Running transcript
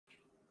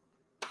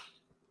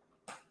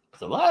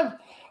Delive.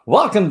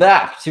 Welcome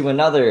back to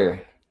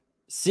another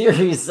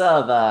series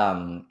of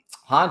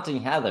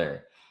Haunting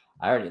Heather.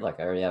 I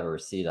already have a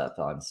receipt up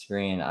on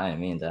screen. I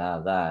didn't mean to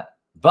have that,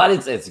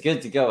 but it's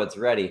good to go. It's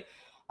ready.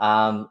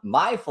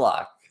 My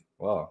flock.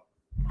 Whoa,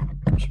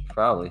 I should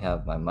probably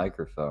have my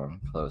microphone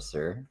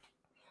closer.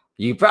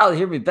 You can probably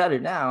hear me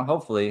better now.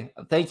 Hopefully,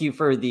 thank you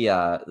for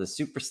the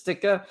super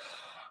sticker.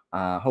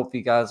 Hope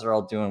you guys are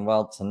all doing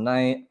well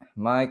tonight.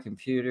 My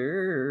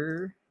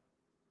computer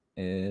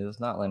is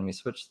not letting me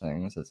switch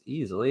things as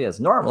easily as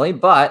normally,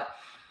 but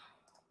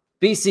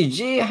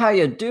BCG, how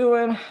you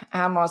doing?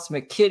 Amos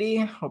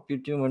McKitty, hope you're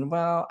doing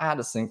well.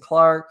 Addison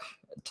Clark,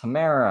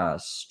 Tamara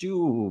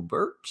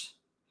Stubert,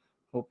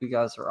 hope you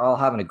guys are all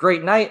having a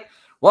great night.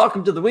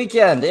 Welcome to the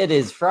weekend. It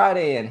is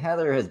Friday, and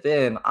Heather has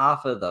been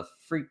off of the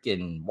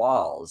freaking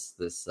walls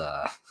this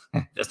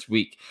this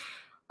week.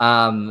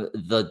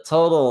 The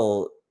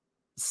total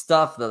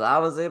stuff that I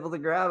was able to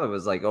grab, it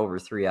was like over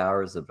 3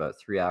 hours, about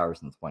 3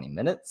 hours and 20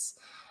 minutes.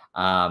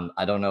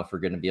 I don't know if we're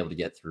going to be able to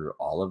get through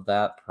all of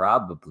that.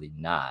 Probably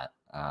not.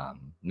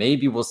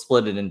 Maybe we'll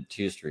split it into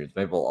 2 streams.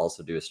 Maybe we'll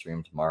also do a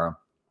stream tomorrow.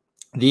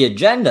 The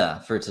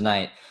agenda for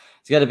tonight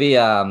is going to be,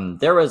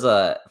 there was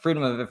a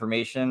Freedom of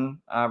Information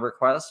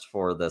request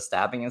for the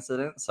stabbing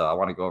incident. So I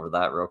want to go over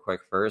that real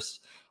quick first,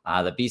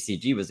 that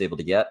BCG was able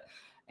to get.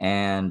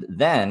 And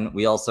then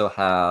we also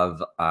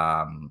have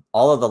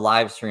all of the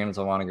live streams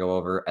I want to go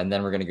over, and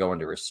then we're going to go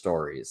into her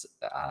stories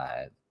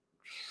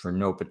for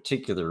no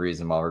particular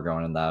reason while we're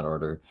going in that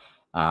order.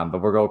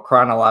 But we'll go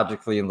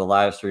chronologically in the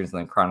live streams and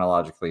then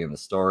chronologically in the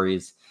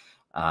stories.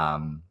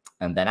 And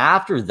then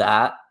after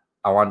that,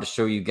 I wanted to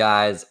show you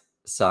guys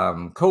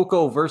some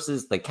Coco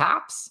versus the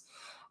Caps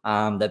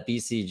that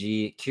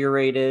BCG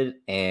curated,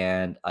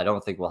 and I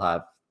don't think we'll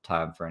have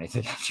time for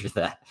anything after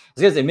that. I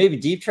was gonna say maybe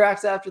deep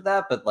tracks after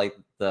that, but like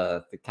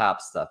the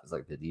cap stuff is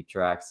like the deep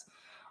tracks.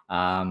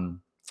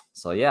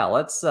 So yeah,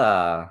 let's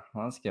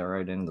get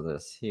right into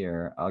this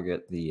here. I'll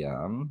get the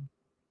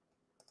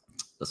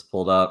this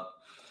pulled up.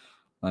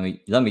 Let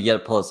me get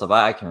it pulled so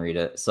I can read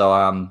it.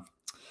 So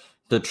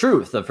the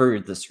truth of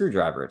the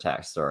screwdriver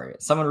attack story.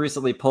 Someone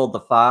recently pulled the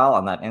file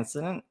on that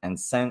incident and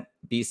sent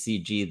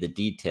BCG the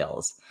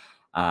details.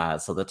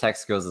 So the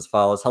text goes as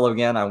follows. Hello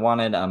again. I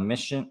went on a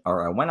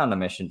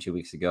mission 2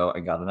 weeks ago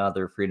and got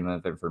another Freedom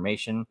of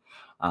Information.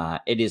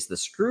 It is the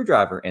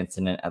screwdriver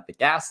incident at the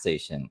gas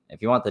station.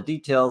 If you want the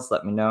details,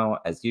 let me know.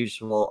 As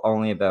usual,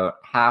 only about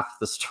half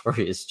the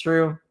story is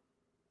true.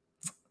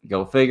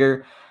 Go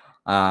figure.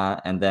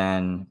 And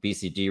then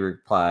BCG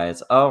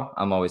replies, oh,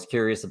 I'm always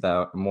curious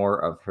about more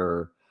of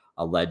her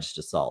alleged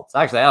assaults.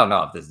 Actually, I don't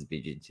know if this is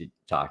BCG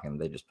talking.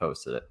 They just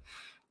posted it.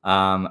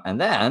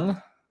 And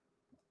then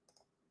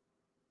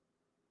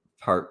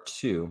part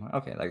 2.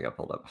 Okay, that got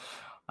pulled up.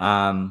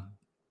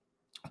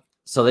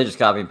 So they just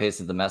copy and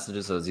pasted the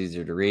messages so it's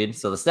easier to read.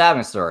 So the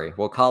stabbing story,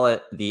 we'll call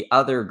it the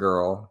other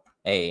girl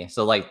A.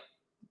 So like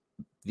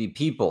the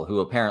people who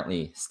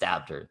apparently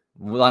stabbed her.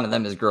 One of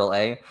them is girl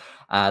A.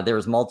 There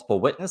was multiple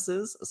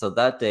witnesses. So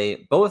that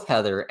day, both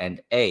Heather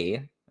and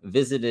A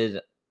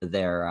visited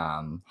their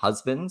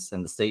husbands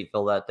in the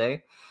Stateville that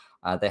day.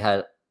 They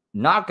had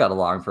not got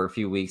along for a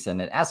few weeks,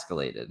 and it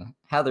escalated.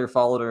 Heather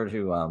followed her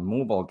to a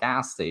mobile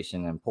gas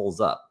station and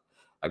pulls up.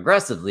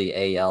 Aggressively,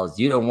 A yells,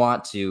 you don't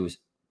want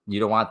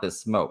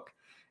this smoke.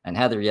 And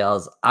Heather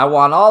yells, I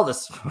want all the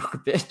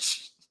smoke,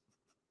 bitch.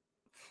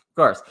 Of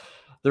course,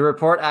 the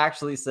report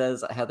actually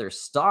says Heather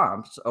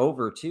stomped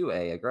over to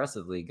A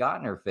aggressively, got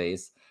in her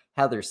face.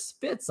 Heather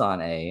spits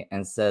on A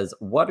and says,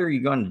 what are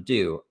you going to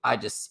do? I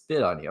just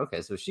spit on you.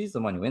 Okay, so she's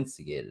the one who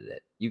instigated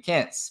it. You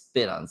can't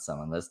spit on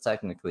someone. That's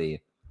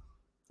technically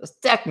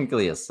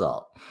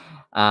assault.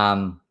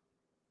 I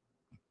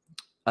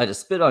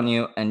just spit on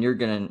you, and you're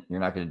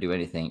not gonna do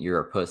anything. You're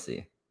a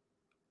pussy.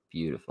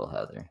 Beautiful,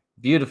 Heather.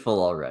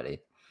 Beautiful already.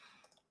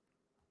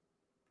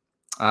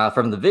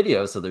 From the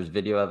video, so there's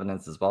video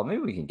evidence as well.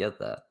 Maybe we can get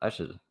that. I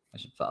should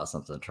file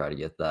something to try to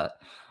get that.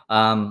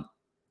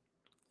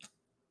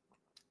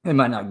 They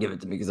might not give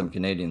it to me because I'm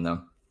Canadian,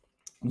 though.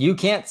 You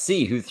can't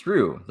see who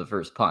threw the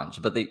first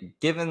punch, but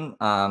given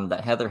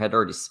that Heather had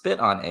already spit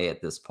on A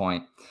at this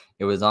point,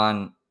 it was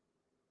on.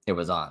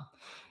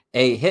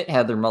 A hit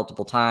Heather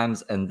multiple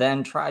times and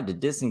then tried to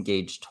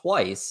disengage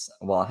twice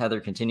while Heather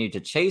continued to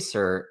chase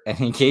her and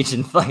engage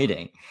in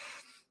fighting.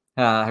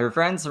 Her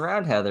friends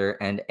surround Heather,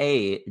 and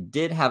A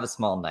did have a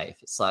small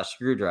knife /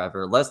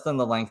 screwdriver less than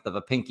the length of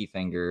a pinky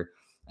finger,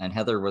 and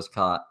Heather was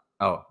caught.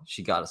 Oh,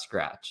 she got a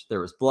scratch.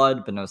 There was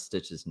blood, but no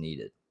stitches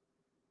needed.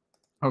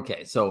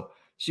 Okay, so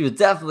she was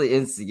definitely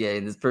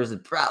instigating. This person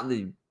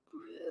probably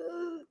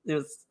it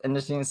was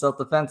initiating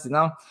self-defense, you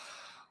know?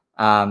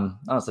 I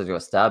don't say go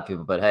stab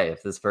people, but hey,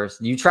 if this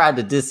person, you tried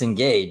to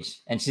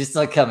disengage and she's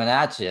still coming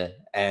at you,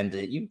 and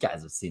you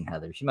guys have seen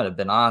Heather, she might have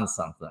been on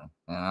something,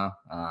 you know?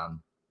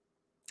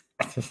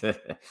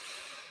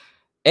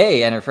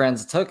 A and her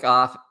friends took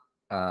off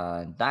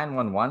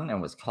 911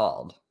 and was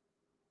called.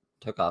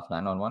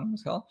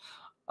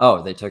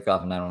 Oh, they took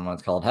off a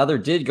 911 call. Heather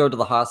did go to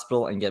the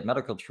hospital and get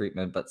medical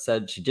treatment, but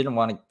said she didn't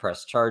want to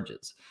press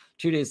charges.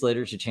 2 days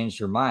later, she changed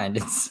her mind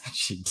and said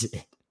she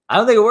did. I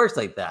don't think it works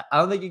like that. I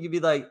don't think you could be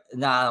like,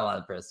 nah, I don't want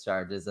to press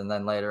charges. And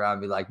then later on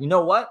be like, you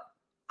know what?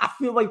 I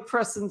feel like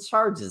pressing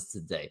charges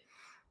today.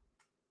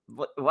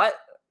 What?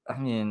 I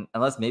mean,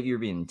 unless maybe you're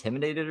being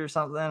intimidated or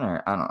something,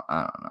 or I don't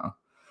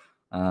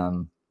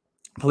know.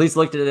 Police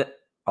looked at it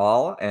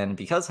all, and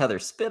because Heather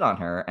spit on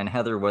her, and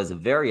Heather was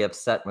very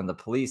upset when the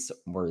police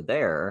were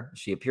there,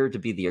 she appeared to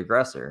be the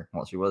aggressor.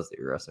 Well, she was the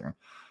aggressor.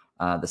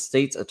 The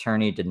state's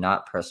attorney did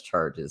not press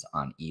charges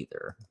on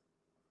either.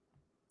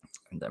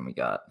 And then we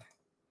got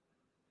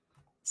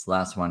this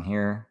last one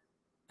here.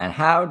 And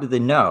how do they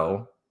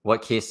know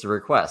what case to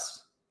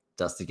request?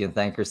 Dusty can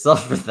thank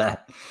herself for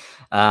that,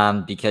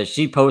 because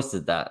she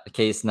posted that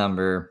case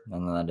number,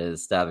 and that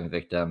is stabbing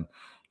victim,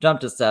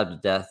 jumped to stabbed to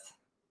death.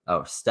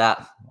 Oh,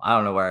 stat. I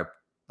don't know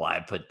why I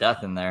put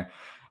death in there.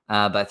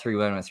 By 3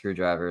 women with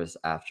screwdrivers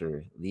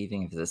after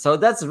leaving. So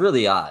that's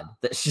really odd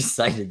that she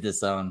cited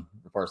this own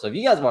report. So if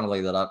you guys want to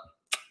look that up,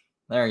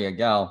 there you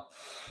go.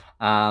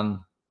 So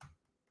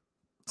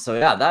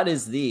yeah, that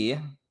is the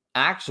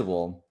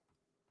actual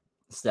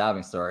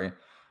stabbing story.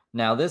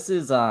 Now this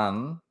is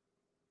the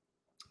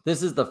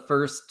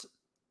first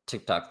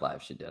TikTok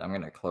live she did. I'm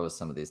gonna close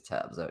some of these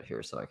tabs out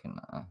here so I can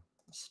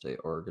stay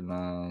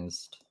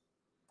organized.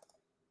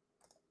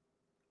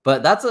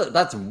 But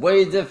that's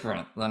way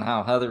different than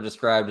how Heather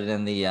described it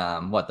in the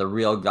the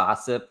Real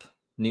Gossip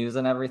news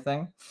and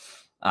everything.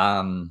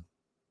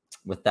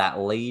 With that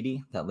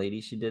lady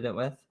she did it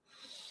with.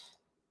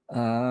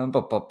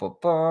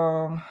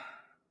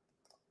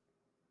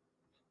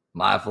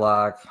 My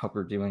vlog, hope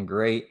you're doing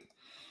great.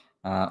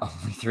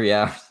 Only 3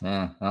 hours.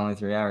 Yeah, only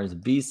 3 hours.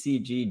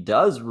 BCG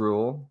does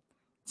rule.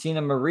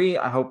 Tina Marie,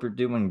 I hope you're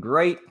doing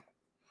great.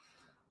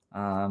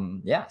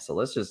 Yeah, so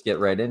let's just get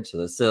right into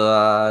this.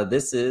 So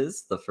this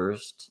is the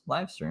first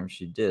live stream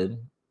she did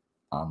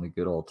on the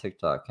good old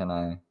TikTok.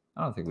 I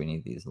don't think we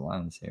need these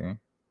lines here.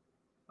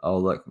 Oh,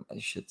 look, my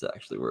shit's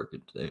actually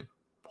working today.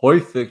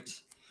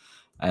 Perfect.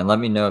 And let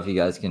me know if you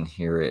guys can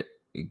hear it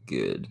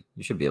good.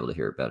 You should be able to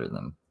hear it better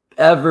than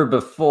ever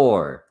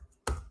before.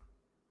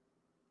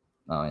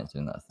 Oh, it's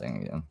doing that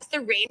thing again. As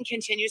the rain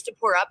continues to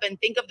pour up, and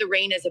think of the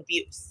rain as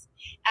abuse.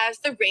 As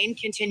the rain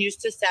continues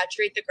to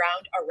saturate the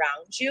ground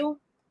around you,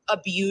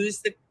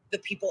 abuse the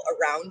people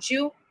around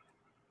you,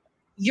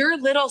 your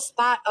little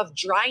spot of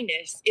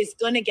dryness is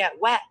going to get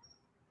wet.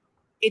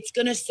 It's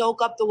going to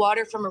soak up the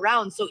water from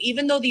around. So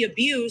even though the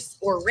abuse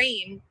or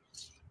rain,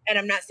 and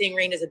I'm not saying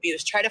rain is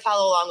abuse, try to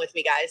follow along with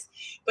me, guys.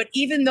 But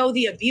even though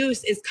the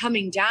abuse is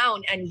coming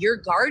down and you're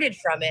guarded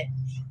from it,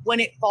 when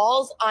it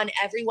falls on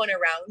everyone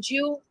around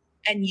you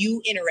and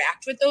you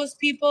interact with those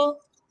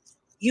people,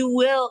 you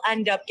will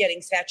end up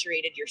getting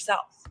saturated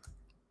yourself.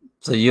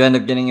 So you end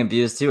up getting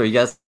abused too? Are you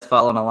guys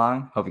following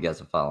along? Hope you guys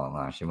are following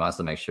along. She wants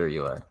to make sure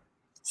you are.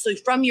 So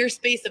from your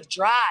space of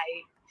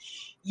dry,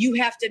 you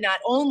have to not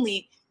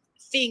only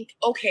think,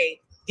 okay,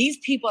 these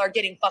people are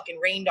getting fucking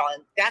rained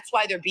on. That's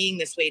why they're being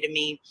this way to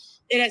me.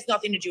 It has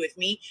nothing to do with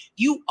me.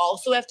 You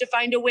also have to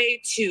find a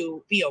way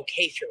to be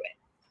okay through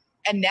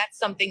it. And that's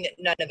something that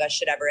none of us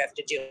should ever have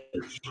to do.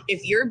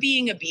 If you're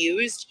being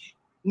abused,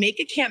 make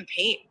a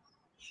campaign,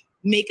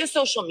 make a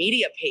social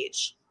media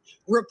page,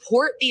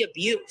 report the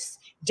abuse,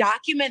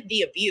 document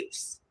the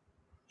abuse,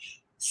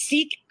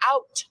 seek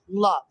out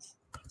love.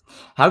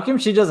 How come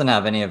she doesn't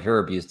have any of her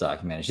abuse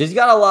documented? She's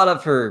got a lot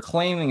of her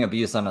claiming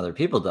abuse on other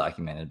people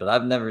documented, but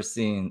I've never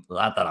seen,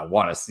 not that I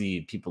want to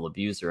see people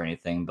abuse or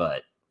anything,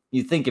 but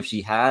you think if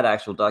she had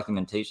actual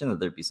documentation that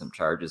there'd be some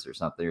charges or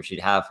something, or she'd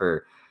have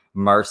her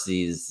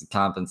Marcy's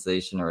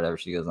compensation or whatever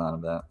she goes on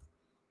about.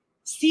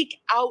 Seek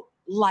out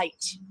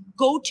light.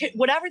 Go to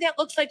whatever that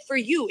looks like for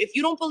you. If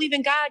you don't believe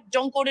in God,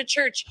 don't go to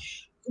church.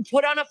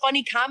 Put on a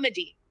funny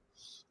comedy.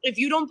 If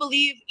you don't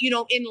believe,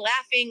 in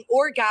laughing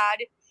or God,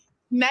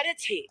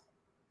 meditate.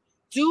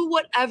 Do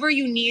whatever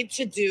you need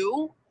to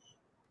do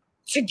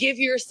to give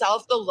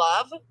yourself the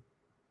love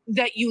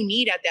that you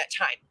need at that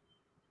time.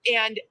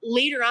 And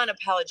later on,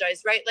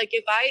 apologize, right? Like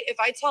if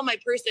I tell my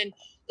person,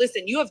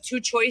 listen, you have two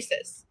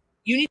choices.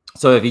 You need.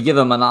 So if you give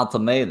them an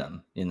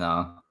ultimatum,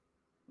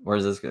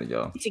 where's this going to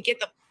go? To get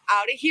them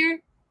out of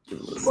here,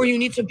 or you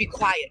need to be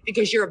quiet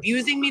because you're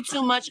abusing me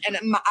too much and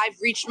I've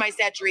reached my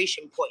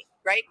saturation point,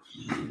 right?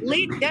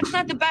 That's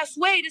not the best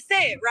way to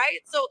say it, right?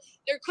 So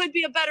there could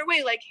be a better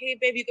way, like, hey,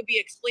 babe, you could be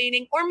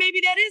explaining, or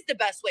maybe that is the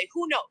best way.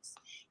 Who knows?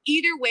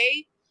 Either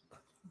way,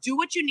 do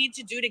what you need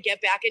to do to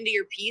get back into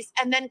your peace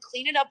and then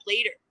clean it up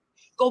later.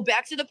 Go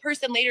back to the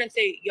person later and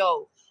say,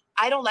 yo,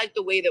 I don't like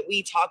the way that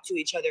we talked to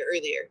each other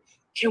earlier.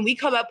 Can we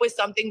come up with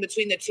something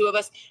between the two of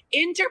us?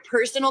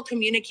 Interpersonal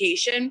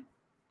communication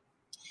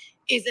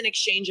is an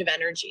exchange of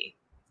energy.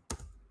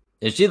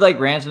 Is she like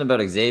ranting about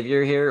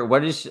Xavier here?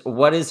 What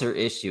is her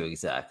issue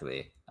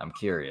exactly? I'm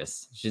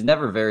curious. She's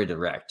never very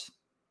direct.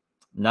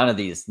 None of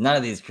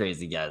these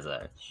crazy guys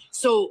are.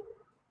 So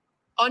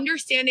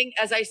understanding,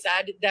 as I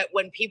said, that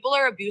when people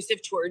are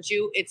abusive towards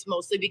you, it's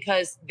mostly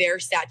because they're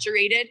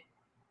saturated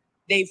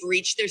they've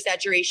reached their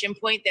saturation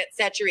point, that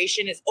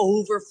saturation is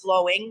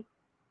overflowing,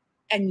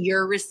 and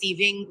you're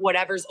receiving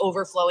whatever's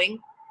overflowing.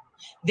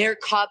 Their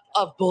cup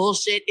of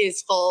bullshit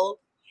is full,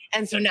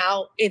 and so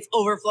now it's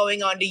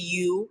overflowing onto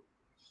you.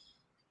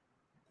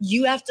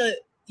 You have to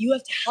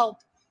help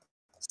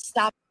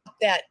stop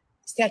that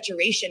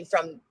saturation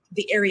from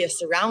the area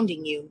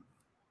surrounding you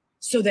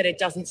so that it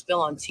doesn't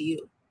spill onto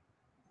you.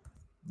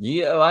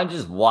 Yeah, I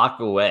just walk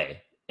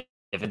away.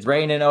 If it's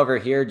raining over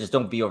here, just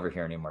don't be over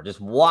here anymore.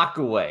 Just walk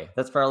away.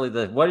 That's probably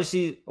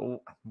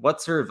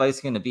what's her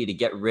advice going to be to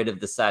get rid of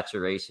the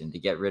saturation, to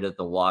get rid of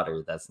the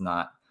water? That's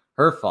not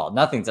her fault.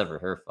 Nothing's ever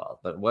her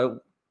fault. But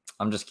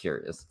I'm just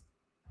curious.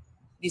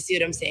 You see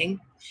what I'm saying?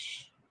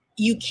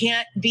 You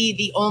can't be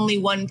the only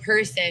one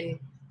person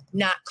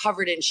not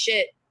covered in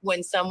shit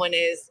when someone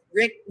is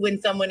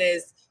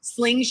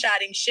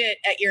slingshotting shit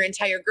at your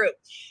entire group.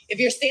 If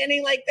you're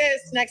standing like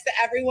this next to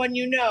everyone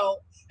you know,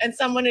 and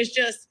someone is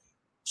just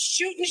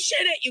shooting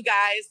shit at you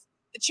guys,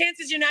 the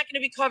chances you're not going to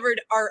be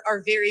covered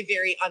are very,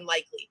 very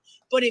unlikely.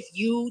 But if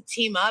you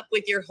team up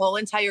with your whole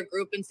entire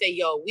group and say,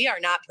 yo, we are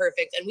not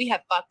perfect and we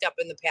have fucked up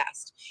in the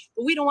past,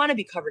 but we don't want to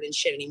be covered in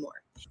shit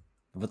anymore.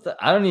 But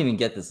I don't even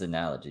get this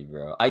analogy,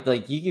 bro.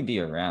 You can be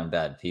around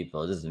bad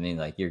people. It doesn't mean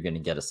like you're going to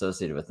get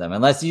associated with them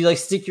unless you like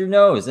stick your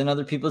nose in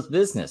other people's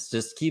business.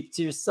 Just keep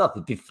to yourself.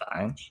 It'd be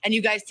fine. And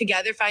you guys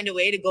together find a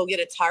way to go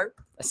get a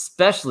tarp.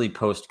 Especially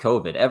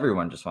post-COVID.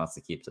 Everyone just wants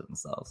to keep to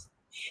themselves.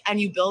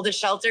 And you build a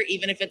shelter,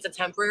 even if it's a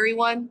temporary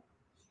one.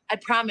 I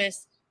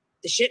promise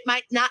the shit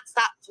might not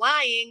stop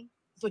flying,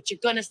 but you're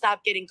going to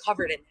stop getting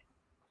covered in it.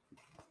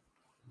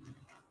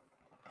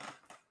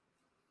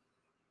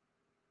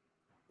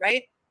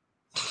 Right?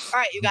 All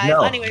right, you guys.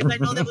 No. Anyways, I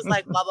know that was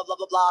like blah, blah, blah,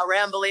 blah, blah,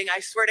 rambling. I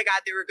swear to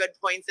God, there were good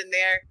points in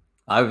there.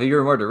 If you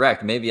were more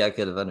direct, maybe I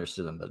could have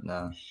understood them, but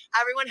no.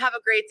 Everyone have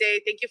a great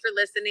day. Thank you for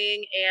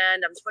listening.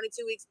 And I'm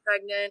 22 weeks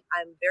pregnant.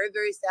 I'm very,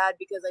 very sad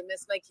because I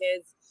miss my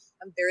kids.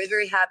 I'm very,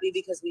 very happy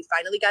because we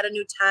finally got a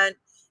new tent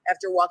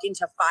after walking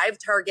to 5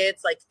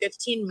 Targets, like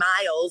 15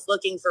 miles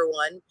looking for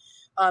one.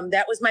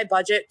 That was my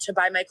budget to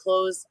buy my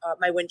clothes,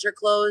 my winter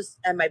clothes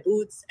and my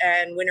boots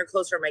and winter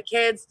clothes for my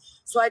kids.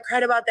 So I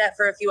cried about that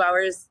for a few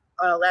hours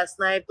last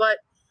night, but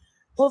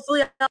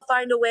hopefully I'll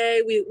find a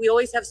way. We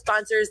always have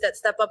sponsors that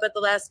step up at the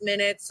last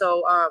minute.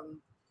 So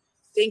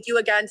thank you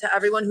again to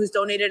everyone who's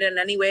donated in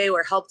any way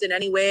or helped in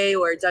any way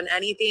or done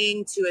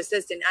anything to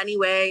assist in any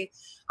way.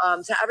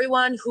 To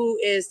everyone who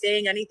is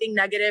saying anything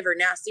negative or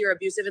nasty or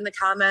abusive in the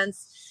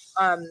comments,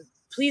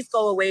 please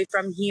go away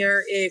from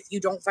here if you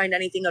don't find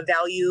anything of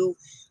value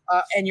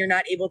and you're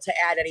not able to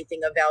add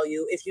anything of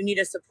value. If you need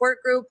a support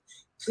group,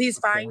 please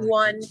find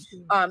one.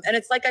 And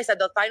it's like I said,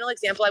 the final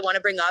example I want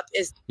to bring up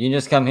is... You can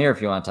just come here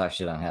if you want to talk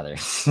shit on Heather.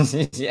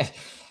 Yeah.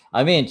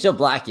 I mean, she'll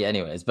block you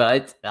anyways,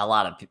 but a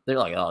lot of people, they're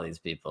like all these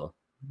people.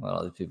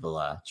 All these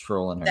people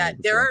trolling her.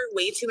 That there are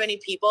way too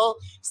many people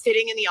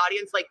sitting in the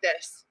audience like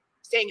this,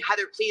 saying,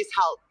 Heather, please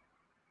help,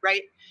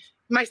 right?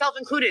 Myself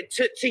included,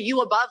 to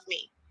you above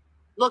me.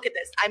 Look at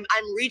this. I'm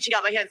reaching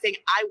out my hand saying,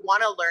 I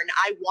want to learn.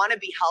 I want to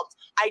be helped.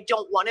 I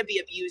don't want to be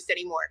abused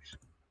anymore.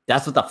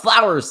 That's what the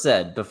flowers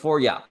said before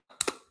you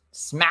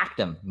smacked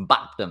them,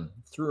 bopped them,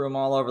 threw them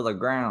all over the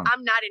ground.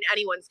 I'm not in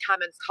anyone's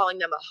comments calling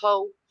them a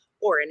hoe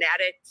or an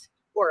addict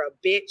or a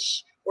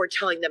bitch or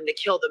telling them to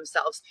kill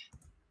themselves.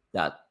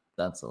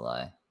 That's a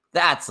lie.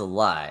 That's a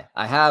lie.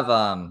 I have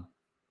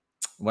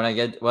when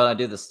I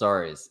do the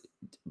stories,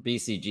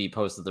 BCG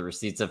posted the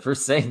receipts of her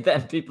saying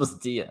that in people's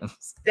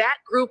DMs. That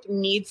group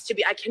needs to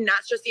be, I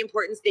cannot stress the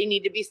importance, they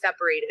need to be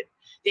separated.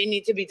 They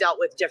need to be dealt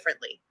with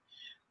differently.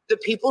 The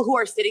people who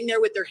are sitting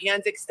there with their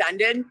hands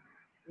extended,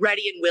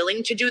 ready and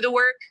willing to do the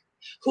work,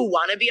 who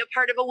want to be a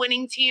part of a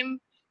winning team,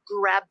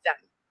 grab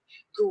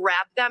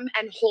them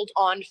and hold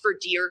on for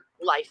dear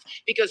life,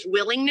 because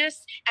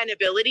willingness and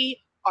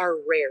ability are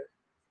rare.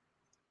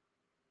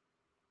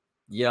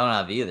 You don't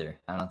have either.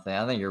 I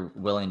think you're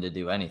willing to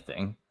do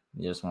anything.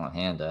 You just want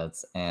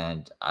handouts,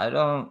 and I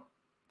don't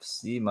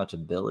see much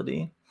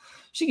ability.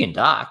 She can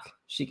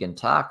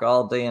talk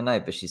all day and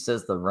night, but she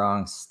says the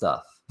wrong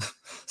stuff.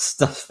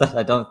 Stuff that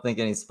I don't think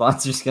any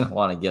sponsor's gonna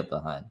want to get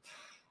behind.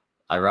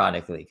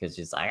 Ironically, because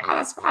she's like,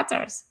 the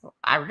sponsors.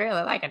 I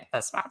really like it.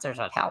 The sponsors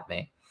would help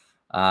me.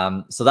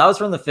 So that was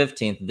from the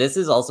 15th. This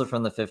is also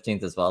from the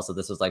 15th as well. So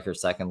this was like her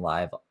second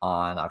live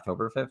on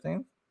October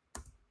 15th.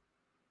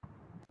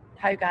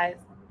 Hi, guys.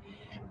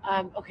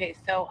 Okay,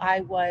 so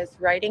I was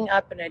writing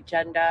up an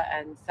agenda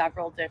and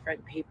several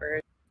different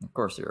papers. Of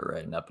course you were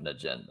writing up an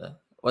agenda.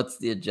 What's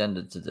the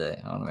agenda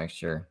today? I want to make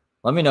sure.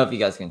 Let me know if you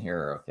guys can hear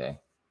her okay.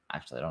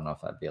 Actually, I don't know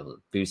if I'd be able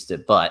to boost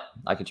it, but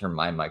I could turn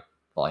my mic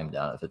volume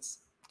down if it's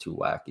too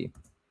wacky.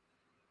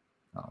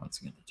 Oh, it's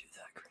going to do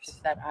that, Chris.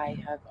 That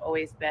I have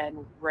always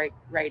been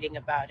writing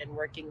about and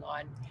working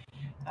on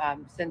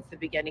since the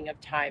beginning of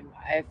time.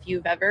 If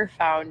you've ever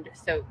found,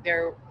 so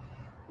there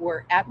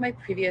were at my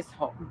previous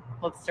home,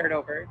 let's start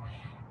over.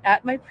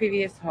 At my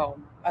previous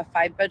home, a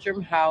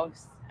 5-bedroom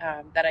house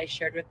that I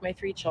shared with my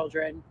 3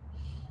 children,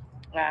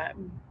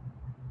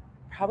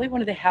 probably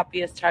one of the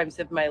happiest times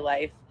of my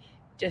life.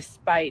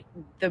 despite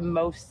the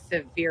most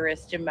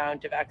severest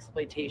amount of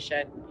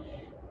exploitation,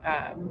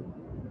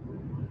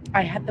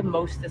 I had the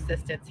most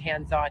assistance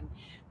hands-on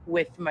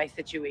with my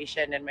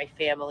situation and my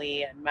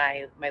family and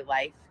my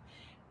life.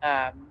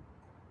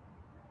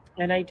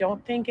 And I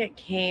don't think it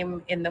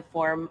came in the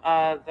form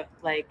of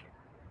like,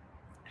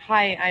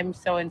 hi, I'm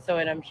so-and-so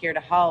and I'm here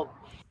to help.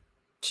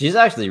 She's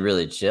actually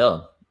really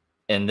chill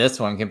in this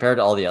one compared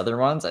to all the other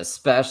ones,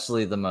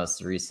 especially the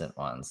most recent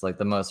ones. Like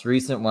the most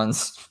recent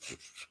ones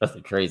are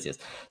the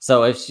craziest.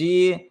 So if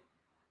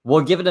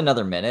we'll give it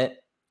another minute.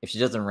 If she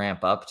doesn't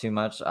ramp up too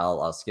much,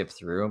 I'll skip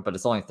through, but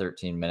it's only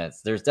 13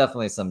 minutes. There's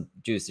definitely some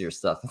juicier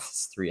stuff in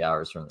this 3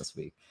 hours from this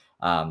week.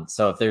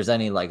 So if there's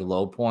any like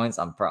low points,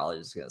 I'm probably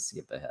just going to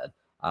skip ahead.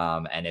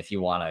 And if you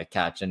want to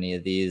catch any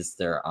of these,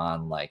 they're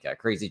on like a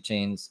Crazy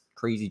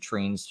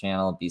Trains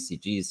channel,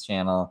 BCG's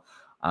channel.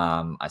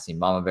 I see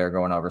Mama Bear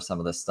going over some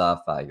of this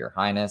stuff, Your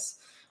Highness.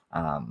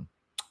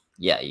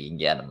 Yeah, you can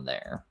get them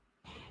there.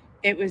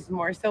 It was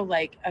more so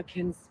like a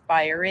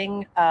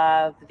conspiring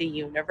of the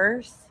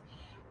universe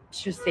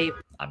to save.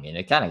 I mean,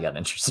 it kind of got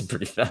interesting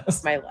pretty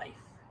fast. My life.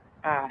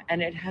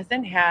 And it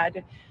hasn't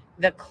had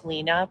the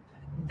cleanup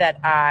that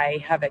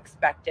I have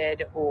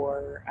expected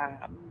or,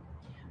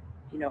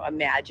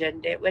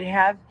 imagined it would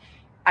have.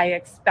 I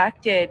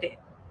expected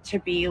to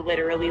be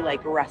literally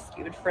like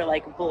rescued, for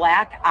like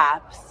black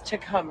ops to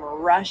come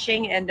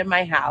rushing into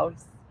my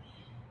house,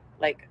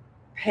 like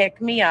pick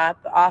me up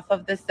off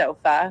of the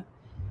sofa.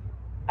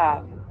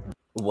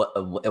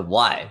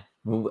 Why?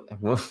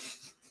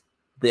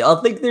 They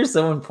all think they're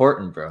so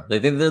important, bro. They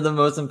think they're the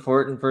most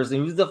important person.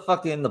 Who's the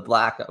fucking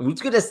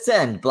who's gonna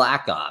send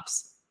Black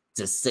Ops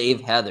to save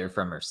Heather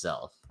from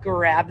herself?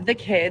 Grab the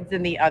kids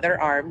in the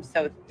other arm.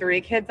 So 3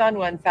 kids on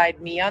one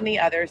side, me on the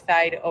other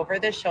side, over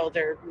the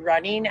shoulder,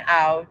 running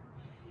out,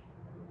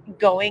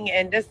 going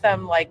into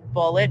some like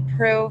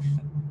bulletproof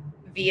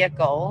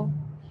vehicle.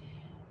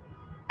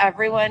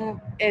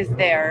 Everyone is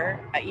there,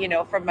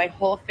 from my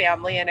whole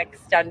family and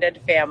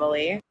extended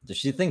family. Does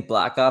she think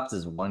Black Ops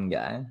is one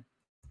guy?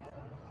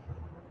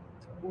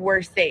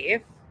 We're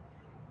safe.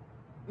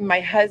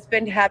 My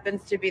husband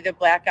happens to be the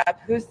Black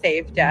Op who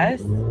saved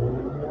us.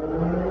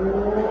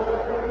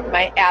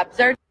 My abs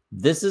are...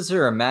 This is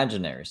her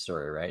imaginary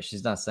story, right?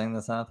 She's not saying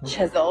this happened?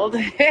 Chiseled.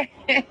 You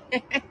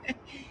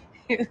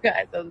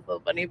guys, that's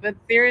so funny. But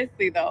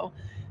seriously, though,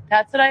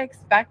 that's what I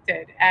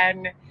expected.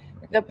 And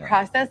the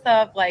process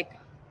of, like,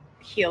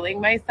 healing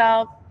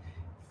myself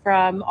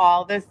from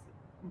all this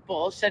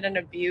bullshit and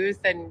abuse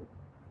and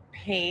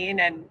pain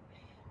and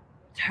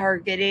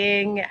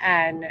targeting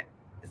and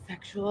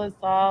sexual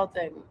assault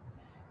and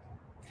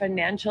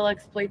financial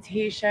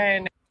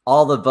exploitation.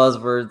 All the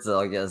buzzwords,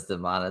 I guess,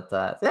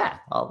 demonetized. Yeah,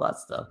 all that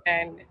stuff.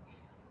 And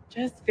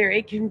just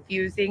very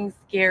confusing,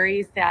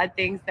 scary, sad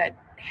things that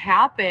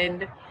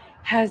happened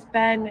has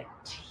been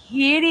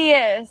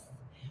tedious.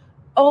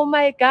 Oh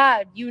my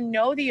God,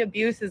 the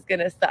abuse is going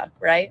to suck,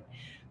 right?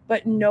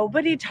 But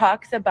nobody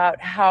talks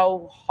about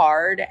how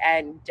hard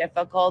and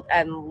difficult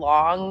and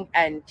long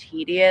and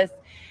tedious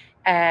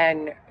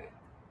and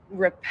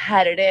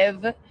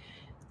repetitive.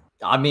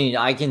 I mean,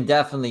 I can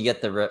definitely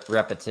get the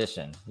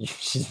repetition.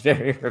 She's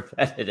very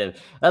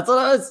repetitive. That's what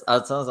I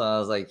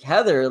was like,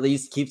 Heather at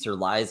least keeps her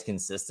lies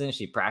consistent.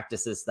 She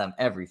practices them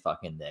every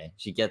fucking day.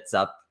 She gets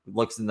up,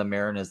 looks in the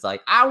mirror, and is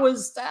like, I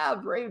was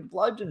stabbed, raped,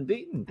 bludgeoned,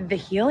 beaten. The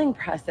healing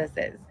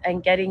processes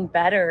and getting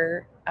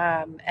better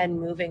and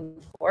moving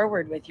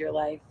forward with your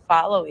life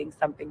following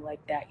something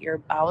like that, your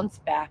bounce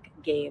back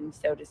game,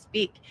 so to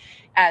speak,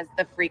 as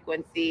the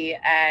frequency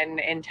and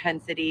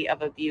intensity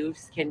of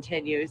abuse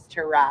continues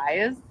to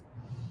rise.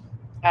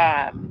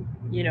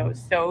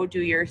 So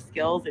do your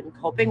skills in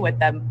coping with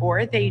them,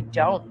 or they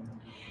don't.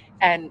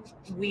 And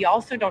we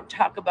also don't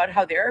talk about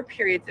how there are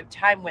periods of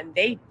time when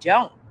they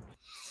don't.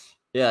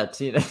 Yeah,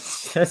 Tina,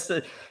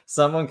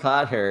 someone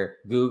caught her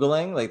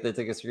Googling, like they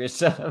took a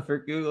screenshot of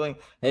her Googling,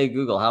 hey,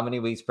 Google, how many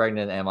weeks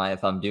pregnant am I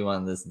if I'm due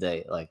on this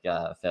date, like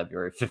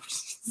February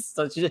 15th?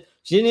 So she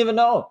didn't even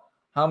know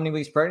how many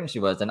weeks pregnant she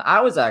was. And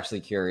I was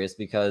actually curious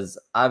because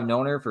I've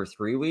known her for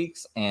 3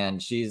 weeks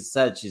and she's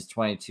said she's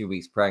 22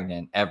 weeks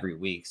pregnant every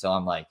week. So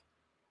I'm like,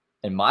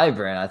 in my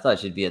brain, I thought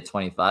she'd be at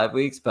 25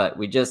 weeks, but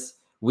we just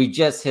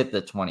hit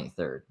the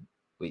 23rd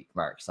week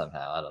mark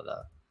somehow. I don't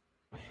know.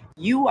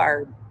 You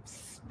are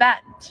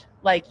spent.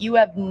 Like, you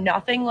have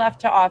nothing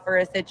left to offer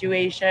a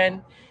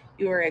situation.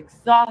 You are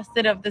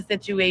exhausted of the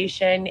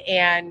situation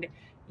and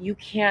you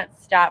can't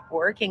stop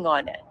working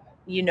on it.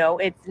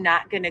 It's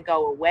not going to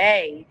go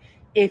away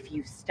if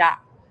you stop,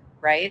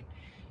 right?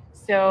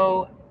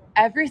 So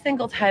every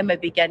single time I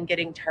begin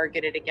getting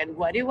targeted again,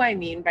 what do I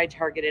mean by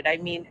targeted? I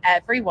mean,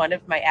 every one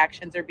of my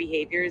actions or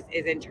behaviors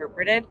is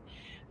interpreted,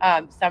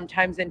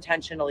 sometimes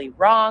intentionally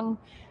wrong,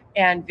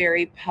 and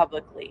very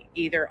publicly,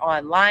 either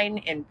online,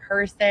 in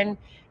person,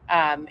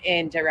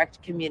 in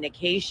direct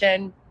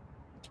communication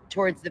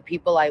towards the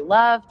people I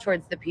love,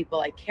 towards the people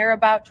I care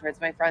about,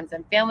 towards my friends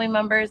and family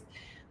members,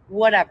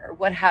 whatever,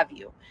 what have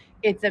you.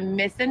 It's a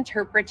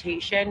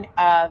misinterpretation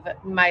of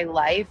my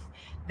life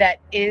that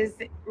is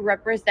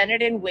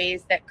represented in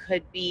ways that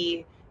could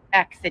be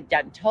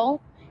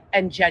accidental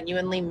and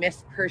genuinely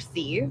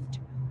misperceived,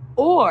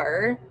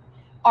 or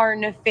are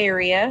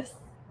nefarious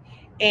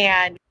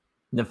and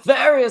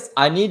nefarious.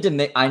 I need to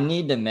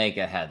make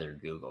a Heather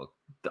Google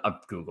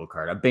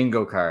card, a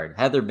bingo card,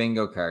 Heather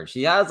bingo card.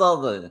 She has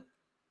all the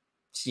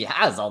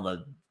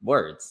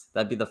words.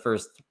 That'd be the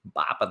first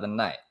bop of the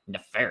night.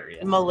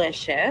 Nefarious,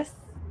 malicious,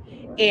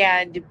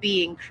 and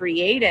being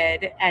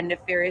created and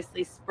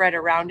nefariously spread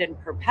around and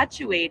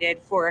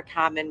perpetuated for a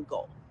common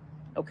goal.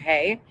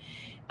 Okay.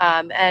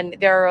 And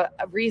there are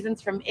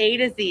reasons from A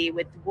to Z,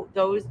 with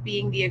those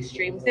being the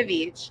extremes of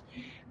each,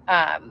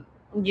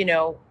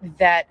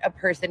 that a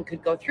person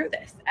could go through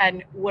this.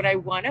 And what I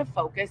want to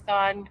focus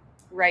on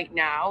right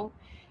now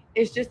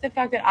is just the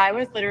fact that I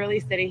was literally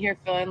sitting here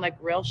feeling like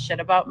real shit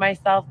about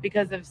myself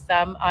because of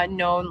some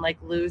unknown like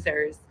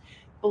losers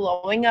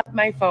blowing up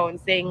my phone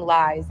saying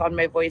lies on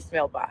my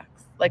voicemail box.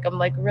 Like, I'm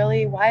like,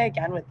 really? Why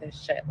again with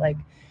this shit? Like,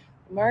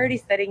 I'm already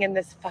sitting in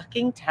this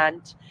fucking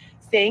tent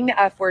saying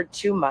the F word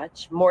too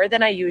much, more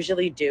than I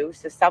usually do.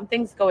 So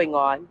something's going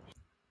on.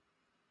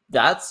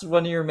 That's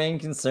one of your main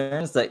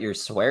concerns, that you're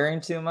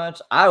swearing too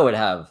much? I would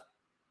have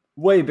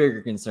way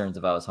bigger concerns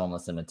if I was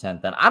homeless in a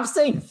tent than I'm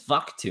saying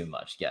fuck too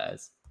much,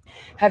 guys.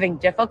 Having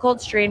difficult,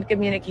 strained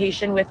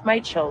communication with my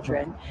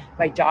children.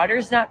 My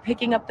daughter's not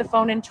picking up the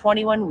phone in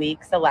 21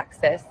 weeks,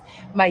 Alexis.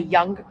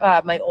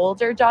 My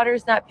older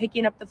daughter's not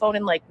picking up the phone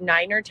in like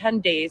 9 or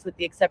 10 days, with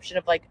the exception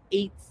of like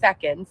 8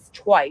 seconds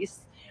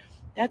twice.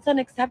 That's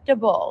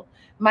unacceptable.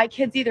 My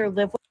kids either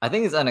live with— I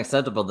think it's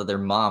unacceptable that their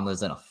mom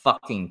lives in a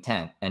fucking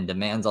tent and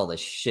demands all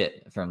this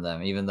shit from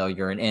them, even though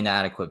you're an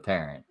inadequate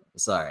parent.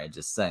 Sorry,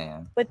 just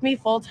saying. With me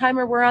full time,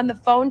 or we're on the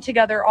phone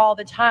together all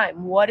the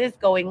time. What is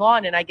going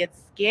on? And I get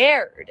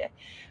scared,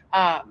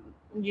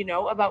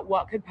 about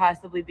what could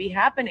possibly be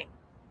happening.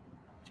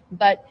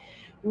 But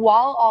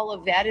while all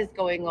of that is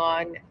going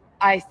on,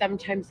 I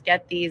sometimes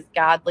get these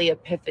godly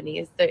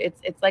epiphanies. So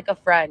it's like a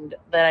friend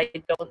that I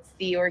don't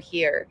see or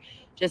hear,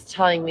 just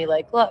telling me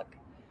like, look,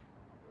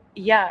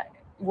 yeah,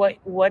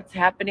 what's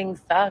happening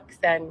sucks,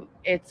 and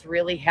it's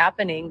really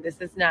happening.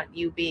 This is not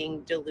you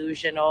being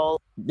delusional.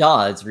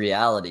 No, it's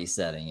reality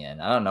setting in.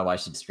 I don't know why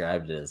she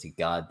described it as a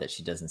god that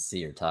she doesn't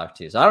see or talk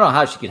to. So I don't know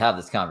how she could have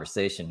this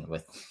conversation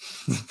with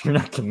if you're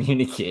not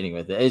communicating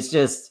with it. It's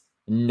just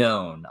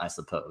known, I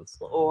suppose.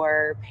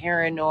 Or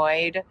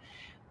paranoid,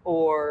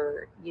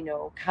 or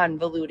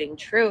convoluting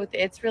truth.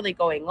 It's really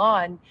going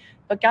on.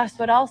 But guess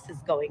what else is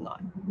going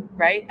on,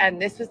 right?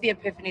 And this was the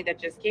epiphany that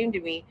just came to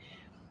me.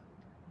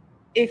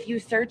 If you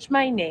search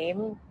my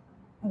name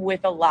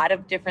with a lot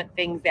of different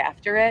things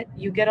after it,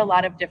 you get a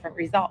lot of different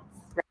results.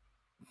 Right?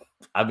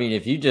 I mean,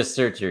 if you just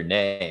search your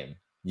name,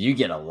 you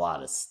get a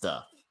lot of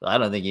stuff. I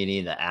don't think you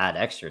need to add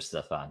extra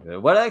stuff onto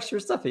it. What extra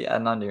stuff are you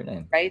adding onto your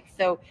name? Right.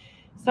 So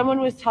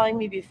someone was telling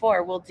me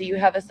before, well, do you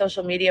have a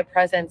social media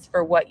presence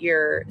for what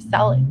you're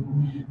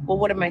selling? Well,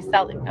 what am I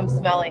selling? I'm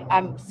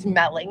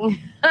smelling.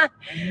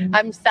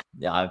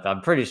 Yeah,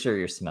 I'm pretty sure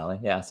you're smelling.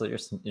 Yeah, so you're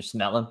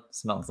smelling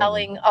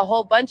selling a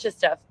whole bunch of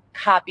stuff.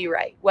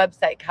 Copyright,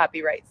 website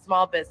copyright,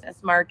 small business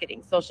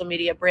marketing, social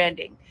media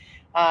branding.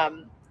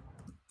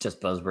 Just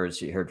buzzwords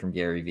you heard from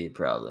Gary Vee,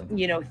 probably.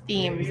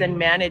 Themes and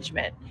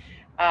management,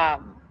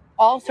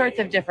 all sorts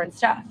of different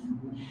stuff.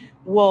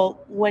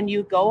 Well, when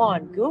you go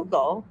on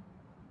Google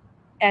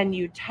and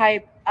you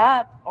type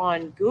up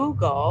on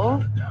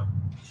Google,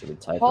 should we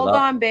type hold it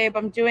up? on, babe,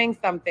 I'm doing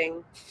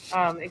something.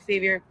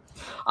 Xavier,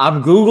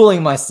 I'm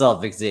Googling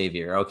myself,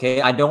 Xavier. Okay,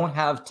 I don't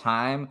have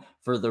time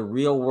for the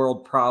real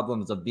world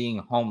problems of being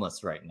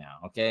homeless right now.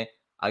 Okay,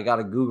 I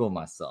gotta Google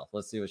myself.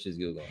 Let's see what she's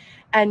Googling.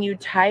 And you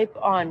type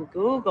on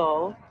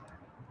Google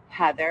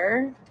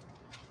Heather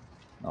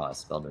I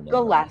spelled her name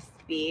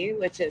Gillespie,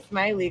 which is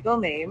my legal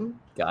name.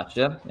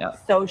 Gotcha. Yeah.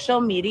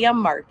 Social media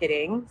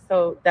marketing.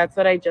 So that's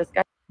what I just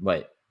got.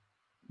 Wait,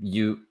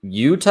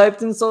 you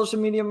typed in social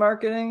media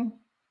marketing?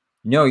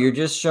 No, you're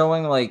just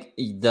showing like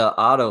the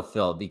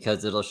autofill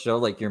because it'll show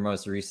like your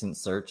most recent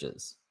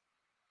searches.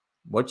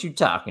 What you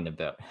talking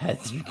about,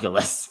 Heather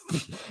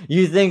Gillespie?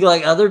 You think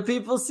like other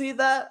people see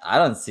that? I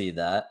don't see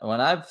that.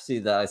 When I see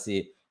that, I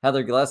see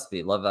Heather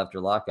Gillespie, Love After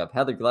Lockup,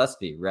 Heather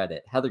Gillespie, Reddit,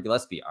 Heather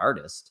Gillespie,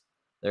 artist.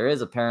 There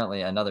is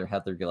apparently another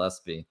Heather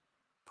Gillespie,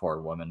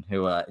 poor woman,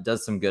 who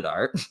does some good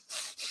art.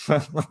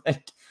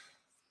 Like,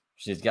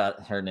 she's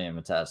got her name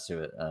attached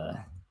to it.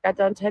 Got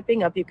done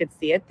typing up. You could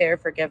see it there.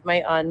 Forgive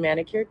my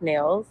unmanicured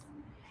nails.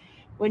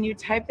 When you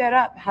type that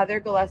up, Heather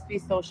Gillespie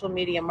social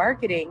media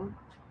marketing,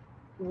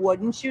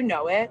 wouldn't you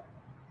know it?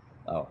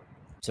 Oh,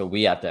 so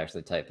we have to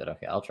actually type it.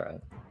 Okay, I'll try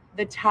it.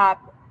 The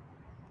top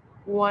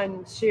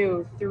 1,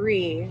 2,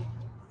 3,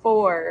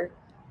 4,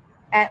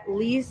 at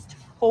least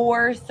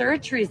 4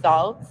 search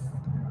results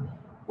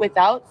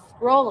without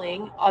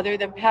scrolling, other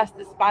than past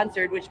the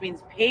sponsored, which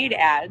means paid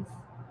ads,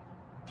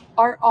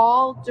 are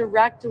all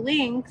direct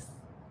links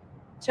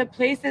to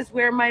places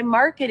where my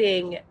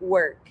marketing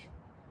work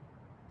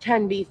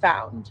can be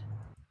found.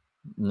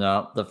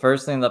 No, the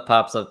first thing that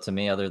pops up to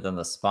me other than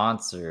the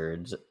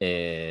sponsored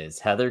is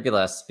Heather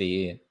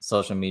Gillespie,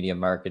 social media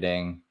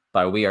marketing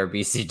by We Are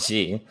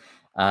BCG,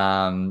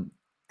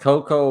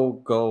 Coco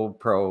Go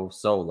Pro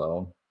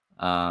Solo,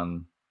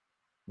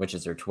 which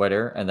is her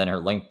Twitter, and then her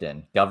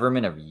LinkedIn,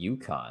 Government of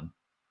Yukon.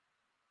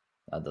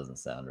 That doesn't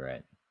sound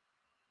right.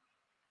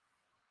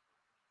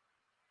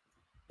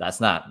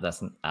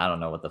 I don't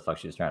know what the fuck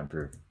she was trying to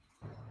prove.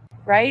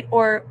 Right?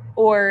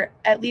 Or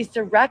at least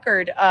a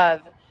record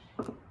of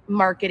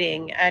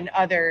marketing and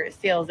other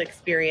sales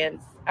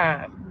experience.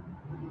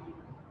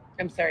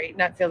 I'm sorry,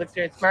 not sales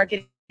experience,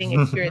 marketing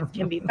experience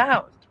can be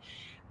found.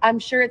 I'm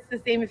sure it's the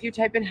same if you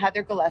type in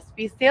Heather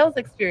Gillespie sales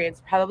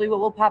experience, probably what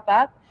will pop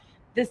up,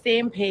 the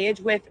same page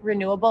with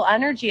renewable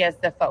energy as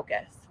the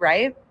focus,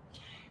 right?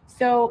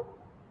 So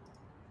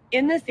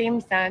in the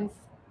same sense,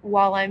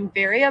 while I'm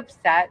very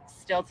upset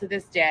still to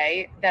this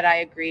day that I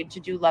agreed to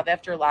do Love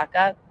After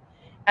Lockup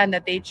and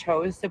that they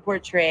chose to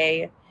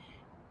portray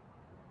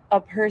a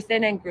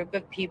person and group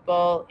of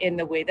people in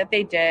the way that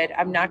they did,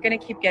 I'm not going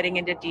to keep getting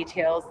into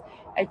details.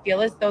 I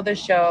feel as though the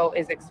show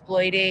is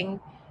exploiting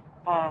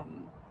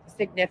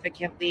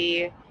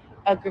significantly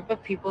a group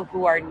of people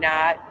who are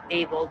not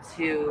able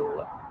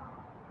to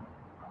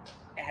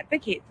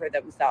advocate for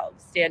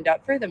themselves, stand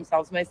up for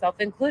themselves, myself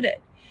included.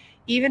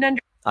 Even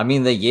under I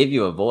mean, they gave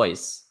you a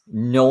voice.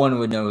 No one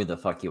would know who the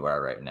fuck you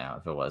are right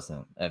now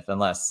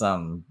unless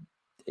some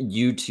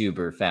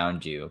YouTuber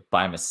found you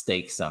by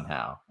mistake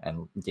somehow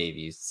and gave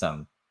you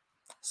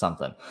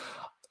something.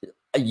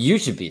 You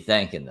should be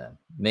thanking them.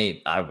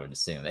 Maybe I would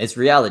assume it's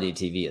reality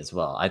TV as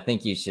well. I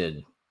think you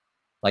should,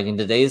 like in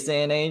today's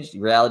day and age,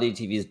 reality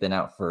TV has been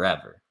out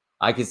forever.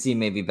 I could see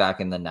maybe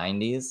back in the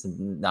 90s,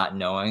 not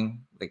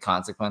knowing the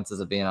consequences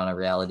of being on a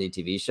reality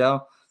TV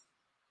show.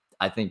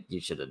 I think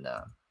you should have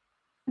known.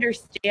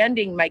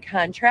 Understanding my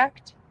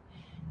contract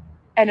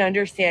and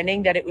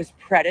understanding that it was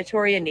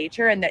predatory in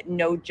nature and that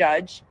no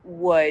judge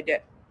would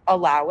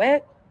allow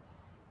it.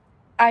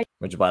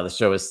 Which is why the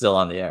show is still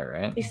on the air,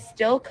 right? I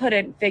still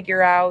couldn't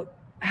figure out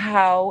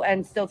how,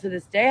 and still to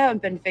this day, I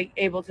haven't been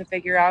able to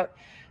figure out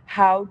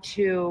how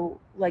to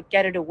like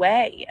get it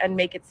away and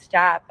make it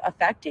stop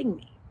affecting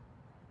me.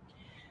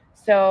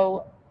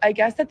 So I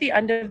guess at the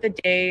end of the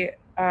day,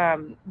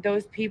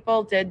 those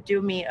people did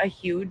do me a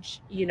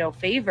huge,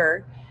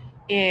 favor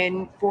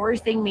in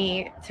forcing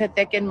me to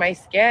thicken my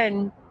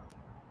skin,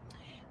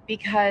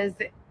 because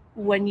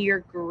when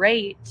you're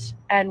great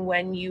and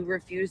when you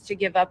refuse to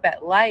give up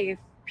at life,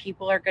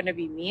 people are going to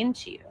be mean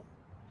to you.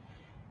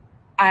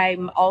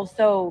 I'm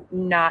also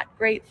not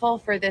grateful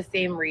for the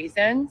same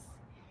reasons.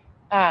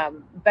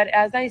 But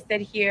as I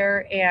sit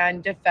here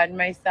and defend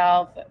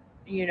myself,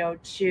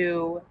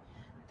 to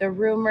the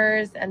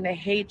rumors and the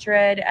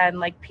hatred and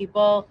like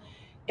people,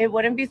 it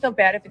wouldn't be so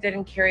bad if it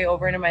didn't carry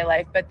over into my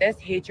life. But this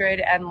hatred,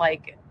 and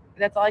like,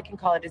 that's all I can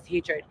call it, is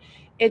hatred.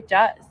 It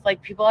does.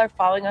 Like, people are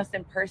following us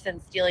in person,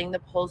 stealing the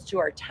pulls to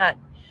our tent.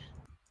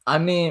 I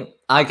mean,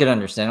 I could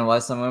understand why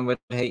someone would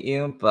hate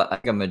you, but I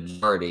think a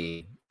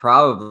majority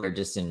probably are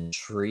just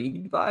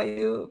intrigued by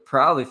you,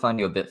 probably find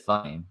you a bit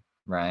funny,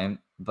 right?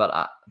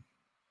 But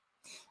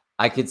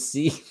I could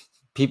see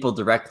people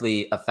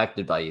directly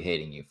affected by you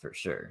hating you for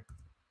sure.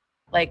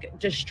 Like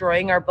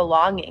destroying our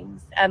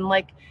belongings. And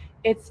like,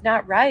 it's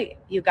not right,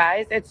 you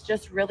guys. It's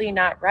just really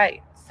not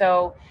right.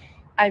 So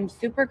I'm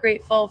super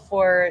grateful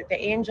for the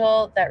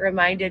angel that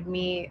reminded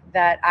me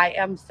that I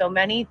am so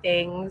many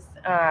things,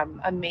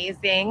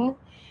 amazing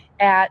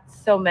at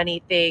so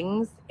many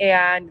things,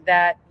 and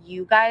that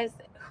you guys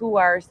who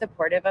are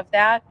supportive of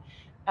that.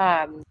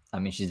 I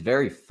mean, she's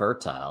very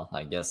fertile.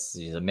 I guess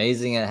she's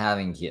amazing at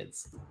having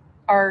kids.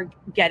 Are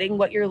getting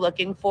what you're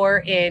looking for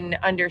in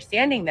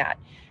understanding that.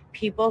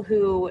 People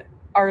who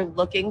are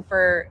looking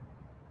for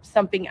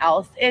something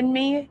else in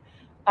me,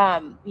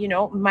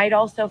 might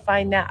also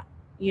find that.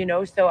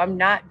 So I'm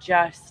not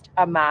just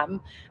a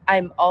mom.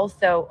 I'm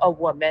also a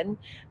woman.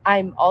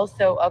 I'm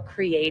also a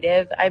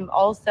creative. I'm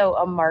also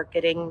a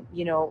marketing,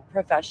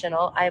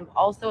 professional. I'm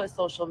also a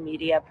social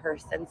media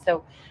person.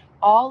 So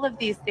all of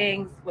these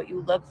things, what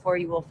you look for,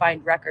 you will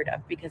find record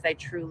of, because I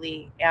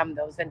truly am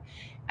those. And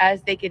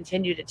as they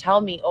continue to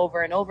tell me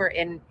over and over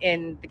in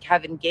the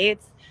Kevin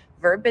Gates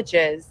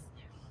verbiages,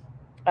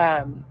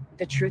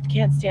 the truth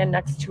can't stand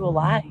next to a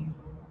lie.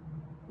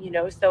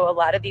 So a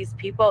lot of these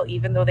people,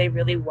 even though they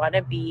really want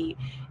to be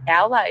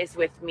allies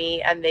with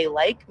me and they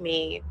like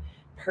me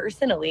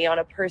personally on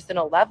a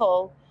personal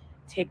level,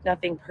 take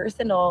nothing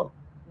personal,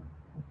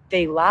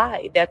 they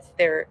lie. That's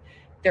they're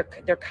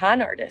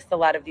con artists, a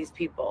lot of these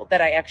people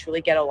that I actually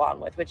get along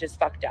with, which is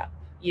fucked up.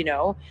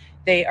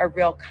 They are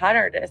real con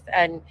artists.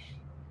 And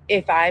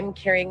if I'm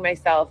carrying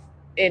myself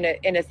in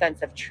a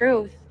sense of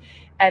truth,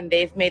 and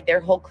they've made their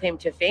whole claim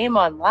to fame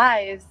on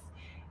lies,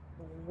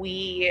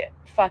 we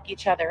fuck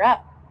each other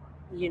up.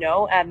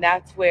 And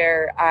that's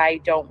where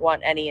I don't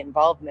want any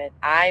involvement.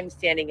 I'm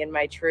standing in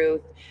my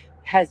truth,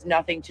 has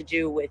nothing to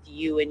do with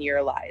you and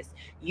your lies.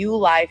 You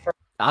lie for.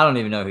 I don't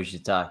even know who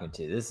she's talking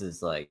to. This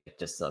is like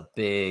just a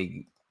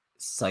big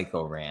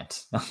psycho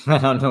rant. I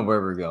don't know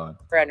where we're going.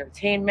 For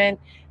entertainment.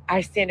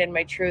 I stand in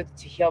my truth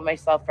to heal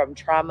myself from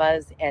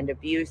traumas and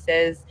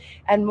abuses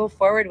and move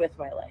forward with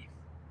my life.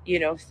 You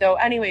know, so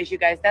anyways, you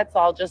guys, that's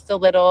all. Just a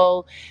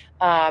little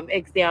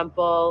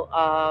example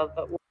of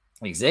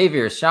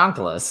Xavier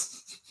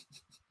Shanklas.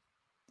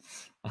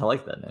 I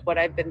like that name. What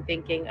I've been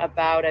thinking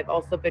about. I've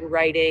also been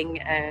writing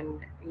and,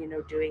 you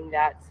know, doing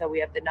that. So we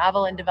have the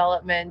novel in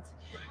development,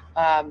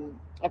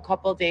 a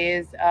couple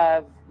days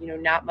of, you know,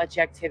 not much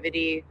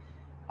activity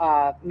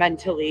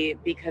mentally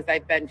because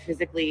I've been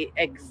physically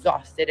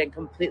exhausted and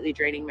completely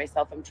draining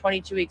myself. I'm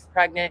 22 weeks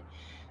pregnant.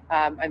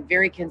 I'm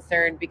very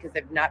concerned because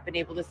I've not been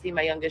able to see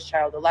my youngest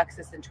child,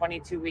 Alexis, in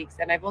 22 weeks.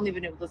 And I've only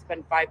been able to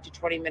spend 5 to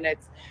 20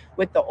 minutes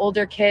with the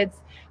older kids.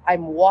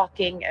 I'm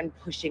walking and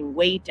pushing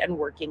weight and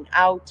working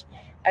out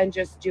and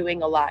just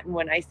doing a lot. And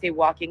when I say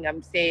walking,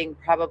 I'm saying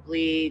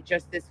probably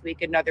just this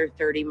week, another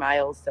 30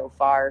 miles so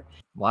far.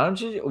 Why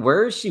don't you,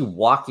 where is she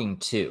walking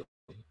to?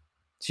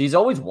 She's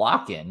always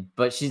walking,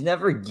 but she's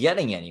never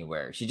getting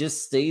anywhere. She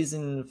just stays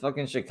in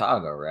fucking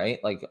Chicago, right?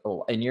 Like,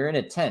 oh, and you're in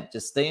a tent.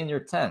 Just stay in your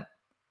tent.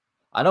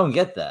 I don't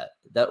get that.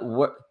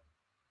 What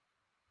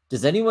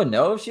does anyone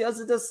know if she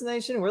has a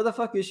destination? Where the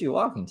fuck is she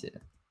walking to?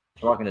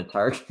 Walking to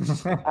Target?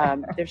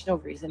 There's no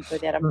reason for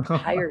that. I'm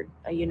tired.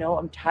 You know,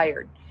 I'm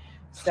tired.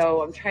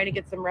 So I'm trying to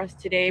get some rest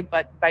today,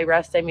 but by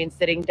rest, I mean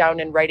sitting down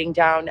and writing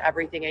down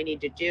everything I need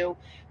to do.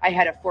 I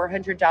had a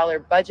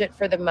 $400 budget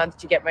for the month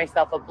to get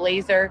myself a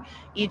blazer,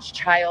 each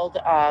child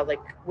like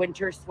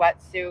winter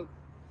sweatsuit,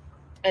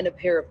 and a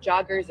pair of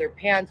joggers or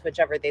pants,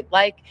 whichever they'd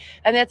like.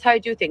 And that's how I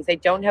do things. I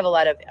don't have a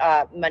lot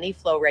of money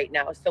flow right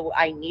now. So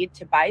I need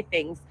to buy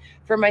things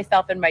for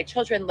myself and my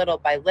children little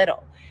by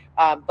little.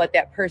 But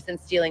that person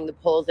stealing the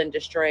poles and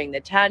destroying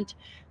the tent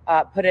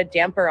put a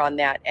damper on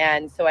that.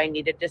 And so I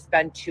needed to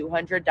spend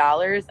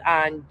 $200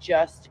 on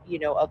just, you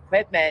know,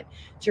 equipment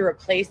to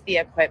replace the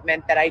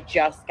equipment that I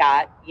just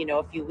got, you know,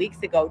 a few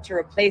weeks ago, to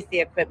replace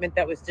the equipment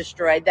that was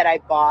destroyed that I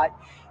bought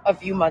a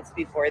few months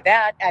before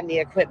that, and the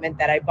equipment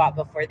that I bought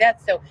before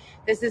that. So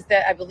this is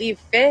the, I believe,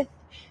 5th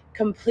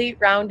complete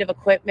round of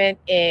equipment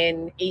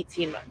in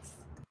 18 months.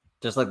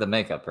 Just like the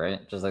makeup,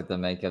 right? Just like the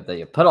makeup that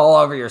you put all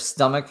over your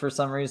stomach for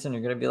some reason.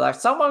 You're going to be like,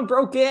 someone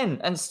broke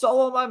in and stole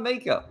all my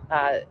makeup.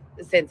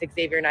 Since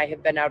Xavier and I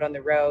have been out on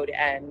the road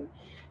and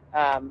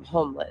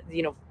homeless,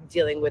 you know,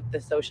 dealing with the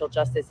social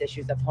justice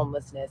issues of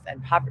homelessness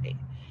and poverty.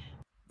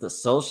 The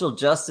social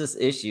justice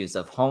issues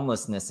of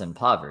homelessness and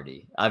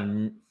poverty. I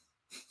don't know.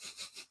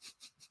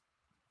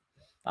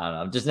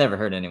 I've just never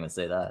heard anyone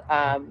say that.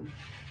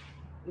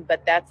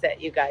 But that's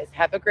it, you guys.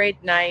 Have a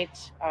great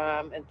night.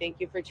 And thank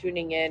you for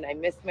tuning in. I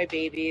miss my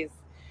babies.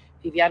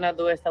 Viviana,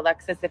 Lewis,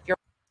 Alexis, if you're...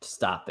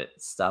 Stop it.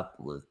 Stop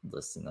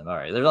listening. All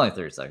right. There's only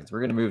 30 seconds. We're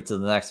going to move to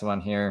the next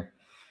one here.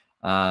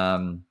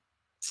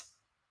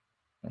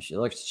 She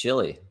looks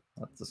chilly.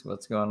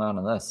 What's going on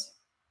in this?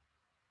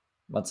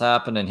 What's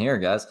happening here,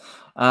 guys?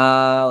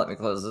 Let me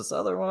close this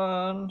other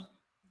one.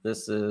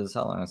 This is,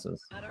 how long is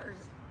this? Our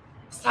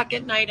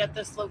second night at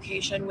this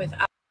location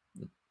without...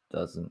 It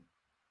doesn't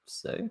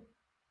say.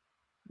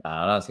 I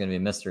don't know. It's going to be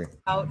a mystery.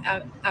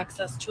 Without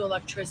access to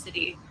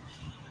electricity.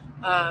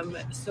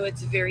 So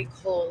it's very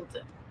cold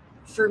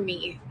for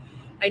me.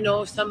 I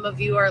know some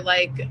of you are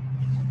like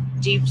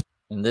deep.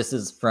 And this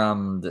is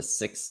from the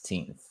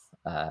 16th.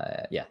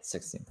 Yeah,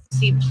 16th.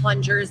 See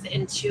plungers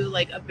into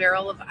like a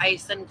barrel of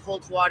ice and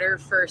cold water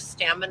for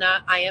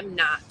stamina. I am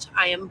not.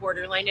 I am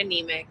borderline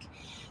anemic,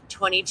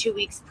 22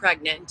 weeks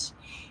pregnant.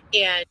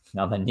 And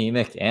I'm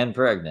anemic and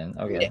pregnant.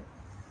 Okay.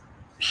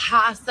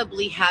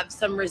 Possibly have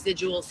some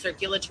residual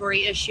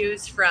circulatory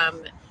issues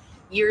from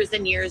years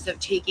and years of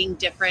taking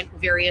different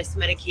various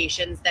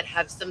medications that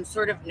have some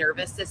sort of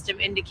nervous system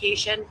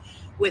indication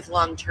with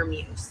long-term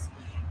use.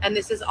 And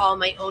this is all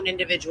my own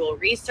individual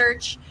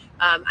research.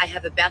 I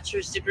have a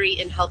bachelor's degree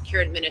in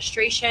healthcare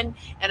administration,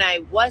 and I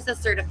was a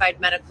certified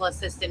medical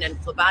assistant and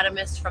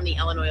phlebotomist from the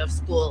Illinois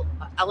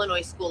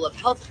School of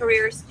Health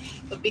Careers.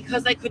 But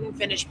because I couldn't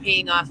finish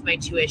paying off my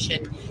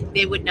tuition,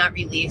 they would not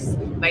release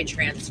my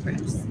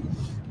transcripts.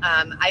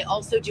 I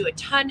also do a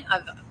ton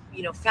of,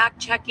 you know,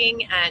 fact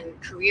checking and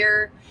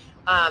career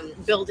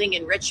building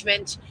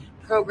enrichment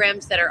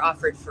programs that are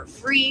offered for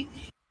free.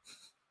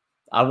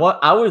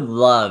 I would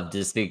love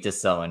to speak to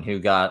someone who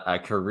got a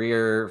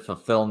career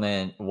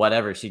fulfillment,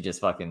 whatever she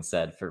just fucking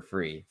said, for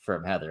free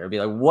from Heather. I'd be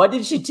like, what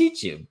did she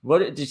teach you?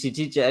 Did she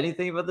teach you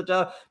anything about the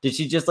job? Did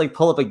she just like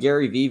pull up a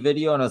Gary Vee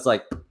video and it's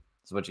like,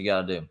 that's what you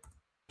got to do?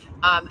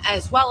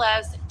 As well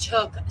as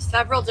took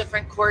several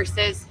different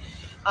courses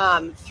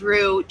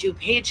through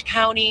DuPage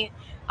County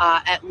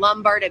at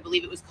Lombard. I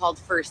believe it was called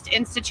First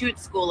Institute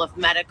School of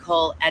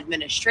Medical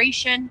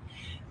Administration.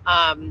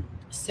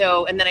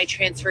 And then I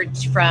transferred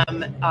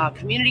from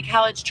community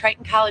college,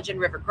 Triton College, and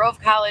River Grove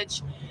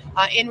College.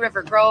 In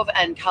River Grove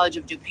and College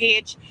of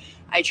DuPage,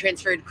 I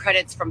transferred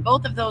credits from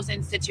both of those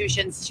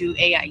institutions to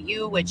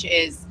AIU, which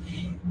is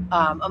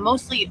a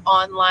mostly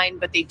online,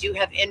 but they do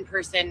have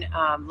in-person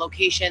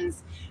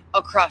locations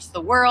across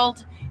the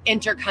world.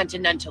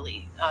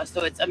 intercontinentally.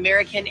 So it's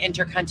American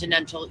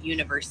Intercontinental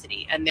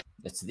University, and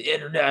it's the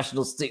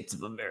International States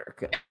of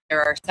America.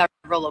 There are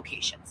several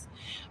locations.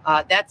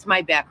 That's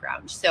my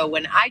background. So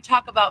when I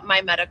talk about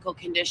my medical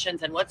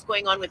conditions and what's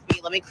going on with me,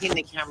 let me clean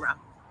the camera.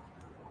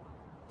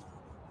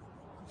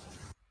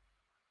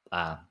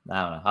 I don't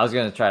know. I was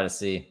going to try to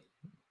see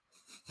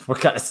what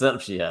kind of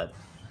setup she had.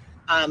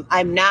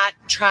 I'm not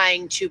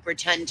trying to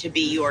pretend to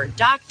be your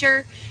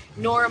doctor,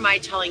 nor am I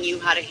telling you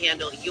how to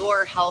handle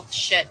your health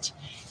shit.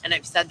 And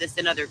I've said this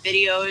in other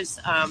videos,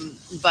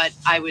 but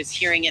I was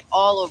hearing it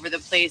all over the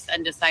place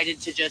and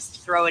decided to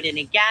just throw it in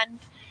again.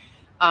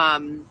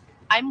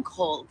 I'm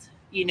cold,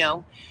 you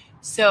know,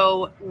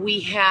 so we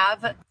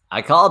have...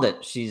 I called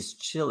it. She's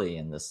chilly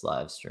in this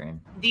live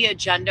stream. The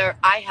agenda,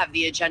 I have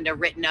the agenda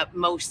written up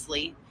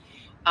mostly.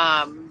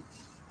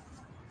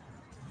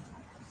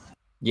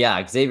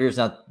 Yeah, Xavier's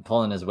not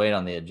pulling his weight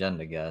on the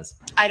agenda, guys.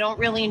 I don't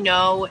really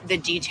know the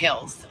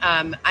details.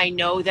 I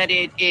know that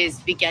it is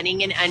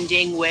beginning and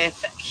ending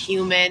with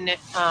human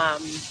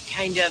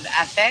kind of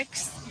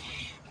ethics,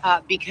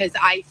 because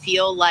I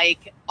feel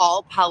like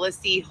all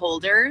policy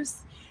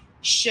holders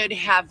should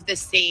have the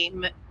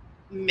same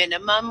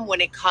minimum when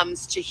it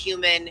comes to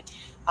human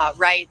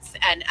rights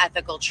and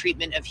ethical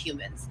treatment of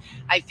humans.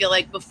 I feel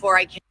like before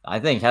I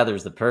think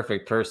Heather's the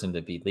perfect person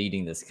to be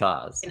leading this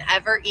cause. Can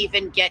ever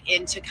even get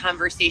into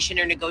conversation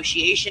or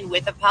negotiation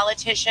with a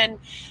politician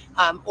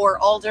or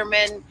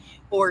alderman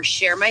or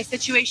share my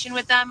situation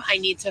with them, I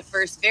need to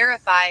first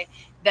verify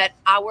that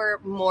our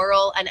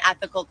moral and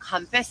ethical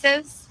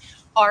compasses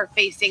are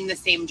facing the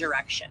same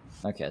direction.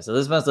 Okay, so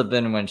this must have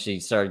been when she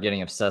started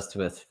getting obsessed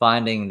with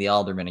finding the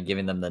aldermen and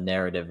giving them the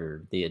narrative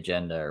or the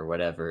agenda or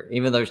whatever,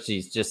 even though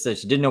she just said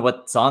she didn't know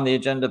what's on the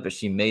agenda, but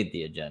she made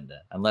the agenda.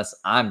 Unless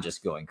I'm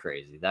just going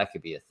crazy. That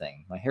could be a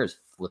thing. My hair is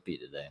flippy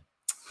today.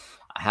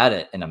 I had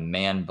it in a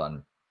man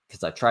bun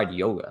because I tried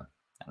yoga.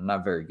 I'm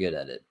not very good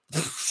at it.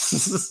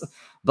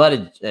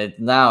 But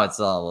now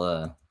it's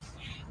all...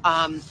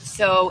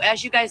 So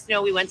as you guys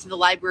know, we went to the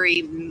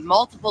library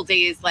multiple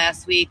days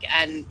last week,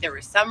 and there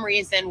was some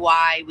reason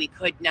why we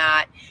could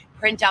not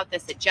print out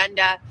this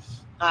agenda.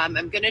 I'm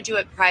going to do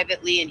it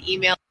privately and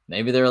email.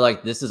 Maybe they're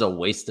like, this is a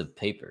waste of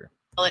paper.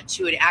 It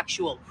to an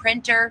actual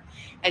printer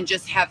and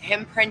just have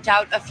him print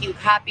out a few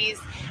copies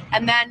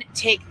and then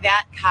take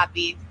that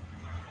copy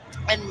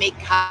and make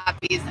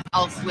copies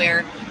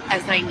elsewhere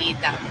as I need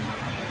them.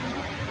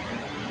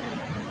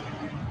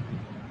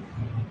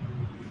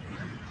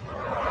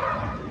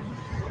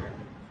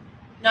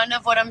 None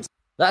of what I'm...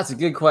 That's a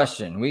good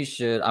question. I'm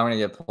going to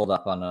get pulled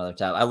up on another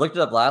tab. I looked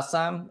it up last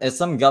time. It's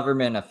some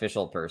government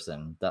official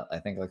person that I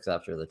think looks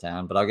after the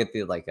town, but I'll get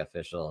the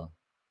official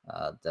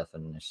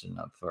definition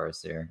up for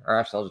us here. Or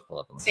actually, I'll just pull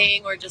up.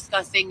 Saying or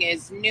discussing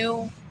is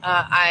new.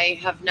 I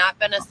have not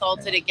been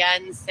assaulted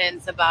again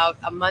since about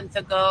a month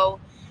ago.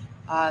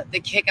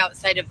 The kick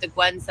outside of the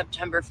Gwen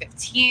September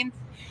 15th.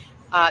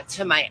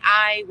 To my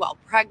eye while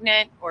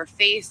pregnant, or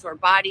face or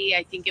body.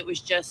 I think it was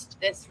just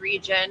this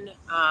region.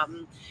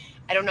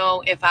 I don't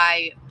know if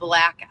I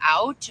black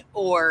out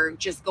or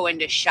just go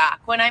into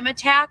shock when I'm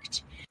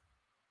attacked.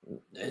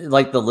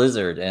 Like the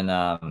lizard in,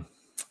 what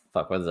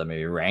is that,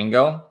 maybe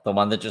Rango? The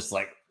one that just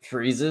like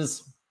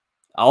freezes?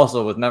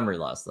 Also with memory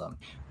loss though.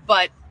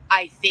 But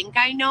I think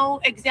I know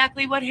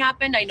exactly what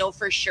happened. I know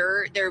for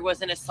sure there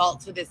was an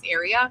assault to this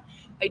area.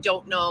 I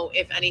don't know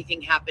if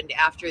anything happened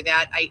after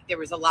that. There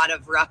was a lot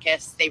of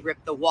ruckus. They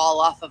ripped the wall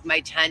off of my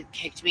tent,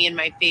 kicked me in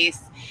my face,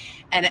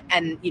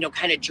 and you know,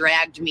 kind of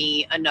dragged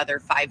me another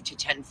 5 to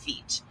 10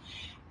 feet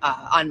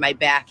on my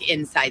back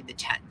inside the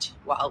tent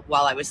while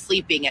I was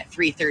sleeping at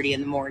 3:30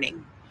 in the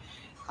morning.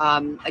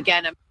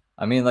 Again,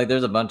 I mean, like,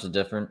 there's a bunch of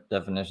different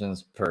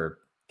definitions per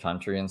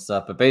country and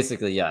stuff, but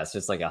basically, yeah, it's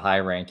just like a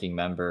high-ranking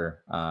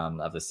member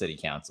of the city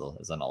council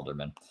is an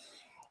alderman.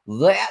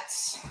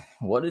 That's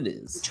what it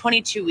is.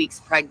 22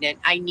 weeks pregnant.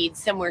 I need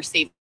somewhere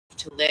safe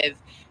to live.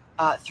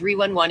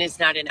 311 is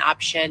not an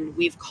option.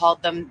 We've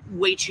called them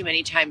way too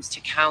many times to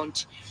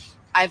count.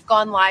 I've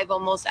gone live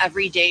almost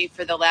every day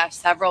for the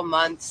last several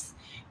months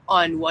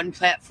on one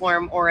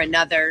platform or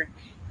another,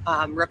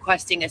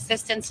 requesting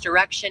assistance,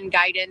 direction,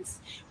 guidance.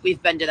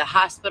 We've been to the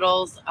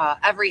hospitals,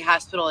 every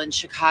hospital in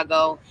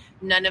Chicago.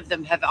 None of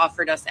them have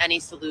offered us any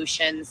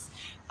solutions.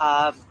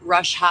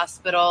 Rush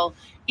Hospital,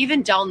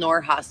 even Del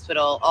Nor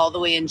Hospital, all the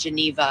way in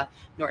Geneva,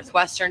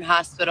 Northwestern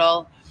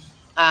Hospital.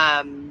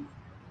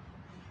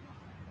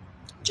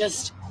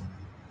 Just,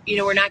 you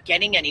know, we're not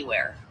getting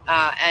anywhere.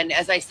 And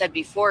as I said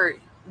before,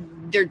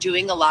 they're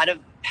doing a lot of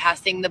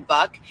passing the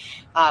buck.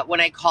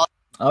 When I call...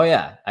 Oh,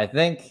 yeah. I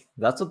think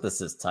that's what this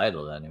is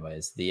titled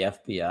anyways. The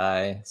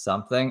FBI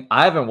something.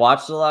 I haven't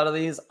watched a lot of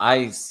these.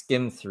 I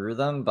skimmed through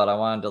them, but I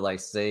wanted to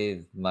like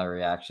save my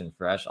reaction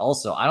fresh.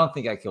 Also, I don't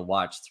think I could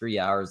watch 3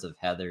 hours of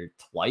Heather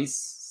twice.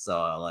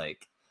 So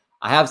like,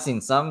 I have seen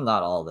some,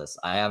 not all this.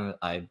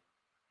 I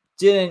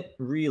didn't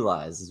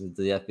realize this was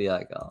the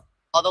FBI call.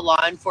 All the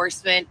law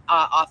enforcement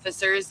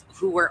officers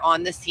who were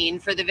on the scene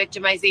for the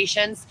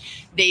victimizations,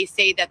 they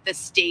say that the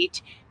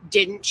state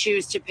didn't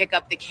choose to pick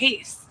up the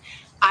case.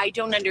 I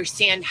don't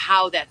understand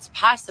how that's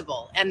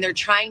possible. And they're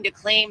trying to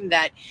claim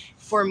that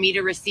for me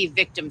to receive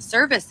victim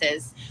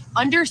services,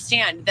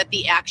 understand that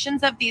the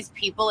actions of these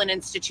people and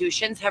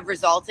institutions have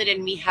resulted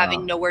in me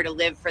having nowhere to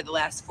live for the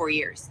last 4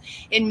 years,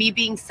 in me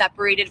being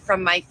separated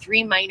from my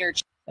 3 minor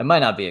children. It might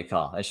not be a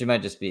call. She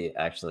might just be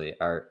actually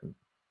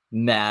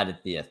mad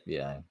at the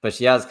FBI, but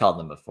she has called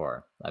them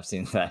before. I've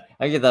seen that.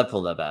 I get that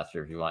pulled up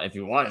after if you want. If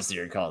you want to see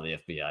her call the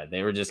FBI,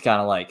 they were just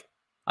kind of like,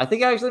 I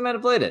think I actually might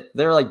have played it.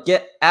 They were like,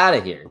 get out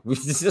of here.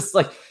 It's just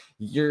like,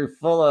 you're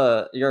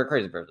a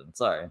crazy person.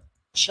 Sorry.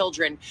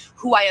 Children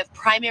who I have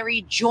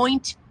primary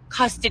joint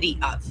custody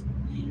of.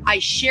 I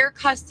share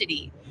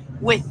custody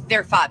with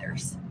their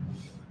fathers.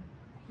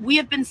 We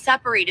have been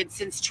separated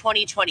since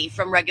 2020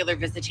 from regular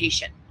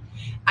visitation.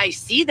 I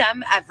see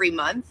them every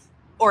month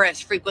or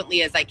as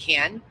frequently as I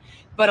can.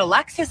 But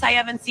Alexis, I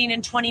haven't seen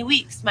in 20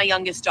 weeks, my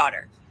youngest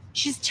daughter.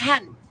 She's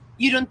 10.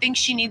 You don't think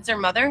she needs her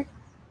mother?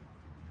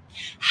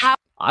 How?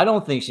 I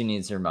don't think she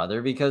needs her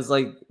mother because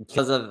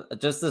of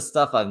just the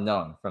stuff I've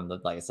known from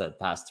the, like I said,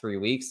 past 3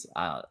 weeks.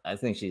 I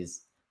think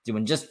she's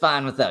doing just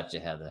fine without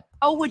you, Heather.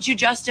 How would you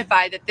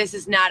justify that this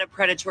is not a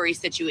predatory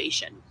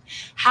situation?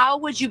 How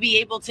would you be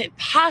able to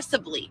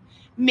possibly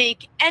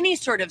make any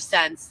sort of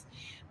sense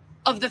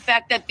of the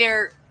fact that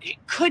there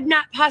could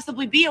not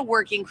possibly be a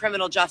working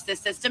criminal justice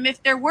system?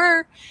 If there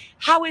were,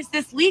 how is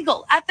this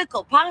legal,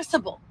 ethical,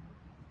 possible?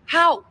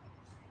 How?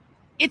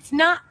 It's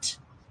not.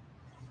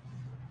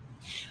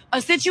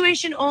 A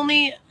situation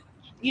only,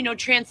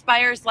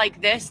 transpires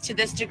like this to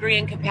this degree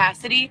and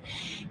capacity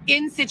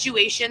in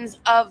situations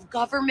of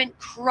government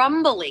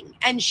crumbling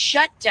and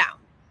shutdown.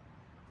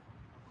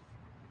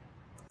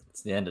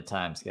 It's the end of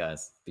times,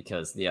 guys,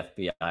 because the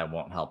FBI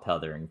won't help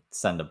Heather and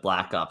send a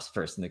black ops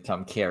person to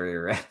come carry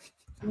her out.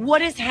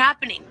 What is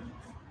happening?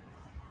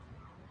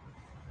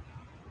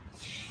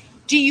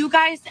 Do you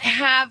guys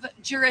have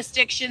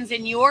jurisdictions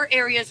in your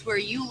areas where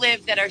you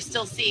live that are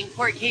still seeing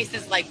court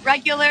cases like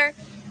regular?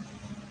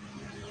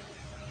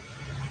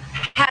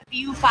 Have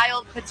you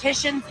filed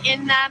petitions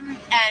in them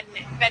and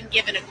been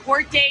given a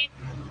court date?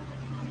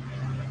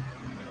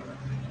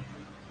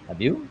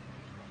 Have you?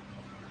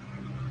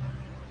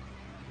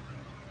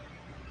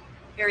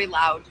 Very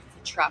loud.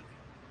 It's a truck.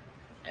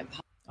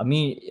 I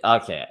mean,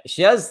 okay,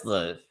 she has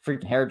the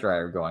freaking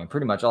hairdryer going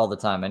pretty much all the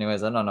time.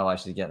 Anyways, I don't know why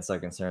she's getting so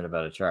concerned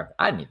about a truck.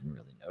 I didn't even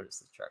really notice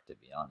the truck, to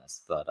be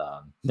honest. But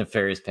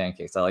Nefarious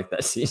Pancakes, I like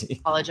that CD.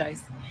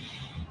 Apologize.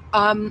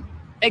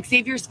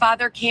 Xavier's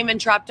father came and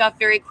dropped off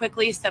very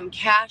quickly some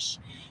cash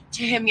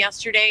to him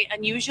yesterday.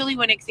 And usually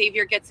when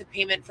Xavier gets a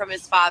payment from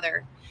his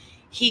father,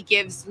 he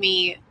gives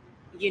me,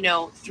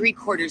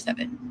 3/4 of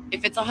it.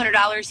 If it's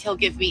 $100, he'll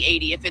give me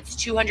 80. If it's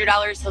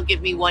 $200, he'll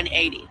give me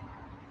 180.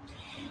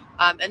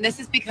 And this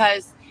is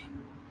because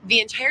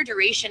the entire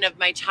duration of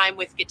my time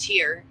with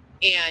Gatir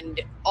and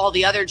all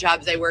the other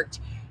jobs I worked,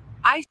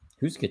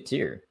 Who's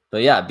Gatir?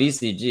 But yeah,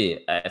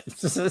 BCG.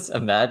 Just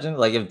imagine,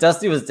 like, if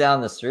Dusty was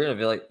down the street, I'd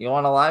be like, "You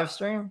want a live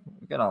stream?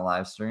 We get on a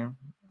live stream."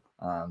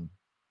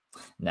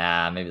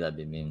 Nah, maybe that'd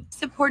be mean.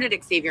 Supported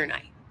Xavier and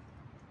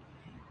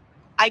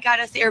I got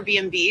us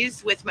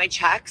Airbnbs with my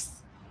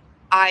checks.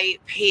 I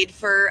paid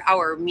for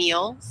our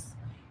meals,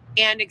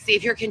 and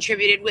Xavier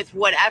contributed with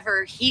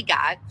whatever he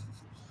got,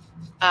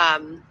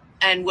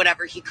 and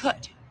whatever he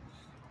could.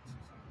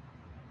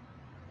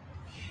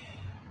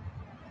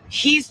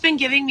 He's been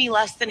giving me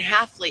less than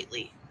half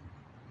lately.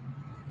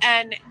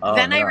 And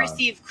then I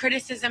receive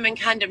criticism and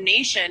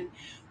condemnation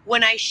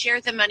when I share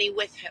the money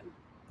with him.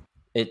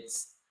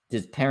 It's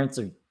his parents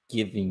are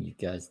giving you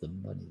guys the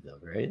money, though,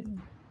 right?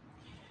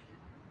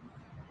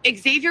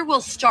 Xavier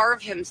will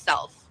starve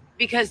himself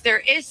because there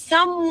is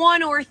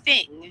someone or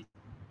thing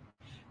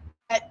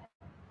that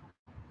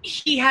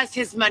he has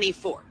his money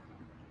for.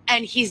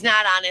 And he's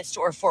not honest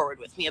or forward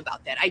with me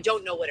about that. I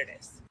don't know what it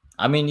is.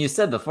 I mean, you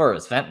said before it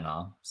was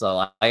fentanyl.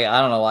 So I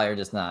don't know why you're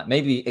just not.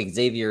 Maybe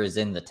Xavier is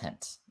in the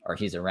tent. Or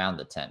he's around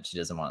the tent. She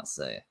doesn't want to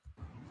say.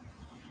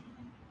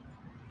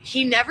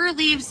 He never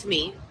leaves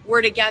me.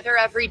 We're together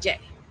every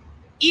day.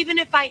 Even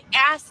if I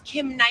ask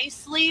him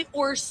nicely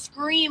or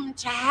scream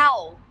to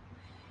hell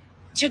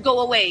to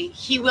go away,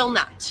 he will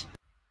not.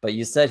 But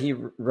you said he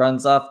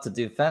runs off to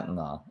do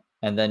fentanyl.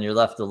 And then you're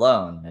left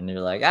alone. And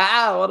you're like,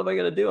 what am I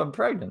going to do? I'm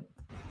pregnant.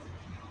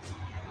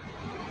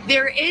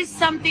 There is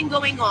something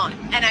going on.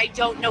 And I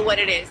don't know what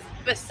it is.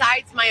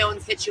 Besides my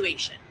own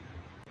situation.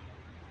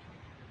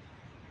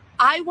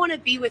 I want to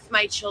be with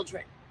my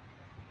children.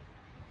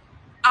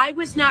 I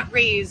was not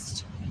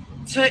raised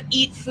to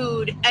eat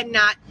food and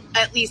not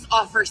at least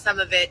offer some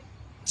of it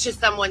to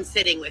someone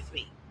sitting with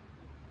me.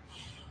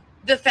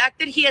 The fact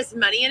that he has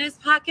money in his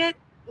pocket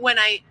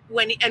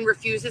and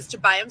refuses to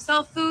buy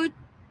himself food.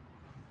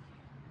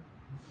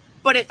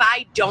 But if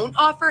I don't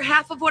offer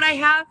half of what I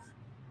have,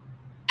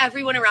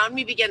 everyone around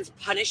me begins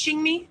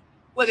punishing me,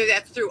 whether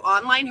that's through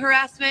online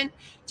harassment,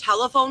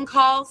 telephone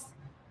calls,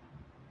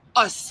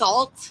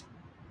 assault.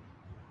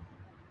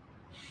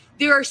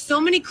 There are so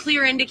many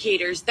clear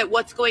indicators that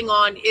what's going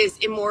on is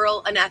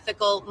immoral,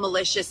 unethical,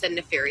 malicious, and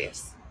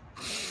nefarious.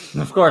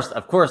 Of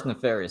course,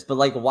 nefarious. But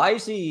like, why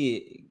is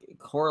she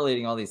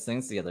correlating all these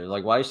things together?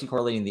 Like, why is she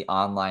correlating the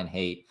online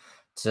hate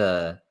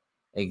to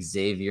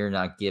Xavier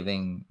not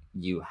giving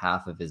you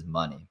half of his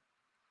money?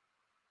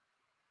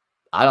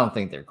 I don't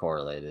think they're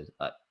correlated.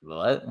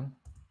 What?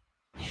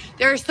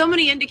 There are so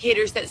many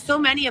indicators that so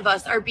many of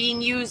us are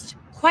being used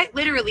quite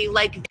literally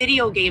like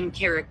video game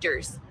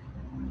characters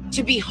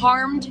to be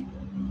harmed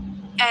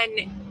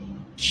and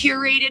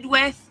curated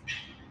with.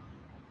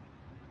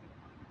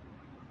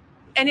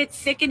 And it's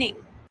sickening.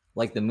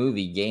 Like the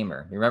movie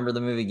Gamer. You remember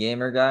the movie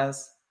Gamer,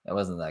 guys? It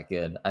wasn't that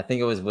good. I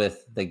think it was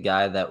with the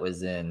guy that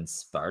was in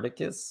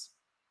Spartacus.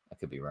 I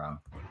could be wrong.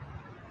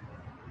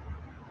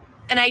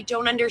 And I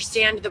don't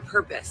understand the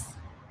purpose.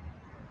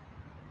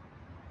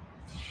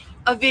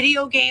 A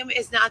video game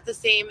is not the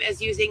same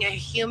as using a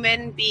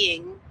human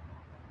being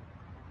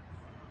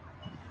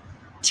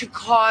to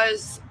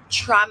cause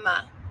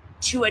trauma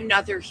to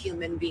another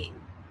human being.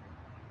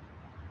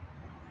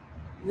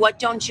 What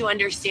don't you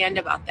understand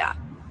about that?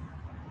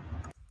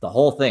 The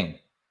whole thing.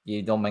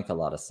 You don't make a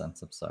lot of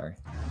sense. I'm sorry.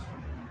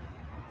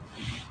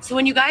 So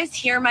when you guys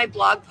hear my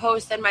blog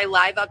posts and my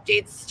live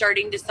updates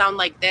starting to sound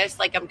like this,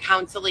 like I'm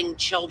counseling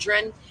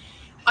children,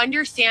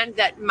 understand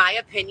that my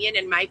opinion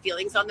and my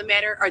feelings on the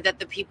matter are that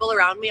the people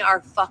around me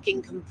are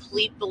fucking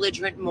complete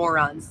belligerent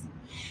morons.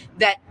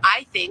 That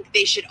I think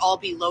they should all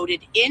be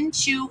loaded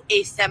into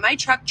a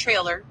semi-truck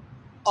trailer.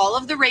 All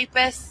of the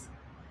rapists,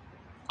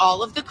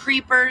 all of the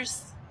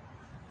creepers,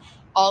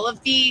 all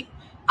of the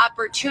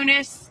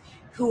opportunists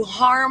who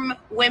harm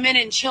women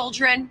and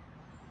children,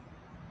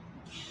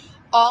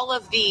 all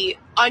of the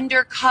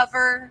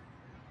undercover,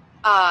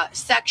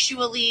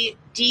 sexually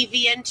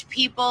deviant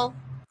people.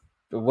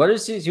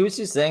 Who's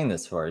she saying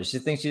this for? Does she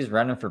think she's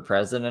running for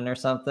president or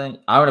something?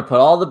 I'm going to put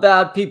all the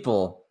bad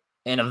people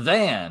in a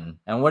van.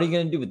 And what are you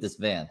going to do with this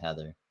van,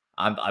 Heather?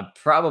 I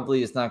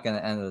probably it's not going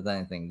to end with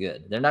anything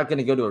good. They're not going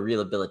to go to a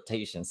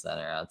rehabilitation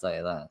center, I'll tell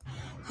you that.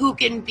 Who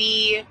can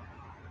be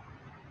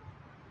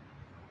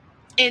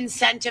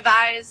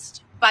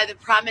incentivized by the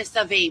promise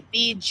of a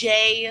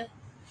BJ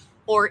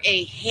or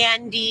a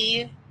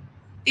handy.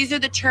 These are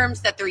the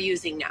terms that they're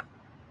using now.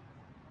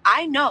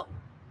 I know.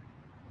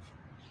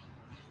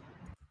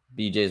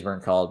 BJs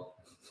weren't called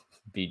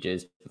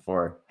BJs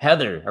before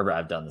Heather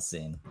arrived on the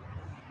scene.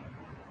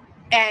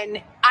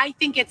 And I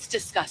think it's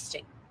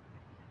disgusting.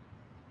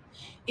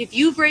 If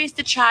you've raised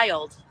a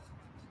child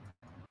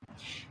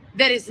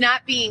that is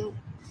not being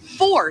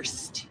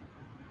forced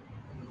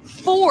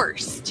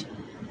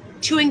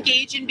to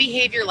engage in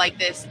behavior like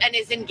this and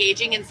is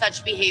engaging in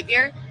such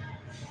behavior,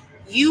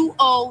 you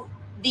owe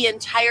the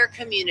entire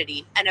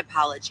community an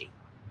apology.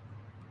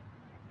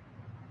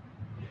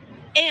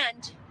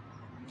 And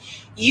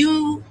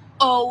you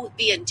owe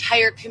the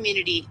entire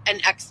community an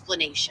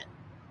explanation.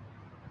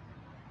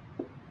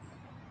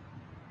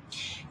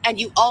 And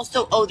you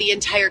also owe the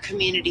entire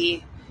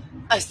community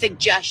a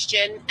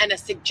suggestion and a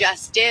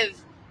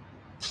suggestive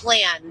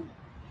plan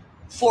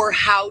for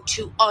how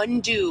to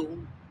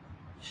undo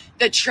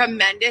the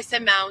tremendous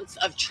amounts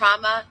of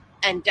trauma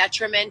and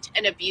detriment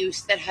and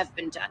abuse that have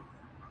been done.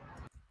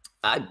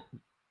 I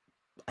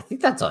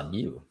think that's on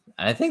you.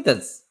 And I think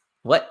that's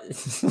what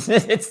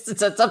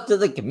it's up to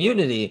the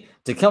community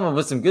to come up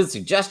with some good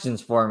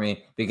suggestions for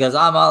me, because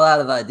I'm all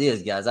out of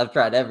ideas, guys. I've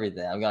tried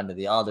everything. I've gone to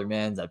the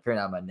aldermans. I print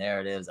out my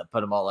narratives. I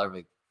put them all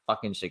over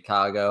fucking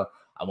Chicago.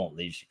 I won't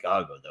leave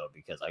Chicago though,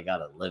 because I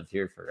gotta live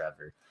here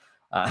forever.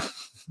 I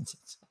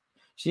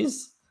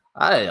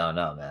don't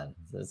know, man.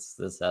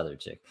 This other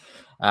chick.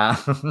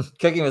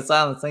 Cooking with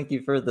Silence, thank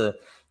you for the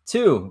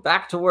 2.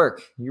 Back to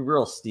work. You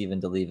real Stephen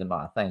Delive and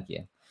Ma. Thank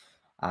you.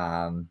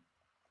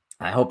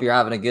 I hope you're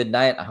having a good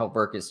night. I hope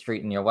work is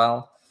treating you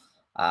well.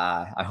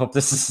 I hope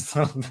this is a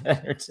little bit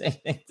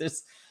entertaining.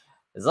 There's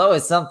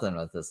always something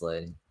with this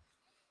lady.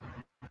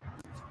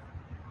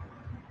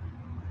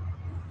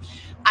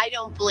 I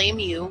don't blame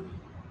you.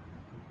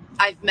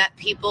 I've met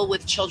people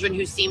with children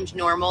who seemed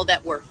normal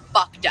that were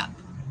fucked up.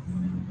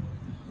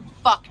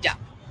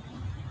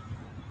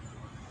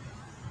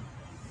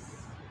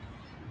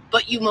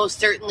 But you most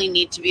certainly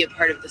need to be a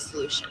part of the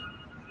solution.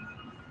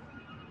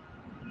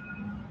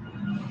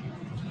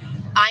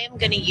 I am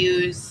going to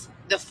use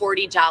the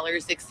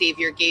 $40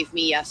 Xavier gave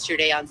me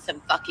yesterday on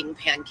some fucking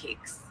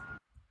pancakes.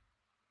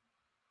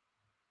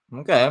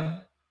 Okay.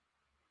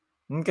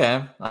 I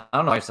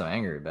don't know why you're so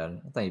angry about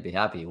it. I thought you'd be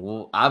happy.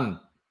 Well,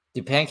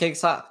 do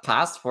pancakes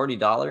cost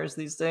 $40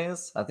 these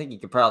days? I think you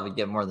could probably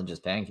get more than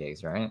just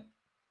pancakes, right?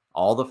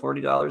 All the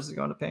 $40 is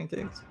going to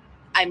pancakes?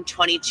 I'm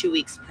 22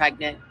 weeks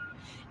pregnant.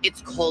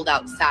 It's cold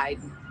outside.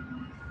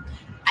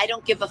 I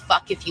don't give a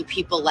fuck if you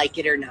people like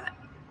it or not.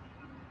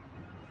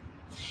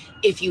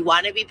 If you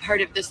want to be part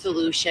of the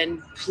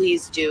solution,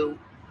 please do.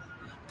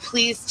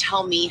 Please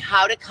tell me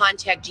how to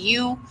contact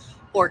you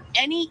or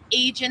any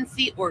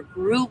agency or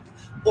group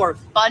or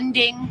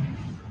funding,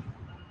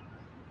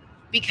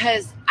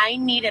 because I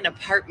need an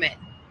apartment.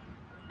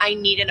 I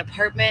need an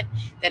apartment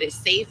that is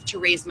safe to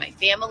raise my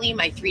family,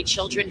 my 3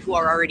 children who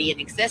are already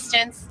in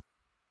existence.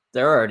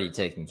 They're already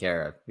taken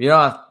care of. You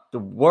don't have the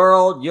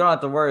world, you don't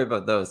have to worry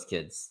about those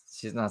kids.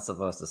 She's not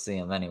supposed to see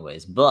them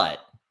anyways. But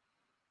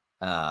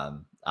I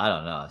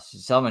don't know.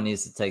 Someone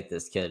needs to take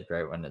this kid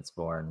right when it's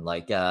born.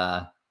 Like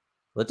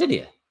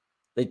Letitia.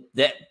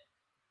 They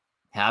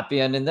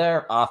happy ending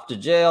there, off to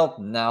jail.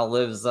 Now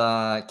lives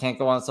can't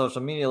go on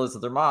social media, lives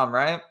with her mom,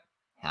 right?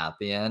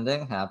 Happy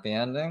ending, happy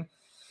ending.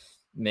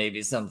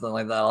 Maybe something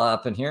like that'll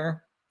happen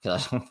here.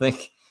 Because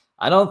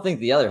I don't think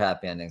the other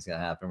happy ending is gonna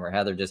happen where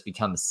Heather just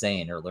becomes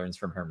sane or learns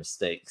from her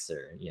mistakes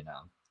or, you know,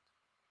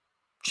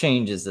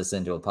 changes this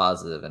into a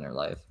positive in her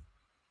life.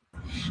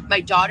 My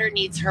daughter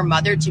needs her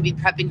mother to be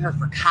prepping her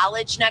for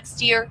college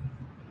next year.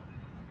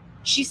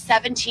 She's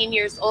 17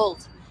 years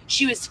old.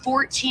 She was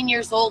 14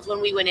 years old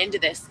when we went into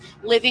this,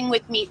 living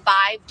with me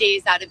 5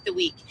 days out of the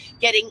week,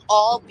 getting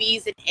all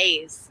B's and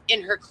A's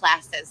in her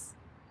classes.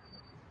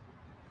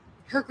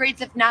 Her grades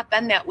have not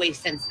been that way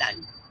since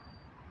then.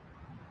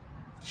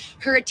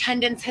 Her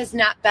attendance has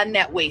not been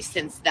that way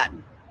since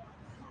then.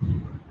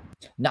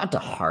 Not to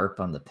harp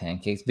on the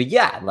pancakes, but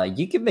yeah, like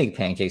you can make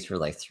pancakes for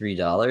like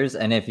 $3.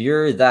 And if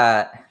you're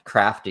that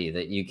crafty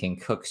that you can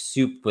cook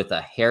soup with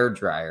a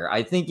hairdryer,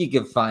 I think you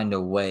could find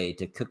a way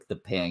to cook the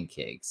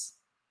pancakes.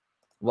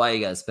 Why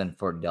you gotta spend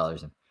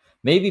 $40?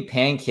 Maybe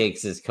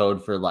pancakes is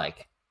code for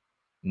like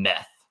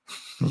meth.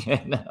 You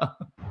know?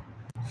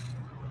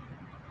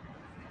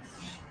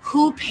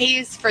 Who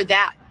pays for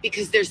that?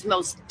 Because there's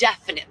most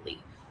definitely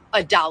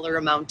a dollar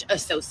amount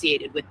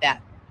associated with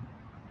that.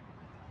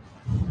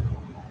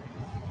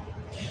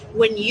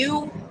 When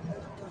you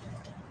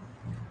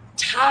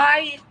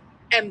tie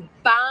and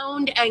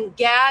bound and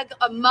gag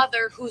a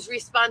mother whose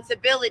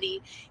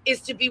responsibility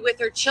is to be with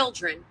her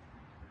children,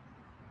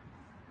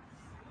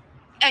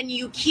 and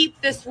you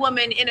keep this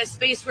woman in a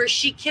space where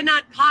she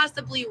cannot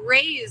possibly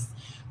raise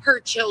her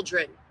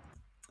children.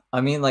 I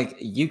mean, like,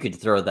 you could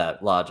throw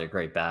that logic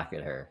right back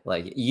at her.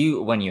 Like,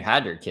 you, when you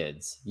had your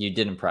kids, you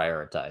didn't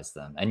prioritize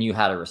them, and you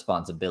had a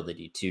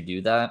responsibility to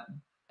do that.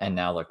 And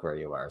now look where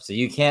you are. So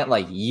you can't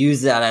like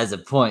use that as a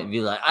point and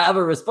be like, I have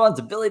a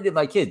responsibility to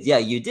my kids. Yeah,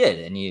 you did,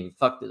 and you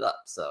fucked it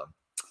up. So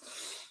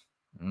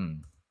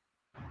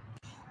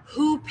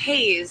Who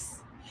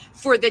pays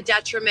for the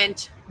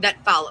detriment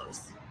that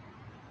follows?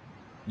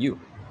 You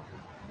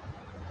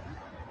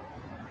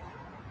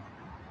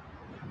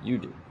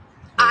do.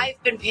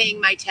 I've been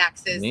paying my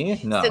taxes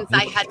No. since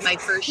I had my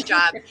first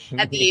job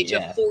at the age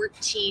Yeah. of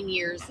 14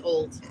 years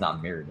old. It's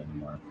not mirrored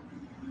anymore.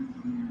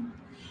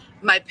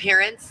 My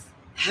parents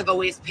have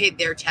always paid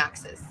their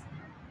taxes.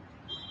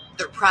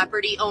 They're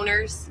property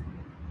owners,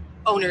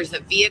 owners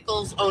of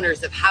vehicles,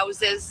 owners of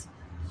houses,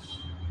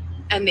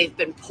 and they've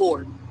been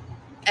poor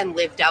and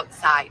lived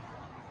outside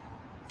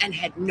and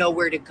had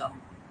nowhere to go.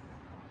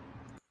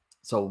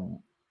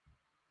 So,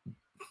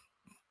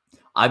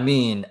 I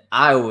mean,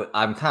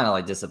 I'm kind of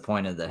like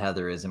disappointed that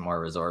Heather isn't more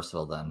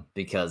resourceful then,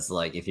 because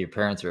like if your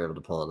parents were able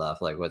to pull it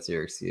off, like what's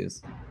your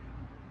excuse?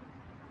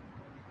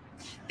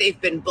 They've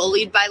been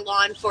bullied by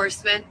law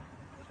enforcement,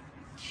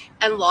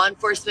 and law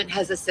enforcement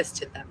has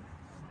assisted them.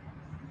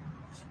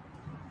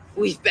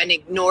 We've been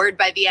ignored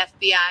by the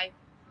FBI.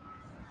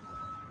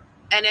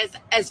 And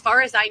as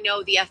far as I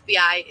know, the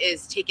FBI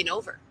is taken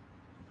over.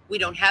 We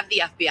don't have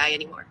the FBI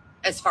anymore,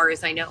 as far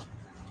as I know.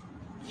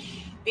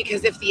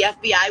 Because if the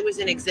FBI was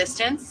in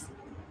existence,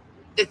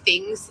 the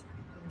things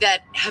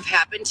that have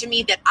happened to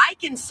me that I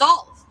can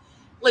solve,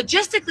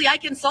 logistically, I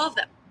can solve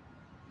them.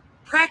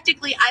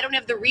 Practically, I don't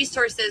have the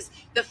resources,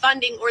 the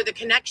funding, or the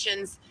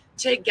connections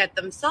to get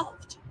them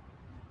solved.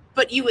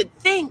 But you would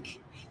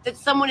think that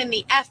someone in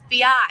the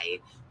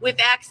FBI with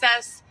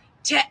access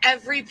to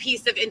every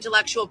piece of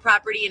intellectual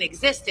property in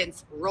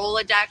existence,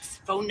 Rolodex,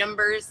 phone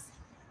numbers,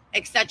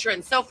 etc.,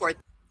 and so forth.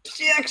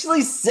 She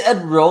actually said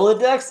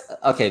Rolodex?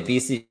 Okay,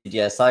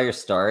 BCG, I saw your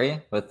story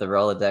with the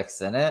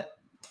Rolodex in it.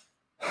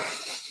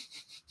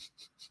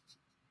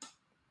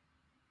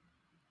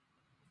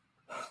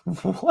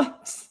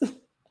 What?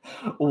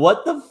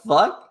 What the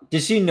fuck?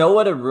 Does she know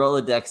what a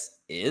Rolodex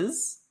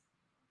is?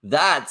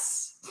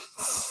 That's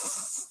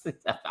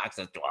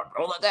access to our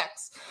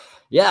Rolodex.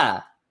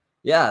 Yeah.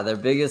 Yeah, their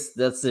biggest,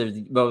 that's their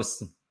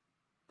most,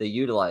 they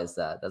utilize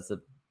that. That's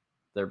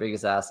their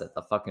biggest asset,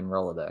 the fucking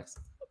Rolodex.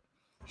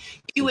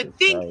 You would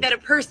think that a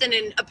person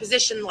in a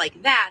position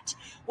like that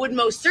would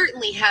most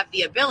certainly have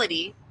the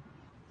ability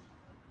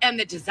and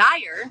the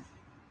desire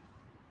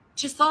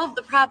to solve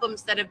the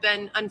problems that have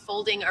been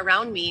unfolding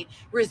around me,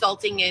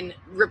 resulting in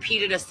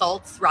repeated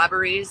assaults,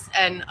 robberies,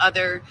 and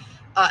other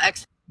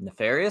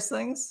nefarious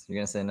things? You're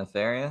going to say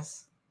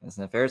nefarious? It's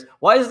nefarious?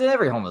 Why isn't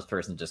every homeless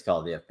person just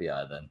called the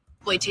FBI then?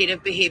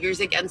 Exploitative behaviors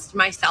against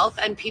myself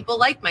and people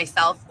like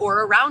myself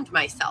or around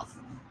myself.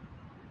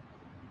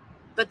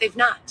 But they've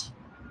not.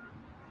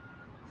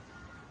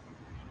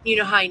 You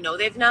know how I know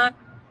they've not?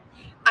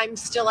 I'm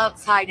still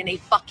outside in a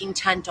fucking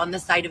tent on the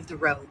side of the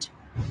road.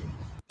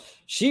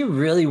 She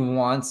really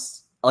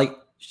wants, like,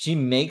 she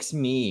makes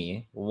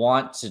me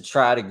want to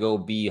try to go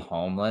be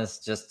homeless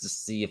just to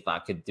see if I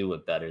could do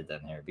it better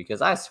than her.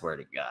 Because I swear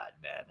to God,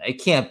 man,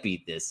 it can't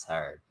be this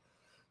hard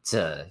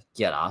to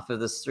get off of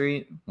the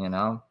street, you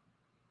know?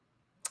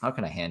 How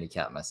can I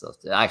handicap myself?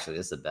 Actually,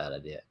 this is a bad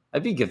idea.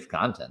 I'd be good for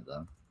content,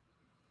 though.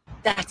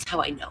 That's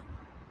how I know.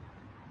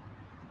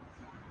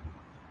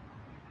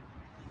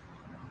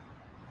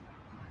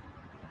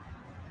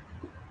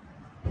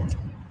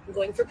 I'm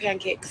going for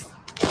pancakes.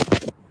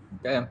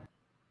 Okay.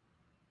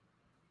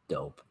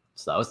 Dope.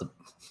 So that was the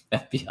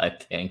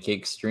FBI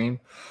pancake stream.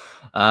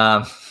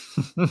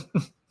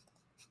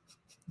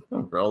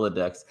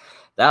 Rolodex.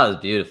 That was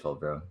beautiful,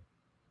 bro.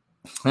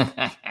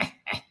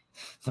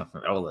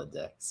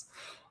 Rolodex.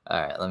 All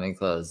right, let me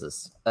close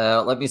this.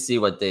 Let me see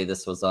what day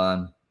this was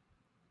on.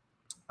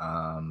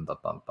 Oh,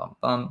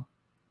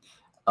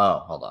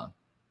 hold on.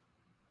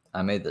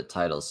 I made the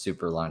title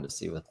super long to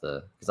see what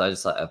because I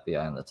just saw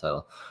FBI in the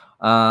title.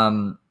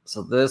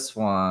 So this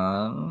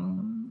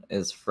one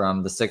is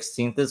from the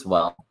 16th as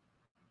well.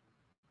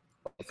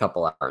 A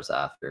couple hours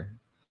after.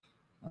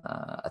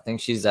 I think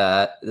she's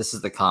this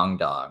is the Kong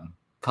Dog.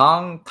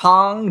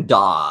 Kong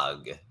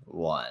Dog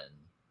one.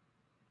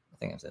 I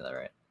think I'm saying that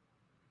right.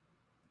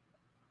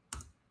 Oh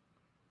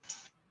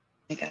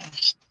my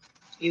gosh.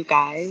 You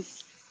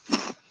guys.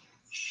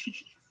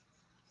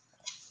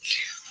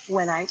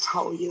 When I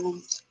tell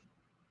you.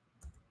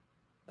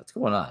 What's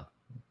going on?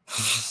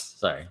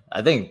 Sorry.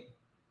 I think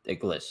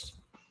it glitched.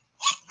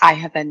 I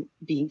have been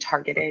being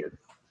targeted.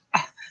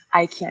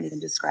 I can't even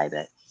describe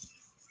it.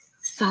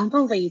 Some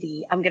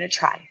lady, I'm going to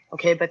try,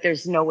 okay? But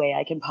there's no way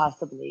I can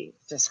possibly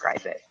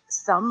describe it.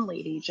 Some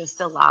lady just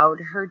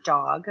allowed her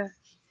dog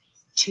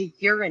to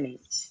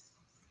urinate.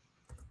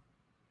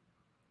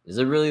 Is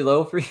it really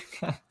low for you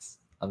guys?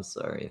 I'm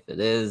sorry if it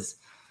is.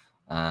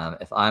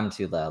 If I'm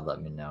too loud,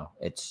 let me know.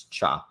 It's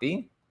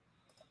choppy.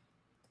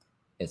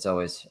 It's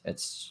always,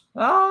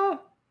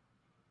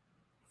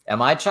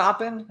 am I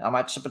chopping? Am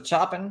I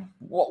chopping?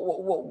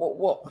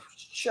 Whoa.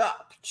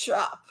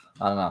 Chop.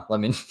 I don't know. Let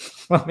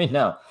me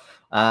know.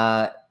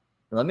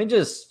 Let me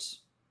just,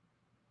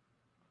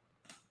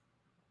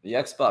 the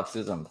Xbox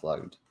is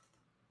unplugged.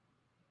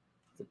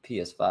 The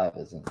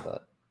PS5 isn't,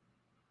 but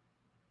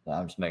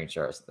I'm just making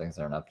sure things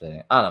aren't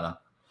updating. I don't know.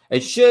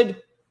 It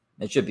should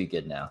be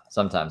good now.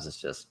 Sometimes it's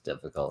just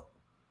difficult.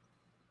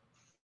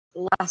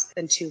 Less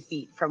than 2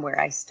 feet from where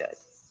I stood.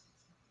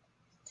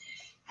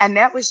 And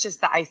that was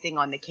just the icing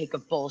on the cake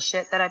of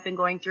bullshit that I've been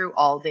going through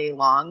all day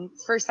long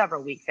for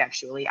several weeks,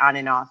 actually, on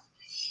and off.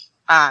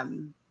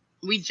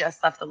 We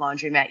just left the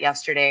laundromat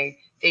yesterday.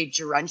 They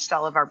drenched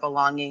all of our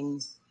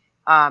belongings.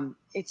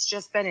 It's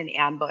just been an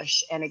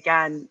ambush. And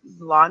again,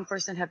 law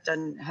enforcement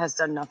has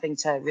done nothing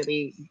to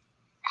really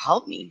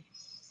help me.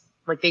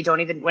 Like, they don't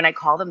even, when I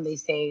call them, they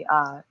say,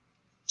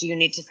 do you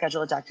need to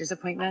schedule a doctor's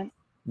appointment?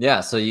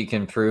 Yeah, so you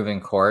can prove in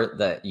court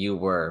that you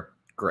were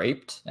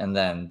graped, and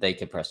then they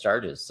could press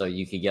charges. So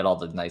you could get all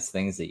the nice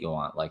things that you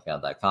want, like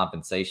that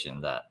compensation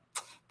that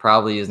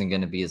probably isn't going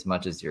to be as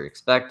much as you're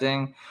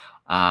expecting.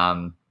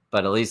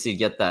 But at least you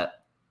get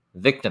that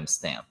victim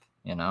stamp,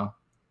 you know?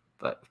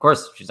 But of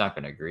course, she's not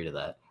going to agree to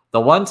that.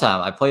 The one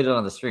time I played it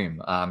on the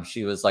stream,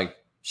 she was like,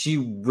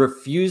 she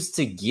refused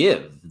to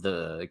give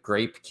the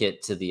grape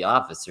kit to the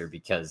officer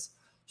because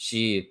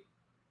I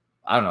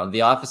don't know,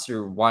 the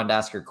officer wanted to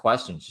ask her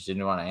questions. She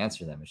didn't want to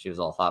answer them, and she was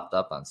all hopped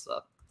up on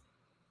stuff.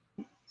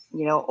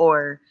 You know,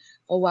 or,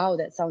 oh, wow,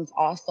 that sounds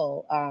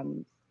awful.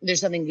 There's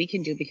something we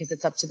can do because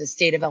it's up to the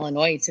state of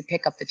Illinois to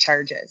pick up the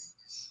charges.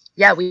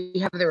 Yeah, we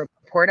have the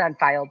report on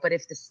file, but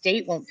if the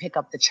state won't pick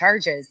up the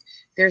charges,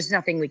 there's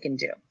nothing we can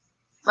do.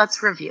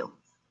 Let's review.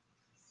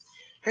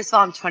 First of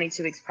all, I'm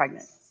 22 weeks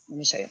pregnant. Let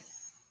me show you.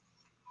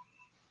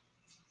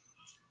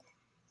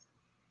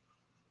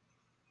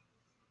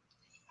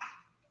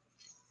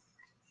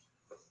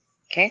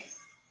 Okay.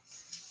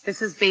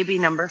 This is baby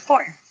number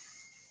 4,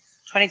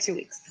 22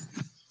 weeks.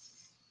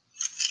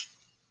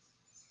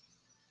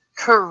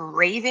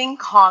 Craving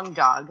Kong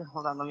Dog.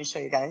 Hold on, let me show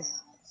you guys.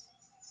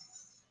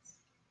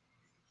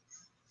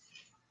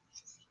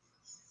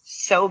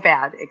 So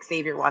bad,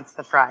 Xavier wants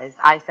the fries.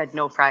 I said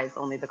no fries,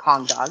 only the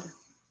Kong Dog.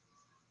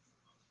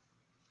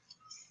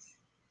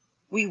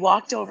 We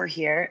walked over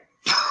here.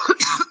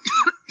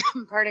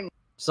 Pardon me.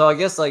 So I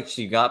guess like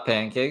she got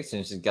pancakes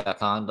and she's got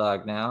Kong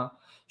Dog now.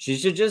 She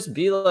should just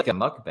be like a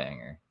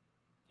mukbanger.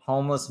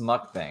 Homeless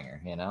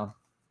mukbanger, you know?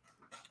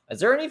 Is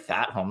there any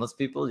fat homeless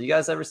people? Do you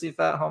guys ever see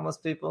fat homeless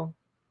people?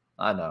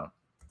 I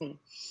don't.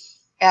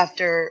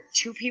 After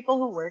 2 people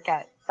who work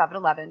at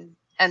 7-Eleven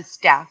and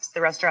Stacks,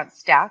 the restaurant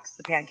Stacks,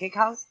 the pancake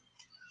house,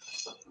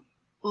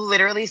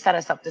 literally set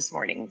us up this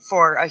morning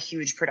for a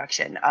huge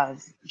production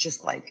of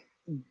just like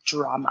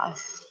drama.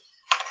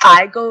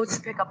 I go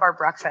to pick up our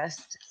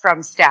breakfast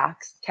from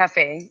Stacks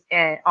Cafe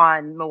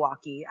on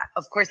Milwaukee.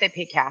 Of course, I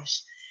pay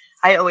cash.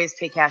 I always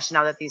pay cash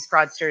now that these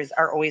fraudsters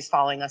are always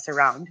following us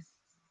around.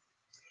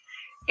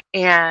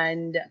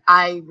 And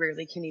I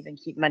rarely can even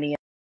keep money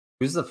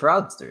Who's the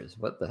fraudsters?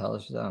 What the hell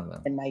is she talking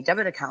about? in my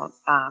debit account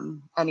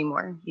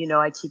anymore. You know,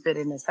 I keep it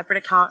in a separate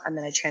account and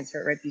then I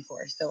transfer it right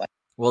before. So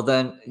Well,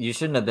 then you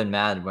shouldn't have been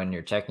mad when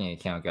your checking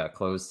account got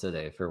closed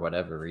today for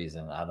whatever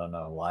reason. I don't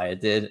know why it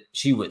did.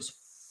 She was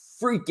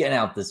freaking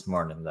out this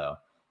morning, though.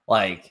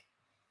 Like,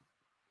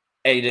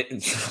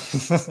 It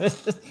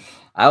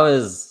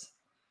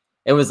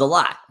was a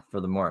lot for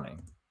the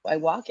morning. I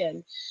walk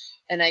in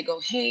and I go,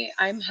 "Hey,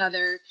 I'm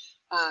Heather,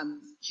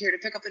 here to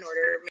pick up an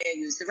order. May I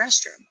use the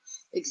restroom?"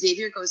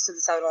 Xavier goes to the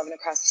 7-Eleven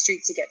across the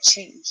street to get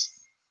change.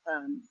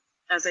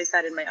 As I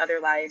said in my other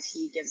live,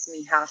 he gives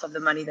me half of the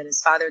money that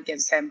his father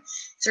gives him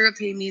to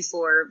repay me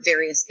for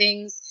various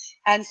things,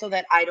 and so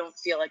that I don't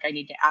feel like I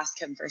need to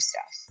ask him for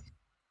stuff.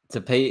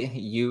 To pay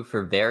you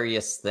for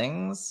various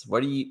things?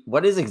 What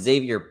is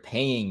Xavier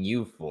paying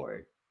you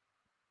for?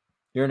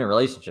 You're in a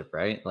relationship,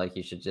 right? Like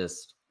you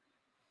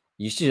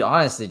should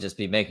honestly just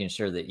be making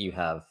sure that you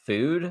have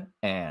food,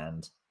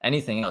 and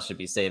anything else should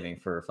be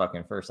saving for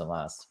fucking first and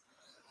last.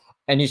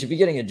 And you should be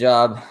getting a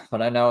job,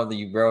 but I know that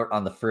you wrote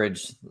on the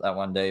fridge that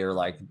one day, you're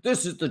like,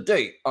 "This is the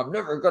date. I'm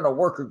never going to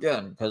work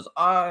again because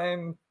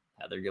I'm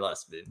Heather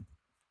Gillespie."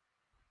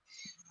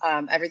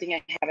 Everything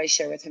I have, I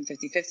share with him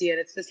 50-50, and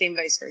it's the same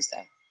vice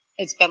versa.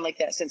 It's been like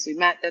that since we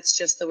met. That's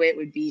just the way it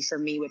would be for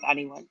me with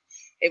anyone.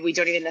 If we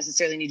don't even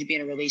necessarily need to be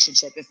in a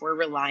relationship, if we're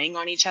relying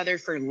on each other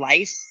for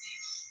life,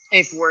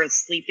 if we're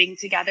sleeping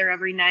together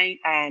every night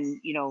and,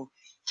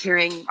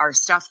 carrying our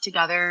stuff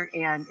together.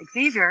 And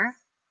Xavier,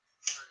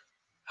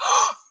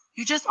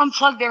 you just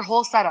unplugged their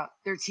whole setup,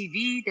 their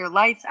TV, their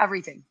lights,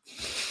 everything.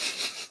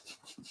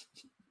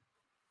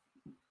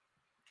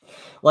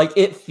 Like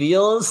it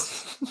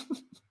feels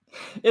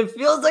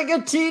like a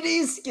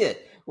TD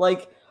skit.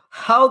 Like,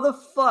 how the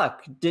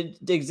fuck did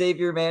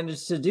Xavier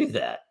manage to do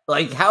that?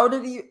 Like, how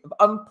did he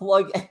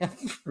unplug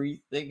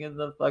everything in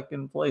the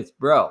fucking place?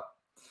 Bro,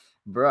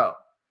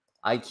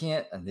 I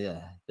can't.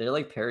 Yeah, they're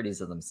like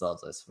parodies of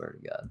themselves, I swear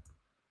to God.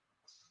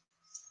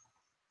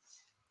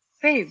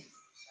 Babe,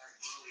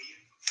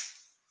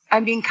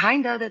 I'm being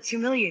that's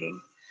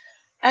humiliating.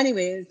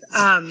 Anyways,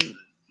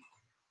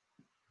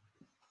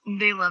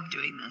 they love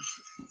doing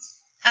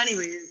this.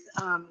 Anyways,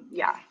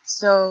 yeah.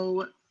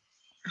 So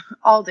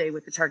all day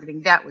with the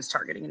targeting, that was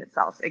targeting in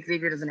itself.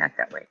 Xavier doesn't act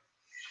that way.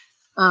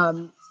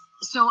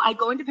 So I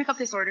go in to pick up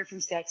this order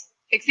from Six.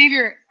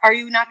 Xavier, are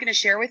you not going to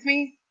share with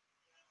me?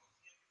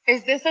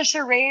 Is this a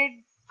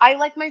charade? I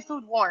like my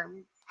food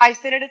warm. I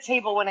sit at a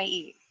table when I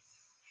eat.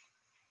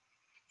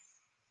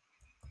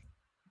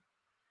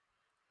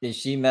 Is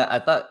she mad?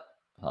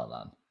 Hold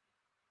on.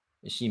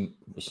 Is she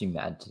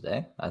mad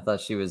today? I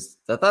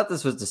thought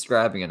this was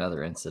describing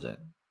another incident.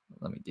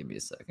 Let me give me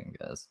a second,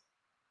 guys.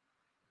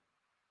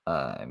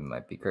 I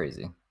might be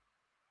crazy.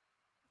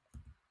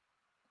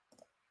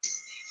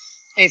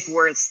 If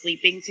we're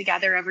sleeping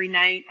together every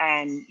night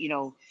and,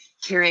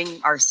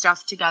 carrying our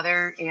stuff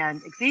together,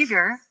 and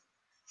Xavier,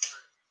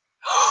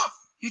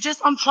 you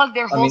just unplugged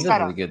their whole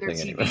setup, their TV,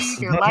 anyways.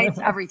 Their lights,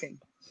 everything.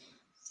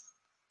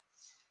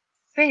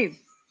 Babe,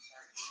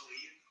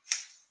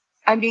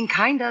 I'm being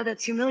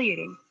that's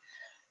humiliating.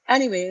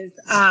 Anyways,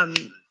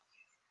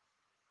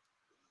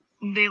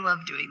 they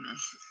love doing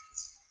this.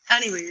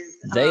 Anyways,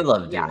 they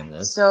love doing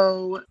this.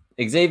 So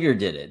Xavier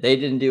did it. They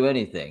didn't do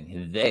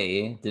anything.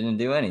 They didn't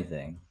do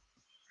anything.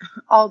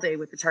 All day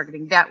with the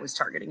targeting, that was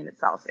targeting in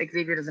itself.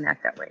 Xavier doesn't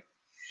act that way.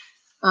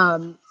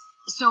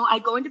 So I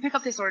go in to pick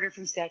up this order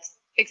from Six.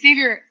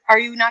 Xavier, are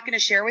you not going to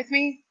share with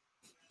me?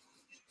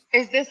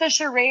 Is this a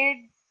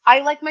charade?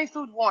 I like my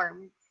food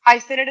warm. I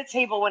sit at a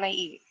table when I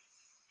eat.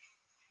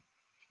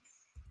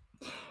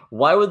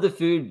 Why would the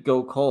food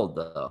go cold,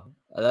 though?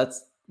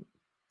 That's...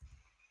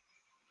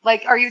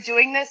 Like, are you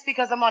doing this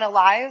because I'm on a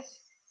live?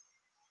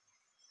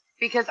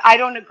 Because I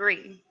don't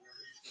agree.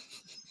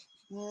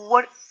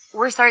 What?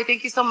 We're sorry.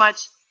 Thank you so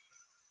much.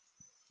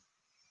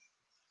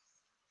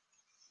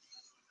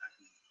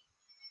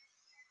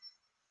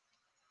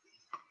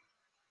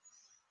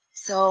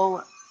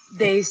 So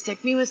they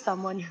stick me with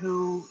someone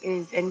who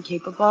is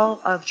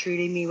incapable of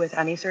treating me with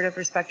any sort of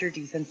respect or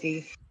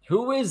decency.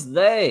 Who is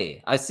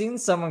they? I seen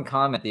someone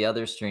comment the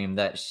other stream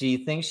that she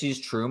thinks she's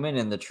Truman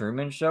in the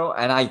Truman Show,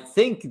 and I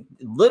think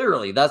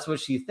literally that's what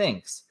she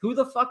thinks. Who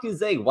the fuck is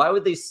they? Why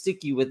would they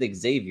stick you with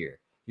Xavier?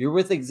 You're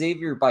with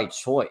Xavier by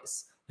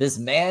choice. This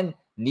man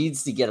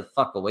needs to get a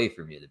fuck away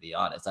from you, to be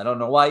honest. I don't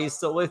know why he's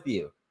still with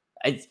you.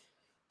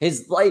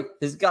 His life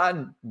has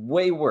gotten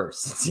way worse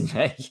since he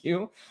met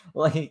you.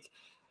 Like,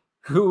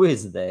 who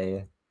is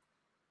they?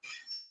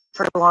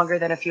 For longer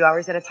than a few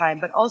hours at a time,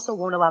 but also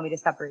won't allow me to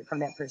separate from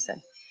that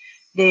person.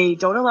 They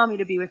don't allow me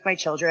to be with my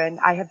children.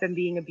 I have been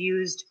being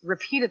abused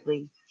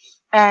repeatedly.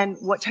 And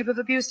what type of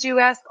abuse do you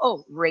ask?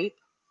 Oh, rape,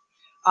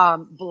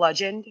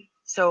 bludgeoned,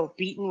 so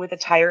beaten with a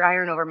tire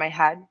iron over my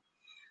head,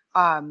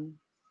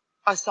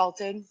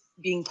 assaulted,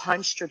 being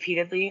punched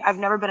repeatedly. I've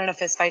never been in a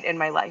fist fight in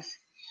my life.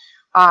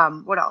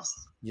 What else?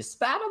 You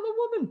spat on the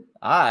woman?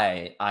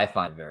 I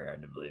find it very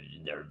hard to believe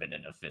you've never been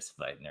in a fist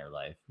fight in your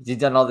life. You've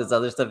done all this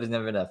other stuff, you've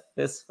never been in a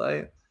fist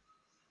fight?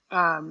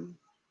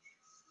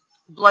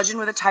 Bludgeoned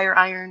with a tire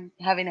iron,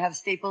 having to have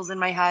staples in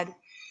my head,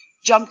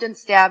 jumped and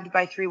stabbed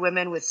by 3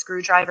 women with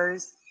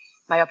screwdrivers.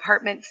 My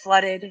apartment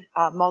flooded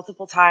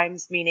multiple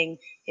times, meaning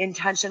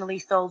intentionally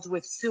filled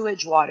with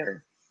sewage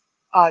water,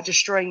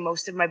 destroying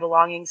most of my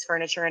belongings,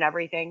 furniture, and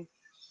everything.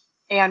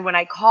 And when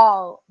I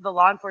call the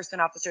law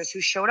enforcement officers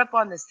who showed up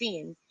on the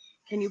scene,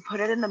 can you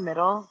put it in the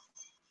middle?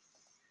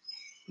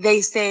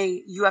 They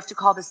say you have to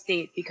call the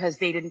state because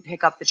they didn't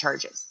pick up the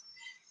charges.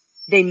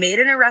 They made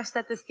an arrest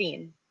at the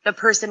scene. The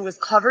person was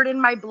covered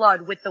in my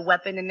blood with the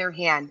weapon in their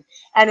hand,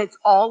 and it's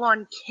all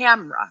on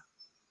camera.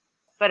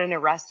 But an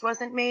arrest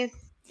wasn't made.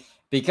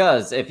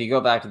 Because if you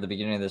go back to the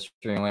beginning of the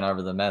stream, went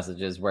over the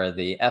messages where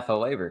the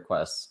FOA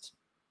request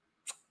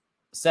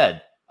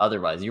said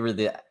otherwise. You were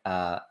the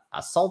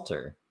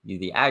assaulter, you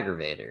the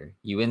aggravator,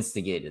 you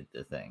instigated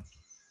the thing.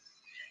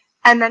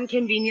 And then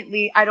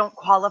conveniently, I don't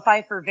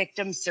qualify for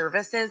victim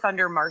services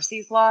under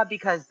Marcy's law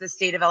because the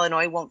state of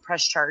Illinois won't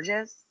press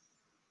charges.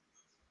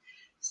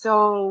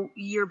 So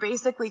you're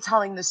basically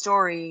telling the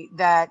story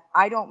that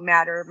I don't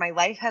matter, my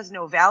life has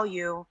no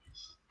value,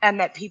 and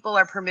that people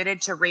are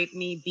permitted to rape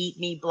me, beat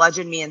me,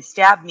 bludgeon me, and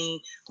stab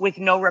me with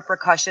no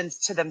repercussions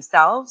to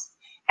themselves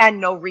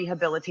and no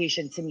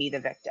rehabilitation to me, the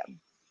victim,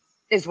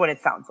 is what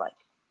it sounds like.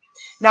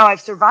 Now,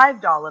 I've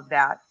survived all of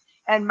that.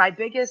 And my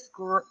biggest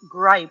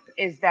gripe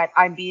is that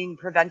I'm being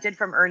prevented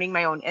from earning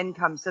my own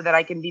income so that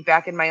I can be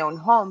back in my own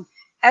home,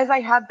 as I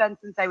have been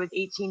since I was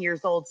 18 years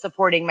old,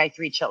 supporting my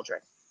 3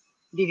 children,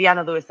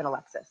 Viviana, Lewis, and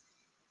Alexis.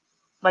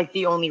 Like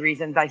the only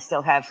reasons I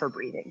still have for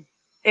breathing.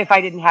 If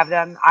I didn't have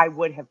them, I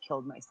would have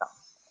killed myself.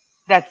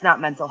 That's not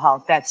mental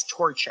health. That's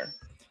torture.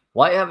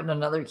 Why haven't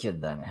another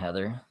kid then,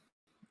 Heather?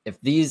 If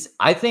these,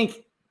 I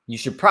think you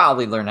should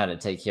probably learn how to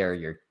take care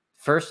of your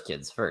first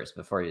kids first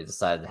before you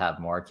decide to have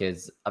more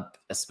kids.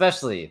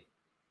 Especially,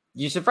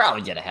 you should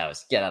probably get a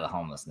house, get out of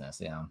homelessness,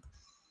 you know.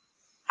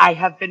 I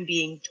have been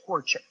being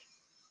tortured.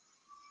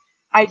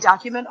 I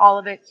document all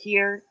of it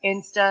here,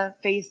 Insta,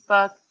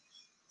 Facebook,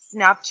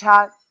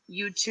 Snapchat,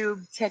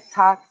 YouTube,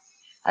 TikTok.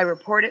 I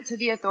report it to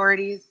the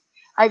authorities.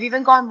 I've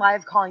even gone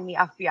live calling the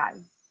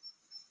FBI.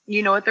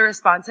 You know what the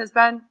response has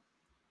been?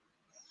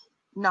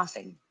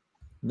 Nothing.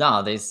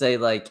 No, they say,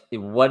 like,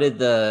 what did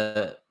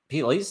the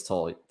police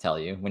tell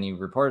you when you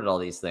reported all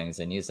these things?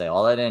 And you say,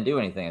 well, I didn't do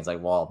anything. It's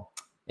like, well,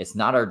 it's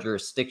not our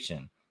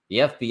jurisdiction. The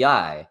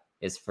FBI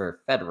is for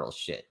federal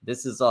shit.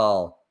 This is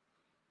all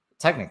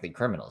technically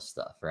criminal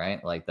stuff,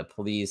 right? Like the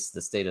police,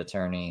 the state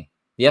attorney,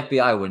 the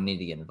FBI wouldn't need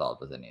to get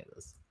involved with any of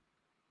this.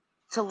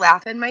 To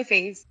laugh in my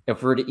face.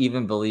 If we're to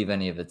even believe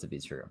any of it to be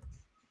true.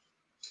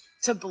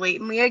 To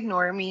blatantly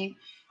ignore me.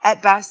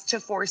 At best, to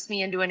force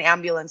me into an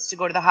ambulance to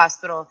go to the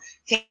hospital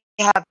to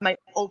have my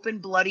open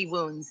bloody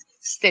wounds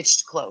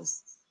stitched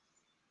closed.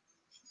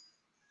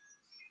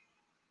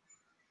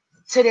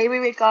 Today we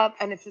wake up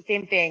and it's the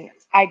same thing.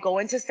 I go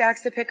into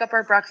Saks to pick up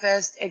our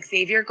breakfast.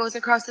 Xavier goes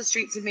across the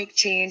street to make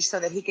change so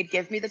that he could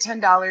give me the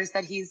 $10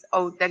 that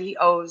he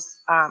owes,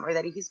 or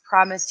that he's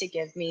promised to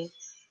give me,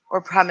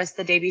 or promised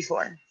the day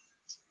before.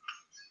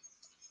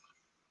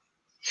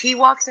 He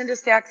walks into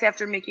Saks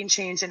after making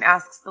change and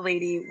asks the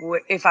lady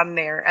if I'm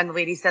there. And the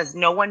lady says,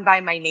 no one by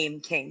my name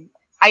came.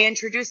 I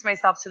introduced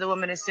myself to the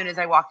woman as soon as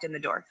I walked in the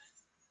door.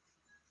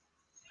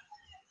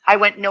 I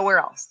went nowhere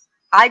else.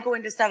 I go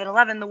into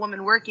 7-Eleven. The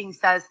woman working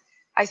says,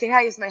 I say,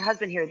 hi, is my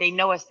husband here? They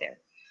know us there.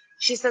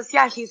 She says,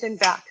 yeah, he's in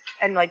back,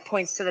 and like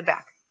points to the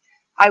back.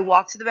 I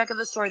walk to the back of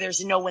the store.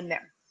 There's no one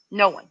there.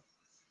 No one.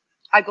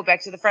 I go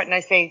back to the front and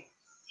I say,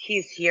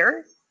 he's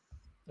here?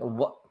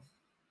 What?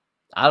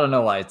 I don't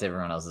know why it's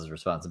everyone else's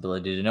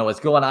responsibility to know what's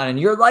going on in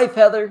your life,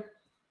 Heather.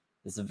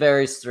 It's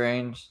very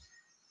strange.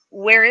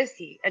 Where is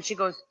he? And she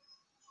goes,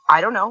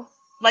 I don't know.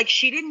 Like,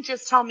 she didn't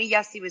just tell me,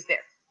 yes, he was there.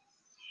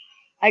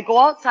 I go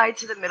outside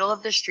to the middle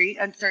of the street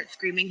and start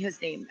screaming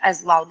his name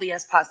as loudly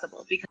as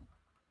possible. Because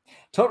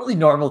totally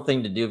normal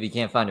thing to do if you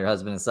can't find your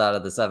husband inside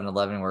of the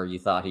 7-Eleven where you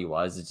thought he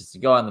was. It's just to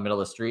go out in the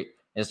middle of the street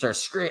and start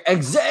screaming,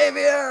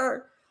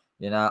 Xavier!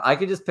 You know, I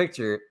could just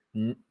picture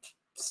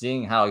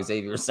seeing how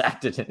Xavier's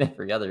acted in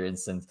every other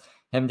instance.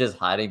 Him just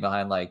hiding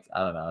behind, like, I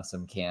don't know,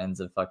 some cans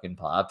of fucking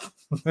pop.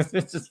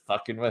 It's just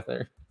fucking with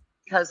her.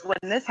 Because when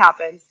this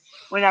happens,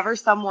 whenever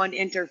someone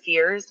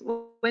interferes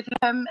with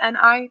him and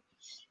I,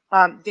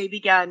 they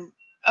began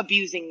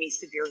abusing me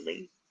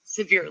severely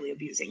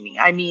abusing me.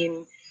 I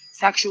mean,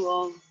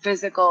 sexual,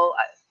 physical,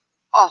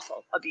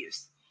 awful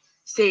abuse.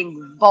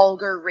 Saying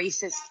vulgar,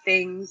 racist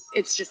things.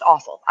 It's just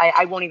awful.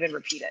 I won't even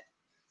repeat it.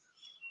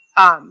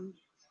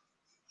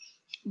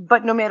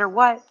 But no matter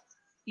what,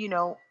 you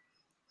know,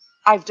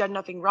 I've done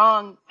nothing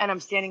wrong, and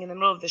I'm standing in the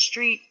middle of the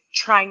street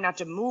trying not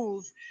to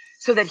move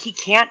so that he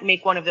can't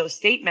make one of those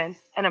statements,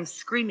 and I'm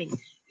screaming,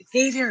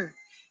 Xavier,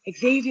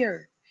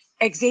 Xavier,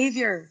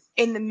 Xavier,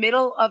 in the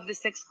middle of the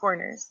 6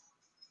 corners,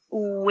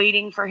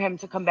 waiting for him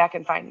to come back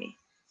and find me.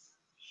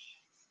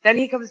 Then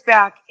he comes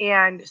back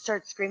and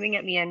starts screaming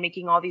at me and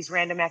making all these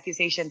random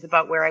accusations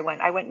about where I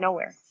went. I went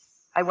nowhere.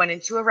 I went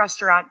into a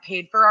restaurant,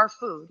 paid for our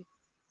food,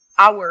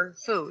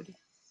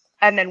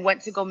 and then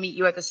went to go meet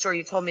you at the store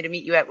you told me to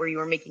meet you at where you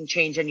were making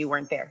change and you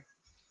weren't there.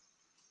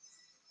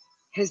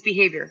 His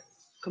behavior,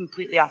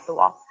 completely off the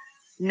wall.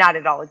 Not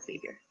at all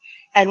Xavier.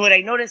 And what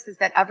I noticed is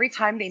that every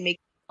time they make...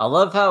 I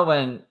love how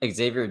when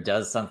Xavier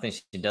does something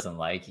she doesn't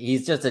like,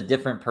 he's just a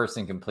different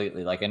person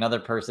completely. Like another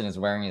person is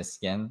wearing his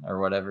skin or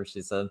whatever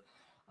she said.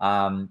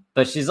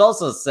 But she's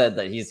also said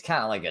that he's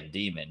kind of like a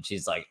demon.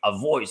 She's like, a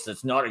voice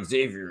that's not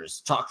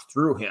Xavier's talked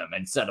through him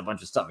and said a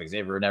bunch of stuff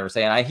Xavier would never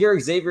say. And I hear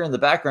Xavier in the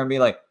background be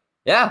like,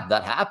 yeah,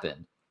 that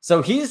happened.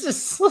 So he's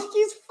just like,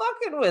 he's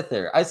fucking with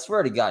her. I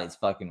swear to God, he's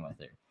fucking with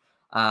her.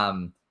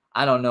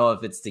 I don't know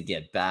if it's to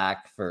get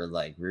back for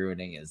like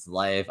ruining his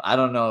life. I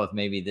don't know if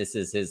maybe this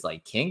is his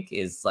like kink,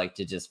 is like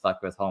to just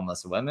fuck with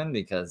homeless women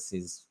because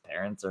his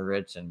parents are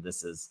rich and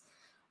this is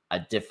a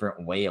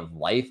different way of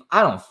life.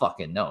 I don't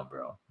fucking know,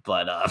 bro.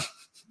 But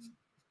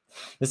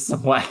this is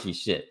some wacky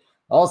shit.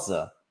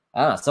 Also,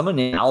 I don't know. Someone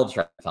named Al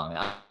tried to call me.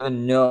 I don't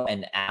even know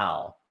an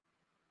Al.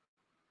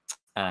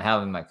 And I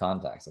have him in my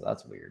contacts, so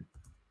that's weird.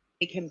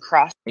 Make him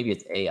cross. Maybe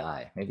it's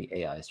AI. Maybe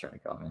AI is trying to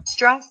call me.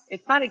 Stress.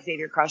 It's not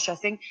Xavier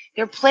cross-dressing.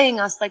 They're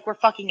playing us like we're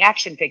fucking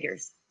action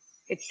figures.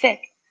 It's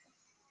sick.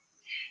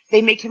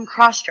 They make him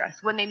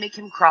cross-dress. When they make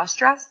him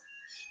cross-dress,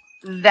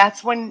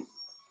 that's when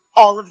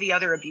all of the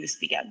other abuse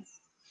begins.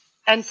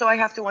 And so I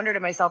have to wonder to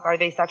myself, are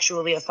they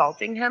sexually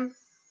assaulting him?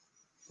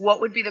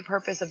 What would be the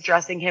purpose of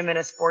dressing him in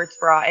a sports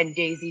bra and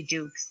Daisy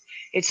Dukes?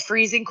 It's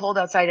freezing cold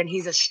outside and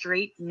he's a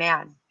straight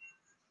man.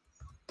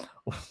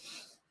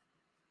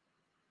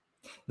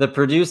 The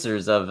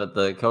producers of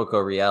the Coco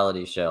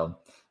reality show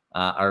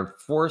are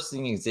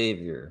forcing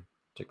Xavier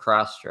to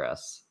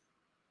cross-dress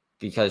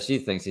because she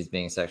thinks he's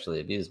being sexually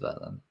abused by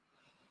them.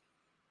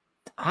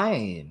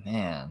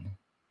 Man.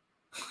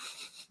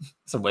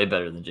 It's way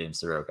better than James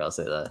Soroka, I'll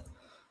say that.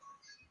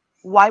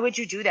 Why would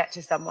you do that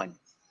to someone?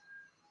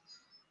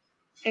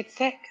 It's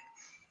sick.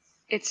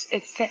 It's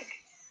sick.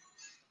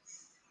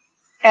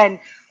 And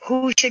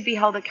who should be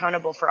held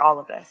accountable for all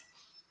of this?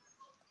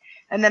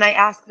 And then I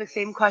ask the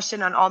same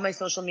question on all my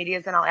social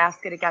medias, and I'll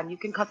ask it again. You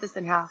can cut this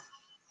in half.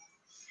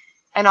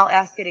 And I'll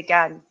ask it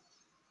again.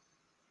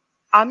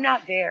 I'm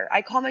not there.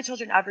 I call my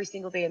children every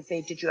single day and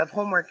say, did you have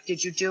homework?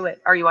 Did you do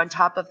it? Are you on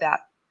top of that?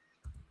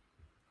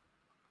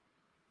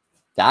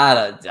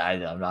 I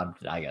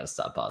gotta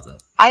stop pausing.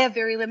 I have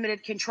very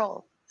limited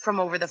control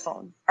from over the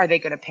phone. Are they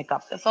going to pick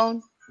up the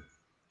phone?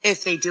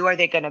 If they do, are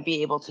they going to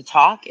be able to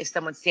talk? Is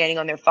someone standing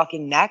on their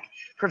fucking neck,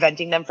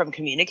 preventing them from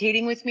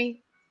communicating with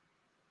me?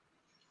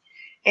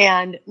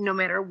 And no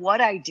matter what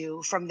I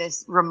do from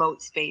this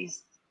remote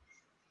space,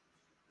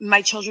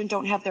 my children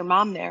don't have their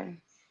mom there.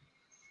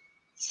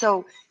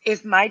 So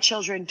if my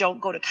children don't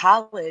go to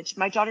college,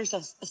 my daughter's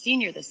a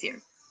senior this year.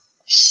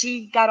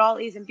 She got all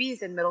A's and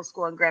B's in middle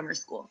school and grammar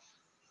school.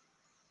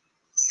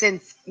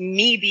 Since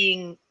me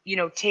being,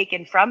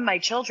 taken from my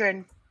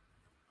children.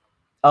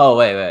 Oh,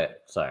 wait.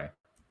 Sorry.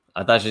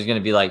 I thought she was going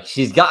to be like,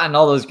 she's gotten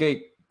all those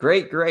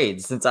great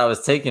grades since I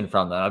was taken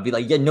from them. I'd be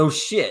like, yeah, no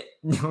shit.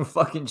 No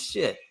fucking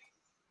shit.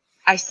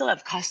 I still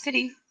have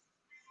custody.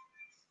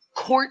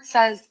 Court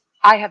says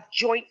I have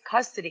joint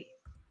custody.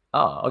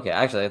 Oh, okay.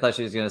 Actually, I thought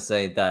she was going to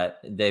say that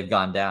they've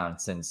gone down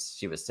since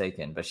she was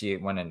taken, but she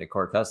went into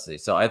court custody.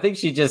 So I think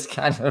she just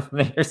kind of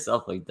made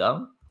herself look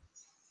dumb.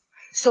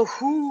 So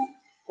who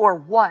or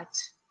what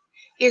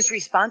is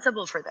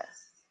responsible for this?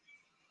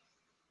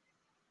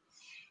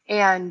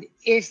 And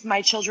if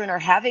my children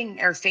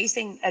are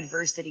facing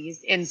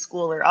adversities in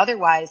school or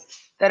otherwise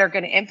that are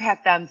going to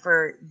impact them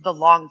for the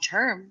long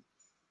term,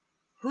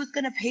 who's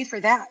going to pay for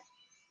that?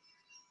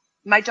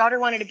 My daughter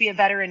wanted to be a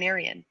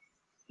veterinarian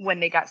when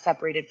they got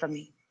separated from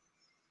me.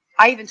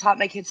 I even taught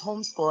my kids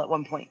homeschool at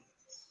one point.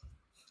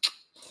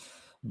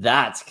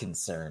 That's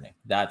concerning.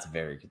 That's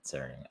very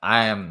concerning.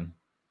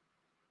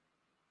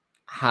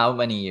 How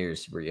many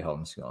years were you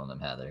homeschooling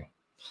them, Heather?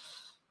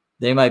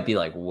 They might be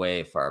like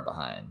way far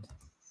behind.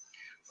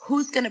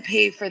 Who's going to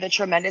pay for the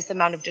tremendous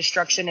amount of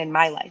destruction in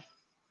my life?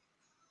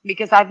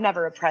 Because I've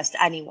never oppressed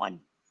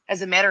anyone.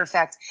 As a matter of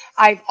fact,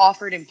 I've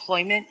offered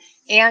employment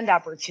and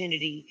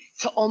opportunity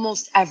to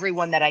almost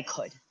everyone that I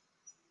could.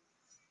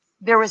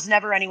 There was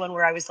never anyone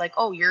where I was like,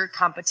 oh, you're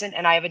competent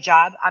and I have a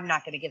job. I'm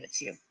not going to give it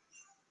to you.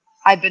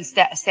 I've been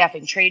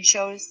staffing trade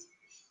shows.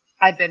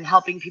 I've been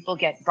helping people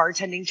get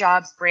bartending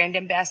jobs, brand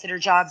ambassador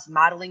jobs,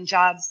 modeling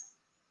jobs.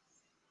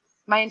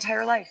 My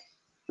entire life.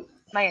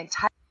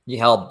 You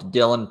helped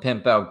Dylan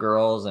pimp out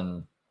girls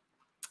and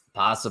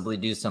possibly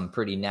do some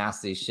pretty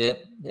nasty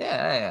shit.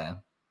 Yeah.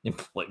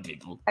 Employ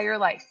people. Entire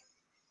life.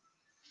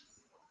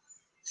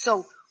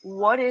 So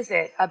what is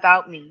it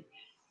about me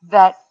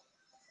that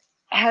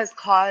has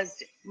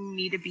caused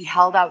me to be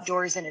held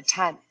outdoors in a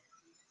tent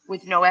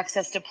with no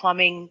access to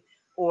plumbing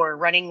or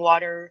running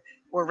water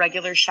or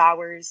regular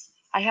showers?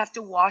 I have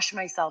to wash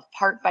myself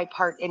part by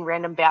part in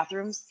random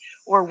bathrooms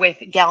or with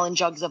gallon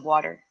jugs of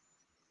water.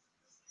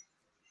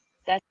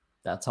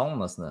 That's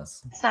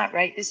homelessness. That's not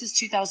right. This is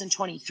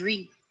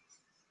 2023.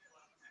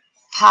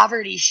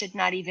 Poverty should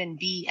not even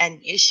be an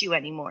issue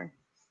anymore,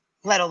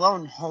 let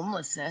alone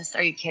homelessness.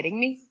 Are you kidding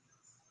me?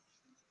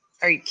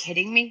 Are you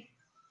kidding me?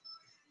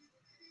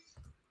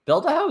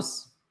 Build a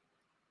house.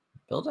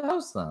 Build a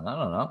house then. I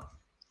don't know.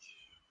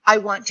 I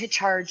want to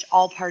charge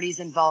all parties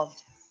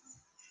involved.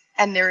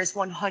 And there is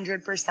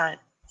 100%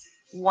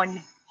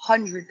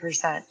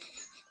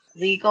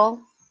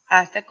 legal,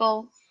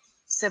 ethical,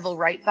 civil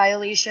rights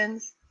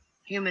violations,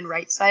 human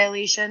rights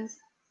violations,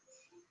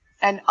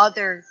 and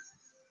other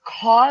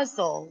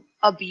causal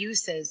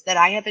abuses that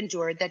I have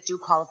endured that do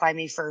qualify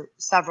me for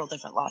several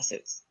different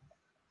lawsuits.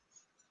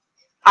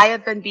 I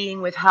have been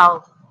being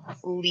withheld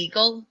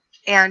legal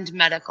and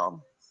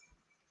medical.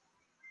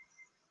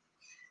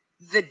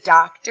 The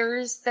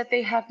doctors that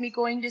they have me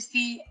going to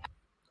see.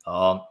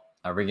 Oh,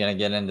 are we going to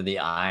get into the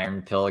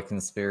iron pill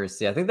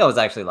conspiracy? I think that was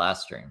actually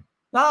last stream.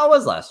 No, it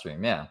was last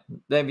stream. Yeah.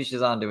 Maybe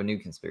she's on to a new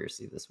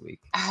conspiracy this week.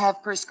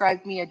 Have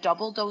prescribed me a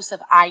double dose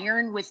of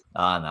iron with.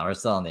 No, we're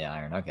still on the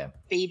iron. Okay.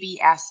 Baby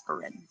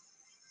aspirin.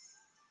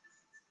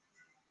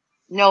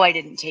 No, I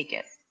didn't take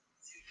it.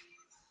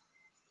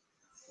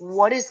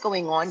 What is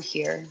going on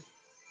here?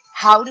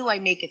 How do I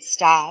make it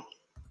stop?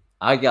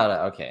 I got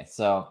it. Okay.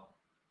 So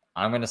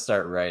I'm going to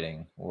start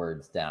writing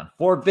words down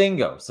for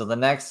bingo. So the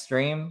next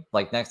stream,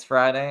 like next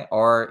Friday,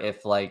 or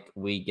if like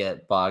we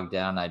get bogged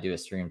down, I do a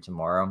stream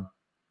tomorrow,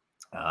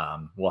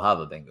 we'll have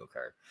a bingo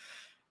card.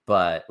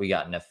 But we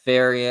got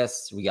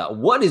nefarious. We got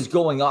what is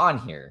going on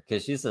here?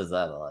 Because she says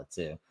that a lot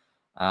too.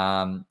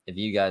 If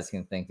you guys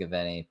can think of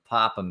any,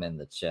 pop them in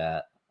the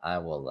chat. I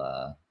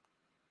will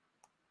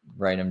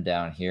write them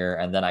down here,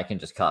 and then I can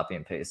just copy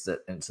and paste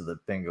it into the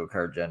bingo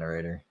card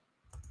generator.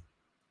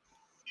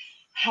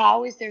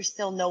 How is there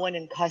still no one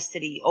in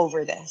custody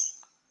over this?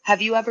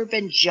 Have you ever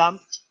been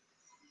jumped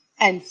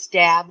and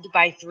stabbed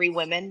by 3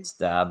 women?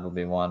 Stabbed will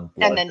be one.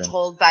 And then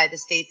told by the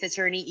state's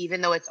attorney,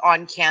 even though it's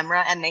on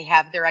camera and they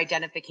have their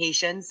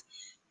identifications,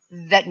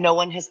 that no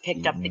one has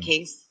picked up the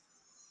case?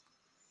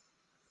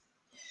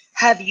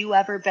 Have you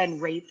ever been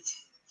raped,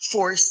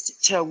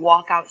 forced to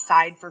walk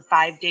outside for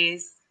 5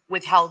 days,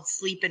 withheld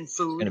sleep and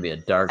food, it's gonna be a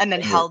dark, and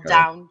then held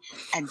down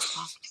and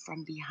fucked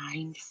from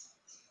behind?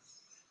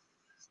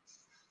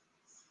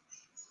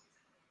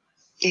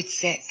 It's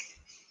sick.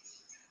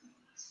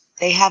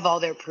 They have all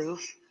their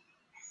proof.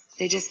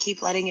 They just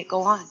keep letting it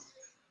go on.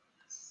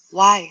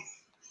 Why?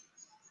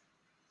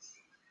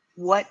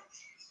 What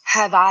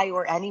have I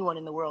or anyone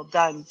in the world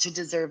done to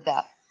deserve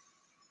that?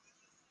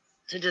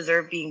 To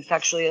deserve being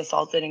sexually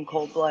assaulted in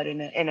cold blood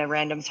in a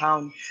random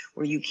town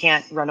where you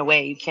can't run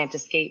away, you can't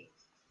escape.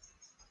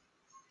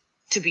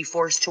 To be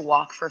forced to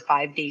walk for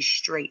 5 days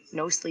straight,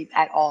 no sleep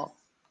at all.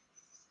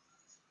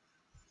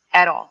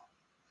 At all.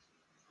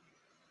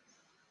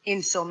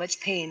 In so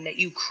much pain that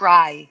you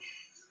cry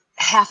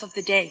half of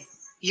the day.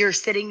 You're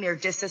sitting there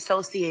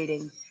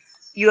disassociating.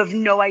 You have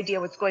no idea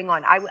what's going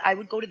on. I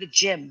would go to the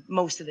gym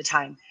most of the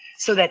time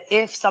so that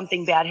if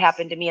something bad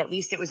happened to me, at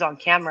least it was on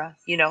camera,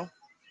 you know,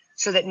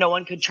 so that no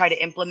one could try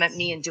to implement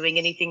me in doing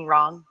anything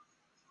wrong.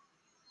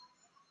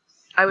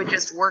 I would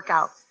just work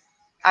out.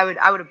 I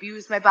would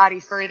abuse my body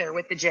further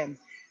with the gym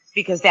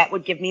because that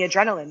would give me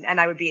adrenaline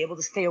and I would be able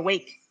to stay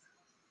awake.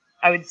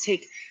 I would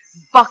take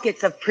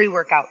buckets of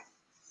pre-workout.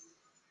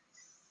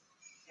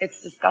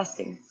 It's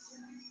disgusting.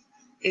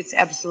 It's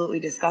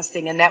absolutely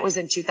disgusting. And that was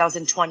in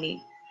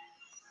 2020,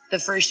 the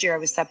first year I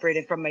was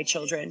separated from my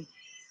children.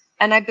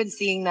 And I've been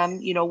seeing them,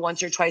 you know,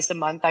 once or twice a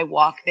month. I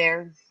walk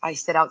there. I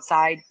sit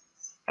outside.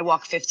 I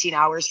walk 15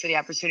 hours for the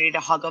opportunity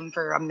to hug them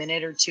for a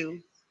minute or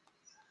two.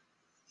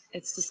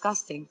 It's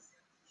disgusting.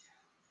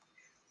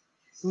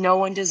 No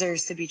one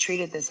deserves to be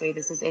treated this way.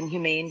 This is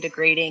inhumane,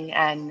 degrading,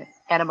 and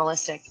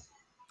animalistic.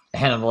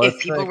 If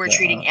people were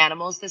treating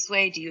animals this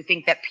way, do you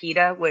think that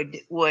PETA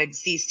would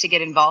cease to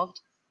get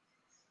involved?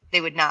 They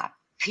would not.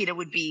 PETA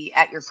would be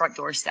at your front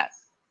doorstep.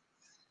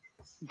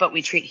 But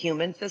we treat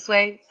humans this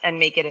way and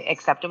make it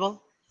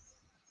acceptable.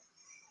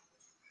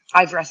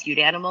 I've rescued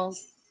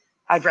animals.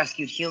 I've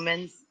rescued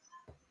humans.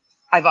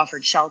 I've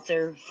offered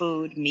shelter,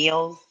 food,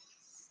 meals.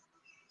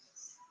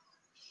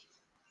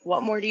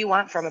 What more do you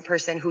want from a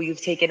person who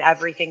you've taken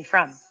everything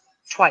from?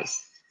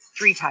 Twice,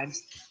 3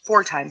 times,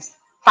 4 times,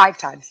 5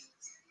 times.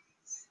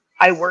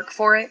 I work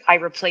for it. I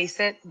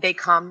replace it. They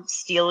come,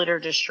 steal it, or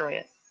destroy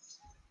it.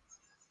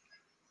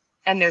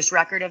 And there's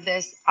record of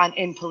this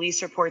in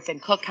police reports in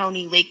Cook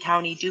County, Lake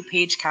County,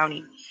 DuPage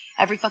County,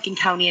 every fucking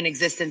county in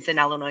existence in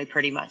Illinois,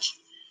 pretty much.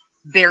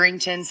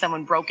 Barrington,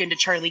 someone broke into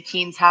Charlie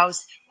Keene's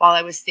house while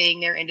I was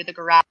staying there into the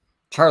garage.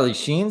 Charlie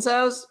Sheen's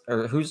house?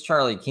 Or who's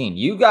Charlie Keene?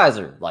 You guys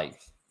are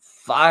like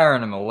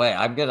firing him away.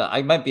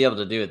 I might be able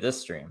to do it this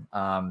stream.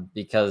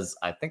 Because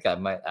I think I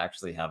might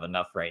actually have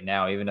enough right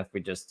now, even if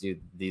we just do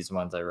these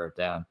ones I wrote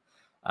down.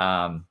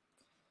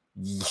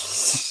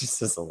 It's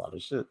just a lot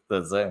of shit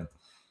to say.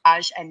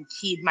 And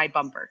keyed my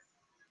bumper.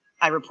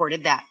 I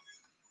reported that.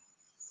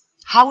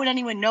 How would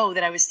anyone know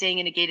that I was staying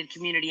in a gated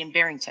community in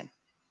Barrington?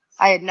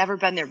 I had never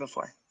been there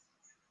before.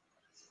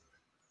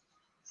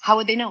 How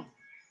would they know?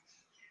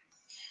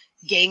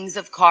 Gangs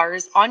of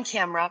cars on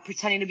camera,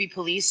 pretending to be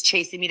police,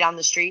 chasing me down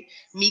the street,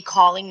 me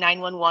calling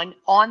 911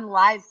 on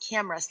live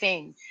camera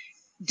saying,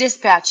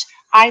 dispatch,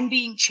 I'm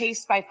being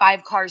chased by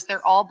 5 cars.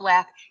 They're all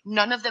black.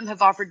 None of them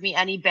have offered me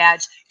any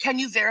badge. Can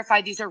you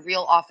verify these are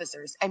real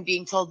officers? And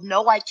being told,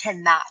 no, I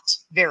cannot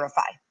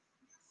verify.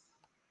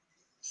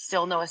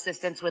 Still no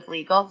assistance with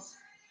legal.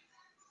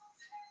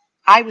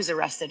 I was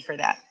arrested for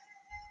that.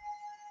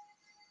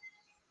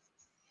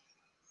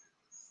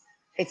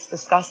 It's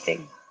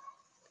disgusting.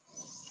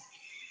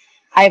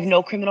 I have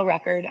no criminal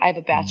record. I have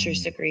a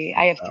bachelor's degree.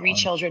 I have 3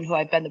 children who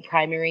I've been the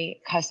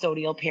primary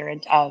custodial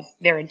parent of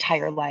their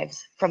entire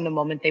lives from the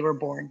moment they were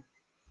born.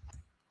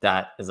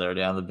 That is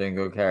already on the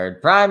bingo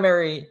card.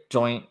 Primary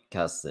joint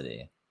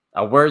custody.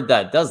 A word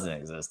that doesn't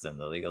exist in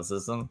the legal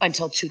system.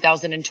 Until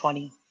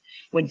 2020,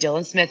 when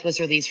Dylan Smith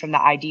was released from the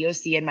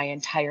IDOC and my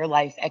entire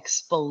life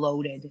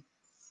exploded.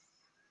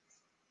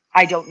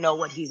 I don't know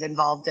what he's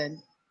involved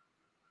in.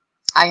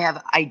 I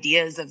have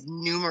ideas of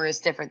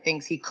numerous different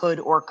things he could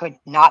or could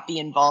not be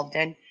involved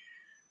in.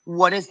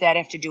 What does that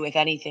have to do with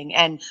anything?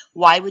 And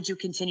why would you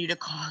continue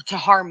to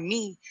harm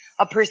me,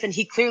 a person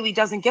he clearly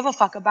doesn't give a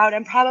fuck about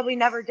and probably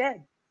never did?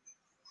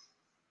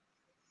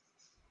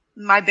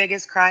 My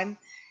biggest crime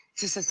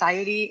to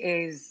society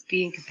is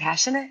being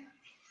compassionate,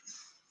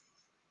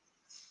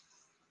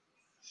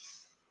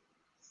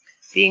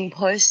 being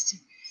pushed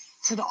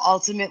to the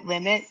ultimate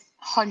limit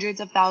hundreds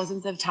of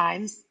thousands of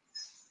times,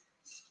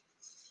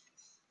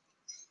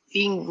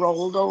 being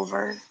rolled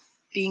over,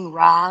 being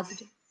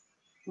robbed.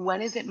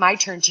 When is it my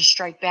turn to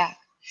strike back?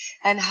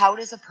 And how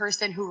does a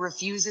person who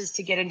refuses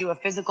to get into a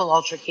physical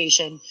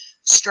altercation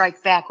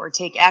strike back or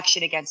take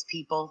action against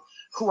people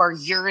who are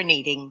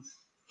urinating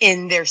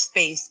in their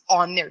space,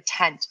 on their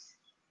tent,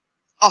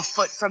 a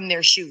foot from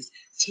their shoes,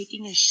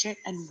 taking a shit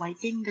and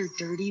wiping their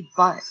dirty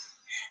butt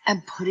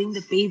and putting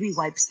the baby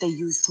wipes they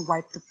use to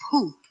wipe the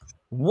poop?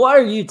 What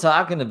are you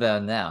talking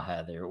about now,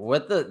 Heather?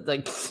 What the,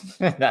 like,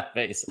 that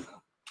face?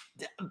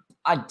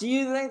 Do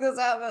you think this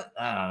happened?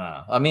 I don't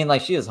know. I mean,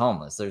 like, she is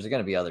homeless. There's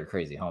going to be other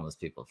crazy homeless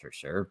people for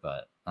sure,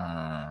 but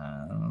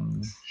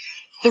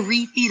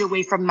 3 feet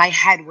away from my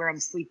head where I'm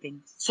sleeping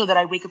so that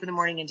I wake up in the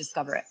morning and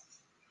discover it.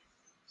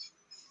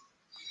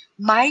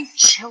 My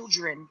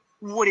children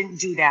wouldn't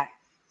do that.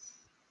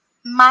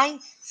 My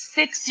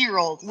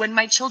 6-year-old, when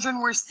my children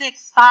were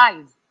 6,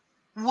 5,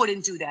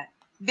 wouldn't do that.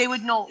 They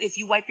would know if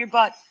you wipe your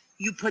butt,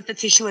 you put the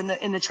tissue in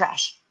the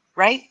trash,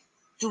 right?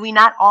 Do we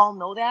not all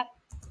know that?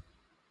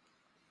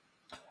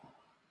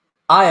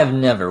 I have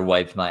never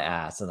wiped my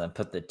ass and then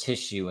put the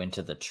tissue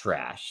into the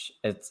trash.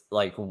 It's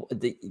like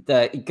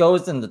it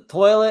goes in the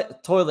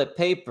toilet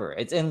paper.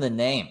 It's in the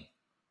name.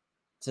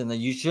 It's in the,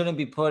 you shouldn't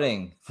be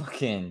putting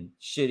fucking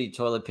shitty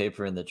toilet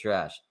paper in the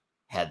trash.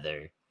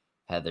 Heather,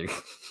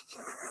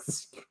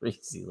 this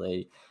crazy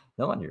lady.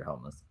 No wonder you're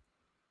homeless.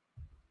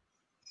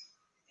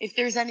 If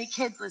there's any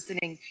kids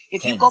listening,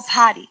 if you go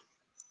potty,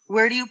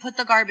 where do you put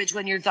the garbage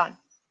when you're done?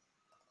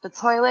 The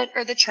toilet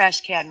or the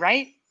trash can,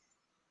 right?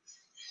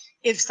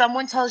 If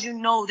someone tells you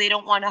no, they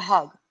don't want to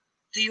hug,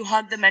 do you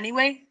hug them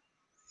anyway?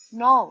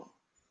 No,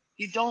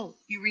 you don't.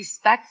 You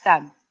respect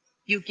them.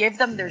 You give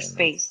them their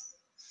space.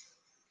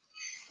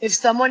 If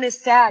someone is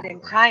sad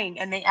and crying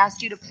and they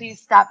ask you to please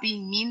stop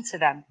being mean to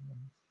them,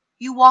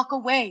 you walk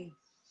away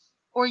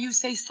or you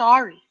say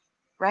sorry,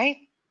 right?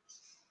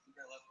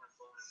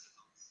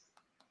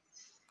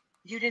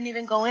 You didn't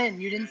even go in.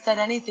 You didn't set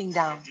anything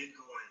down. I did go in.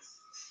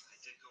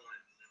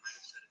 I might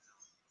have set it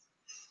down.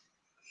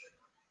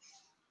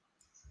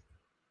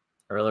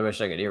 I really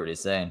wish I could hear what he's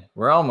saying.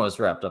 We're almost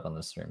wrapped up on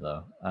this stream,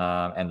 though.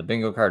 And the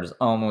bingo card is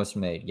almost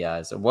made,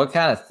 guys. So what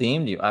kind of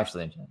theme do you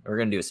actually... We're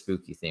going to do a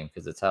spooky theme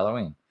because it's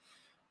Halloween.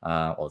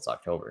 Well, it's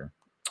October.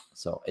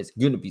 So it's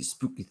going to be a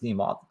spooky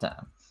theme all the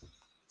time.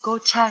 Go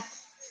check.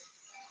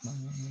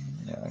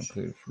 Yeah,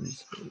 include free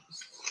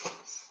space.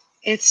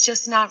 It's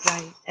just not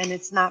right, and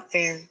it's not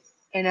fair.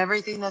 And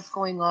everything that's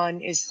going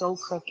on is so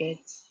crooked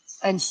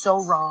and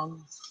so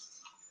wrong.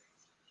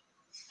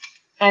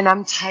 And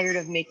I'm tired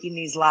of making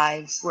these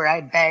lives where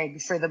I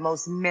beg for the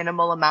most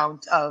minimal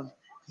amount of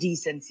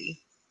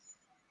decency.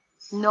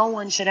 No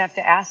one should have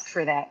to ask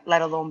for that,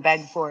 let alone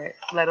beg for it,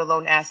 let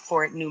alone ask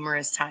for it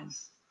numerous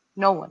times.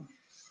 No one,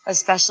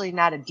 especially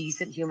not a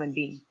decent human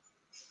being.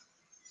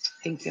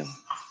 Thank you.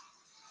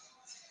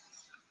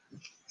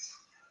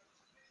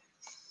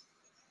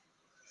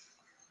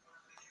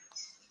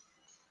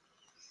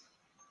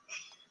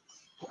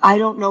 I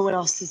don't know what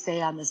else to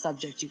say on the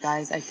subject, you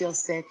guys. I feel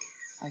sick.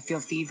 I feel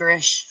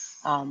feverish.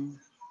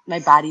 My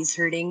body's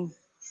hurting.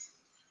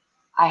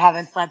 I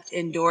haven't slept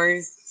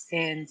indoors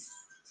since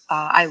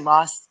I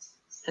lost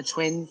the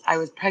twins. I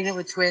was pregnant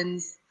with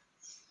twins,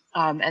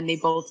 and they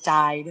both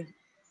died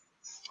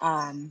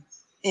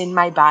in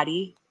my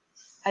body.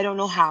 I don't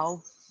know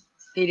how.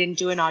 They didn't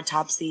do an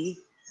autopsy,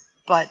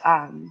 but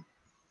I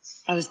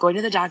was going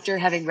to the doctor,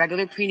 having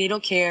regular prenatal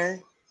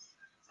care.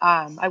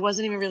 I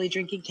wasn't even really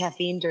drinking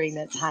caffeine during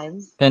that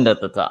time. Pinned at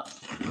the top.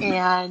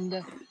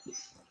 And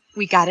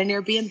we got an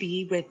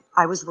Airbnb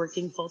I was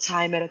working full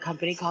time at a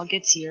company called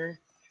Getir.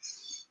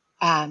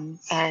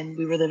 And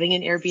we were living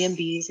in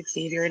Airbnbs,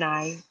 Xavier and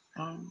I,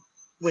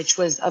 which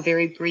was a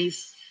very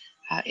brief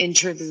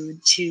interlude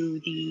to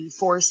the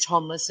forced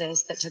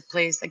homelessness that took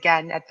place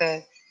again at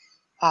the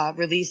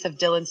release of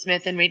Dylan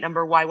Smith, inmate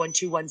number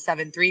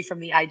Y12173 from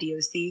the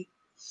IDOC,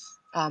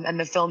 and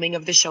the filming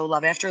of the show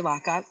Love After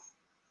Lockup.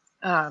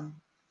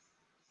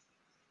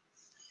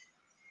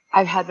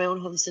 I've had my own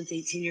home since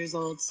 18 years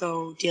old,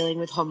 so dealing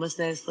with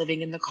homelessness,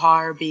 living in the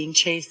car, being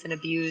chased and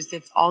abused,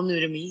 it's all new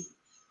to me.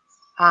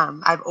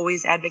 I've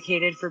always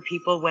advocated for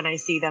people when I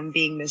see them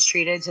being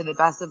mistreated to the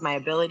best of my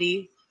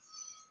ability.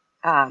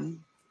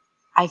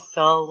 I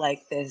feel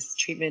like this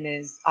treatment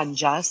is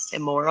unjust,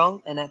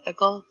 immoral, and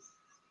unethical.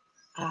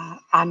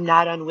 I'm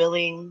not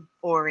unwilling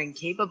or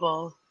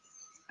incapable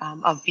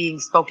of being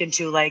spoken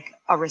to like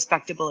a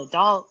respectable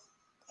adult,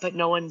 but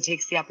no one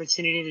takes the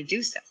opportunity to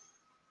do so.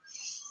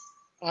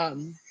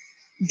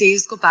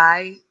 Days go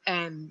by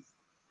and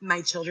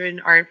my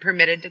children aren't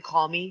permitted to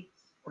call me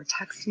or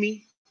text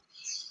me.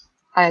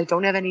 I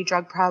don't have any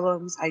drug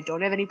problems. I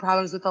don't have any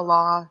problems with the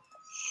law.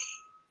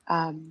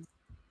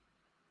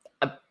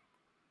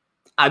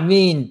 I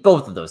mean,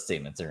 both of those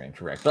statements are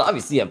incorrect, but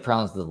obviously you have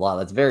problems with the law.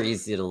 That's very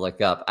easy to look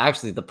up.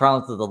 Actually, the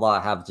problems with the law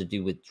have to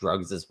do with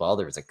drugs as well.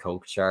 There was a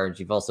coke charge.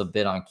 You've also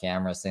been on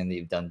camera saying that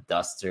you've done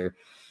duster.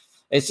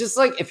 It's just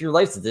like, if your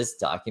life's this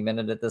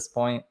documented at this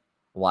point,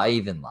 why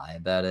even lie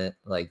about it?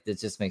 Like, it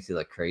just makes you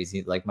look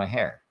crazy. Like my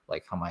hair,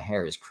 like how my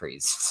hair is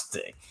crazy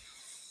today.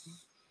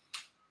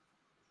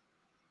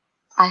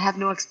 I have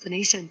no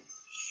explanation.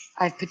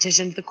 I've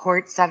petitioned the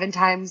court 7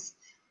 times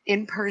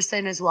in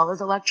person as well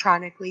as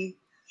electronically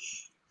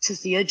to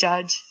see a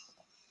judge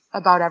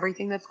about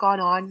everything that's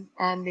gone on,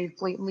 and they've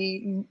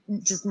blatantly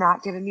just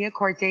not given me a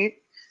court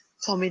date.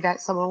 Told me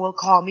that someone will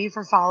call me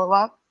for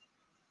follow-up.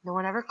 No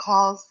one ever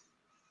calls.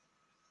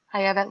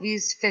 I have at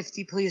least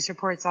 50 police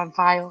reports on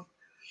file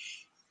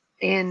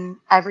in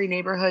every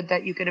neighborhood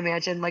that you can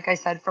imagine. Like I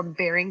said, from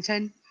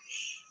Barrington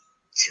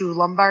to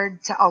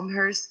Lombard to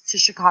Elmhurst to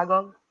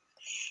Chicago.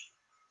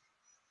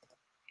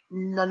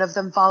 None of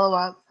them follow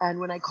up. And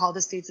when I call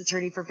the state's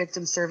attorney for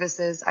victim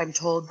services, I'm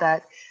told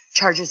that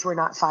charges were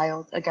not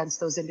filed against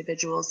those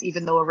individuals,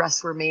 even though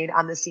arrests were made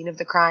on the scene of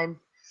the crime.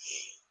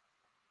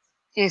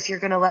 If you're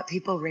going to let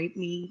people rape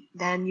me,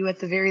 then you at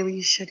the very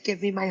least should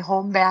give me my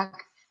home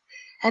back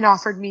and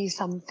offered me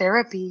some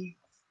therapy,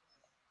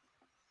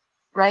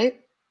 right?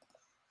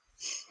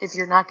 If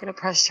you're not going to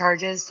press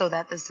charges so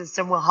that the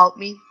system will help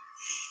me,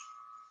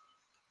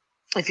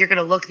 if you're going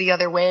to look the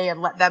other way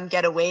and let them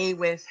get away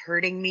with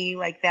hurting me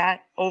like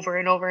that over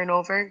and over and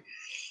over.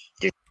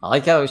 I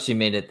like how she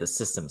made it the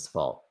system's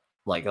fault.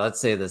 Like, let's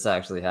say this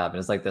actually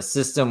happened. It's like the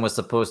system was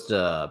supposed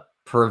to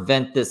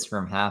prevent this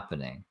from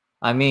happening.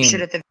 I mean,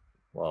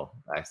 well,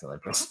 I accidentally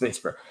pressed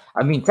spacebar.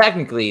 I mean,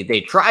 technically,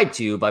 they tried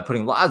to by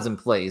putting laws in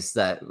place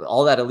that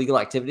all that illegal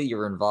activity you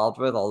were involved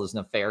with, all those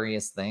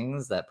nefarious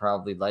things that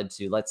probably led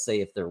to, let's say,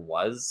 if there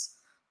was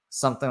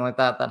something like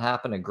that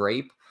happened, a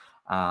grape,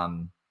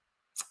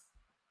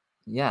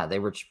 yeah, they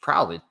were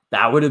probably,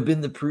 that would have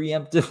been the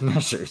preemptive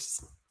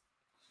measures.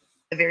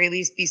 At the very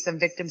least, be some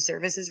victim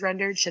services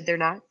rendered, should there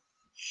not?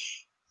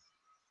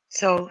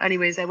 So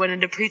anyways, I went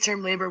into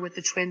preterm labor with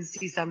the twins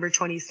December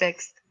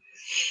 26th.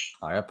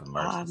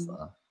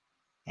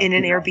 In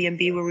an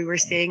Airbnb where we were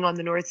staying on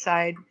the north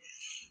side,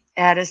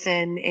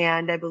 Addison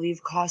and I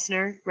believe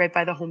Costner, right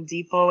by the Home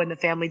Depot and the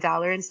Family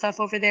Dollar and stuff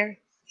over there.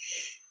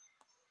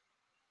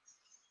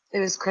 It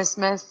was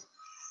Christmas.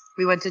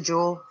 We went to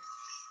Jewel.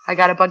 I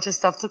got a bunch of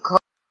stuff to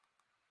cook.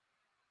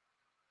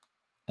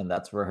 And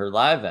that's where her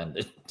live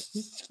ended.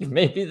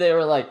 Maybe they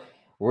were like,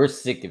 we're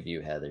sick of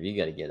you, Heather. You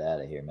got to get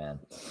out of here, man.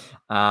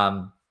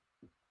 All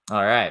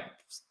right.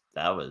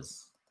 That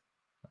was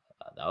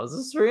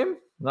a stream.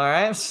 All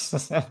right.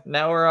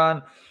 Now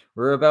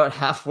we're about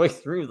halfway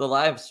through the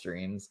live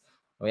streams.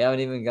 We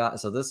haven't even got,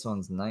 so this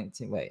one's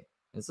 19. Wait,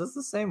 is this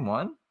the same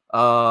one?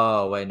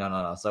 Oh, wait,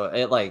 no. So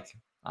it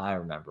I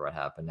remember what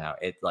happened now.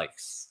 It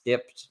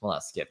skipped, well,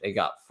 not skipped. It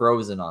got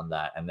frozen on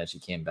that. And then she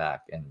came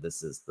back and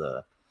this is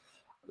the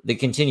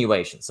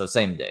continuation. So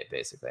same day,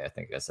 basically. I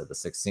think I said the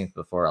 16th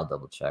before. I'll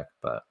double check,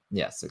 but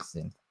yeah,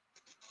 16th.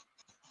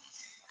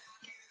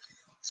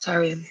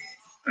 Sorry,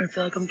 I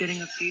feel like I'm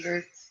getting a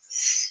fever.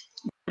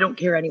 I don't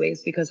care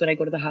anyways, because when I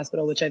go to the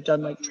hospital, which I've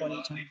done like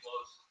 20 times.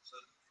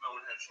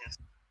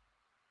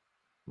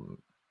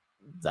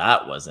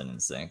 That wasn't in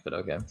sync, but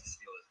okay.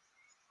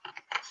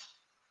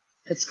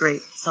 It's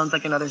great. Sounds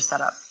like another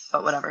setup,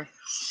 but whatever.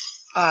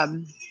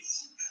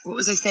 What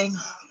was I saying?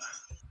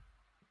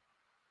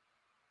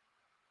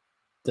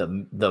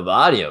 The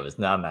audio is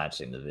not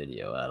matching the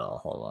video at all.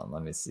 Hold on,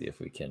 let me see if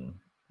we can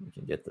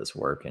get this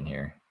working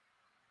here.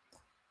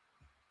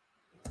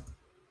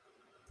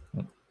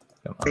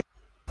 Come on.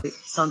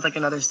 Sounds like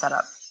another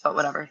setup, but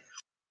whatever.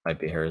 Might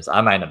be hers.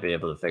 I might not be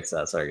able to fix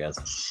that. Sorry, guys.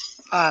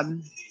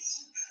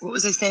 What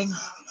was I saying?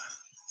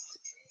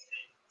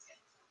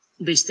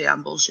 They stay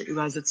on bullshit, you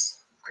guys.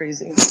 It's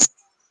crazy.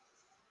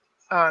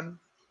 But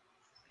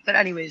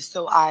anyways,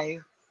 so I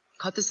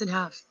cut this in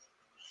half.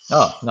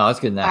 Oh no, it's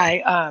good now.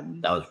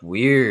 That was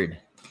weird.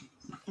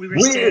 We were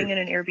staying in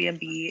an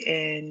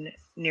Airbnb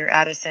near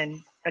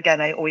Addison.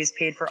 Again, I always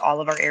paid for all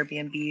of our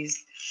Airbnbs.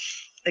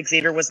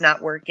 Xavier was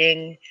not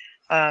working.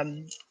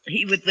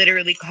 He would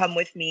literally come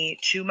with me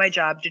to my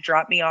job to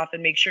drop me off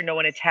and make sure no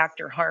one attacked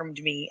or harmed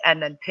me,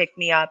 and then pick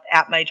me up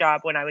at my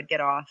job when I would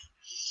get off.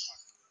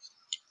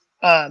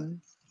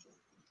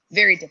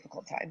 Very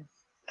difficult time.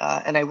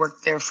 And I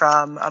worked there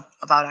from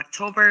about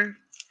October,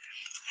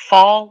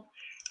 fall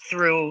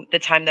through the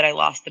time that I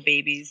lost the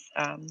babies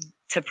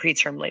to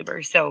preterm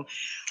labor. So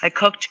I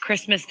cooked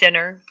Christmas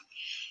dinner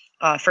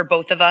for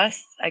both of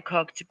us. I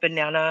cooked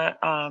vanilla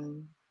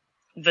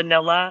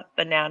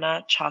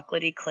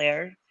chocolate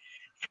eclair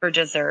for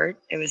dessert.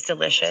 It was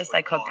delicious.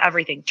 I cooked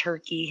everything,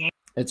 turkey.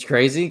 It's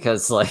crazy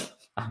because, like,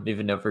 I don't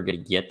even know if we're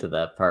going to get to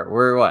that part.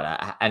 We're, what,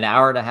 an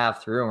hour and a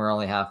half through, and we're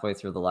only halfway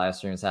through the live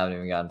streams. Haven't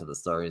even gotten to the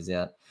stories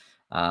yet.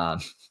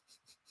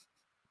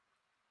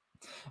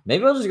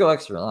 Maybe I'll just go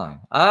extra long.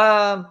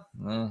 I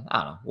don't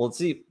know. We'll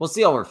see. We'll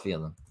see how we're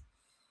feeling.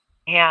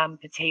 Ham,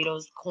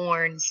 potatoes,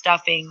 corn,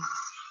 stuffing,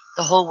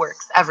 the whole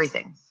works,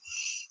 everything.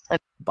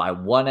 By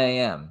 1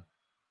 a.m.,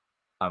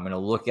 I'm going to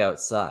look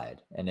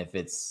outside, and if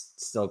it's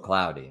still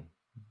cloudy,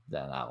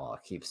 then I'll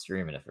keep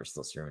streaming if we're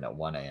still streaming at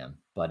 1 a.m.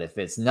 But if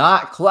it's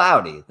not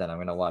cloudy, then I'm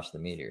going to watch the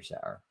meteor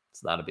shower.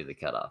 So that'll be the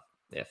cutoff.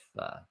 If,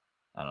 I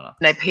don't know.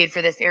 And I paid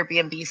for this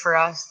Airbnb for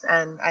us,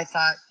 and I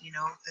thought, you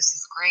know, this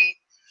is great.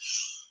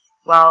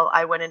 Well,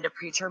 I went into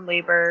preterm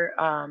labor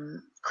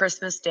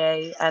Christmas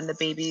Day, and the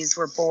babies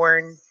were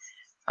born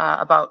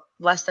about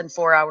less than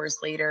 4 hours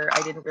later.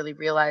 I didn't really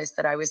realize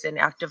that I was in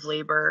active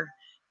labor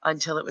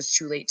until it was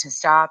too late to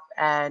stop.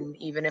 And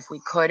even if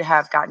we could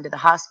have gotten to the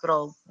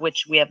hospital,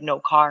 which we have no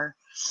car,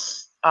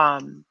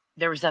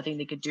 there was nothing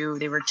they could do.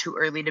 They were too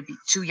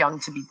young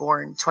to be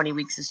born. 20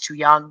 weeks is too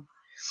young.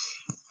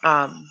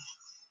 My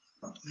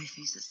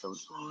face is so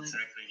swollen.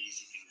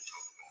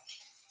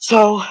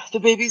 So the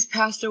babies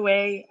passed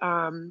away.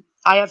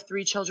 I have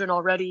 3 children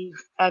already,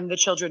 and the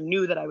children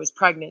knew that I was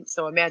pregnant.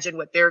 So imagine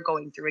what they're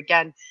going through.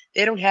 Again,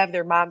 they don't have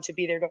their mom to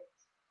be there to,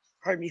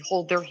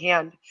 hold their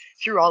hand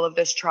through all of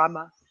this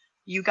trauma.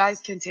 You guys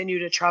continue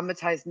to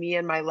traumatize me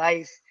and my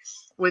life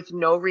with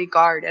no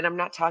regard. And I'm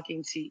not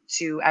talking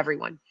to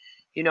everyone.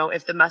 You know,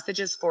 if the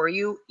message is for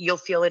you, you'll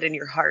feel it in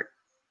your heart.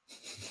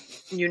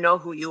 You know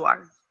who you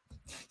are.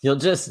 You'll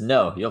just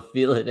know. You'll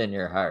feel it in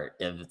your heart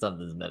if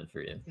something's meant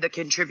for you. The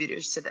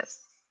contributors to this.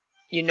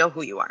 You know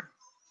who you are.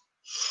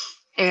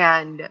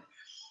 And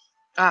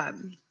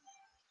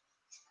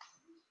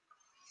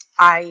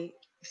I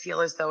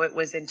feel as though it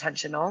was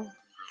intentional.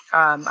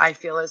 I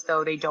feel as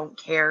though they don't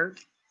care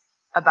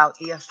about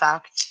the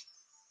effect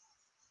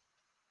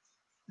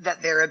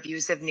that their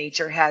abusive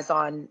nature has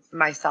on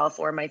myself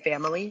or my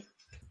family.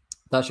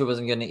 Thought she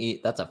wasn't going to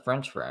eat. That's a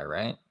French fry,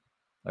 right?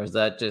 Or is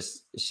that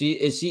just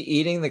is she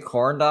eating the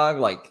corn dog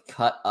like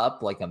cut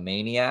up like a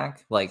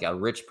maniac, like a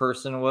rich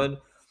person would?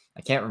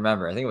 I can't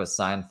remember. I think it was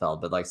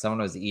Seinfeld, but like someone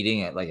was eating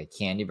it like a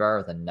candy bar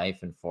with a knife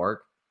and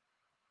fork.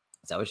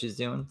 Is that what she's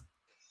doing?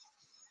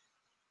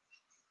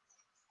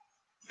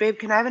 Babe,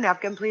 can I have a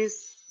napkin,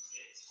 please?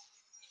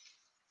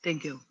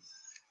 Thank you.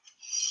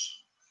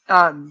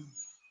 No,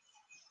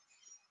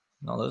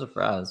 those are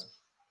fries.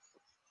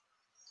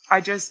 I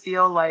just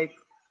feel like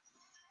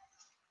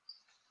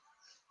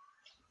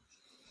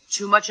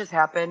too much has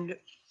happened,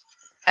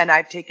 and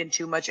I've taken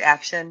too much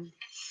action,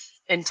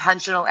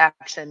 intentional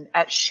action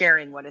at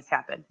sharing what has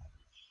happened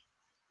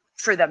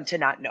for them to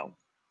not know.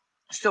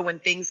 So when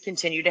things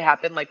continue to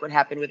happen, like what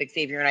happened with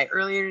Xavier and I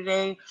earlier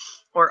today,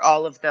 or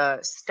all of the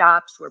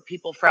stops where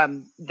people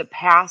from the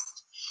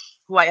past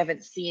who I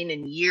haven't seen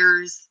in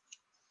years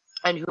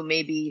and who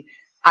maybe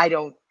I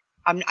don't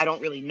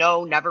really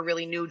know, never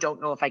really knew,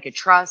 don't know if I could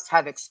trust,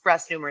 have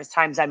expressed numerous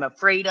times I'm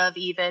afraid of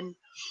even,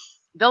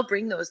 they'll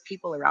bring those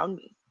people around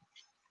me.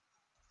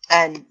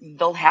 And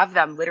they'll have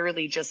them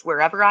literally just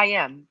wherever I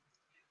am,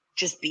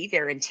 just be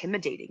there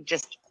intimidating,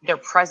 just their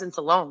presence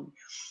alone,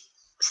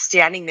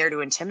 standing there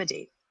to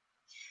intimidate.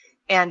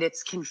 And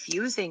it's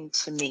confusing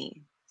to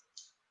me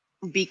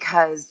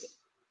because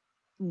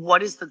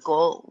what is the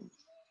goal?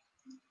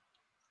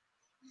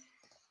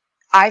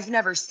 I've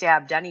never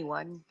stabbed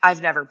anyone.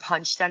 I've never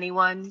punched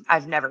anyone.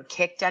 I've never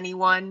kicked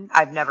anyone.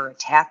 I've never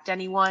attacked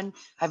anyone.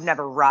 I've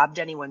never robbed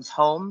anyone's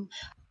home.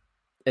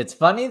 It's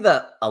funny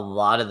that a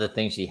lot of the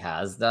things she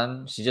has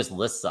done, she just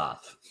lists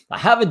off. I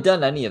haven't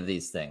done any of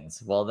these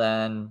things. Well,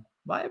 then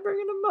why are you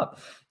bringing them up?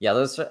 Yeah,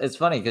 it's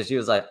funny because she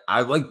was like,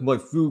 I like my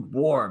food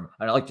warm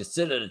and I like to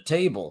sit at a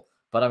table,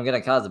 but I'm going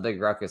to cause a big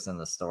ruckus in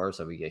the store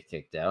so we get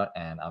kicked out.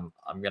 And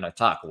I'm going to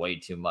talk way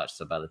too much.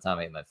 So by the time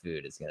I eat my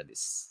food, it's going to be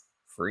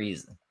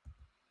freezing.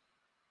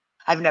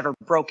 I've never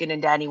broken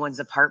into anyone's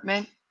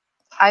apartment.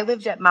 I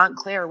lived at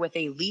Montclair with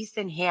a lease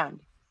in hand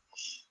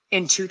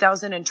in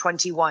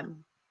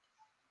 2021.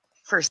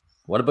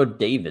 What about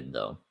David,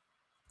 though?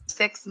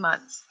 6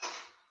 months.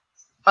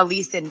 A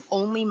lease in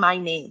only my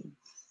name.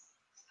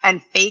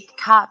 And fake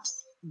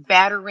cops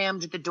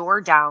batter-rammed the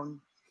door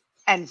down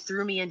and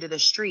threw me into the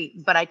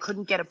street. But I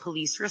couldn't get a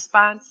police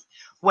response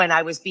when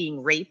I was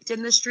being raped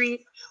in the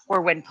street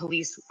or when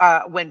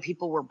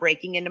people were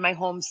breaking into my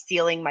home,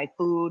 stealing my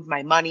food,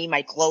 my money,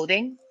 my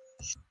clothing.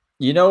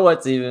 You know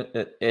what's even,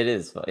 it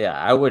is, yeah,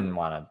 I wouldn't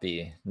want to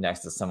be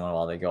next to someone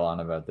while they go on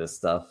about this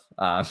stuff.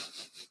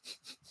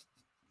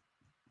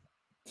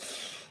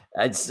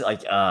 It's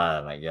like,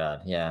 oh my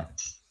God, yeah.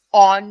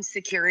 On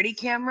security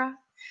camera.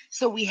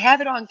 So we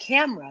have it on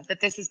camera that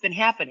this has been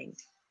happening.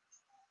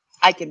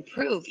 I can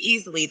prove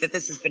easily that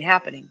this has been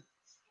happening.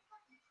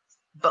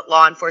 but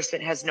law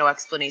enforcement has no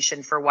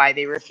explanation for why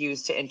they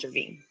refuse to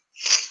intervene.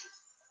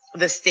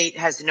 The state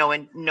has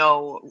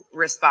no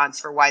response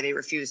for why they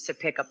refuse to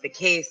pick up the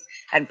case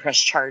and press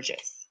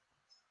charges.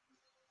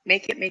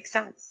 Make it make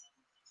sense.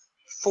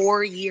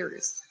 4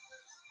 years.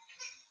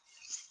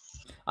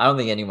 I don't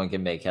think anyone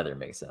can make Heather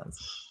make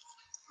sense.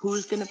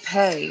 Who's going to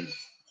pay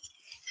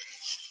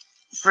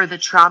for the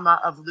trauma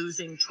of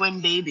losing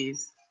twin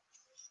babies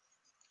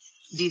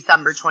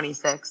December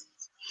 26th,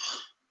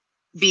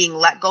 being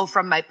let go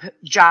from my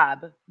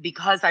job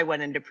because I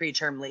went into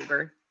preterm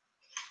labor?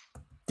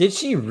 Did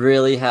she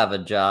really have a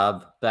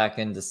job back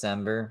in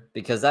December?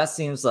 Because that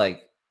seems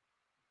like,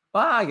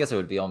 well, I guess it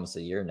would be almost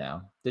a year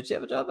now. Did she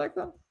have a job back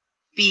then?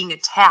 Being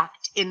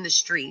attacked in the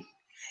street,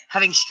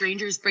 having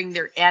strangers bring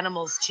their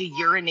animals to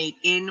urinate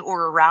in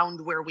or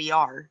around where we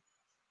are.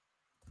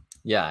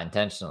 Yeah,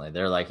 intentionally.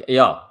 They're like,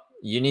 yo,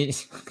 you need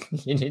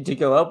to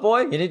go out,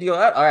 boy. You need to go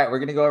out. All right, we're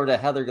gonna go over to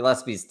Heather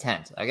Gillespie's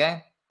tent.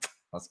 Okay,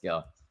 let's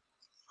go.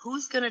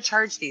 Who's gonna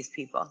charge these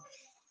people?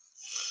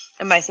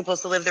 Am I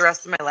supposed to live the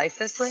rest of my life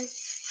this way?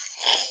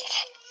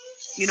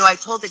 You know, I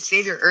told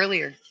Xavier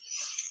earlier,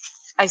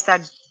 I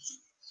said,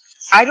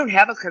 I don't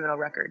have a criminal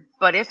record,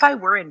 but if I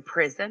were in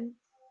prison,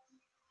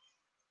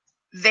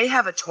 they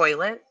have a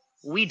toilet.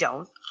 We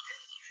don't.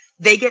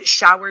 They get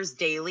showers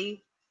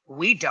daily.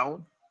 We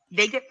don't.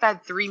 They get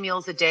fed 3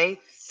 meals a day.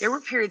 There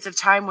were periods of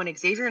time when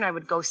Xavier and I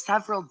would go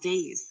several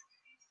days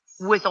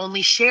with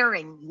only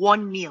sharing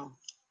 1 meal,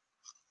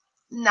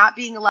 not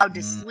being allowed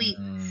to sleep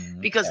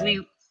because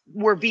we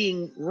were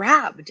being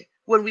robbed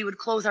when we would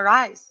close our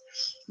eyes.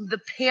 The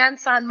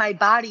pants on my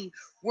body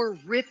were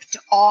ripped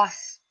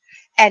off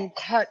and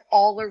cut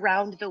all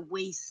around the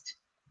waist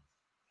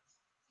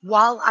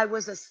while I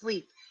was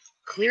asleep.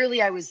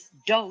 Clearly, I was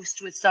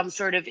dosed with some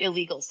sort of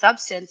illegal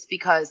substance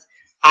because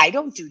I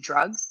don't do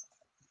drugs.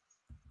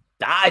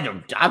 I've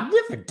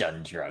never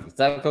done drugs. Is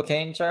that a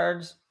cocaine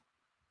charge?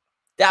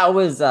 That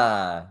was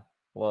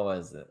what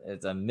was it?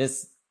 It's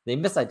they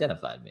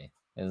misidentified me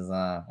as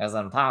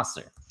an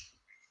imposter.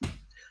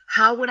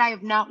 How would I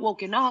have not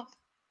woken up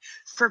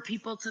for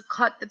people to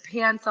cut the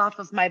pants off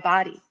of my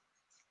body?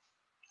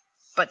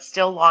 But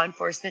still, law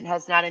enforcement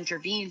has not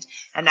intervened,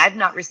 and I've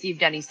not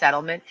received any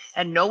settlement,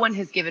 and no one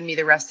has given me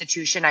the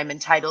restitution I'm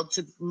entitled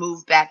to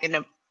move back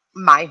into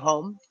my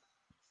home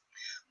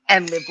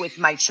and live with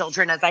my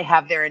children as I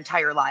have their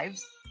entire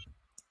lives.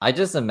 I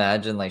just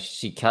imagine like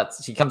she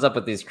comes up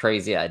with this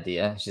crazy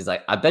idea. She's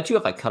like, I bet you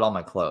if I cut all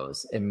my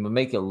clothes, it will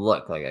make it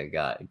look like I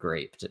got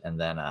raped, and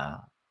then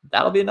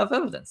that'll be enough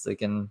evidence. They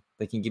can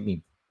give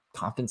me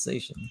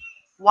compensation.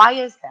 Why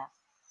is that?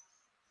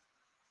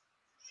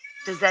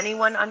 Does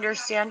anyone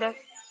understand it?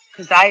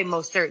 Because I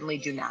most certainly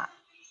do not.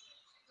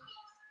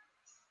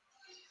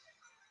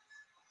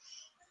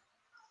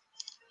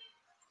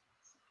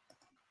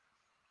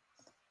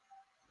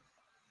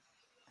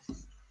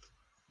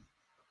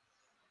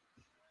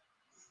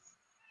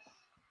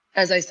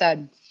 As I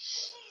said,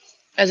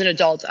 as an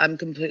adult, I'm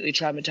completely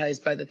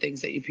traumatized by the things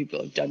that you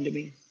people have done to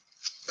me.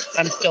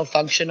 I'm still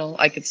functional.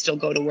 I could still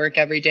go to work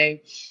every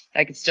day.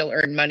 I could still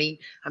earn money.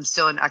 I'm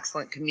still an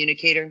excellent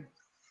communicator.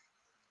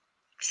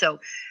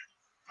 So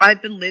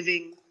I've been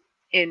living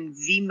in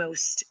the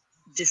most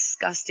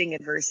disgusting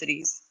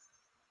adversities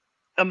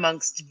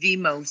amongst the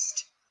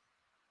most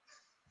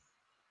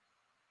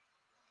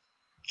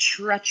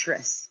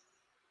treacherous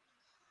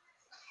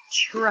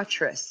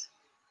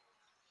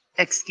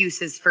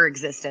excuses for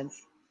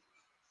existence.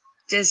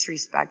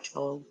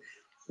 Disrespectful,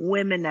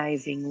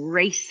 womanizing,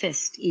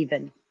 racist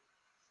even.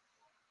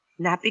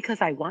 Not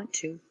because I want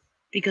to,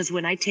 because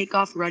when I take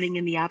off running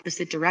in the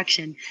opposite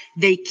direction,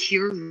 they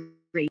curate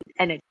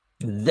and it.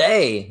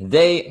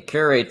 They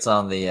curates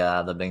on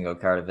the bingo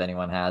card if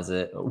anyone has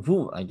it.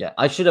 Ooh,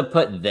 I should have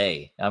put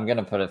they. I'm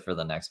gonna put it for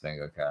the next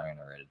bingo card. I'm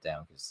gonna write it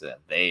down because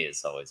they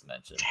is always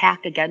mentioned.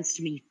 Attack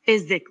against me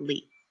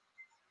physically.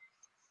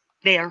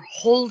 They are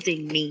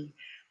holding me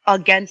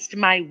against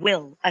my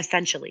will,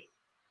 essentially.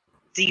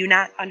 Do you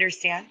not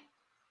understand?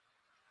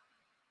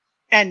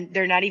 And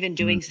they're not even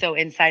doing so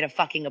inside a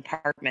fucking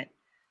apartment.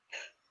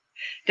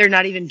 They're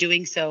not even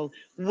doing so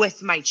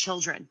with my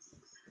children.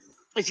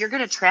 If you're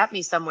going to trap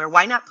me somewhere,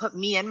 why not put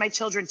me and my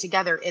children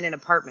together in an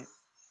apartment?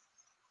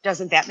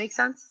 Doesn't that make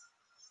sense?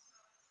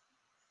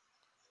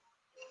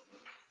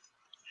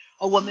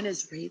 A woman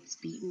is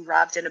raped, beaten,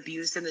 robbed, and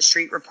abused in the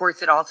street,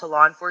 reports it all to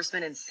law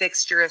enforcement in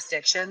 6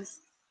 jurisdictions,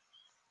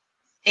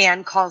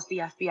 and calls the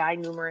FBI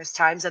numerous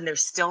times, and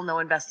there's still no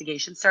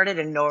investigation started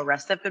and no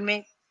arrests have been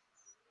made.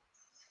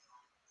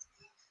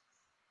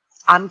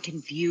 I'm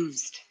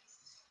confused.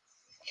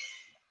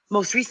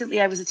 Most recently,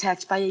 I was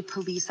attacked by a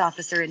police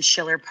officer in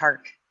Schiller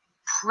Park.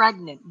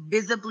 Pregnant,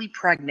 visibly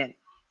pregnant.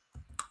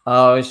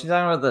 Oh, is she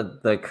talking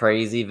about the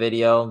crazy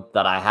video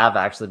that I have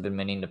actually been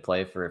meaning to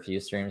play for a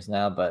few streams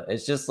now? But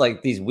it's just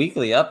like these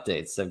weekly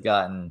updates have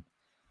gotten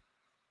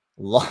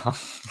long.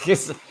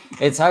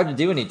 It's hard to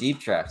do any deep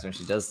tracks when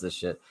she does this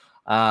shit.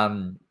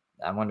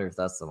 I wonder if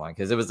that's the one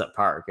because it was at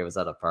park. It was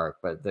at a park,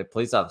 but the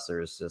police officer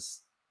is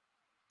just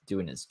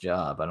doing his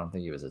job. I don't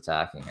think he was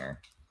attacking her.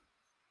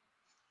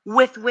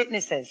 with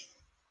witnesses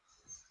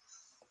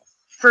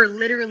for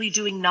literally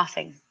doing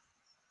nothing.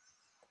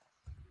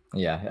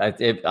 Yeah,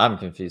 I'm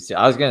confused too.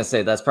 I was going to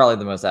say that's probably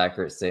the most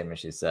accurate statement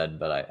she said,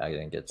 but I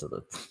didn't get to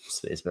the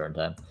space bar in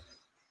time.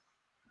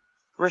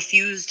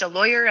 Refused a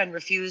lawyer and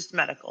refused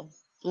medical.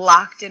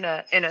 Locked in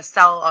a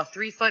cell, a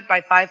 3-foot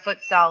by 5-foot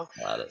cell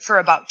for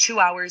about 2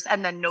 hours,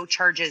 and then no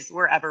charges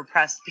were ever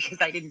pressed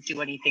because I didn't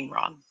do anything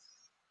wrong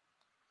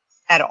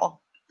at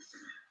all.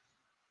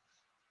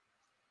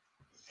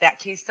 That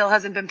case still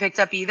hasn't been picked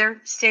up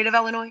either, state of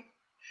Illinois.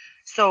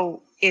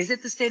 So is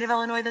it the state of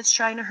Illinois that's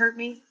trying to hurt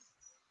me?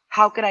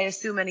 How could I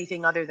assume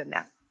anything other than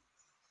that?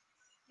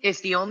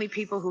 If the only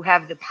people who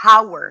have the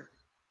power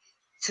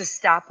to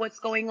stop what's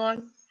going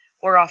on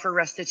or offer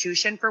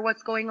restitution for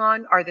what's going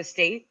on are the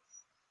state,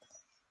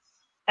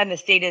 and the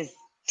state is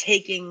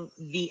taking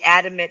the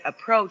adamant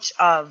approach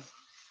of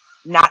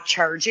not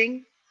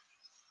charging,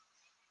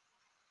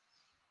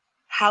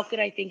 how could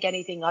I think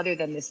anything other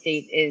than the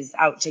state is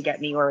out to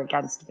get me or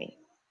against me?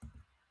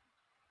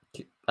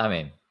 I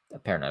mean, a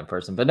paranoid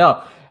person, but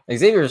no.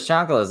 Xavier's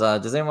Chancla is,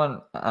 does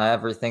anyone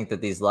ever think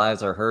that these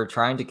lives are her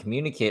trying to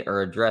communicate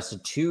or address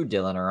to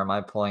Dylan, or am I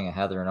pulling a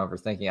Heather and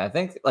overthinking? I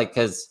think, like,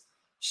 because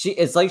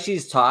it's like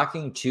she's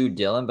talking to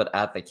Dylan, but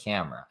at the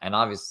camera. And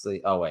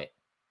obviously, oh, wait.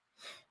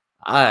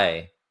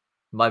 My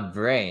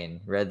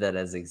brain read that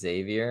as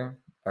Xavier,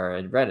 or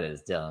I read it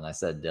as Dylan. I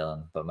said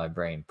Dylan, but my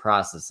brain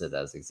processed it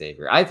as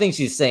Xavier. I think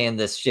she's saying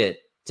this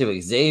shit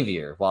to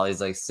Xavier while he's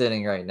like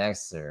sitting right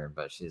next to her,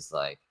 but she's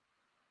like,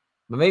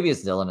 but maybe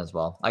it's Dylan as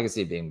well. I can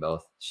see it being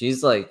both.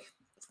 She's like,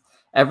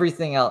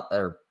 everything else,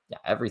 or yeah,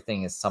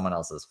 everything is someone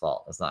else's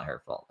fault. It's not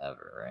her fault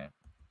ever, right?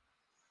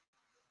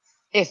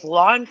 If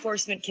law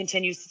enforcement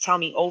continues to tell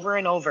me over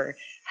and over,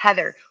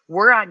 Heather,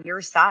 we're on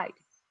your side.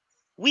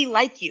 We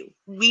like you.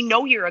 We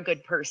know you're a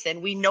good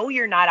person. We know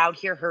you're not out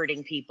here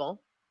hurting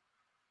people.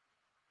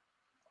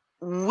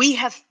 We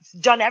have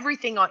done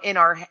everything in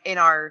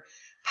our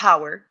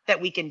power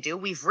that we can do.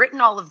 We've written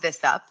all of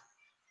this up.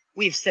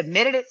 We've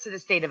submitted it to the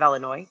state of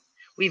Illinois.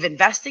 We've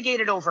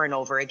investigated over and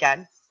over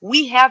again.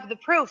 We have the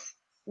proof.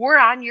 We're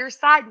on your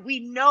side.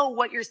 We know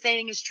what you're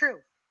saying is true.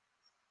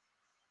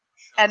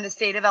 And the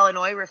state of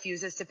Illinois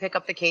refuses to pick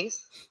up the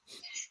case.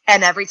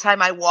 And every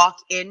time I walk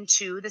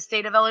into the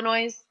state of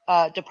Illinois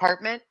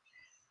department,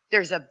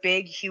 there's a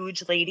big,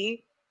 huge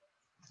lady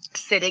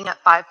sitting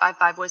at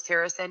 555 West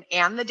Harrison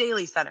and the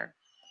Daily Center.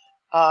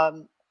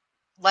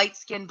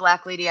 Light-skinned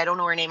black lady, I don't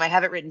know her name, I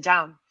have it written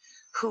down,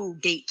 who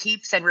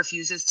gatekeeps and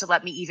refuses to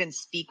let me even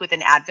speak with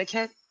an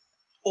advocate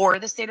or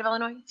the state of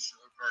Illinois.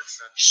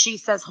 She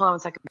says, hold on 1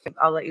 second,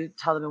 I'll let you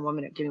tell them in 1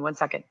 minute. Give me 1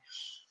 second.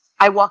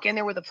 I walk in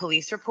there with a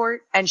police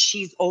report, and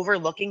she's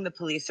overlooking the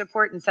police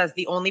report and says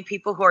the only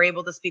people who are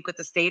able to speak with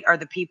the state are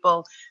the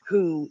people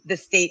who the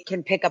state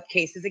can pick up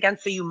cases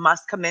against. So you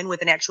must come in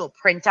with an actual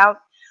printout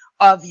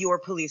of your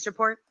police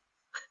report.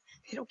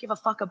 They don't give a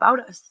fuck about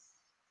us.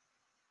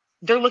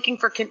 They're looking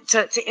for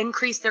to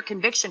increase their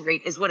conviction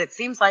rate is what it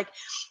seems like.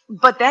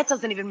 But that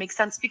doesn't even make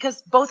sense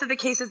because both of the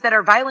cases that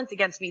are violent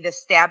against me, the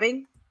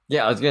stabbing.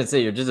 Yeah, I was going to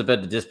say, you're just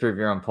about to disprove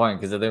your own point,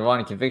 because if they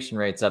wanted conviction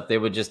rates up, they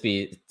would just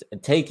be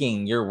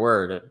taking your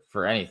word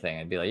for anything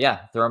and be like,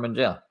 yeah, throw them in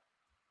jail.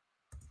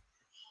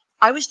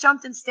 I was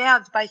jumped and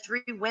stabbed by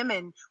 3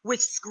 women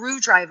with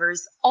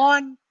screwdrivers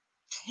on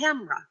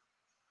camera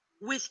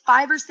with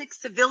 5 or 6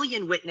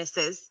 civilian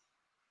witnesses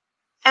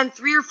and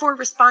 3 or 4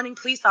 responding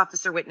police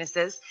officer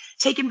witnesses,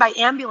 taken by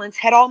ambulance,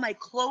 had all my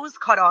clothes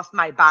cut off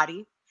my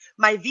body,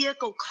 my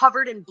vehicle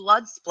covered in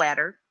blood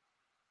splatter.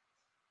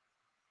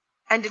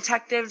 And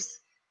detectives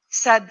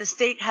said the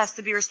state has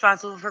to be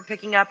responsible for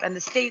picking up, and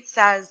the state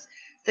says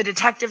the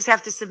detectives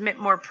have to submit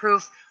more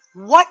proof.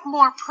 What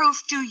more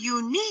proof do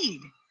you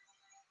need?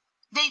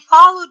 They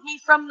followed me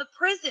from the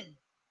prison.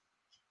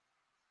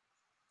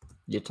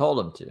 You told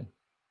them to.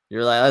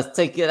 You're like, let's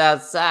take it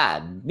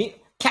outside.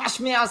 Cash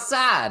me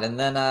outside. And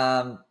then,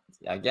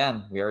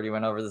 again, we already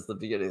went over this at the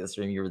beginning of the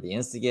stream. You were the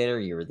instigator.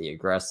 You were the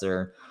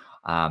aggressor.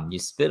 You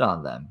spit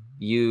on them.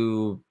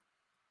 You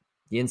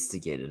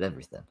instigated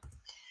everything.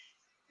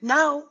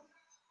 Now,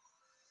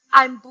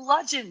 I'm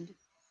bludgeoned.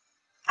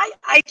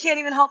 I can't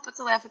even help but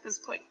to laugh at this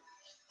point.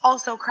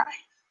 Also cry.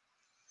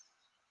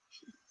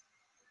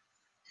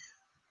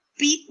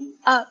 Beaten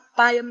up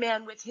by a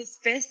man with his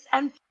fists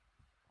and...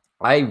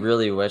 I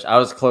really wish I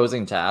was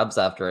closing tabs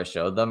after I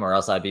showed them, or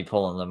else I'd be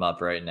pulling them up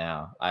right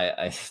now.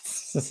 I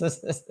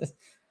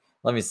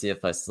let me see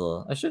if I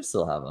should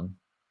still have them.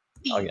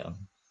 I'll get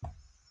them.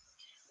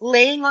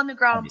 Laying on the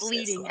ground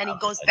bleeding, and he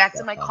goes back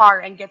to my car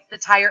and gets the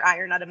tire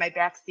iron out of my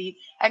back seat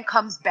and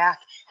comes back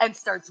and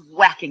starts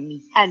whacking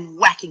me and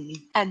whacking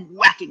me and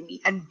whacking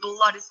me, and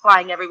blood is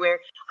flying everywhere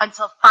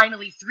until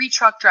finally 3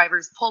 truck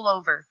drivers pull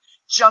over,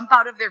 jump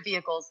out of their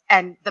vehicles,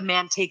 and the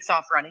man takes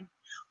off running.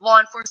 Law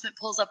enforcement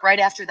pulls up right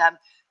after them,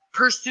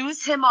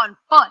 pursues him on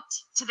foot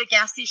to the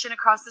gas station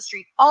across the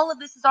street. All of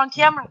this is on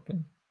camera.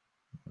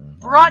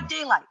 Broad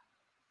daylight.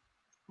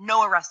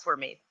 No arrests were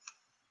made.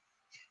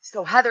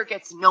 So Heather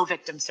gets no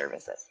victim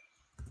services.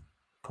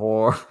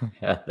 Poor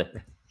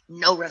Heather.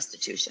 No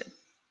restitution.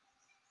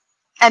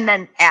 And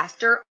then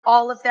after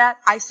all of that,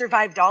 I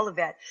survived all of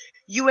that.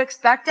 You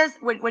expect us,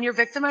 when you're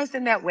victimized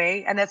in that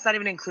way, and that's not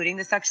even including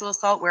the sexual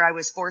assault where I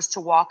was forced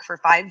to walk for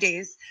 5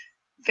 days,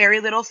 very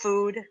little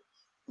food,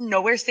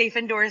 nowhere safe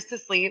indoors to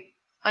sleep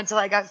until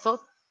I got so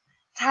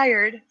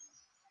tired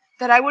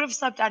that I would have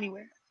slept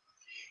anywhere.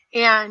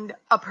 And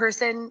a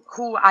person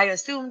who I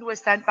assumed was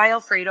sent by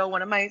Alfredo,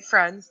 one of my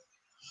friends,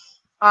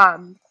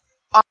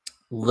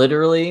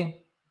 literally,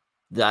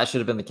 that should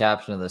have been the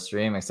caption of the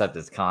stream, except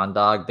it's con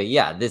dog. But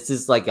yeah, this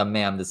is like a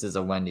ma'am, this is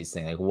a Wendy's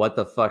thing. Like, what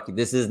the fuck?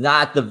 This is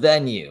not the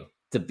venue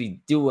to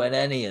be doing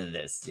any of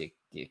this.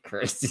 You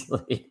crazy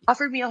lady.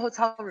 Offered me a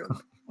hotel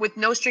room with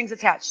no strings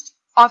attached.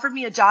 Offered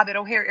me a job at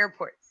O'Hare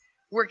Airport,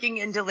 working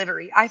in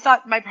delivery. I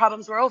thought my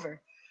problems were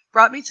over.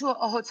 Brought me to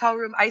a hotel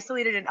room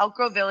isolated in Elk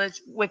Grove Village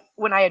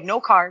when I had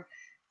no car,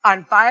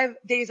 on 5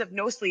 days of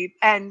no sleep,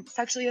 and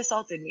sexually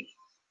assaulted me.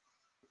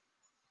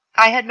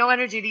 I had no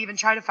energy to even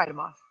try to fight him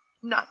off.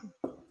 None.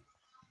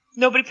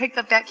 Nobody picked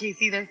up that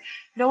case either.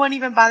 No one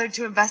even bothered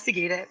to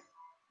investigate it.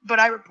 But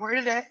I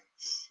reported it.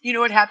 You know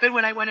what happened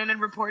when I went in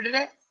and reported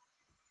it?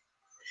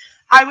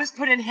 I was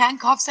put in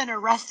handcuffs and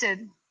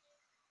arrested.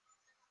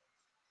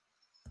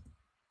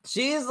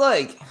 She's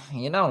like,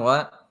 you know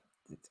what?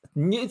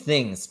 New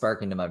things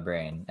spark into my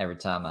brain every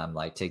time I'm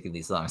like taking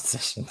these long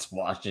sessions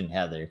watching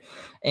Heather.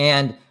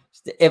 And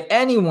if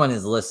anyone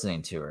is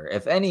listening to her,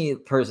 if any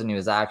person who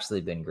has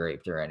actually been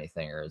raped or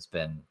anything, or has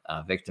been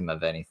a victim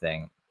of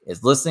anything,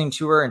 is listening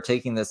to her and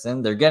taking this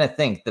in, they're going to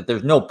think that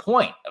there's no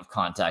point of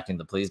contacting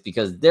the police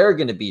because they're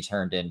going to be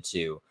turned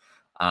into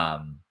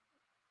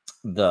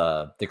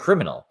the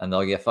criminal and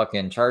they'll get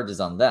fucking charges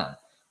on them.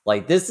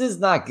 Like, this is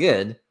not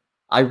good.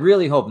 I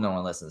really hope no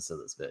one listens to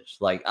this bitch.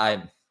 Like,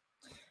 I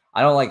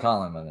don't like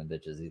calling women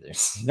bitches either.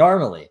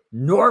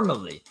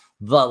 normally,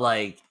 but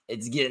like,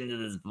 it's getting to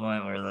this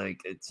point where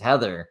like, it's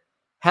Heather.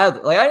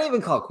 Like, I didn't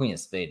even call Queen of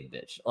Spades a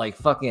bitch. Like,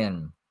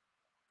 fucking,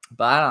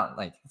 but I don't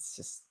like, it's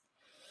just,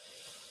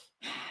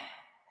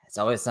 it's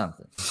always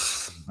something.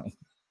 Like,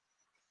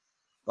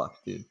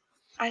 fuck, dude.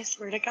 I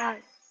swear to God,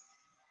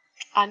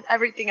 on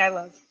everything I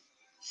love.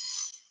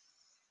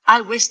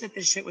 I wish that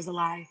this shit was a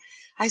lie.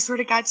 I swear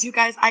to God to you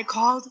guys, I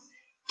called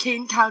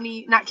Kenosha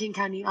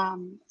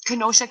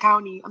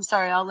County. I'm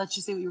sorry, I'll let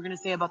you say what you were going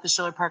to say about the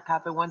Schiller Park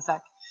cop in one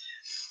sec.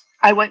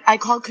 I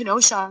called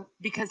Kenosha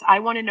because I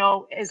want to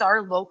know, is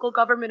our local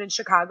government in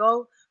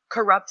Chicago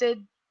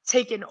corrupted,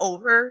 taken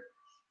over,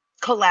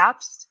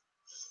 collapsed?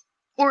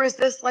 Or is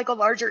this like a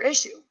larger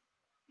issue?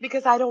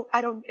 Because I don't,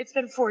 it's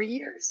been 4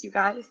 years, you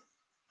guys.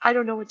 I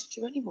don't know what to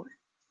do anymore.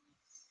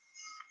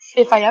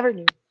 If I ever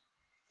knew.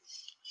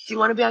 Do you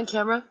want to be on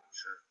camera?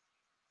 Sure.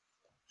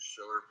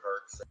 Schiller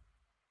Park.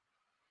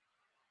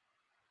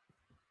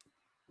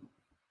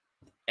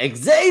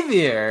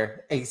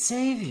 Xavier,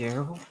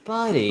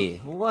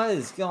 buddy, what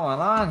is going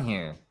on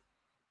here?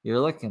 You're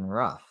looking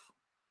rough.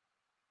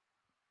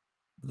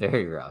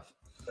 Very rough.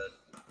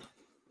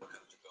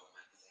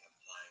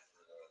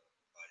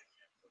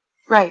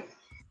 Right.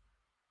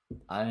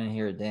 I didn't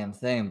hear a damn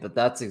thing, but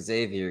that's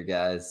Xavier,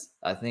 guys.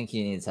 I think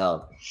he needs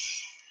help.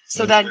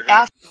 So then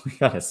after We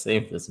gotta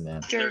save this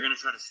man. They're going to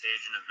try to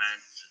stage an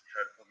event to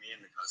try to put me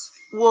into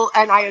custody. Well,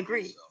 and I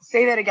agree.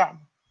 Say that again.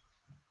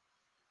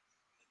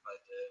 If I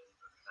did,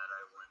 that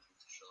I went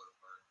into Schiller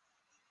Park,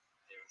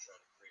 they would try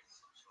to create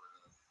some sort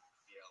of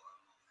BLM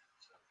moment.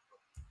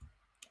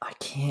 I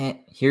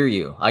can't hear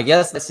you. I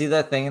guess I see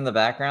that thing in the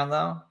background,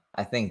 though.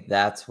 I think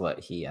that's what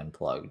he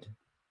unplugged.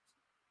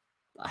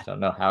 I don't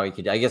know how he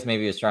could. I guess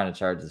maybe he was trying to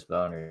charge his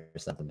phone or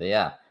something. But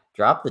yeah,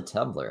 drop the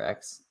Tumblr,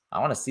 X. I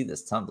want to see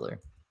this Tumblr.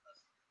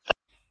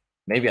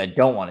 Maybe I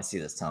don't want to see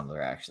this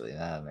Tumblr, actually.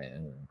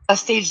 A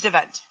staged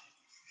event.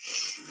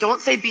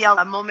 Don't say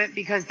BLM moment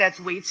because that's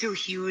way too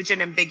huge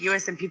and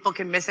ambiguous and people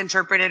can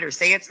misinterpret it or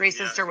say it's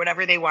racist or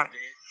whatever they want.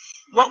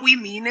 What we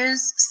mean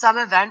is some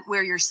event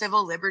where your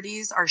civil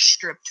liberties are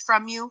stripped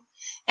from you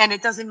and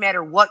it doesn't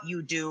matter what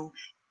you do.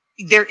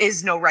 There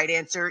is no right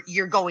answer.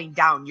 You're going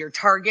down. You're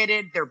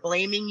targeted. They're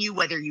blaming you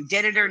whether you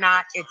did it or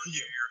not. It's you.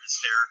 You're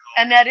hysterical.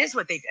 And that is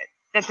what they did.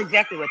 That's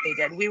exactly what they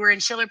did. We were in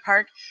Schiller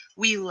Park.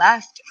 We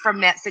left from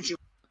that situation.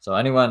 So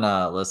anyone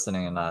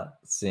listening and not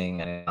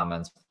seeing any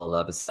comments pulled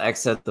up, it's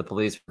X said the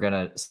police were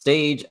going to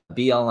stage a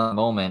BLM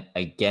moment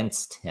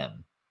against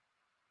him.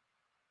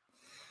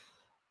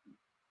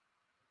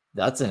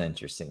 That's an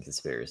interesting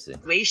conspiracy.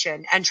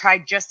 And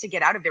tried just to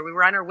get out of there. We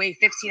were on our way,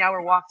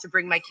 15-hour walk to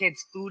bring my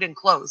kids food and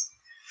clothes.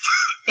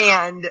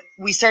 And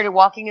we started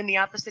walking in the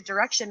opposite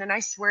direction. And I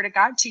swear to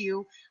God to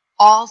you,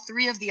 all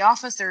 3 of the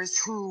officers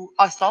who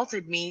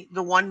assaulted me,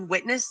 the one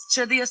witness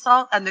to the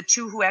assault and the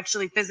 2 who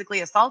actually physically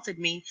assaulted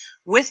me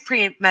with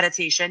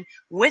premeditation,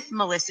 with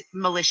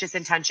malicious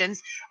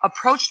intentions,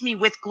 approached me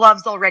with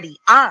gloves already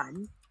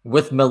on.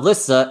 With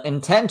Melissa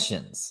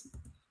intentions.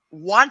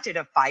 Wanted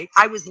a fight.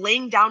 I was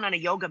laying down on a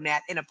yoga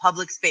mat in a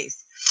public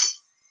space,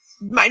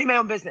 minding my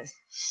own business.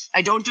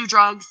 I don't do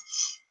drugs.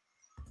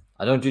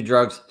 I don't do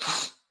drugs.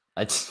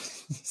 I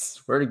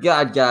swear to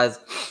God, guys,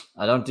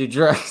 I don't do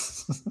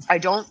drugs. I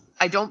don't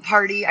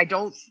party. I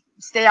don't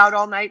stay out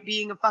all night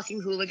being a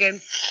fucking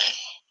hooligan.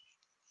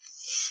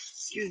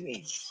 Excuse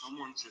me.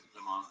 Someone tipped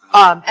them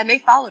off. And they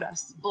followed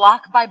us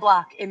block by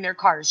block in their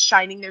cars,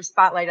 shining their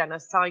spotlight on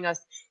us, telling us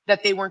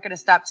that they weren't going to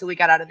stop till we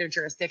got out of their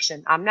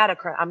jurisdiction. I'm not a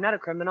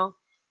criminal.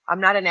 I'm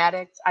not an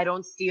addict. I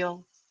don't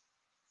steal.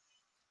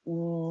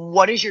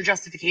 What is your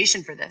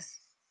justification for this?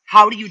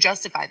 How do you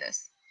justify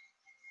this?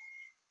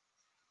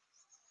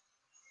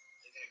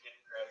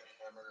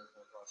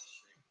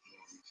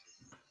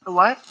 The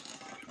what?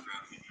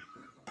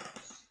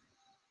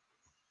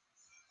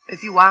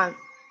 If you want,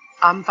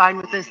 I'm fine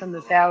with this and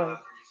the salad.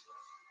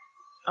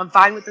 I'm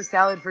fine with the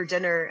salad for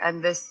dinner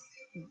and this.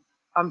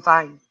 I'm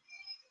fine.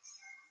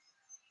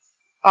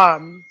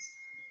 And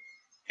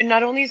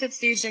not only is it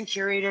staged and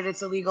curated,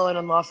 it's illegal and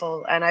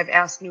unlawful. And I've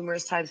asked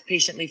numerous times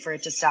patiently for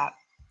it to stop.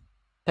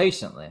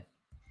 Patiently.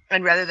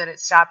 And rather than it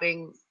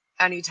stopping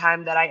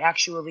anytime that I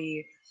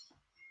actually,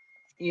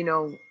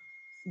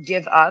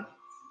 give up,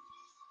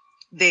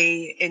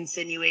 they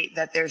insinuate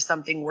that there's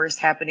something worse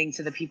happening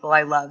to the people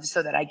I love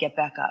so that I get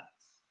back up.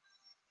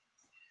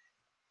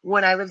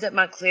 When I lived at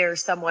Montclair,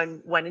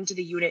 someone went into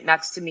the unit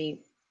next to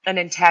me and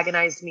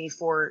antagonized me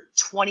for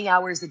 20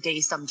 hours a day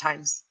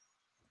sometimes,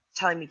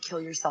 telling me, kill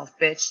yourself,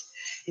 bitch.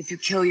 If you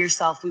kill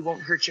yourself, we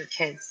won't hurt your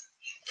kids.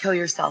 Kill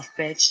yourself,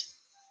 bitch.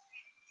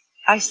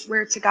 I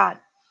swear to God.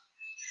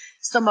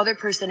 Some other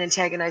person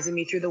antagonizing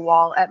me through the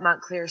wall at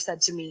Montclair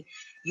said to me,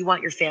 you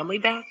want your family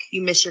back?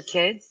 You miss your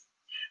kids?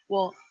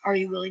 Well, are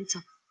you willing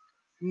to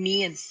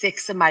me and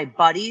 6 of my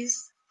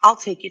buddies? I'll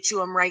take you to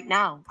them right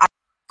now.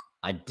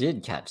 I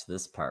did catch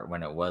this part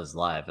when it was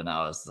live, and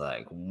I was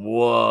like,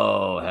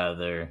 whoa,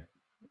 Heather,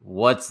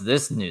 what's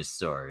this news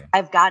story?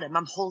 I've got him.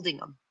 I'm holding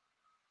him.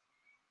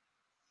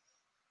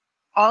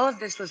 All of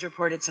this was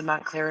reported to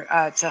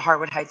Montclair, to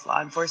Harwood Heights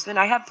law enforcement.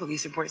 I have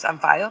police reports on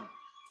file,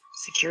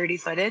 security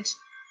footage.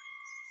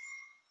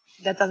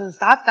 That doesn't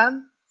stop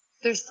them.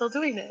 They're still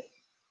doing it.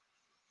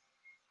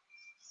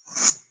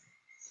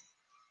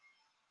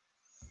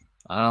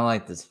 I don't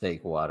like this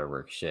fake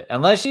waterworks shit.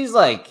 Unless she's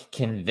like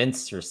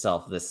convinced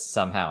herself this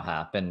somehow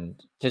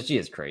happened, because she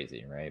is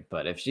crazy, right?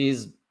 But if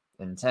she's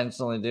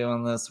intentionally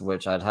doing this,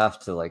 which I'd have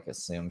to like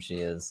assume she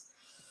is,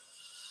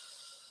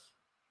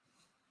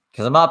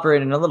 because I'm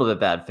operating a little bit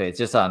bad faith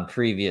just on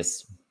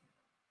previous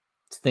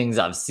things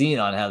I've seen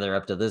on Heather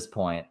up to this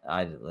point.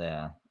 I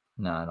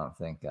don't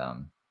think I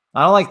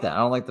don't like that. I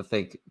don't like the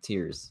fake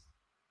tears.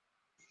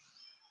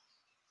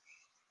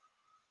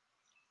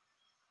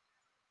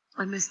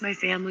 I miss my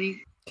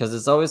family. Because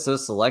it's always so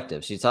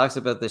selective. She talks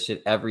about this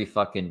shit every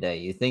fucking day.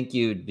 You think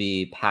you'd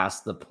be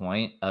past the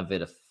point of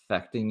it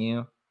affecting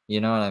you?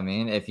 You know what I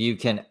mean? If you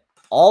can,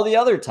 all the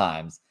other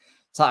times,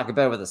 talk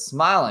about it with a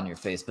smile on your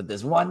face, but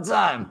this one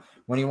time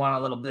when you want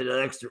a little bit of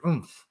extra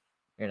oomph,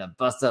 you're gonna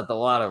bust out the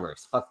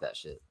waterworks. Fuck that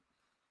shit.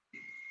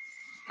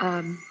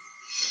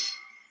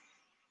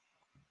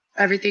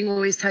 Everything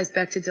always ties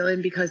back to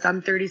Dylan because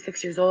I'm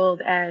 36 years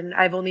old and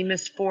I've only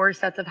missed 4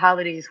 sets of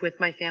holidays with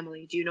my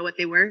family. Do you know what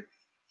they were?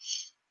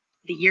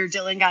 The year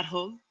Dylan got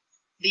home,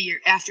 the year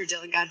after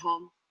Dylan got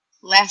home,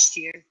 last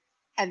year,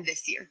 and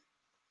this year.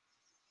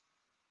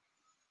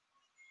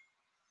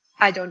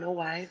 I don't know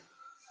why.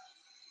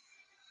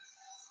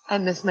 I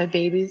miss my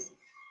babies.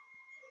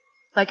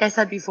 Like I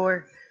said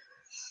before,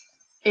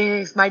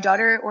 if my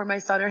daughter or my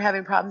son are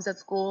having problems at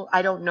school,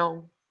 I don't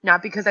know.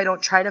 Not because I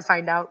don't try to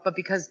find out, but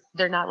because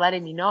they're not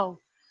letting me know.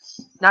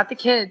 Not the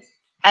kids,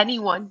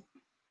 anyone.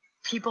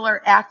 People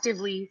are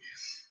actively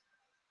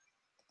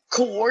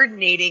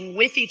coordinating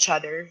with each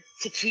other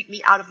to keep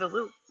me out of the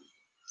loop.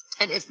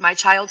 And if my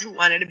child who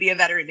wanted to be a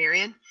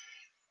veterinarian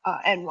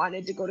and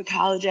wanted to go to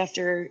college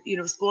after,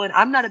 school, and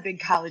I'm not a big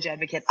college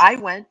advocate. I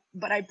went,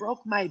 but I broke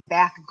my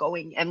back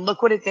going, and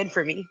look what it did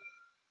for me.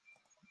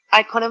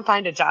 I couldn't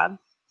find a job.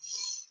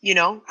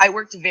 I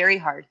worked very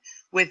hard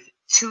with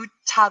 2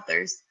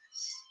 toddlers,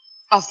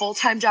 a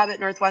full-time job at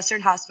Northwestern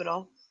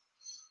Hospital,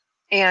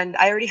 and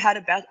I already had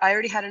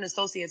an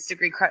associate's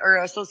degree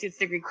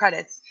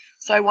credits.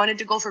 So I wanted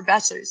to go for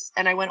bachelor's,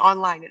 and I went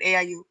online at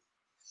AIU,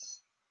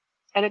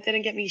 and it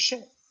didn't get me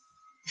shit.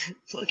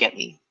 Look at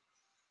me.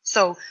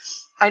 So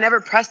I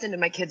never pressed into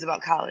my kids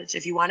about college.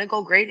 If you want to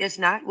go, great. If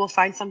not, we'll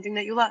find something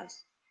that you love.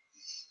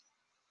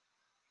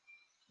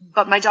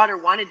 But my daughter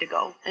wanted to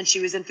go, and she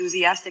was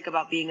enthusiastic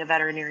about being a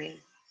veterinarian.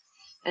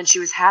 And she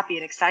was happy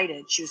and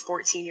excited. She was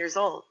 14 years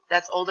old.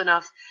 That's old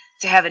enough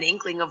to have an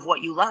inkling of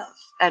what you love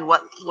and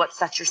what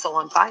sets your soul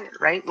on fire,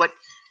 right?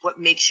 What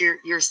makes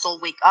your soul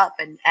wake up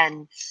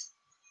and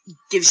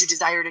gives you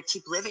desire to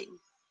keep living.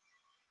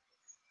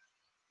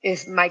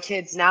 If my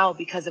kids now,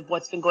 because of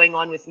what's been going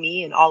on with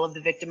me and all of the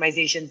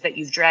victimizations that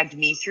you've dragged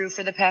me through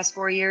for the past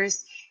 4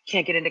 years,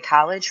 can't get into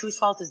college, whose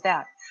fault is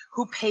that?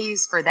 Who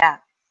pays for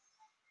that?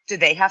 Do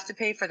they have to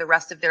pay for the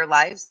rest of their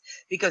lives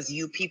because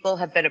you people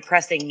have been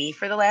oppressing me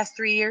for the last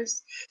 3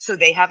 years? So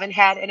they haven't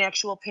had an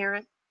actual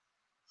parent?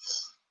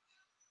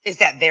 Is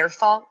that their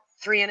fault?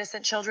 3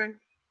 innocent children?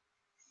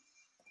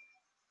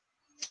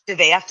 Do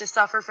they have to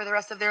suffer for the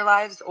rest of their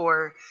lives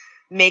or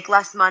make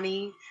less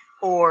money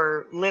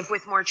or live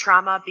with more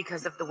trauma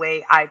because of the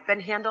way I've been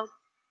handled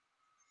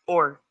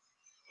or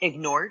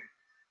ignored.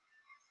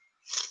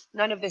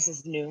 None of this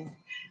is new.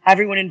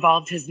 Everyone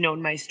involved has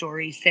known my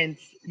story since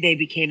they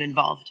became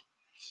involved.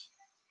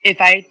 If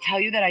I tell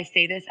you that I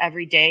say this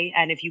every day,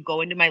 and if you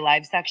go into my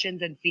live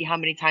sections and see how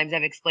many times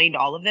I've explained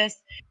all of this,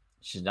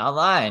 she's not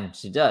lying.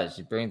 She does.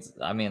 She brings,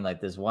 I mean,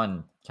 like this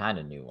one kind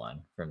of new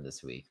one from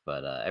this week,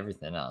 but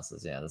everything else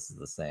is, yeah, this is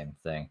the same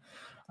thing.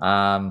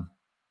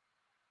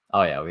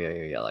 Oh yeah,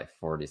 we got like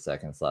 40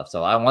 seconds left.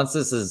 So once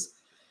this is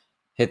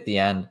hit the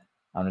end,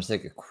 I'm gonna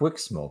take a quick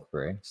smoke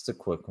break, just a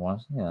quick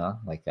one, you know,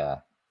 like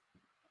a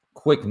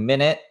quick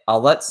minute. I'll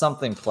let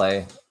something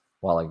play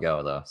while I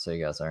go though, so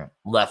you guys aren't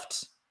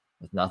left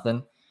with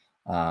nothing.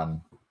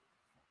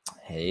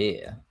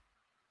 Hey,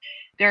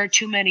 there are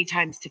too many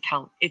times to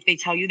count. If they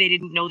tell you they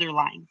didn't know, they're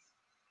lying.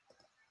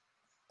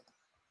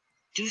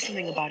 Do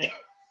something about it.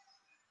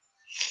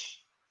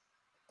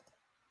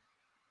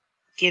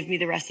 Give me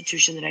the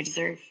restitution that I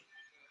deserve.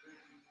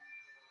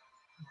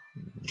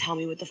 Tell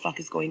me what the fuck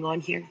is going on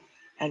here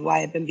and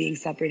why I've been being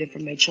separated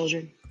from my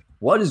children.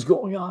 what is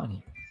going on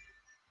here?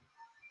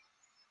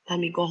 Let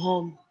me go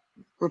home.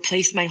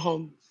 Replace my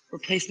home.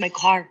 Replace my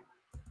car.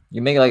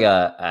 You make like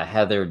a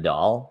Heather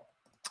doll,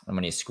 and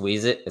when you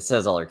squeeze it, it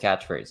says all her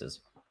catchphrases.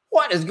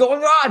 What is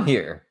going on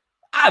here?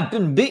 I've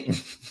been beaten.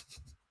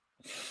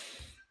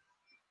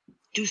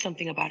 Do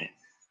something about it.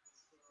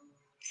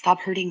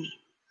 Stop hurting me.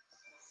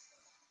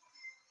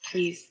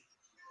 Please.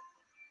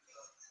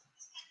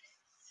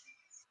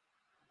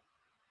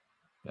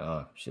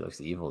 Oh, she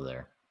looks evil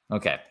there.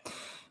 Okay.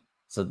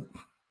 So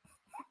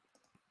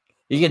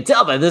you can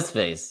tell by this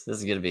face, this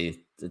is going to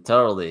be a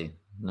totally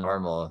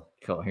normal,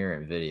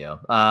 coherent video.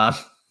 All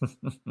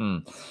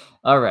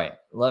right.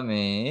 Let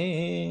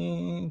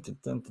me... It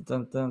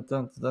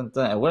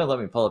wouldn't let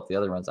me pull up the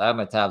other ones. I have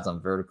my tabs on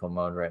vertical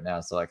mode right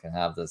now, so I can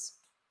have this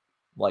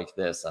like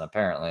this. And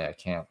apparently I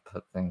can't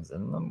put things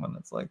in them when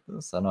it's like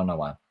this. I don't know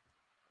why.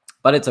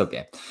 But it's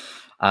okay.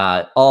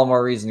 All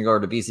more reason to go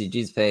to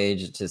BCG's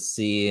page to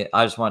see.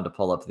 I just wanted to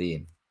pull up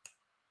the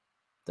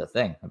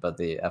thing about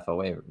the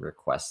FOA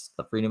request,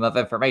 the freedom of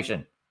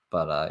information.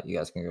 But you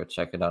guys can go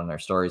check it out in their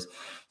stories.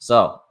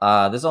 So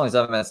this is only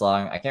 7 minutes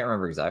long. I can't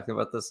remember exactly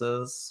what this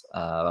is, but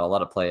I'll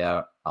let it play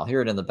out. I'll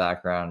hear it in the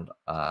background,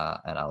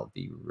 and I'll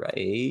be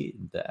right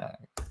back.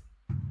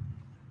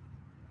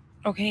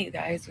 Okay,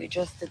 guys, we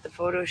just did the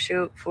photo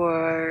shoot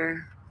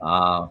for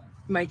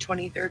my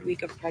 23rd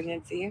week of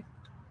pregnancy.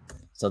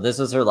 So this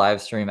was her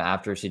live stream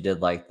after she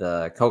did like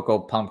the Cocoa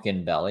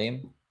Pumpkin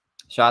Belly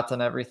shots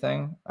and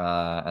everything.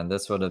 And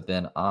this would have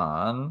been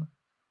on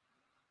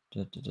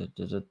the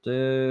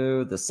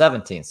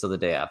 17th. So the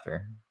day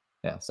after.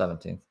 Yeah,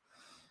 17th.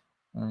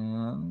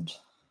 And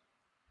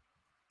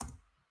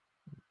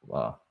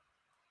wow.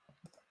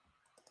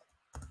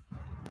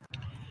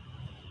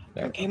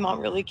 It came out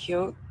really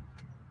cute.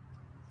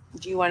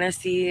 Do you want to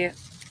see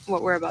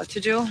what we're about to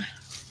do?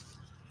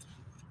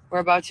 We're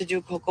about to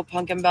do Cocoa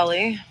Pumpkin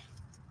Belly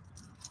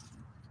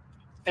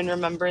in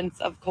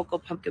remembrance of Cocoa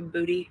Pumpkin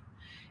Booty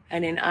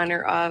and in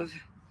honor of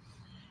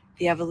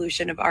the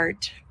evolution of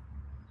art.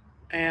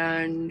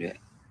 And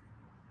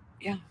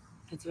yeah,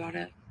 that's about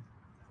it.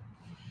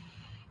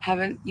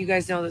 You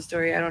guys know the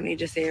story. I don't need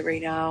to say it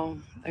right now.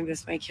 I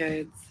miss my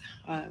kids.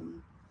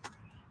 Haven't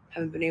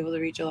been able to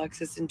reach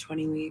Alexis in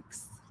 20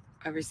 weeks.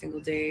 Every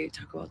single day,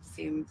 talk about the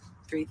same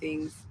 3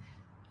 things.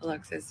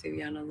 Alexis,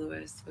 Viviana,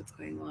 Lewis, what's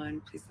going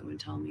on? Please someone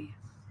tell me.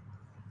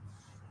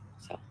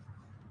 So,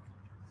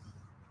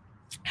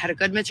 had a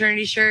good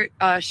maternity shoot,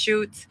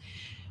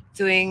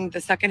 doing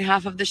the second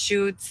half of the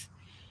shoot,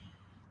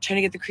 trying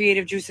to get the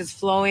creative juices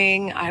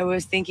flowing. I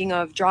was thinking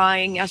of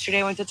drawing.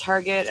 Yesterday I went to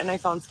Target and I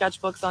found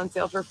sketchbooks on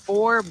sale for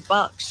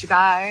 $4, you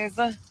guys.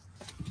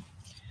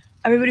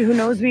 Everybody who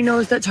knows me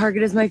knows that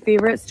Target is my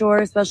favorite store,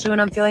 especially when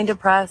I'm feeling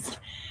depressed.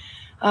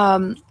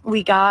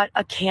 We got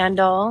a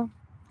candle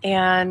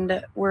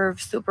and we're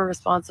super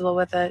responsible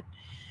with it.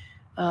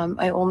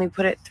 I only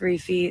put it 3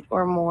 feet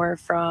or more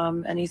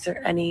from any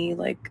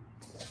like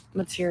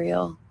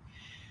material.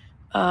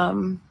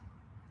 And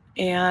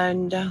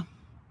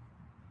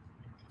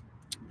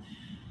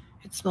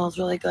it smells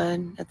really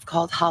good. It's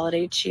called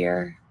Holiday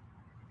Cheer.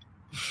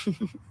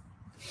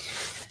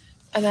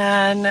 And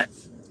then,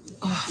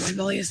 oh, my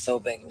belly is so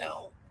big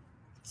now.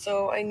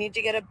 So I need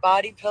to get a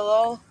body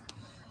pillow.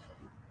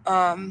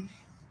 You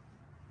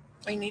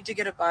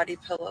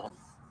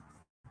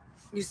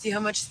see how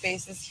much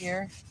space is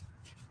here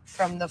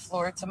from the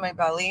floor to my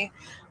belly?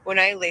 When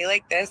I lay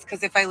like this,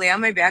 because if I lay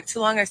on my back too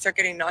long, I start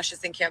getting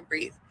nauseous and can't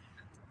breathe.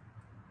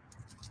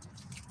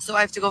 So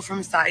I have to go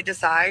from side to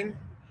side.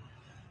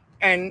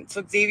 And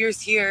so Xavier's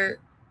here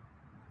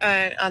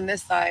on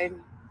this side,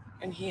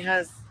 and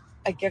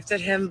I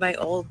gifted him my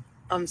old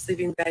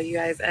sleeping bag, you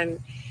guys, and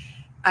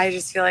I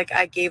just feel like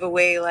I gave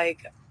away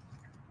like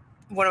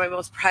one of my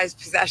most prized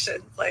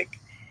possessions. Like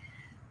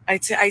I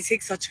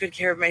take such good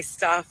care of my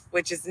stuff,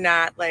 which is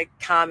not like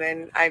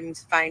common, I'm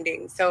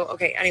finding. So,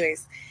 okay,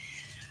 anyways,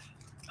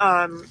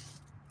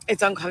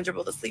 It's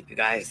uncomfortable to sleep, you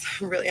guys.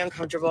 Really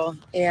uncomfortable.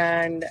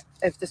 And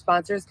if the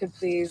sponsors could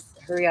please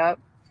hurry up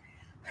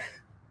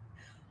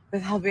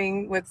with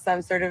helping with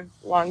some sort of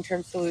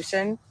long-term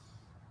solution,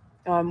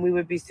 we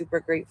would be super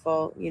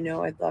grateful. You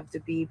know, I'd love to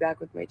be back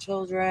with my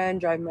children,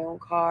 drive my own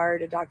car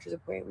to doctor's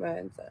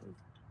appointments, and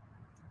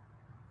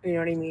you know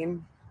what I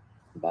mean?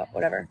 But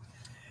whatever.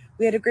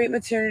 We had a great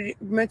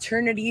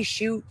maternity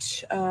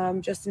shoot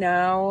just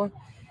now.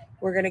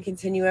 We're going to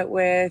continue it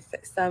with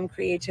some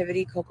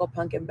creativity, Coco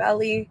Pumpkin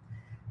Belly,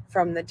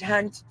 from the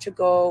tent to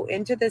go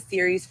into the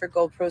series for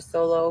GoPro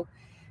Solo.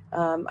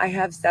 I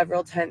have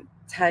several tent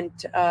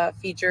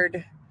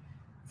featured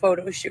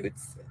photo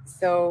shoots.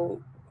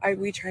 So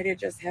we try to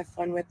just have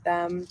fun with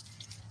them.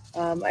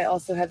 I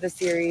also have the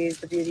series,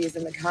 The Beauty is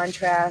in the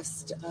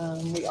Contrast.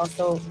 I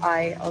also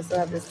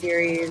have the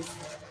series,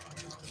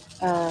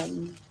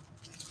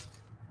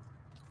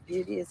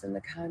 Beauty is in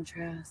the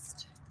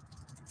Contrast.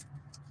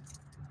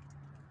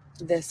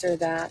 This or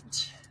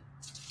That.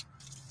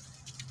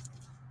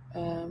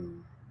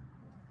 I'm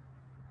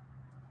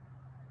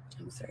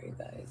sorry,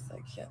 guys.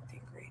 I can't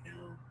think right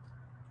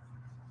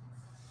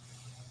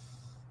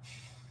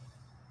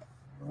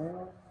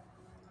now.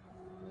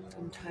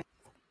 I'm tired.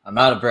 I'm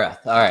out of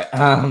breath. All right.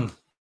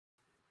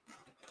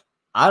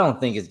 I don't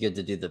think it's good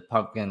to do the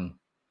pumpkin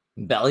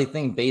belly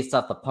thing based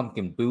off the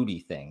pumpkin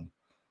booty thing.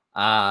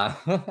 I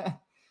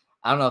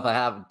don't know if I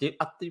have. Did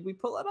we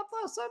pull that up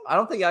last time? I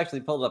don't think I actually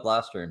pulled it up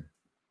last stream.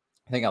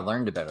 I think I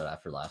learned about it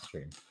after last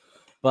stream.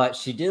 But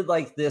she did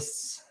like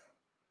this,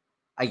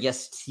 I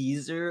guess,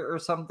 teaser or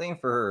something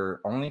for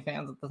her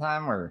OnlyFans at the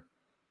time where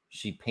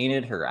she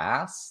painted her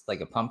ass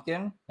like a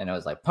pumpkin and it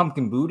was like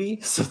pumpkin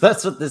booty. So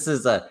that's what this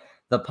is.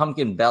 The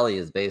pumpkin belly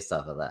is based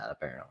off of that,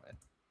 apparently.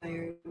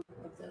 Tired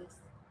of this.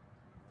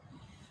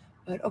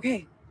 But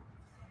okay.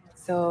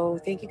 So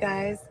thank you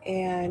guys.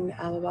 And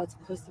I'm about to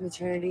post the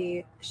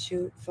maternity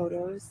shoot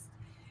photos.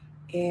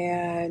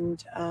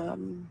 And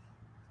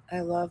I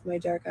love my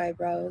dark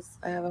eyebrows.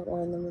 I haven't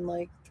worn them in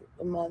like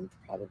a month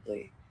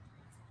probably.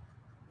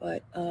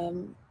 But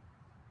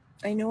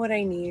I know what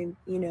I need.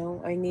 You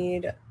know, I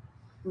need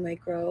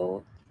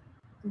micro,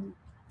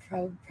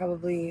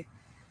 probably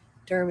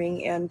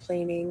derming and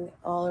planing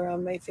all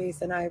around my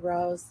face and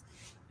eyebrows.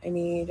 I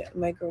need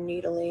micro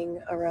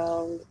needling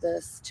around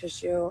this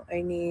tissue.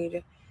 I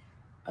need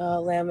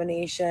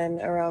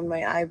lamination around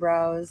my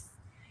eyebrows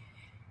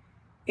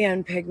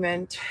and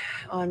pigment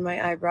on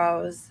my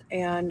eyebrows.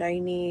 And I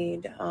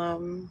need...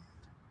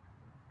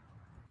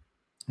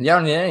 You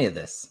don't need any of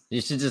this.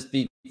 You should just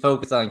be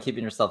focused on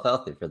keeping yourself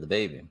healthy for the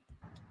baby.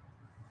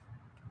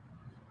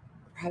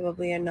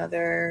 Probably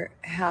another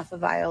half a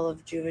vial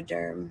of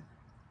Juvederm.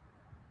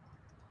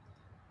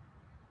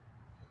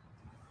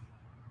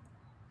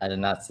 I did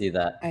not see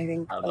that. I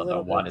think I a don't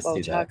little know why bit to of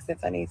see that. Botox,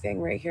 if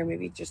anything, right here,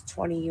 maybe just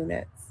 20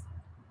 units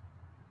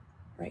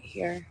right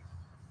here.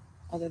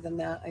 Other than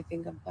that, I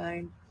think I'm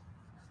fine.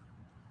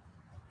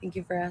 Thank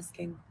you for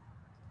asking.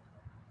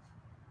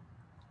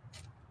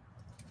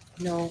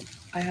 No,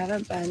 I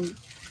haven't been.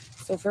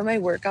 So for my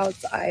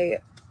workouts,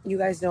 you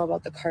guys know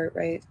about the cart,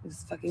 right?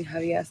 This fucking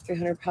heavy ass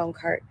 300-pound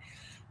cart.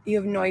 You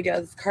have no idea.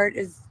 This cart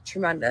is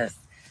tremendous.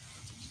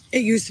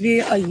 It used to be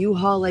a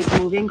U-Haul like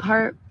moving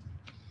cart.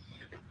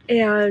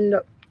 And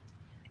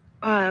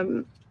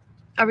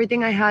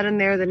everything I had in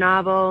there, the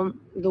novel,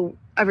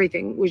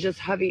 everything was just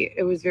heavy.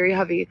 It was very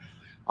heavy.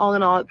 All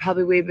in all, it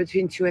probably weighed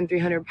between 200 and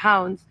 300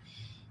 pounds.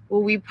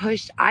 Well,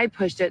 I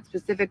pushed it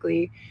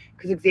specifically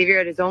because Xavier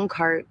had his own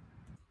cart.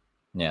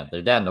 Yeah,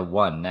 they're down to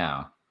one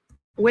now.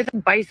 With a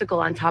bicycle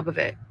on top of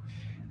it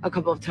a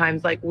couple of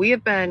times. Like, we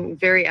have been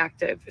very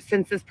active.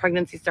 Since this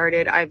pregnancy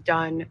started, I've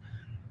done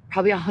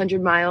probably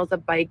 100 miles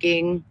of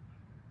biking.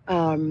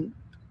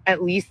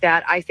 At least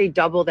that. I say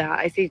double that.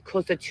 I say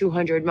close to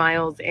 200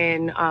 miles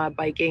in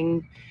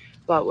biking,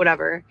 but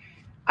whatever.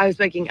 I was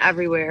biking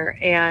everywhere,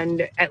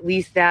 and at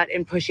least that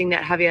in pushing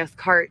that heavy ass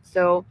cart.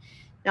 So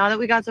now that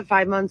we got to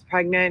 5 months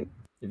pregnant.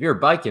 If you're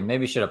biking,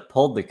 maybe you should have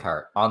pulled the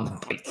cart on the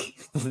bike.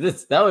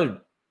 That would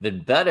have been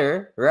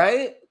better,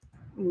 right?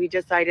 We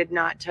decided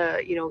not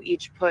to,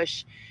 each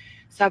push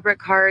separate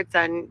carts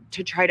and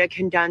to try to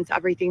condense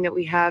everything that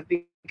we have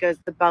because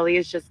the belly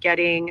is just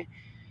getting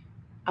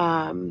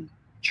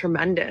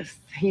tremendous,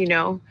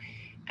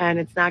 and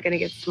it's not going to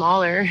get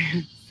smaller.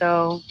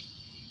 So,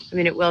 I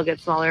mean, it will get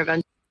smaller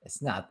eventually.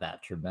 It's not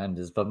that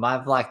tremendous, but my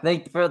vlog,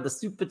 thank you for the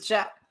super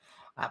chat.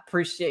 I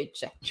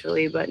appreciate you.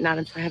 Actually, but not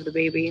until I have the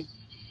baby.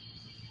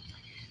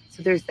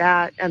 So there's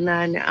that. And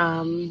then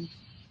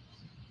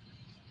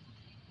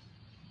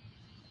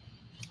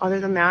other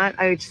than that,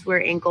 I just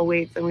wear ankle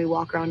weights and we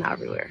walk around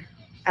everywhere.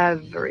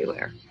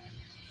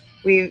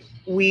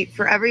 We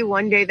for every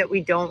one day that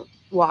we don't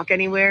walk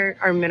anywhere,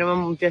 our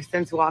minimum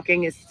distance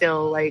walking is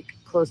still like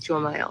close to a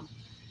mile.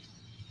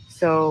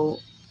 So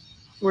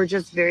we're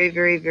just very,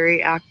 very,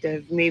 very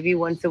active. Maybe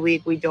once a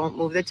week we don't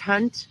move the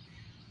tent.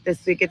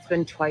 This week it's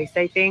been twice,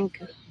 I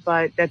think,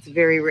 but that's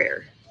very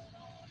rare.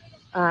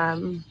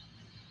 And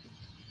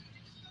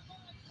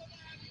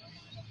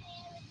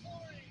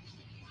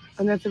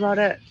that's about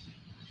it.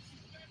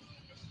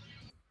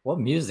 What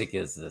music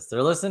is this?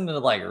 They're listening to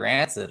like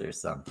Rancid or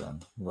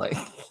something. Like,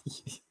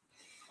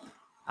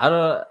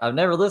 I've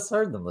never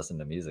heard them listen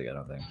to music, I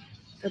don't think.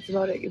 That's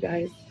about it, you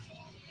guys.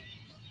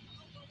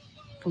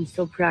 I'm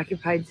so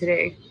preoccupied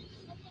today.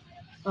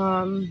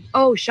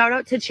 Oh, shout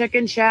out to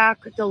Chicken Shack.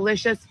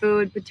 Delicious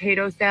food,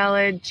 potato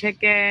salad,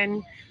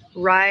 chicken,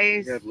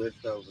 rice. We had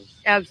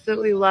leftovers.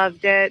 Absolutely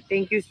loved it.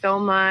 Thank you so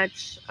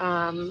much.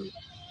 And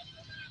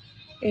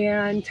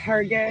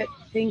Target,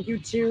 thank you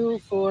too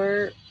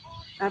for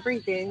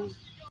everything.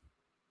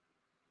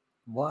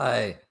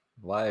 Why?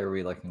 Why are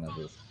we looking at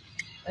this?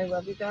 I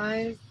love you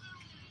guys.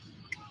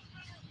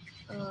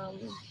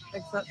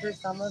 Except for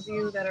some of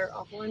you that are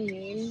awful and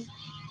mean.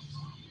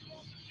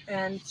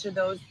 And to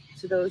those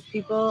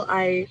people,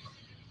 I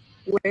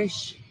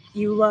wish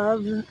you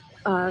love,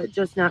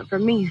 just not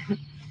from me.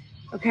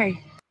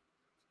 Okay.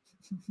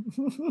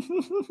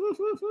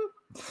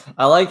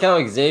 I like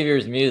how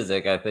Xavier's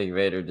music, I think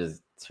Vader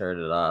just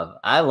turned it off.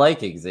 I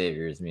like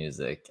Xavier's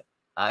music.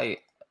 I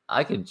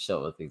could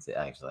chill with Xavier.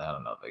 Actually, I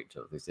don't know if I can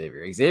chill with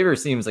Xavier. Xavier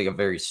seems like a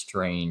very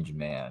strange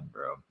man,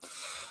 bro.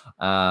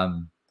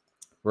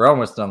 We're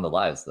almost done the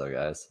lives though,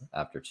 guys,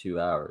 after 2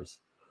 hours.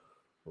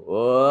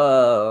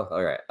 Whoa.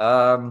 All right.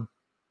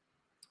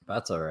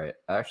 That's all right.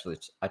 Actually,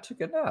 I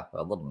took a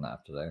little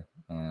nap today,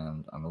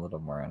 and I'm a little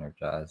more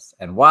energized.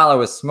 And while I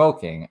was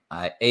smoking,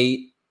 I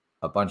ate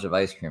a bunch of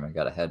ice cream and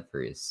got a head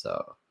freeze,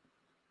 so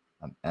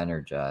I'm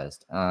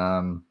energized.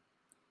 Oh,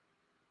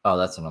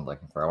 that's what I'm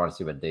looking for. I want to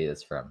see what date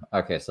it's from.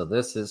 Okay, so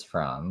this is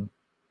from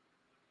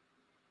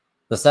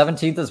the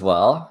 17th as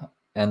well,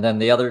 and then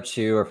the other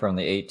two are from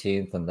the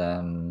 18th, and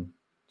then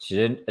she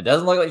didn't. It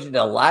doesn't look like she did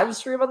a live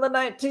stream on the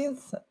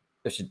 19th.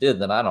 If she did,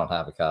 then I don't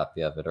have a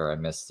copy of it, or I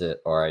missed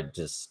it, or I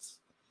just...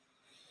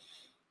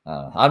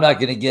 I'm not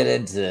going to get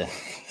into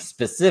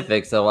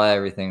specifics of why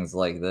everything's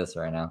like this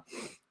right now.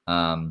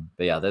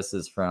 But yeah, this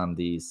is from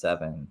the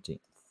 17th.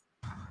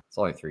 It's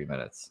only 3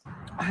 minutes.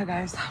 Hi,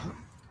 guys.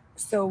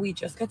 So we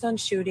just got done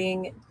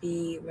shooting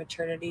the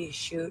maternity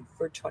shoot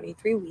for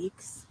 23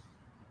 weeks.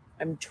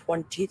 I'm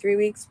 23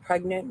 weeks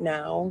pregnant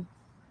now.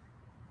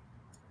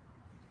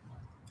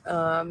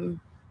 I'm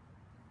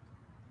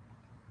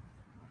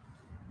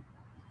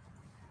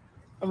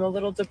a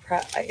little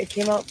depressed. It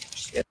came out.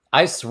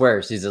 I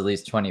swear she's at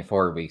least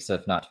 24 weeks,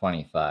 if not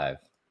 25.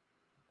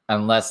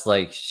 Unless,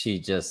 like, she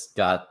just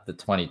got the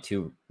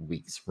 22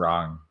 weeks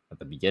wrong at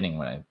the beginning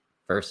when I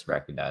first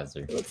recognized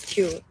her. It looks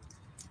cute.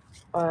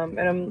 And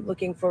I'm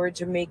looking forward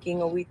to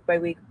making a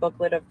week-by-week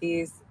booklet of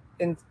these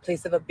in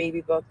place of a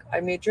baby book. I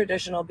made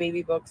traditional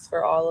baby books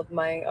for all of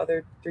my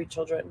other 3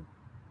 children.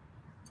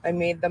 I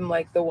made them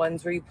like the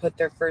ones where you put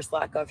their first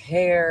lock of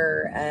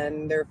hair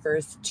and their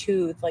first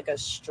tooth, like a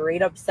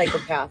straight up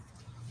psychopath,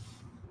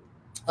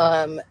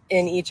 in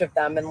each of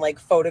them, and like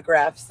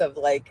photographs of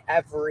like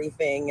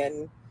everything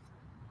and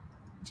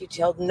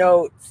detailed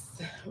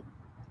notes.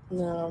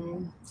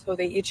 So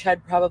they each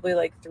had probably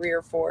like 3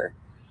 or 4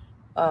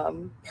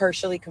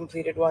 partially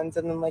completed ones,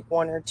 and then like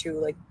 1 or 2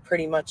 like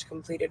pretty much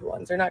completed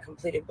ones. They're not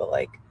completed, but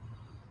like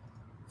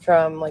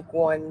from like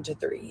 1 to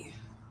 3.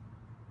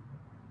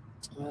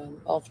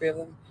 All 3 of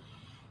them.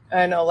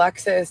 And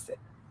Alexis,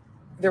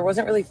 there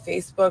wasn't really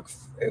Facebook.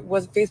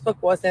 Facebook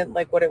wasn't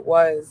like what it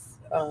was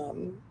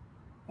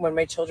when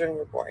my children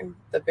were born,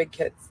 the big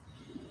kids.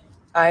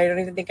 I don't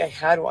even think I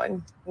had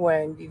one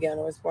when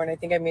Viviana was born. I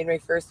think I made my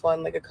first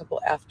one like a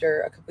couple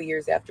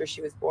years after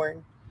she was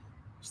born.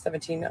 She's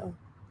 17 now.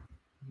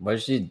 What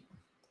is she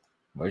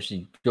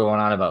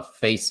going on about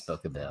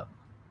Facebook about?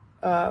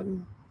 I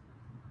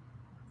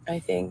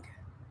think.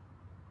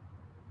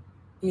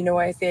 You know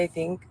why I say I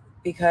think?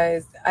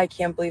 Because I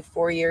can't believe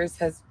 4 years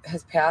has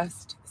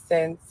passed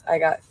since I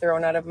got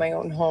thrown out of my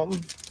own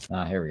home.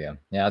 Here we go.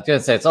 Yeah, I was going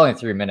to say, it's only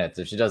 3 minutes.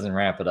 If she doesn't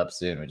ramp it up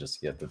soon, we just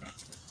skip it.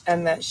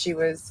 And that she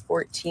was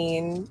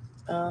 13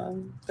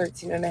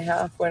 and a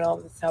half when all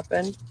this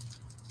happened.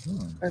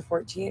 Or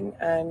 14.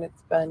 And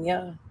it's been,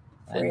 4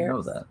 I didn't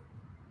know that.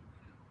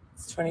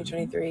 It's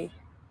 2023.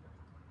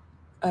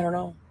 I don't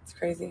know. It's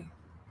crazy.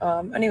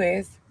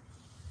 Anyways.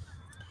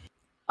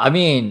 I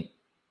mean,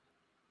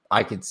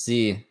 I could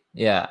see...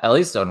 Yeah, at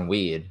least on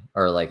weed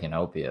or like an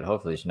opiate.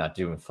 Hopefully she's not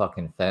doing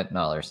fucking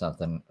fentanyl or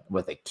something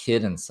with a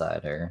kid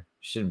inside her.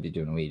 Shouldn't be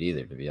doing weed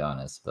either, to be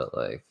honest. But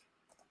like,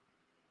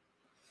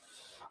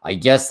 I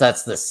guess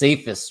that's the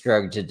safest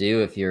drug to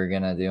do if you're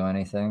gonna do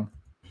anything.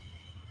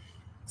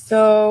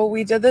 So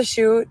we did the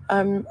shoot.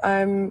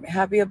 I'm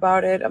happy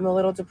about it. I'm a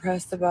little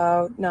depressed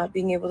about not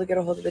being able to get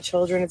a hold of the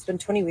children. It's been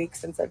 20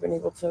 weeks since I've been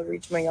able to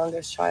reach my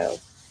youngest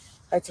child.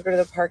 I took her to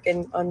the park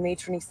on May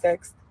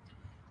 26th.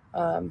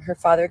 Her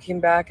father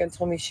came back and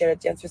told me she had a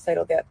dance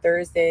recital that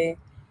Thursday.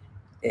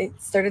 It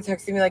started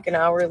texting me like an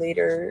hour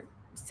later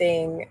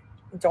saying,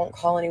 don't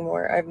call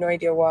anymore. I have no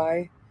idea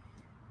why.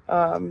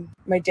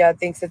 My dad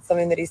thinks it's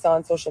something that he saw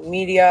on social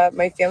media.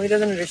 My family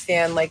doesn't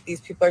understand, like,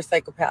 these people are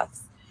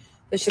psychopaths.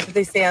 The shit that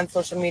they say on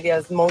social media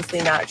is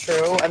mostly not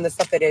true. And the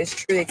stuff that is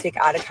true, they take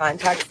out of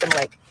context and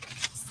like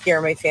scare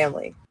my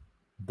family.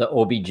 The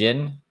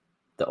OB-GYN,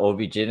 The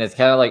Obi-Jin. It's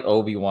kind of like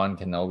Obi-Wan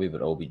Kenobi,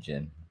 but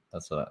Obi-Jin.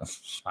 That's what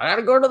I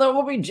gotta go to the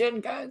Obi-Jin,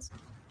 guys.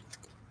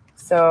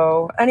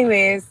 So,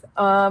 anyways,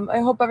 I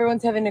hope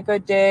everyone's having a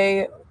good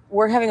day.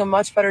 We're having a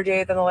much better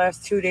day than the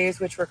last 2 days,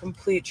 which were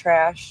complete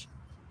trash.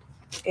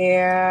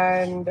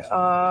 And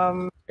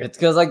it's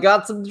because I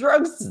got some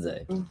drugs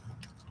today.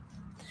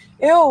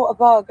 Ew, a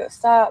bug.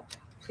 Stop.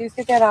 Please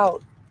get that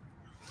out.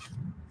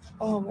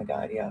 Oh my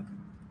god, yeah.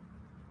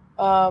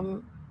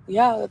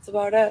 Yeah, that's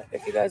about it.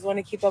 If you guys want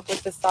to keep up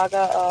with the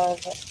saga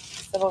of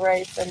civil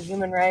rights and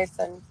human rights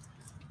and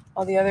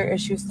all the other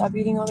issues, stop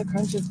eating all the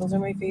crunches. Those are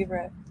my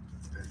favorite.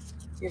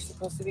 You're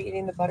supposed to be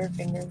eating the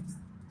Butterfingers.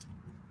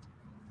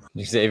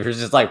 Xavier's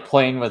just like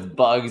playing with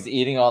bugs,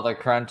 eating all the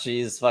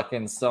crunchies,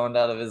 fucking stoned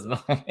out of his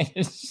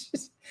mind.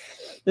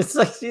 It's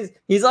like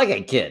he's like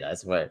a kid, I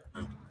swear.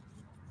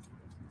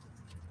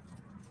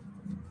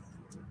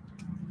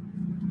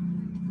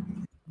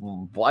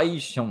 Why are you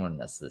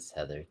showing us this,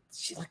 Heather?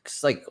 She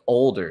looks like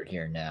older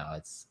here now.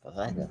 It's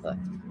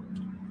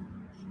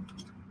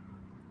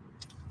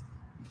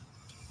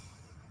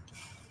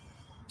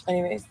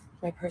anyways,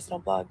 my personal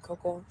blog,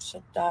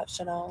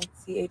 Coco.Chanel,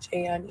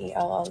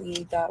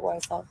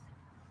 CHANELLE.YSL.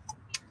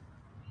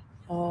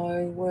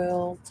 I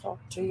will talk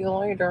to you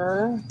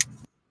later.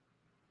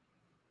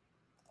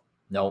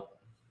 Nope.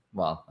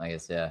 Well, I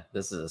guess, yeah,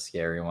 this is a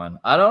scary one.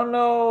 I don't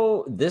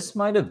know. This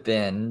might have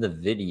been the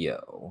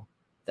video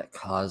that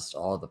caused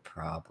all the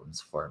problems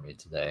for me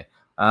today.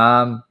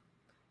 Because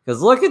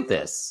look at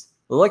this.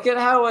 Look at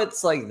how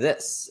it's like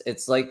this.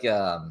 It's like,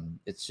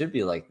 it should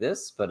be like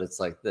this, but it's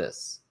like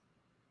this.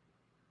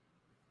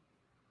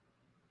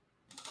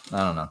 I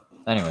don't know.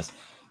 Anyways,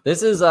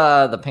 this is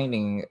the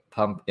painting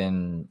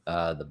pumpkin,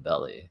 the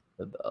belly.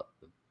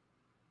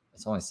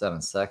 It's only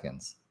 7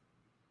 seconds.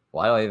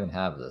 Why do I even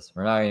have this?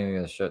 We're not even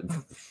gonna show.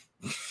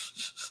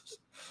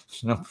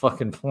 There's no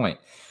fucking point.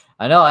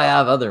 I know I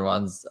have other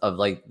ones of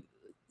like,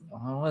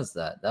 what was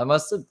that? That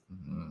must have.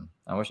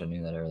 I wish I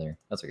knew that earlier.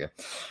 That's okay.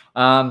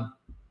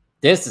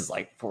 This is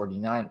like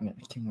 49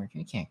 minutes.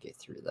 You can't get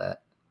through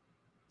that.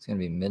 It's gonna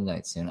be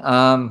midnight soon.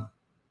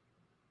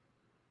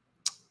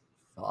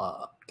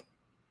 Fuck.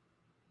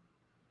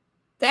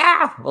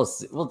 Yeah, we'll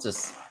see.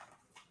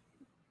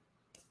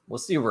 We'll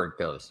see where it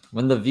goes.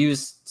 When the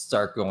views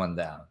start going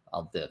down,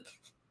 I'll dip.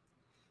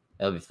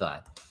 It'll be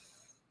fine.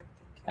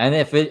 And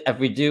if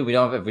we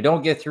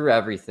don't get through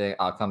everything,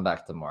 I'll come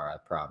back tomorrow. I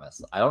promise.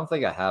 I don't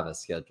think I have a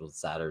scheduled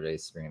Saturday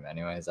stream,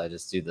 anyways. I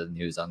just do the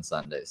news on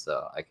Sunday,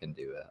 so I can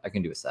do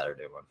a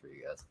Saturday one for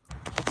you guys.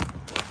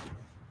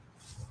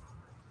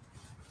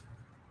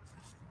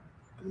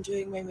 I'm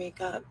doing my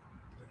makeup.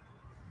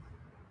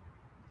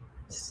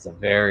 This is a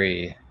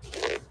very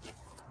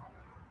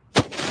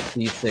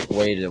sick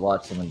way to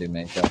watch someone do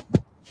makeup.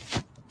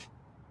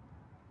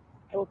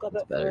 I woke up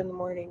at 4 in the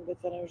morning,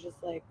 but then I was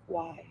just like,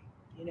 why?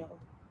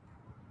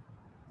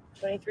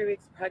 23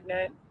 weeks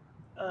pregnant.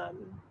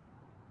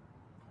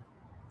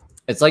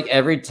 It's like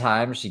every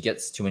time she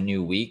gets to a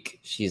new week,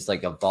 she's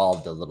like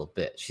evolved a little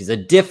bit. She's a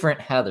different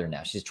Heather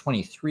now. She's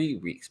 23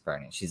 weeks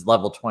pregnant. She's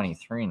level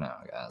 23 now,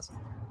 guys.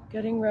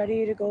 Getting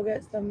ready to go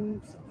get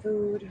some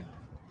food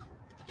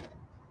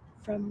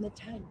from the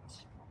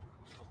tent.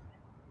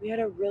 We had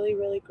a really,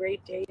 really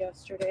great day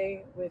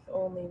yesterday with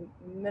only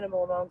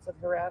minimal amounts of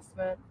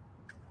harassment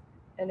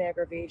and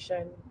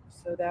aggravation.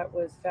 So that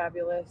was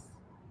fabulous.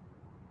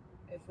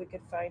 If we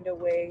could find a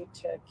way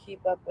to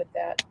keep up with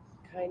that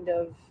kind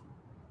of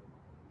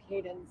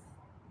cadence,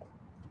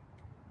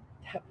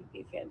 that would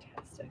be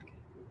fantastic.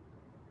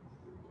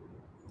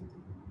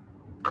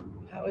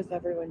 How is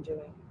everyone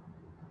doing?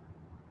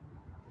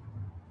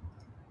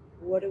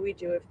 What do we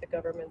do if the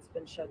government's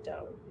been shut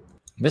down?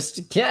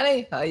 Mr.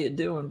 Kenny, how you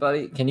doing,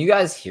 buddy? Can you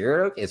guys hear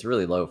it okay? It's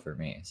really low for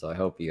me, so I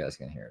hope you guys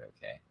can hear it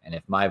okay. And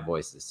if my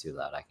voice is too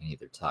loud, I can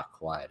either talk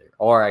quieter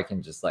or I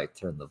can just like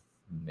turn the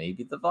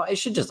volume. It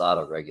should just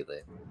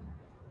auto-regulate.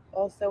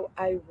 Also,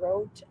 I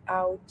wrote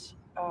out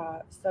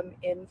some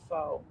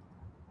info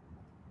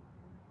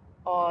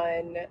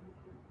on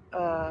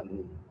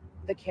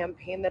the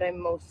campaign that I'm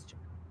most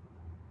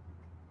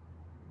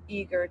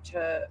eager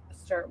to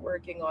start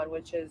working on,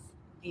 which is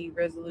the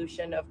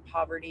resolution of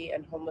poverty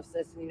and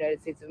homelessness in the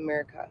United States of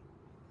America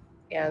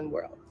and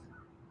world.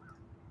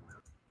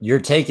 You're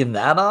taking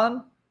that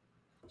on?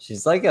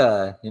 She's like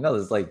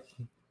there's like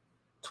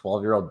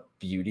 12-year-old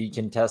beauty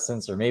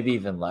contestants or maybe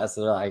even less.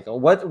 They're like,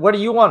 what do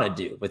you want to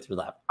do with your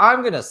life?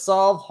 I'm going to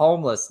solve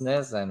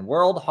homelessness and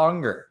world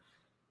hunger.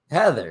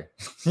 Heather,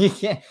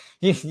 if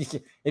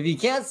you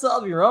can't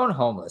solve your own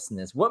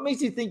homelessness, what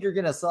makes you think you're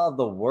going to solve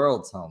the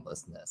world's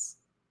homelessness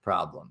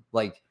problem?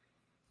 Like,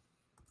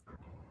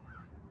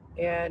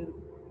 and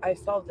I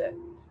solved it.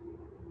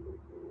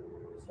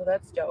 So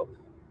that's dope.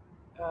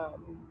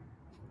 On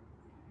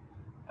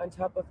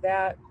top of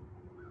that,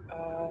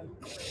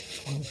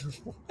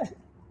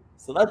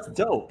 so that's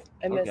dope.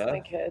 I miss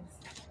my kids.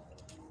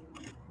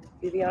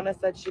 Viviana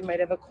said she might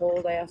have a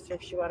cold. I asked her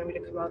if she wanted me to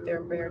come out there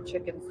and bring her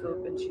chicken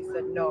soup, and she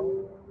said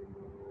no.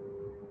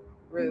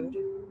 Rude.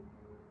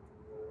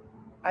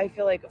 I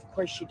feel like, of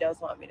course, she does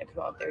want me to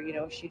come out there. You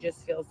know, she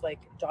just feels like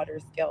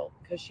daughter's guilt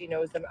because she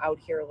knows I'm out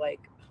here like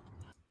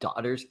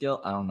Daughter's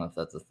guilt? I don't know if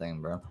that's a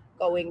thing, bro.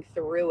 going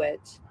through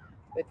it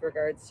with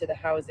regards to the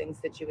housing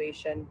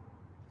situation.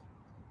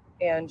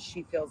 And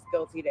she feels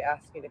guilty to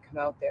ask me to come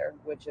out there,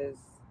 which is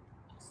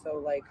so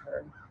like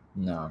her.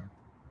 No.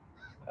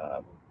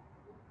 Um,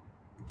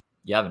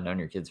 You haven't known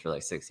your kids for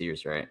like 6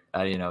 years, right?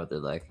 How do you know what they're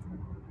like?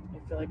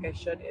 I feel like I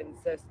should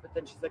insist, but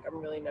then she's like,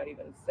 I'm really not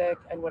even sick.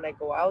 And when I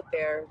go out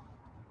there,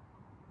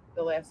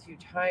 the last few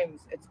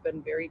times, it's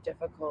been very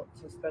difficult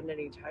to spend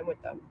any time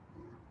with them.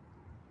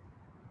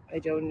 I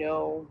don't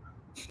know.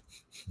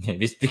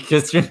 Maybe it's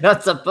because you're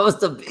not supposed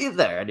to be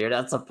there and you're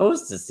not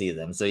supposed to see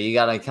them. So you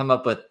got to come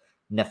up with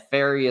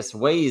nefarious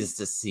ways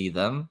to see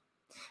them,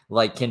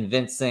 like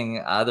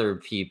convincing other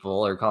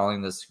people or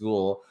calling the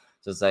school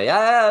to say,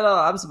 yeah, no,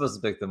 I'm supposed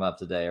to pick them up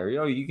today. Or,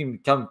 you can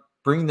come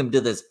bring them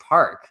to this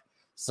park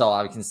so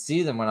I can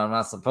see them when I'm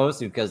not supposed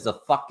to because the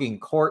fucking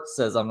court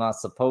says I'm not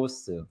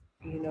supposed to.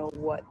 You know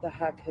what the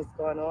heck has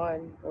gone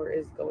on or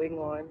is going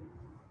on.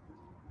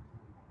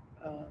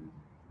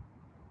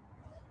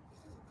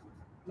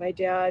 My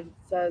dad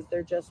says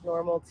they're just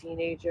normal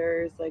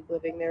teenagers, like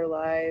living their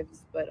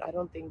lives, but I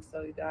don't think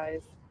so, you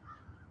guys.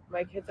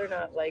 My kids are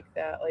not like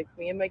that. Like,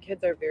 me and my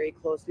kids are very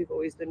close. We've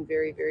always been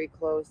very, very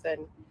close,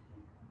 and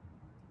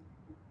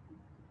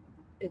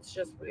it's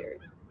just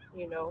weird,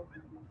 you know?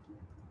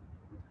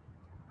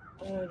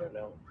 I don't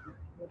know.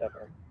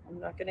 Whatever. I'm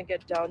not going to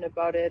get down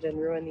about it and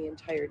ruin the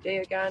entire day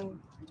again.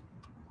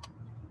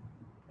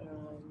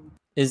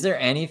 Is there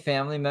any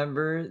family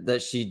member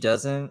that she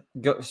doesn't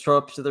show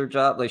up to their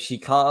job? Like, she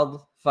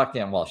called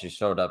she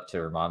showed up to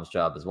her mom's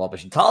job as well, but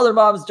she called her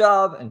mom's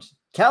job and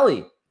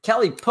Kelly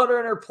put her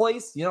in her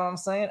place. You know what I'm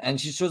saying? And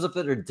she shows up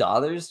at her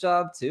daughter's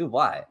job too.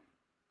 Why?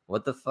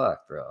 What the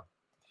fuck, bro?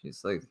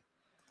 She's like,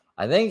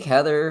 I think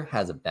Heather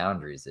has a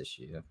boundaries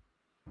issue.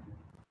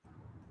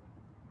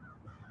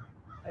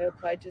 I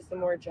applied to some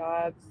more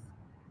jobs.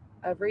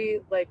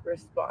 Every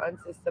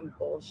response is some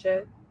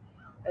bullshit,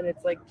 and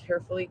it's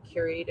carefully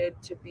curated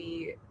to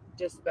be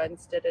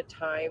dispensed at a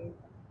time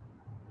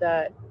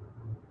that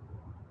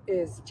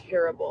is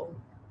terrible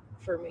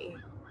for me.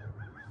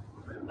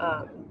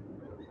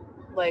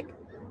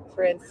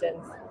 For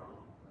instance,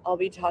 I'll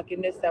be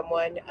talking to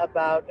someone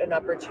about an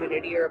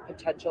opportunity or a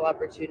potential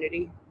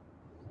opportunity,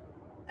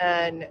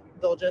 and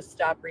they'll just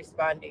stop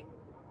responding,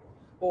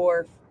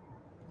 or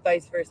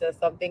vice versa.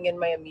 Something in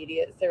my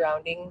immediate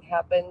surrounding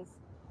happens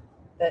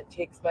that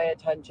takes my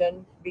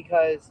attention,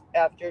 because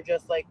after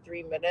just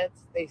 3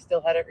 minutes, they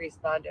still hadn't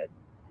responded.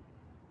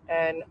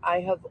 And I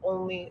have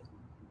only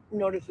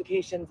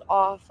notifications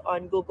off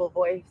on Google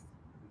Voice.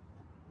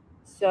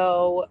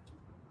 So,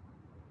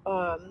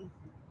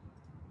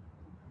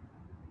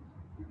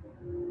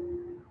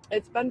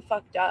 it's been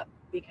fucked up,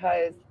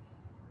 because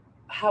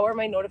how are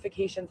my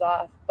notifications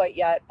off, but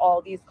yet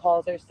all these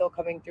calls are still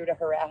coming through to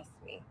harass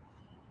me?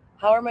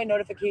 How are my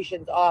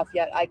notifications off,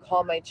 yet I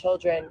call my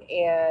children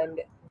and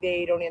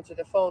they don't answer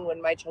the phone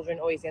when my children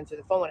always answer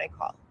the phone when I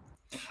call?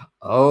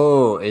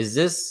 Oh, is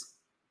this...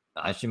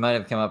 She might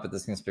have come up with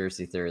this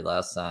conspiracy theory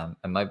last time.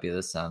 It might be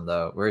this time,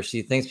 though, where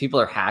she thinks people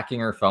are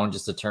hacking her phone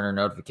just to turn her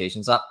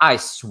notifications off. I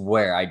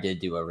swear I did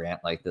do a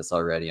rant like this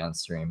already on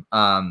stream.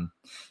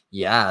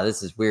 Yeah,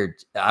 this is weird.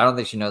 I don't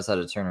think she knows how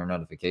to turn her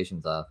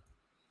notifications off.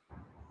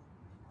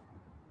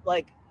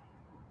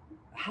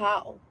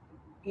 How?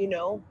 You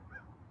know?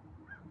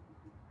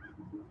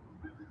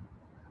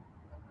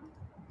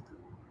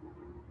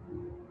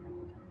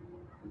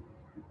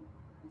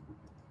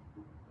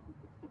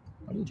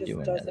 It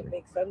just doesn't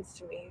make sense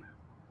to me.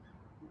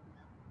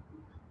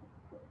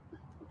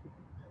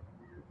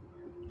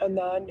 And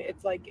then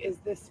it's is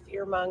this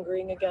fear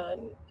mongering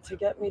again to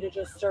get me to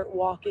just start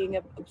walking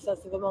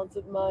obsessive amounts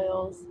of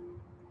miles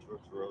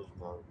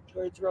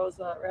towards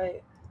Rosemont,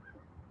 right?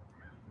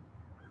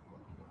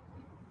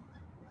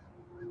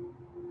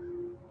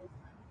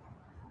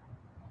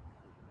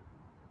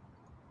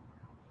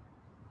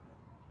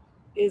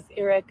 Is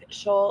Eric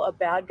Scholl a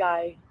bad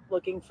guy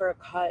looking for a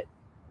cut,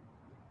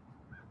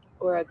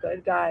 or a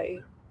good guy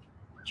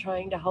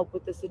trying to help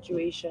with the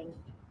situation?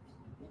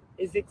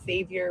 Is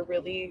Xavier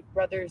really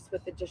brothers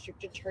with the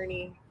district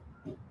attorney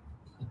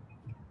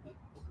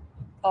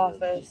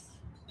office?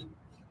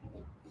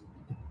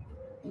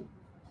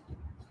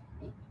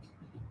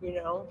 You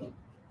know,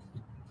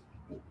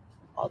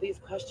 all these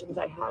questions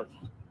I have.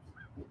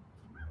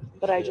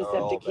 But I just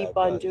have to keep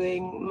on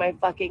doing my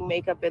fucking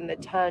makeup in the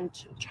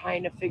tent,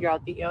 trying to figure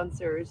out the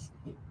answers,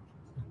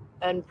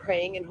 and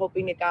praying and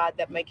hoping to God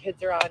that my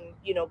kids are on,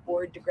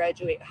 board to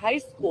graduate high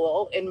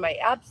school in my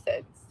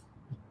absence.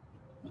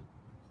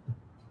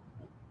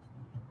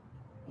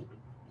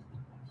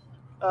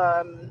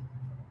 So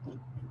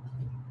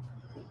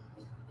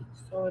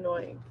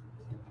annoying.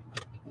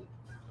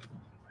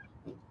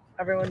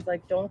 Everyone's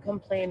like, don't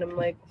complain. I'm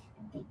like,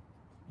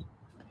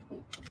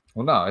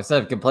 well, no,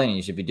 instead of complaining,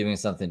 you should be doing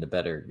something to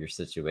better your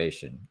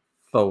situation.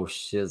 Faux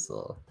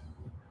shizzle.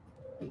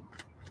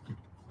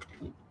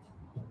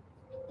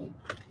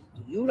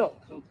 you don't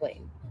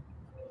complain.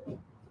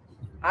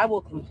 I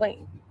will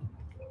complain.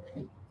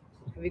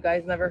 Have you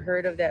guys never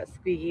heard of that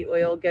squeaky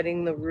oil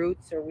getting the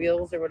roots or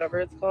wheels or whatever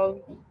it's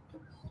called?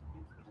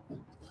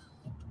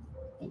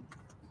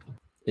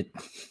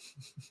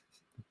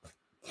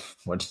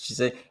 What did she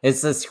say?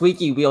 It's the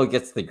squeaky wheel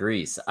gets the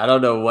grease. I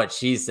don't know what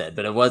she said,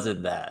 but it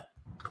wasn't that.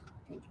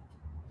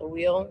 The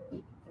wheel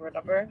or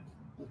whatever.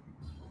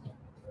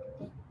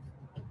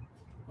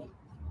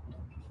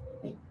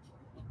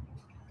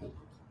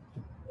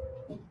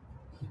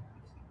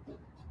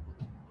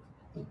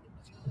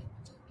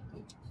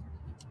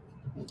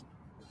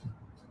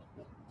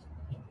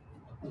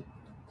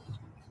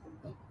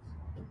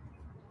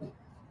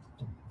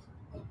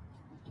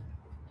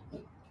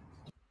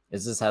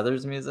 Is this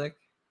Heather's music?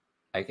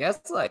 I guess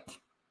like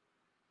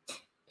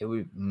it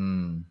would.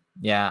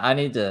 Yeah, I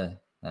need to.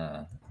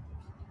 I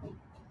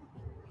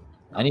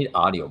need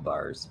audio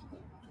bars.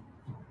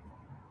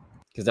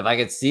 Because if I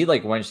could see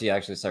like when she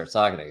actually starts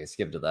talking, I could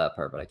skip to that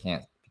part, but I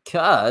can't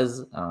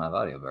because I don't have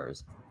audio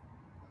bars.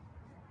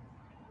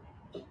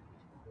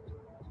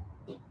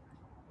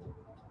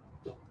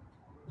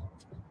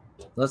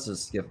 Let's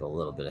just skip a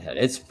little bit ahead.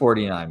 It's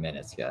 49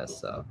 minutes, guys.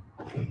 So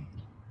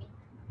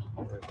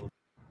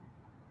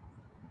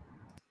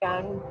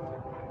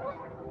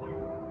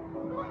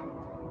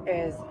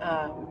Is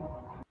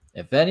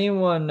if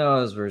anyone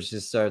knows where she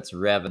starts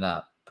revving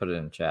up, put it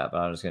in chat. But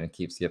I'm just gonna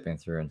keep skipping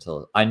through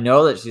until I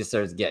know that she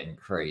starts getting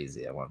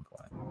crazy at one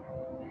point.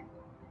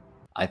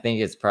 I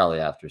think it's probably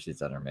after she's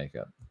done her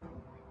makeup.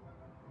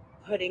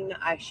 putting the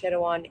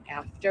eyeshadow on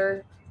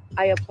after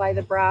I apply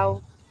the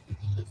brow.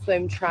 So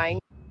I'm trying.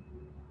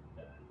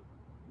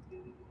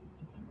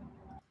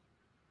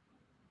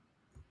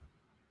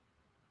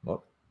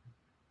 What?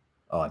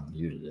 Oh, I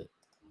muted it.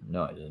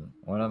 No, I didn't.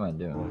 What am I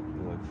doing?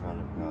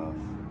 Electronic off.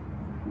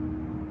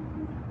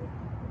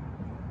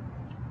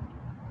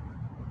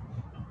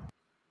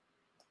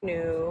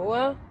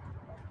 New.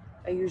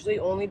 I usually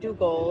only do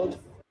gold.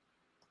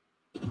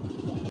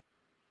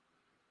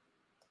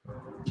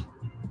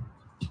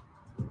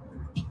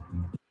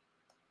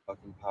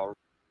 Fucking power.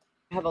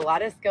 I have a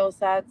lot of skill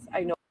sets.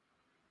 I know.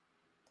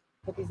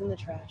 Put these in the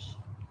trash,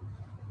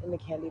 in the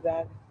candy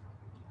bag.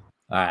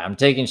 All right, I'm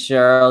taking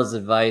Cheryl's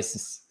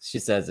advice. She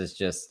says it's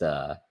just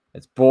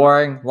it's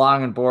boring,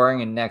 long and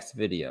boring in next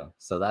video.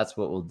 So that's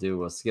what we'll do.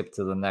 We'll skip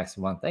to the next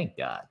one. Thank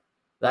God.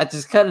 That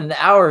just cut an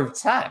hour of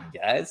time,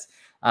 guys.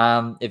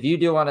 If you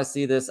do want to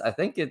see this, I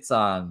think it's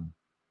on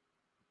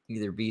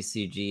either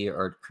BCG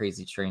or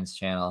Crazy Train's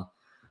channel.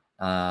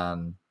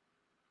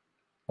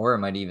 Or it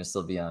might even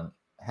still be on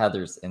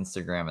Heather's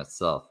Instagram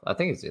itself. I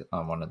think it's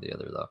on one or the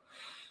other, though.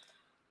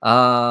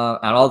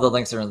 And all the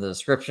links are in the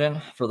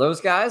description for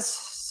those guys.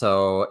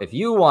 So if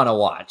you want to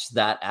watch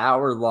that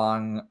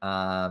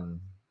hour-long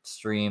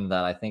stream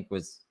that I think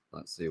was,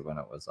 let's see when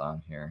it was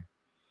on here.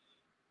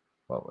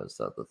 What was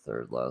that? The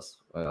third last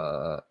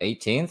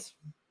 18th.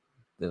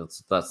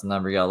 That's the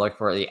number you gotta look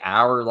for. The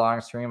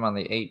hour-long stream on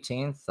the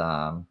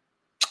 18th.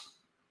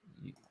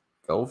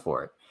 Go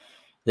for it.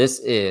 This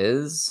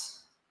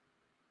is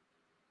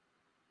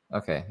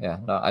okay. Yeah,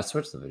 no, I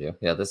switched the video.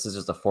 Yeah, this is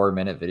just a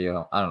 4-minute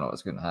video. I don't know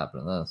what's gonna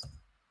happen to this.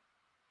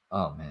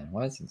 Oh man,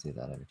 why does he do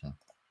that every time?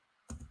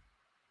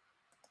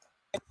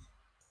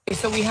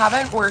 So we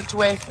haven't worked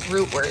with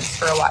root words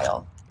for a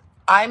while.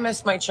 I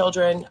miss my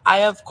children. I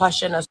have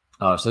questions.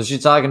 Oh, so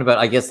she's talking about,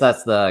 I guess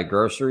that's the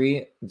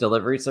grocery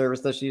delivery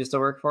service that she used to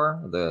work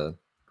for, the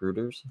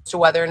Grooters. To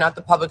whether or not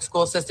the public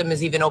school system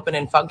is even open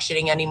and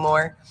functioning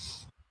anymore.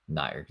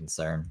 Not your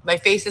concern. My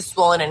face is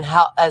swollen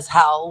as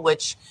hell,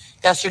 which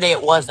yesterday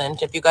it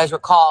wasn't. If you guys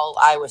recall,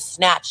 I was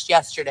snatched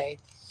yesterday.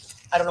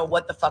 I don't know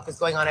what the fuck is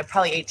going on. I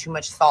probably ate too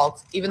much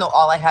salt, even though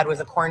all I had was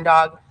a corn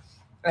dog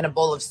and a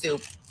bowl of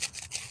soup,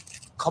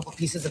 a couple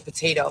pieces of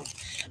potato.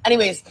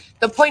 Anyways,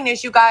 the point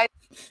is, you guys.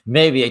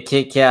 Maybe a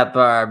Kit Kat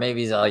bar,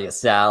 maybe like a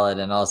salad,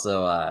 and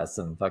also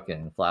some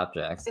fucking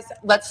flapjacks.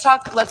 Let's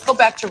go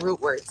back to root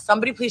words.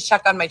 Somebody please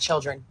check on my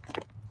children.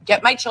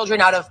 Get my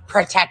children out of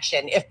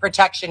protection, if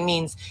protection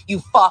means you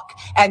fuck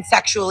and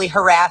sexually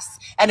harass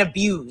and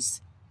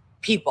abuse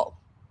people.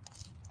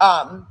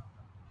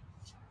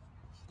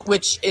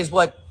 Which is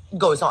what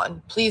goes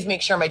on. Please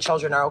make sure my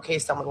children are okay,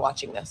 someone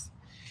watching this.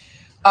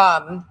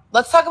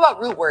 Let's talk about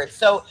root words.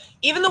 So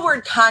even the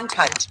word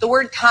content,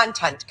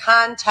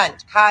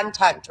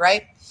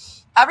 right?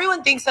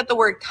 Everyone thinks that the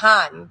word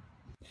con.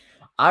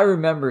 I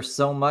remember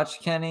so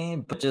much, Kenny,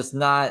 but just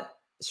not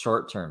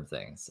short-term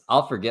things.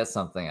 I'll forget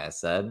something I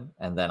said,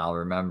 and then I'll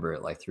remember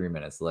it like 3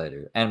 minutes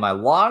later. And my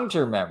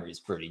long-term memory is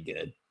pretty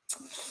good.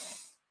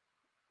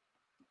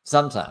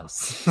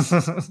 Sometimes.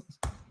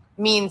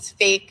 Means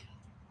fake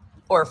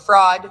or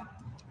fraud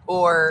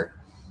or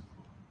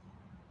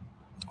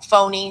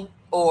phony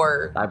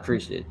or I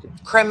appreciate you.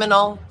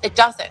 Criminal. It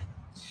doesn't.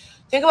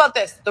 Think about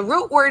this. The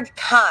root word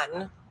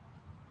con,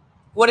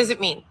 what does it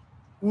mean?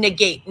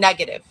 Negate,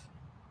 negative,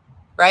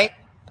 right?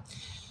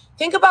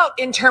 Think about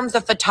in terms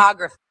of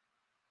photography.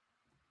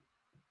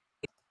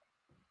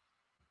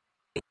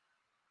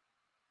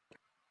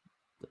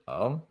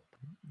 Oh,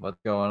 What's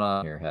going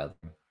on here, Heather?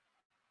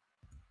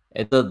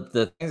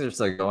 The things are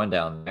still going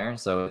down there,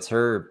 so it's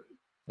her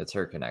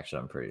connection,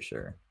 I'm pretty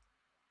sure.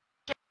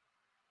 You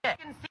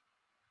can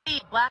see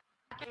black.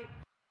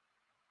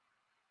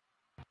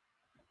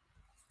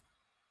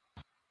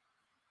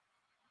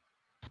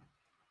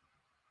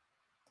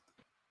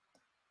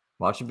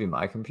 Watch it be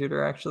my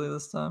computer actually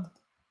this time.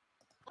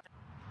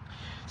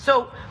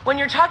 So when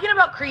you're talking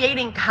about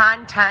creating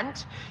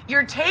content,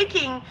 you're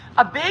taking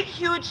a big,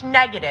 huge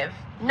negative,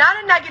 not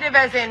a negative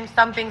as in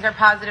some things are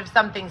positive,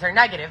 some things are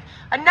negative,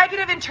 a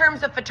negative in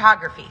terms of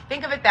photography.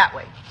 Think of it that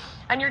way.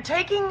 And you're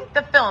taking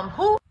the film.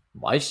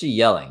 Why is she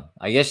yelling?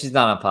 I guess she's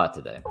not on pot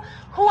today.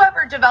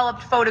 Whoever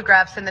developed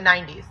photographs in the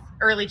 90s,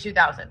 early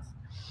 2000s.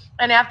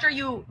 And after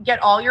you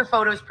get all your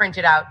photos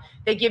printed out,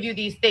 they give you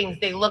these things.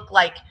 They look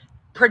like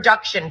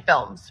production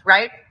films,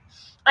 right?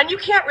 And you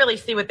can't really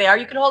see what they are.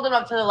 You can hold them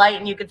up to the light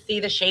and you could see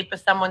the shape of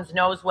someone's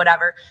nose,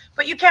 whatever,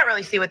 but you can't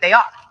really see what they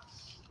are.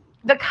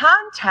 The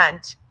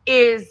content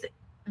is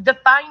the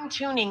fine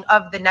tuning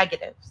of the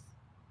negatives.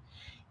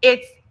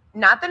 It's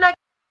not the negative.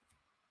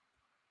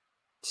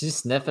 She's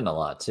sniffing a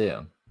lot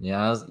too. You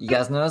know, you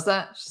guys notice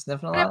that? She's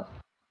sniffing a lot.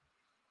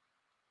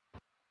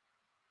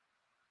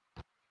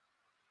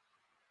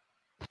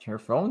 Her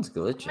phone's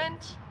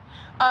glitching.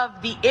 Of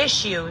the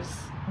issues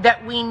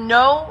that we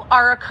know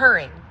are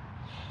occurring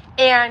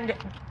and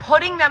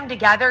putting them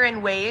together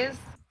in ways.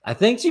 I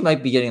think she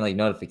might be getting like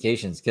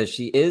notifications because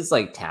she is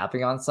like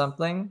tapping on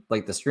something.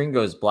 Like the screen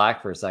goes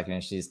black for a second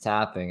and she's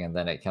tapping and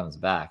then it comes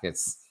back.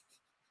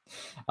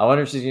 I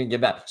wonder if she's gonna get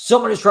back.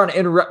 Someone is trying to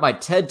interrupt my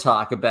TED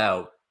talk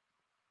about.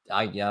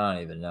 I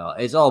don't even know.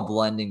 It's all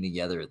blending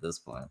together at this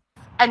point.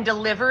 And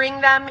delivering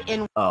them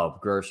in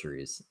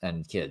groceries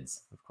and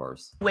kids, of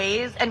course.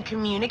 Ways and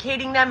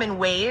communicating them in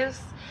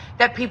ways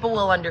that people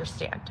will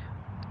understand.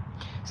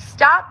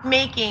 Stop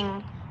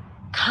making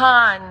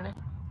con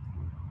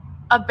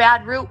a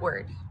bad root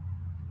word.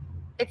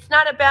 It's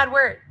not a bad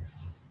word.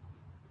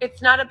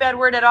 It's not a bad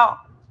word at all.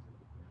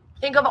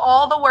 Think of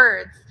all the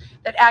words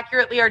that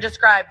accurately are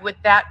described with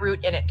that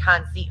root in it,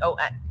 con,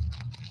 C-O-N.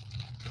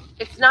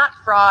 It's not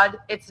fraud.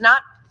 It's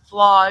not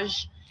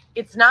flage.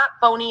 It's not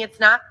phony. It's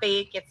not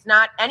fake. It's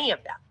not any of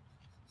that.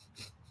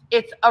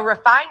 It's a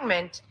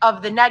refinement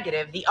of the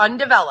negative, the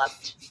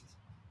undeveloped,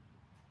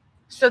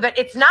 so that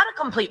it's not a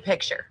complete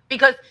picture.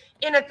 Because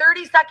in a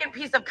 30-second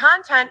piece of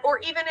content, or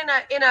even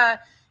in a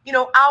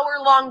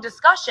hour-long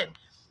discussion,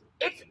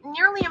 it's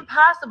nearly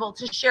impossible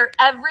to share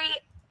every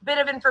bit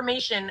of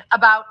information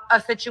about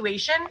a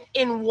situation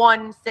in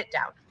one sit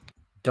down.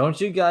 Don't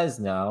you guys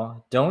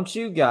know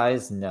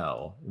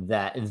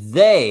that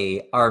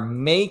they are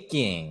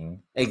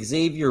making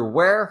Xavier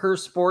wear her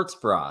sports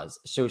bras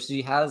so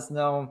she has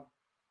no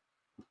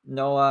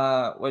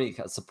what do you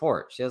call it?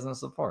 Support. She has no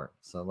support.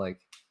 So like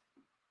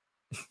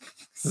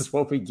this is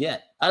what we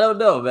get. I don't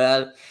know,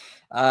 man.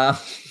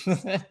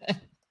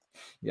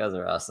 You guys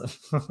are awesome.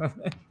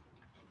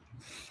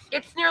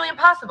 It's nearly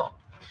impossible.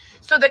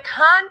 So the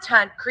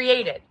content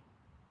created,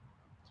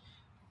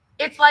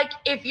 it's like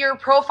if you're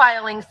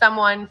profiling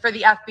someone for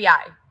the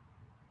FBI,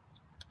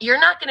 you're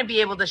not going to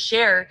be able to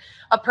share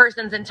a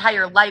person's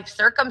entire life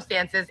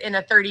circumstances in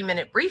a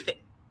 30-minute briefing,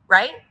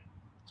 right?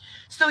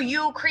 So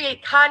you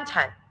create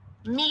content,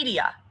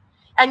 media,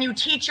 and you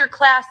teach your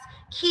class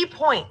key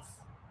points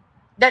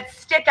that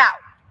stick out,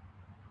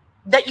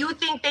 that you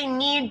think they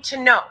need to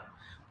know.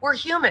 We're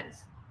humans.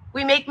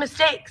 We make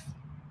mistakes.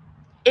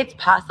 It's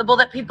possible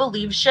that people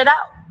leave shit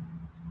out.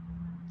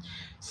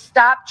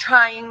 Stop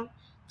trying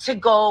to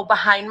go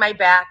behind my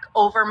back,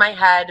 over my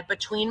head,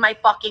 between my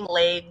fucking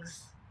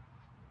legs.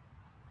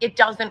 It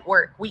doesn't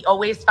work. We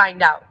always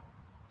find out.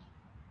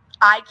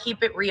 I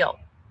keep it real.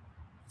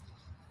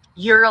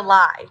 You're a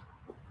lie.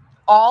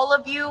 All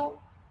of you,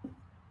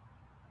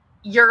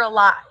 you're a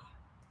lie.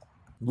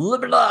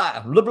 Living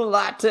a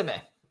lie, Timmy.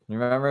 You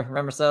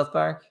remember South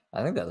Park?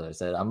 I think that's what I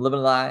said. I'm living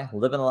a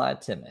lie,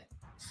 Timmy.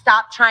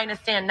 Stop trying to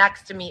stand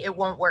next to me. It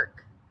won't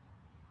work.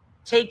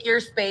 Take your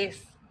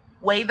space.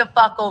 Way the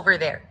fuck over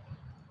there.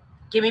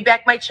 Give me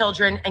back my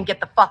children and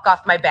get the fuck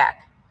off my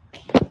back.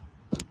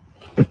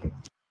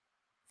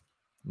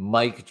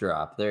 Mic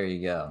drop. There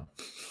you go.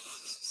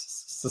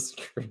 This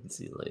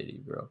crazy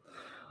lady, bro.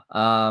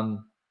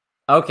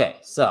 Okay,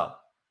 so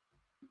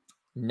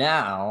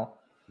now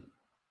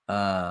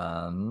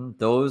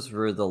those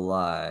were the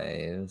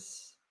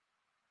lives.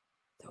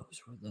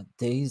 Those were the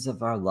days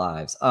of our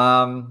lives.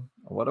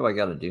 What do I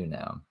gotta do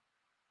now?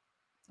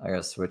 I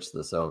gotta switch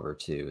this over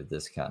to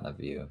this kind of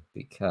view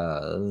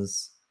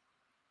because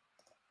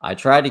I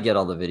tried to get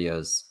all the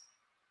videos.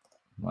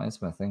 Why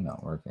is my thing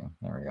not working?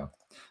 There we go.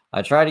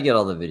 I tried to get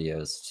all the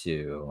videos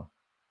to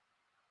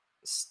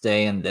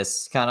stay in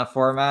this kind of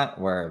format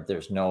where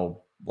there's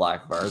no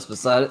black bars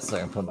beside it, so I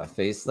can put my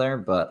face there.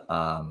 But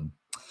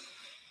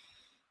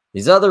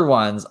these other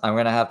ones I'm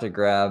gonna have to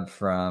grab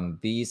from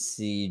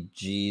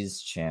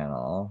BCG's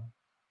channel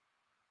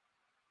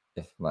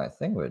if my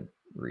thing would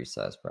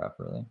resize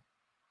properly.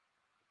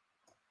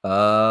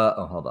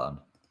 Oh, hold on.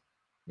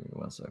 Give me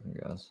 1 second,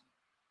 guys.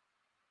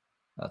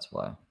 That's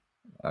why.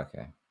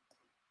 Okay.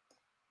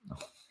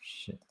 Oh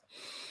shit.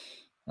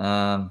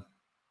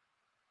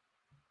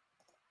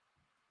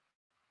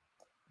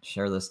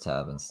 Share this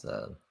tab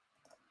instead.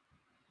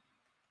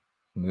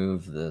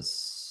 Move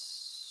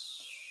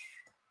this.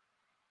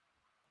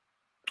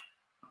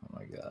 Oh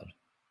my god.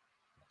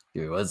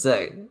 Dude, what's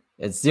that?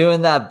 It's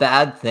doing that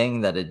bad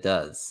thing that it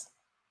does.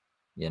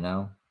 You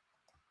know?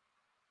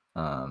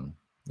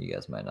 You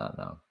guys might not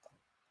know.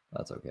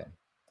 That's okay.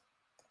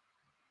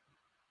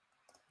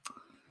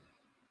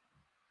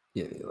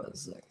 Give me 1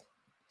 second.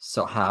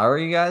 So how are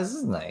you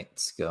guys'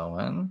 nights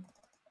going?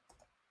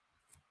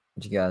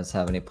 Do you guys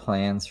have any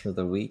plans for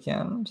the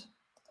weekend?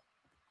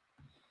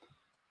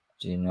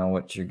 Do you know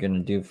what you're gonna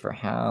do for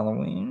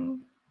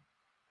Halloween?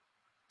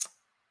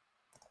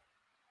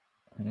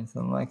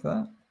 Anything like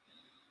that?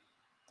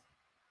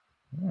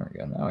 There we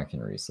go. Now I can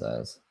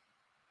resize.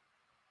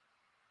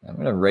 I'm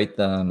gonna write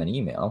them an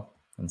email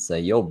and say,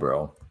 yo,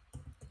 bro.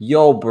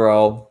 Yo,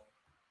 bro.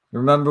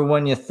 Remember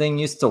when your thing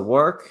used to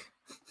work?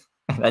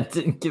 And that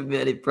didn't give me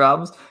any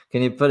problems?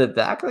 Can you put it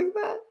back like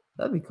that?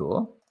 That'd be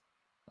cool.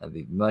 That'd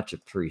be much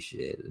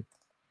appreciated.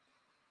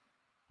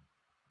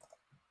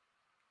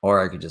 Or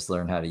I could just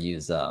learn how to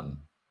use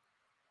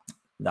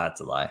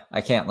that's a lie. I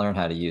can't learn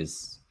how to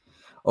use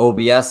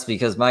OBS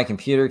because my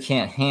computer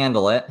can't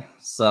handle it.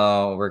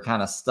 So we're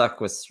kind of stuck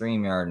with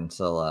StreamYard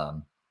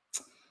until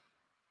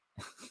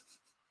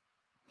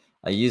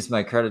I use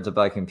my credit to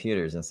buy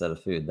computers instead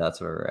of food.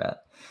 That's where we're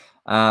at.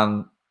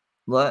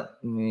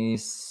 Let me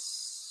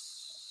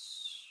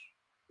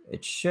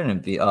it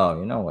shouldn't be. Oh,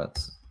 you know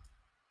what?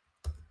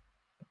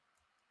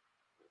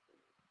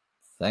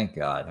 Thank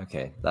God.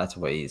 Okay, that's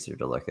way easier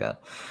to look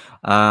at.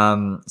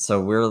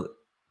 So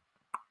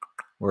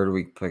where do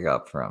we pick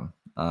up from?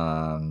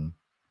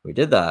 We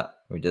did that.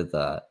 We did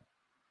that.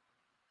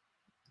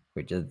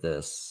 We did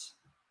this.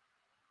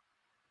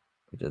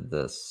 We did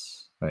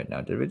this. Wait,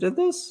 no, did we did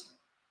this?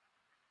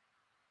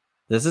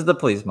 This is the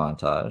police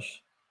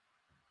montage.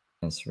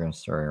 Instagram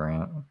story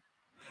rant.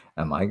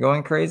 Am I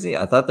going crazy?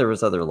 I thought there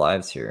was other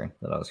lives here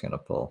that I was going to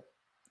pull.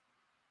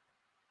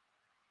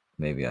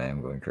 Maybe I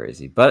am going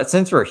crazy. But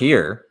since we're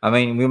here, I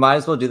mean, we might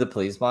as well do the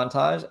police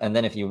montage. And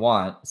then if you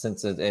want,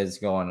 since it is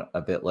going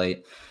a bit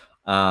late,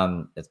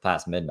 it's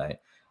past midnight.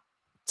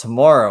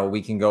 Tomorrow,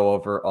 we can go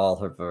over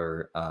all of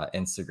our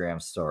Instagram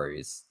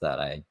stories that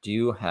I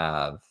do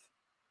have.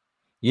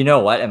 You know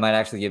what? It might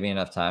actually give me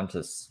enough time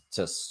to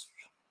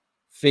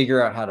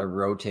figure out how to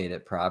rotate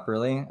it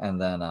properly.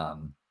 And then,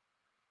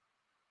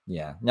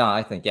 yeah. No,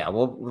 I think, yeah,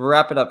 we'll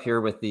wrap it up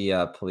here with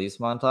the police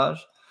montage.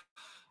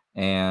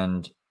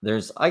 And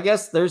there's, I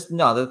guess there's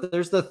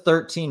the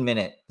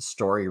 13-minute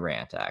story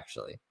rant,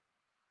 actually.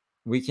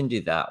 We can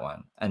do that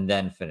one and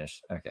then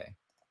finish. Okay.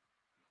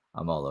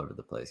 I'm all over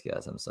the place,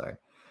 guys. I'm sorry.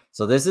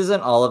 So this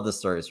isn't all of the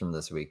stories from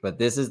this week, but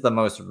this is the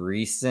most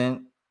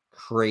recent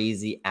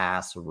crazy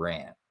ass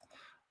rant.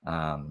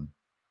 I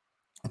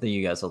think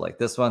you guys will like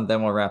this one.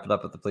 Then we'll wrap it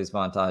up with the police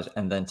montage.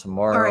 And then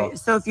tomorrow. All right.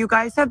 So if you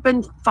guys have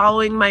been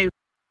following my...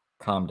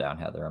 Calm down,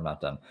 Heather. I'm not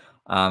done.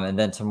 And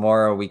then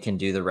tomorrow we can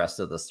do the rest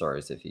of the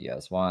stories if you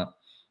guys want.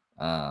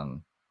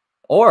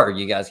 Or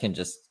you guys can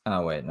just,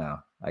 oh wait, no,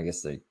 I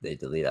guess they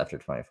delete after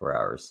 24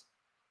 hours.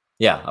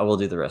 Yeah, I will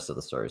do the rest of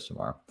the stories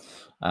tomorrow.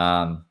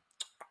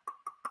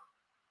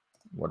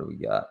 What do we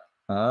got?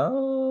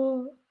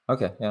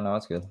 Okay. Yeah, no,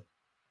 that's good.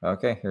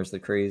 Okay, here's the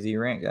crazy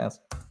rant, guys.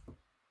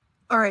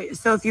 All right.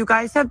 So if you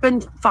guys have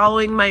been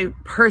following my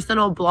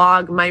personal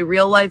blog, my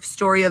real life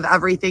story of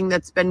everything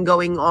that's been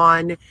going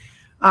on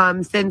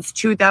since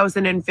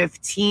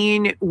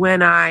 2015,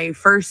 when I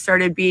first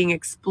started being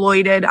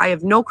exploited. I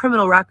have no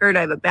criminal record.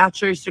 I have a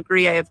bachelor's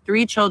degree. I have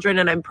 3 children,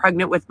 and I'm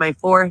pregnant with my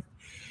 4th.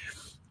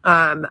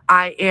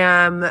 I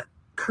am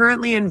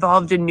currently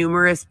involved in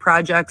numerous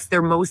projects.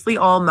 They're mostly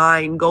all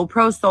mine.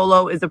 GoPro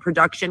Solo is a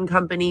production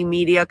company,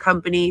 media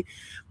company,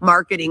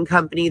 marketing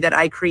company that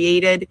I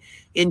created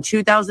in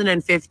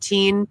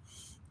 2015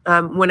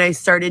 when I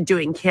started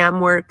doing cam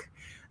work.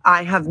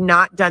 I have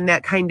not done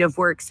that kind of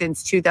work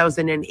since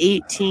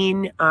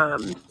 2018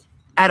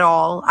 at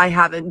all. I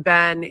haven't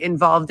been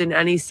involved in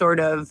any sort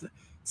of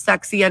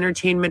sexy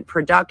entertainment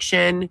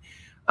production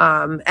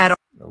at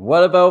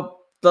What about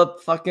the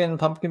fucking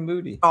pumpkin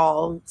booty?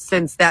 all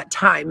since that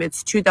time.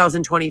 It's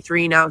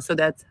 2023 now, so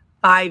that's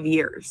 5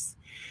 years.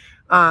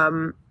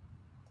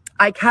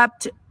 I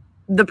kept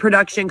the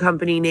production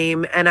company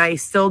name, and I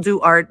still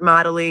do art,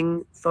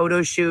 modeling,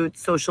 photo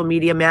shoots, social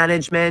media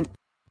management,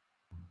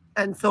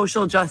 and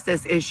social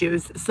justice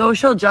issues.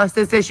 Social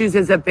justice issues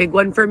is a big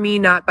one for me,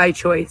 not by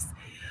choice.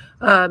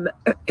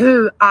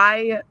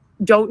 I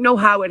don't know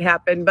how it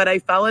happened, but I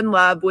fell in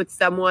love with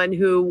someone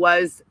who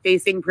was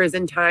facing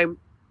prison time.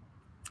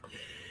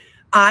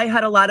 I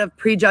had a lot of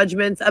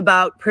prejudgments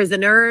about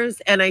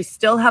prisoners, and I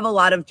still have a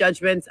lot of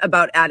judgments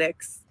about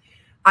addicts.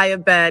 I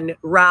have been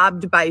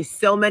robbed by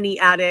so many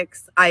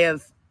addicts.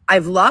 I've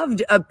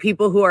loved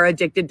people who are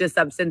addicted to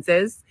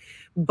substances,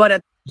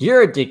 but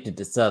You're addicted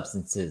to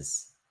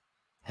substances.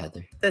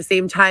 Heather. At the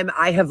same time,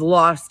 I have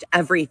lost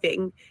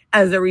everything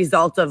as a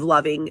result of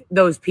loving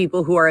those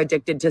people who are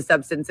addicted to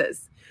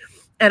substances.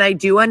 And I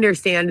do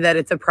understand that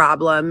it's a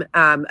problem,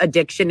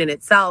 addiction in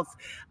itself.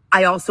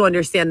 I also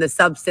understand the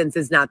substance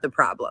is not the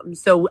problem.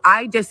 So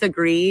I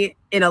disagree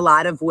in a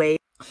lot of ways.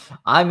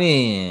 I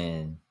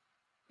mean,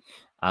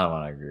 I don't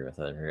want to agree with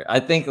her. I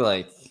think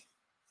like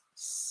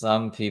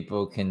some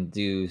people can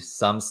do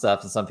some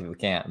stuff and some people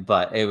can't,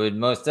 but it would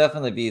most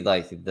definitely be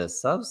like the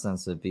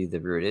substance would be the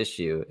root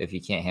issue if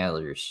you can't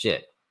handle your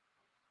shit.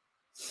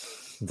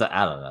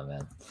 I don't know,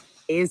 man.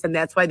 And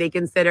that's why they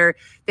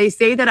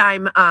say that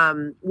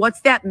I'm,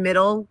 what's that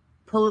middle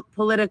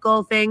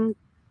political thing?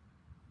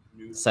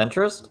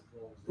 Centrist?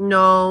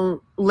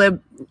 No, a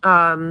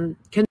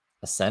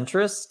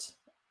centrist?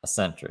 A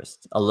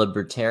centrist. A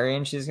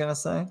libertarian, she's going to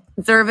say?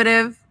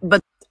 Conservative,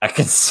 but a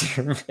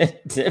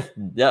conservative?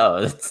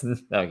 No, that's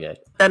okay.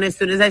 Then as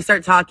soon as I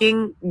start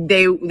talking,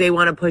 they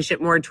want to push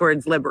it more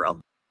towards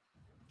liberal.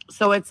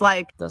 So it's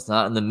like that's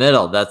not in the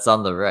middle. That's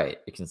on the right.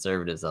 The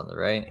conservatives on the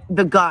right.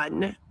 The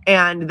gun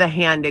and the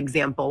hand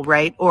example,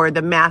 right? Or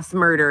the mass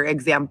murder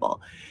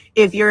example.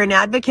 If you're an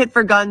advocate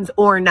for guns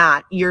or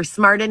not, you're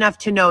smart enough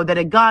to know that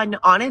a gun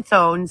on its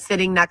own,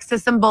 sitting next to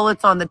some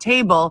bullets on the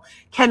table,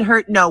 can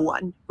hurt no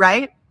one,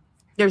 right?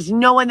 There's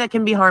no one that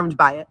can be harmed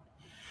by it.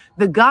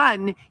 The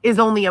gun is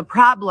only a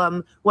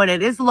problem when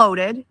it is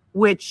loaded,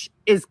 which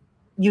is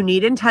you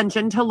need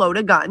intention to load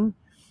a gun.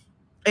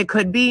 It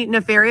could be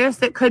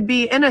nefarious, it could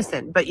be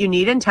innocent, but you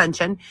need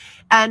intention.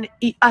 And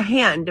a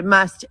hand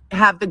must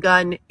have the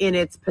gun in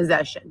its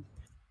possession.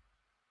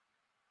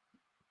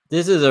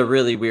 This is a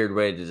really weird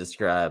way to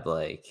describe,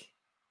 like,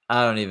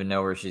 I don't even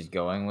know where she's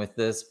going with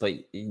this, but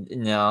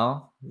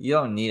no, you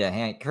don't need a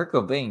hand. Kurt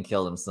Cobain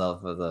killed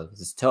himself with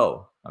his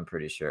toe, I'm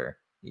pretty sure.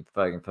 He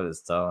fucking put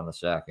his toe on the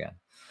shotgun.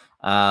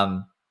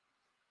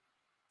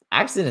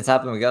 Accidents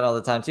happen with gun all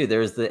the time too. There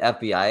was the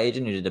FBI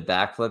agent who did a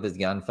backflip. His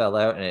gun fell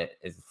out and it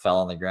fell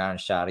on the ground and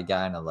shot a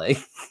guy in the leg.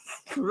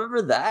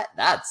 Remember that?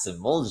 That's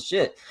some old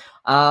shit.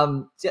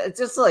 It's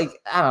just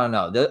like, I don't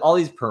know. All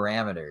these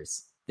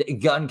parameters. The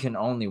gun can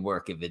only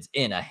work if it's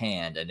in a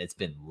hand and it's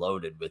been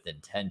loaded with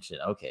intention.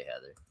 Okay,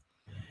 Heather.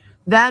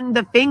 Then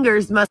the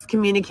fingers must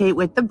communicate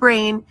with the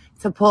brain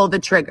to pull the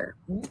trigger.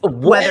 What?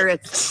 Whether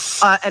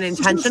it's an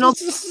intentional...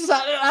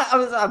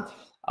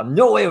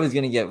 No way it was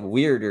going to get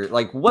weirder.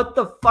 Like, what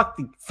the fuck?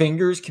 The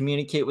fingers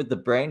communicate with the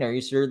brain? Are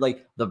you sure,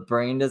 like, the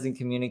brain doesn't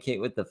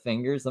communicate with the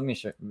fingers? Let me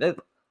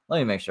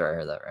make sure I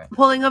heard that right.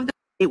 Pulling of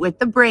the with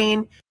the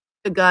brain,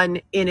 the gun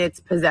in its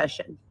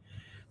possession.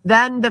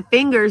 Then the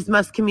fingers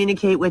must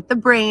communicate with the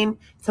brain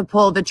to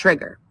pull the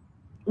trigger.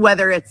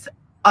 Whether it's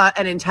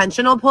an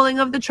intentional pulling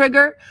of the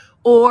trigger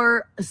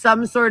or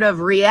some sort of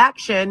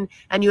reaction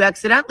and you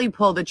accidentally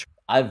pull the trigger.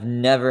 I've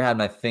never had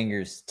my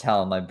fingers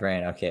tell my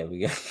brain, okay, we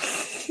got...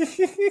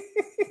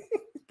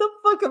 the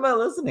fuck am I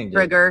listening to?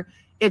 Trigger.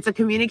 It's a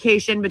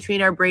communication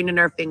between our brain and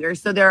our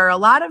fingers. So there are a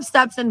lot of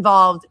steps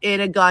involved in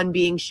a gun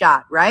being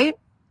shot, right?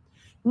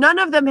 None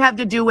of them have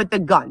to do with the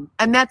gun.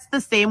 And that's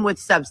the same with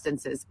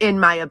substances, in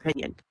my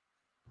opinion.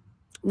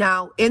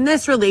 Now, in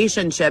this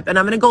relationship, and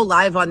I'm going to go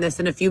live on this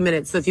in a few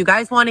minutes. So if you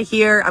guys want to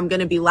hear, I'm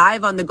going to be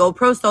live on the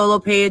GoPro Solo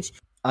page.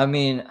 I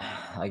mean,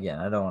 again,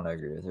 I don't want to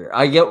agree with her.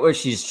 I get what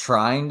she's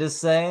trying to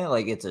say.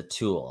 Like, it's a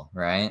tool,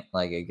 right?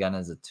 Like, a gun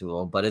is a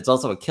tool, but it's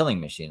also a killing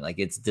machine. Like,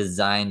 it's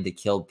designed to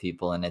kill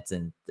people, and it's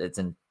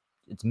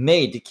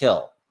made to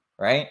kill,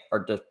 right?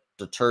 Or to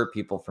deter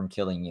people from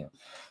killing you.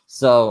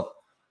 So,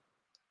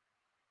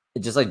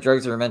 it's just like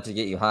drugs are meant to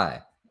get you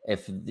high.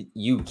 If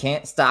you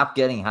can't stop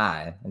getting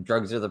high, and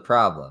drugs are the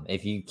problem.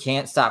 If you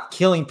can't stop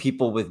killing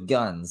people with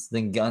guns,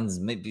 then guns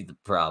may be the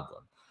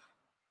problem.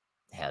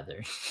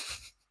 Heather.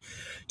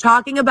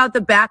 Talking about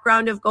the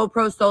background of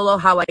GoPro Solo,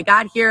 how I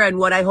got here, and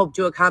what I hope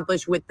to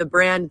accomplish with the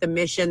brand, the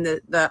mission,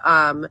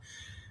 the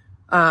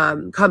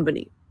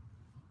company.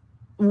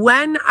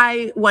 When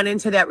I went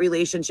into that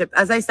relationship,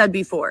 as I said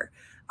before,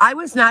 I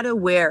was not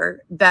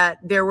aware that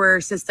there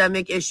were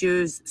systemic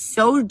issues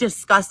so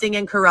disgusting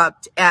and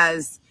corrupt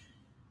as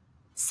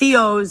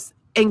COs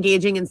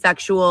engaging in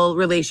sexual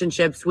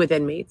relationships with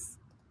inmates.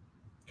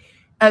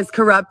 As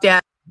corrupt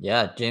as...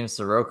 Yeah, James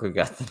Soroka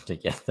got them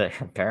together,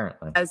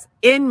 apparently. As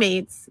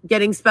inmates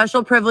getting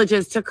special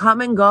privileges to come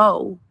and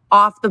go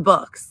off the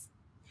books.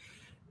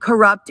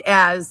 Corrupt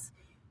as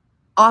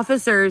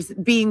officers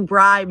being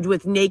bribed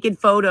with naked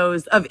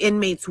photos of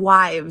inmates'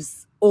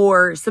 wives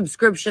or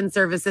subscription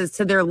services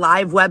to their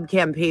live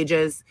webcam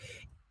pages.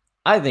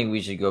 I think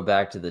we should go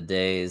back to the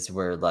days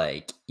where,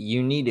 like,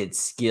 you needed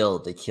skill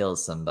to kill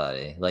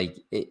somebody. Like,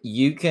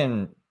 you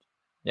can...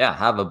 Yeah,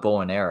 have a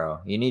bow and arrow.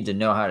 You need to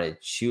know how to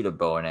shoot a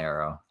bow and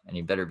arrow, and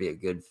you better be a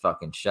good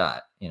fucking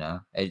shot, you know?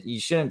 You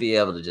shouldn't be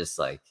able to just,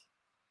 like...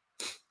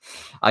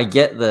 I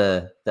get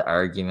the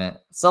argument.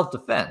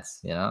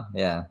 Self-defense, you know?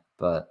 Yeah,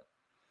 but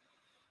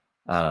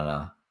I don't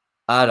know.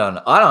 I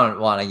don't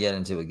want to get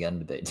into a gun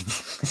debate.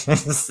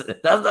 That's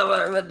not what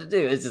I meant to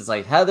do. It's just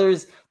like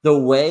the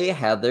way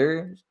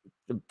Heather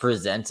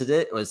presented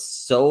it was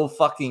so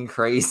fucking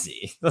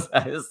crazy.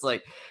 I was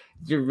like,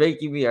 You're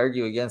making me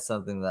argue against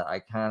something that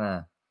I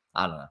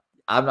don't know.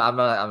 I'm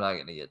not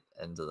gonna get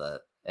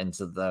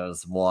into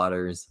those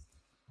waters.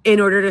 In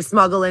order to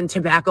smuggle in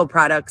tobacco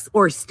products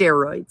or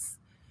steroids.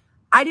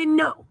 I didn't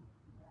know.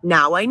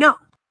 Now I know.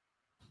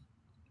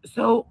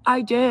 So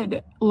I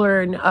did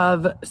learn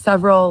of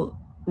several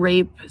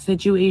rape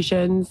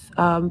situations,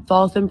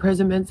 false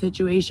imprisonment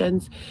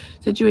situations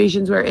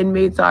where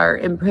inmates are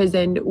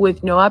imprisoned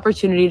with no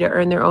opportunity to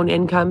earn their own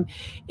income,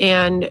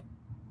 and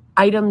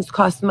items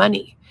cost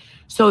money.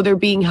 So they're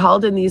being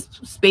held in these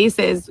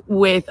spaces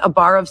with a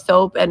bar of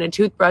soap and a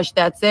toothbrush.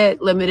 That's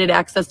it. Limited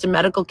access to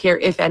medical care,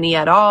 if any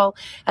at all,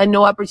 and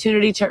no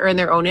opportunity to earn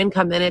their own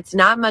income. And it's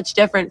not much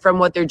different from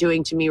what they're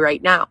doing to me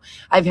right now.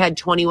 I've had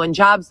 21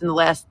 jobs in the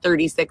last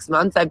 36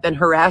 months. I've been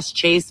harassed,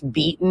 chased,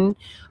 beaten,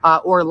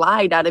 or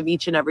lied out of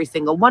each and every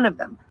single one of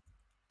them.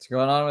 What's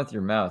going on with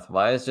your mouth?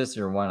 Why is just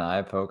your one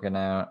eye poking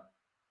out?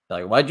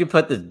 Like, why'd you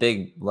put this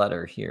big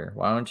letter here?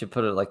 Why don't you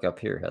put it like up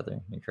here,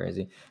 Heather? You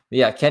crazy? But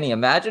yeah, Kenny,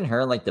 imagine her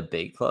in like the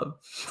bait club.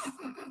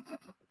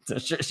 I'm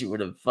sure she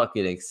would have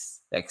fucking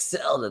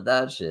excelled at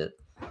that shit.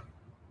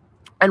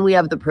 And we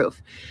have the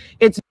proof.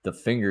 It's the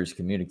fingers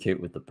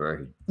communicate with the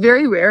brain.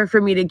 Very rare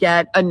for me to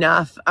get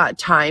enough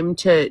time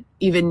to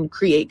even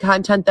create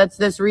content that's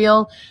this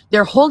real.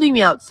 They're holding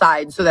me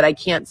outside so that I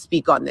can't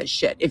speak on this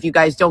shit, if you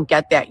guys don't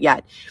get that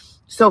yet.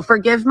 So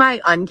forgive my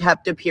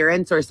unkept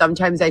appearance, or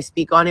sometimes I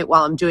speak on it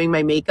while I'm doing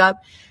my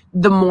makeup.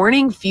 The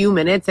morning few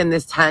minutes in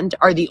this tent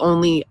are the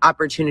only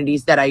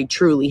opportunities that I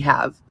truly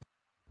have.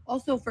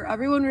 Also, for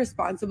everyone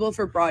responsible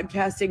for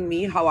broadcasting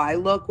me how I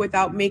look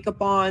without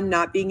makeup on,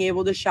 not being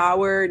able to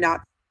shower,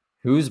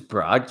 Who's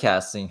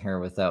broadcasting her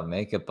without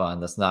makeup on?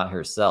 That's not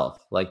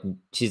herself. Like,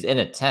 she's in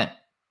a tent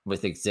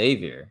with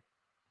Xavier.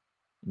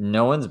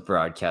 No one's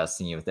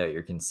broadcasting you without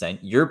your consent.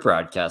 You're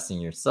broadcasting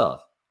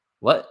yourself.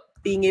 What?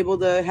 Being able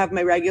to have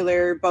my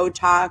regular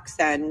Botox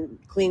and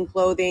clean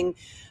clothing.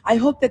 I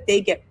hope that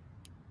they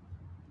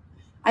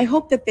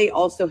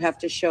also have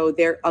to show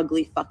their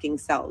ugly fucking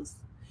selves,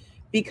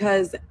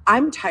 because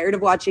I'm tired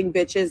of watching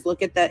bitches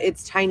look at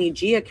It's Tiny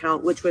G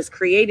account, which was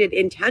created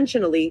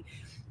intentionally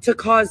to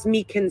cause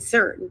me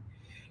concern,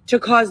 to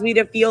cause me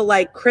to feel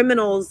like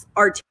criminals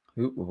are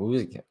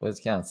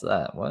what counts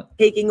that? What?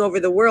 Taking over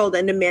the world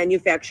and to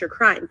manufacture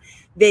crime.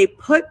 They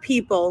put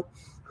people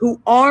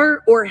who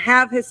are or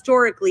have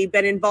historically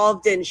been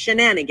involved in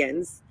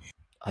shenanigans.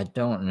 I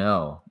don't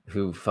know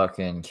who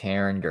fucking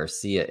Karen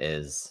Garcia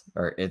is,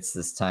 or It's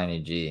This Tiny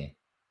G.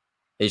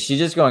 Is she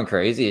just going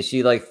crazy? Is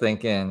she like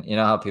thinking, you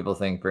know how people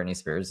think Britney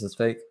Spears is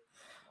fake?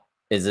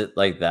 Is it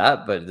like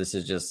that, but this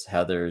is just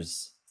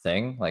Heather's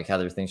thing? Like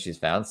Heather thinks she's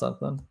found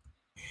something?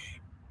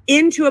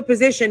 Into a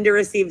position to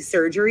receive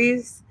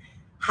surgeries,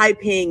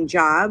 high-paying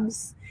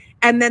jobs,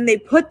 and then they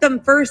put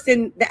them first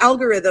in the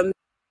algorithm.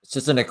 It's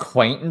just an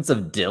acquaintance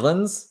of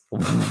Dylan's?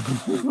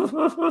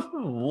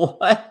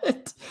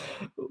 What?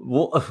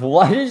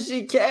 Why does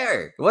she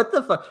care? What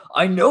the fuck?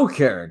 I know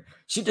Karen.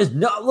 She does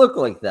not look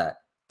like that.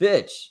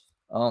 Bitch.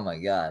 Oh my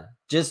God.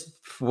 Just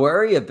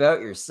worry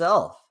about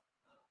yourself.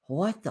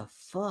 What the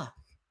fuck?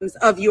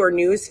 Of your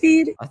news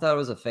feed. I thought it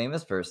was a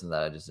famous person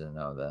that I just didn't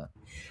know that.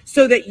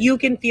 So that you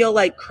can feel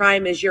like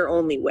crime is your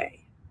only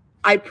way.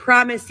 I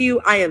promise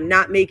you, I am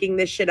not making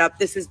this shit up.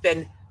 This has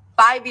been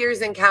 5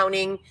 years and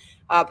counting.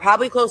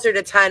 Probably closer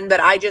to 10, but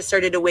I just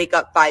started to wake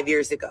up 5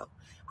 years ago.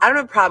 I don't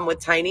have a problem with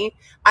Tiny.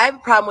 I have a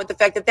problem with the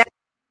fact that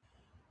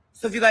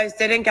So if you guys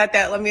didn't get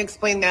that, let me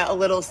explain that a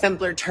little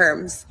simpler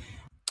terms.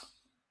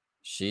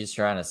 She's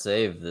trying to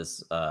save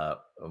this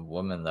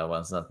woman that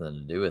wants nothing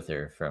to do with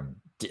her from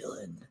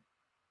Dylan.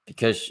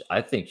 Because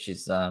I think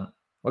she's on...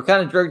 What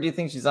kind of drug do you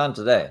think she's on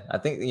today? I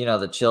think, you know,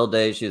 the chill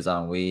day, she was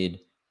on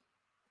weed.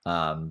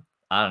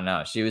 I don't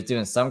know. She was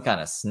doing some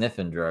kind of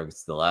sniffing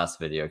drugs the last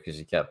video because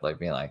she kept like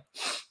being like,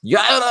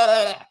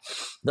 yeah,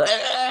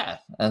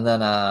 and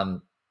then I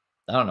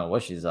don't know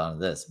what she's on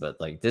this, but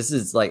like this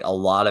is like a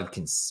lot of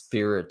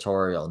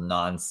conspiratorial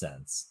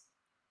nonsense.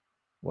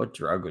 What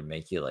drug would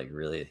make you like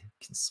really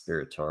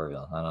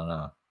conspiratorial? I don't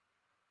know.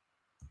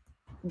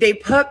 They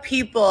put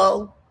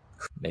people,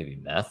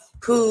 maybe meth,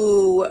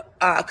 who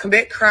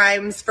commit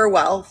crimes for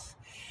wealth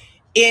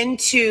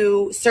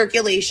into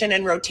circulation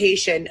and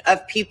rotation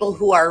of people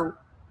who are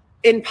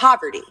in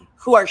poverty,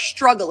 who are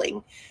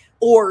struggling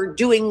or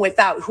doing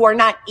without, who are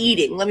not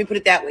eating, let me put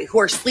it that way, who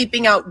are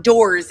sleeping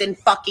outdoors in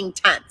fucking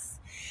tents.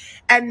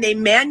 And they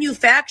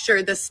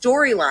manufacture the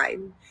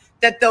storyline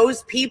that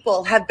those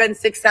people have been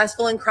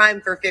successful in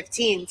crime for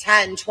 15,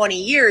 10, 20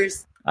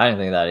 years. I didn't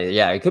think that either.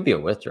 Yeah, it could be a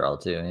withdrawal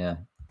too, yeah.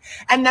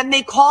 And then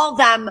they call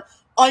them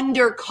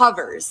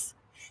undercovers.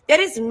 That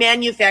is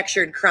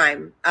manufactured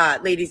crime,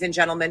 ladies and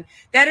gentlemen.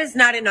 That is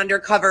not an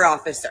undercover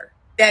officer.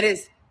 That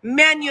is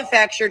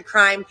manufactured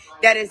crime.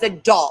 That is a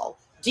doll.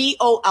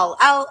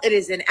 DOLL. It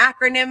is an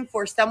acronym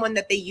for someone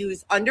that they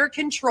use under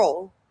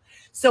control.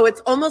 So it's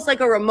almost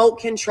like a remote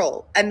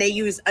control. And they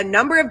use a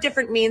number of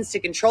different means to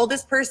control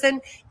this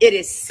person. It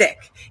is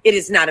sick. It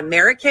is not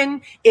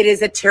American. It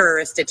is a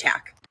terrorist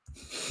attack.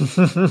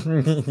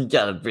 You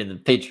gotta bring the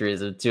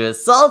patriotism to it.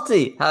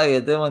 Salty, how you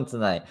doing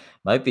tonight?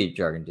 Might be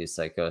drug-induced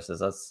psychosis.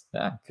 That's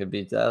could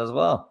be that as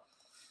well.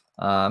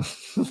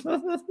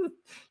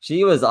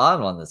 She was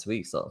on one this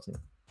week, Salty.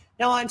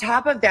 Now, on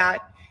top of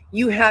that,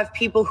 you have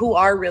people who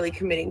are really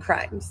committing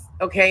crimes,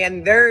 okay?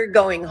 And they're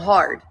going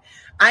hard.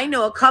 I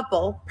know a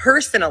couple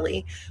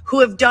personally who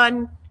have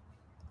done,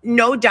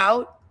 no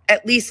doubt,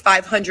 at least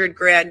 500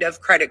 grand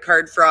of credit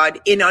card fraud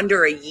in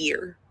under a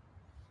year.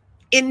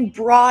 In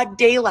broad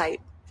daylight.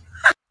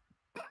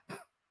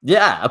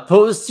 Yeah,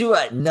 opposed to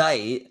at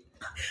night.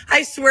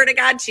 I swear to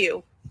God to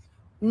you,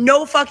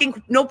 no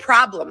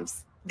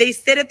problems. They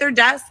sit at their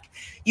desk.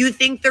 You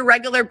think they're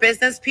regular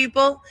business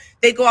people.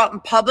 They go out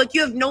in public.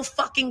 You have no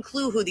fucking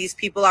clue who these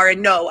people are.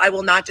 And no, I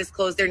will not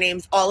disclose their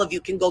names. All of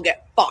you can go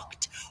get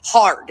fucked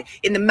hard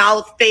in the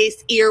mouth,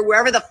 face, ear,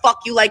 wherever the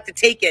fuck you like to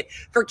take it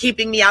for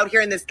keeping me out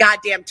here in this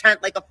goddamn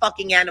tent like a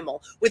fucking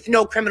animal with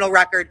no criminal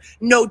record,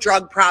 no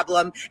drug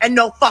problem, and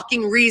no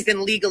fucking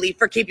reason legally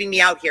for keeping me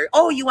out here.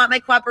 Oh, you want my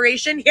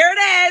cooperation? Here it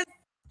is.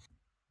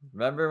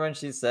 Remember when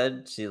she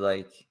said she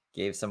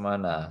gave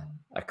someone a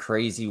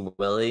crazy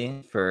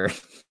willy for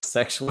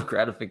sexual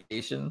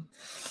gratification?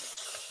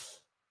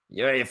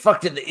 You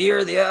fucked in the ear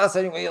or the ass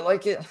any way you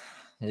like it.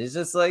 It's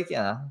just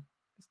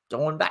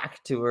going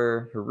back to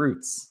her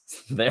roots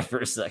there for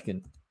a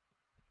second.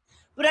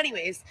 But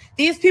anyways,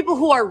 these people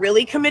who are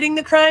really committing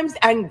the crimes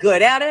and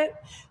good at it,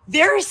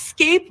 they're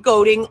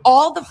scapegoating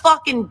all the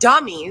fucking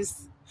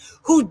dummies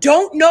who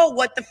don't know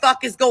what the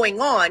fuck is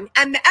going on.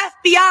 And the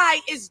FBI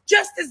is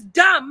just as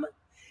dumb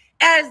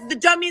as the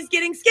dummies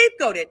getting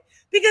scapegoated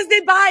because they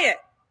buy it.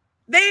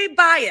 They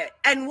buy it.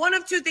 And one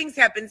of two things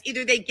happens.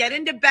 Either they get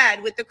into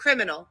bed with the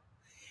criminal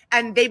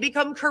and they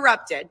become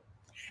corrupted.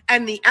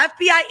 And the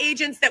FBI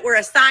agents that were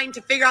assigned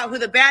to figure out who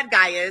the bad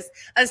guy is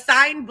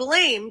assign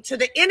blame to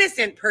the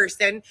innocent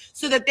person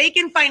so that they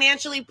can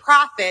financially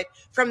profit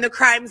from the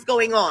crimes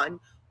going on.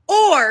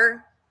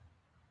 Or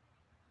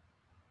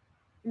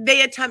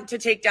they attempt to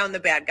take down the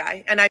bad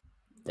guy. And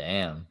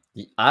Damn.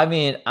 I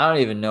mean, I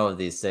don't even know what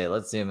these say.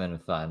 Let's zoom in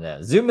and find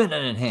out. Zoom in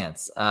and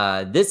enhance.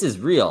 This is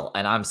real,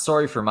 and I'm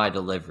sorry for my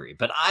delivery,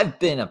 but I've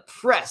been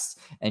oppressed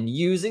and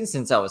using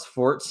since I was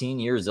 14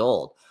 years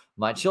old.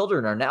 My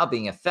children are now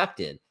being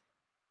affected.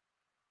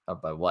 Oh,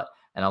 by what?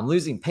 And I'm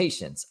losing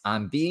patience.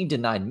 I'm being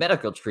denied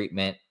medical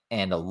treatment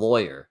and a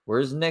lawyer.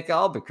 Where's Nick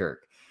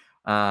Albuquerque?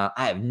 I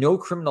have no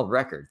criminal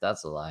record.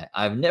 That's a lie.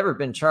 I've never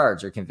been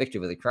charged or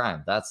convicted with a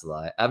crime. That's a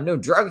lie. I have no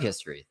drug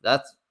history.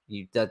 That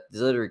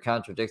literally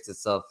contradicts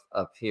itself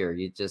up here.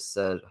 You just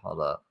said, hold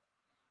up.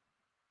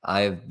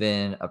 I've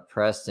been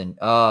oppressed and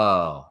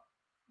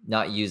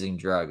not using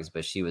drugs,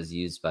 but she was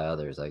used by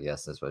others. I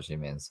guess that's what she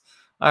means.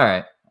 All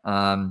right.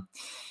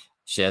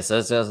 She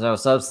says she has no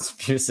substance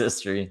abuse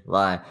history.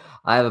 Lie.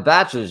 I have a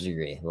bachelor's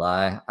degree.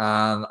 Lie.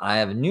 I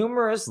have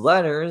numerous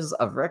letters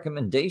of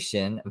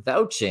recommendation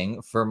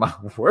vouching for my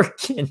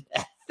working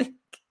ethic.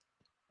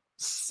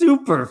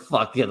 Super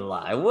fucking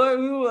lie.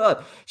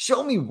 What?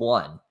 Show me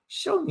one.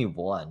 Show me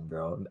one,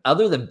 bro.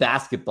 Other than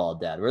basketball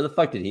dad. Where the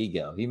fuck did he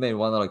go? He made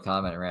one little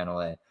comment and ran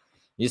away.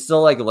 You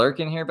still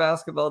lurking here,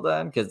 basketball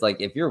dad? Because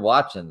if you're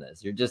watching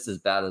this, you're just as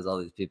bad as all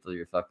these people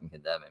you're fucking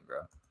condemning,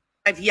 bro.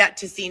 I've yet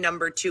to see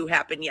number 2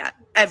 happen yet.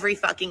 Every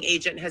fucking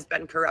agent has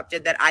been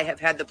corrupted that I have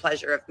had the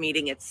pleasure of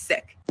meeting. It's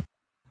sick.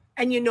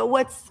 And you know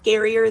what's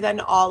scarier than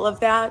all of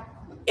that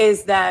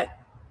is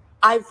that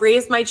I've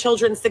raised my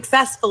children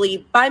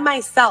successfully by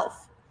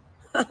myself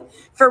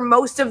for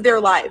most of their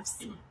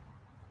lives.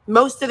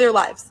 Most of their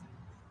lives.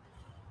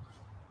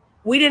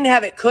 We didn't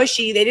have it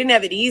cushy. They didn't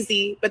have it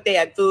easy, but they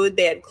had food,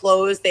 they had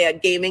clothes, they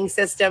had gaming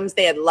systems,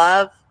 they had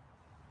love.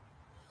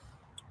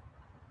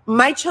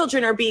 My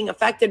children are being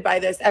affected by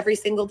this every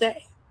single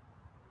day.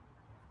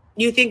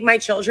 You think my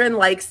children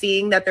like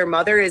seeing that their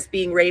mother is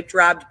being raped,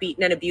 robbed,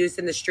 beaten, and abused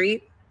in the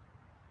street?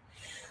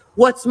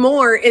 What's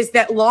more is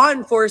that law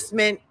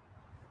enforcement,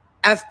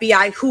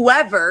 FBI,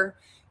 whoever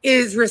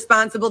is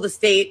responsible, the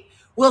state,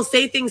 will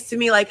say things to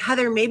me like,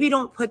 Heather, maybe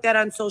don't put that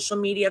on social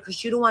media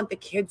because you don't want the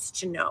kids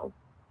to know.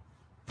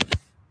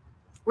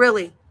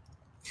 Really?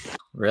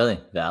 Really?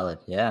 Valid.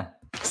 Yeah.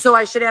 So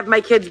I should have my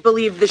kids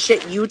believe the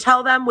shit you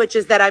tell them, which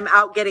is that I'm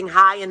out getting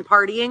high and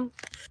partying?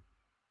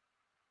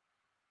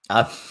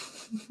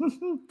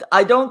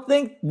 I don't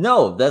think,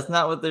 no, that's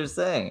not what they're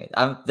saying.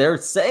 They're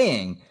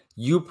saying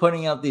you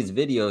putting out these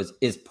videos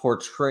is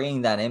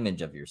portraying that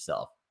image of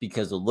yourself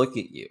because look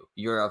at you.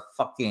 You're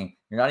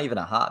not even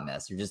a hot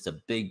mess. You're just a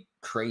big,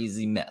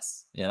 crazy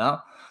mess,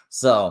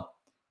 So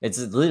it's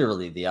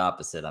literally the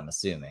opposite, I'm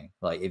assuming.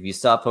 If you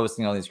stop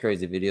posting all these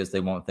crazy videos, they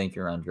won't think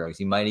you're on drugs.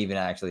 You might even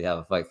actually have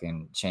a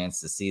fucking chance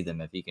to see them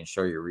if you can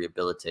show you're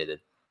rehabilitated.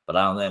 But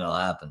I don't think it'll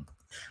happen.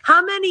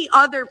 How many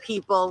other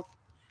people,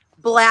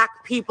 Black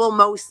people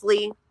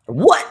mostly?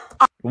 What,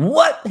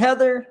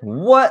 Heather?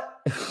 What?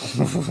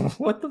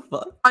 What the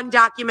fuck?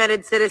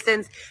 Undocumented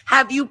citizens,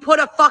 have you put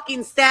a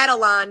fucking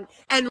saddle on?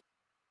 And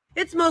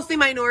it's mostly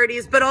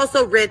minorities, but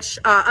also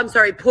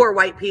poor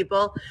white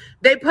people.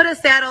 They put a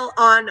saddle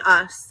on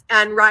us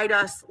and ride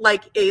us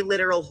like a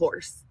literal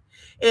horse.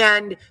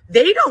 And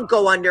they don't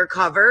go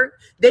undercover.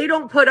 They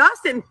don't put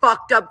us in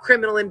fucked up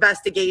criminal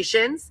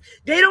investigations.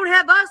 They don't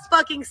have us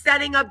fucking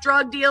setting up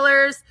drug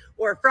dealers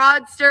or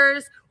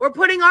fraudsters or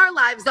putting our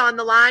lives on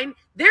the line.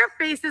 Their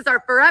faces are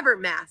forever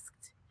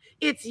masked.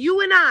 It's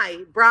you and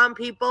I, brown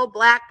people,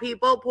 black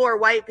people, poor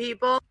white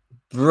people.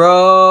 Bro,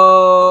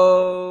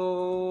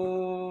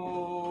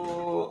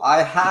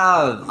 I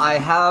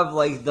have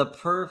like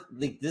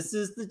this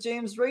is the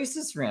James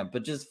racist rant,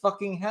 but just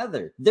fucking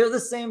Heather. They're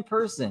the same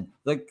person.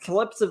 The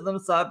clips of them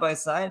side by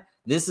side,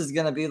 this is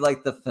gonna be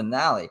like the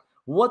finale.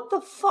 What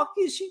the fuck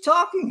is she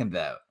talking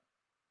about?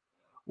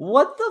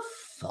 What the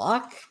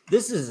fuck?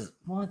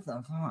 What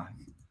the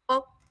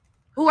fuck?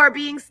 Who are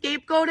being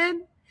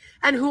scapegoated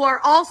and who are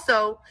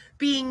also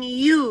being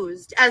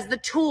used as the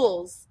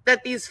tools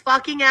that these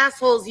fucking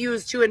assholes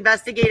use to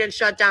investigate and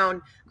shut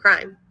down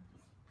crime.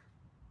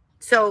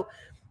 So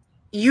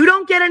you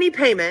don't get any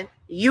payment,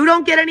 you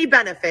don't get any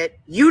benefit,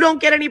 you don't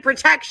get any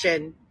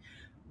protection,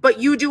 but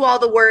you do all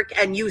the work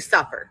and you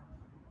suffer.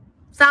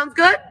 Sounds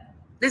good?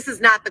 This is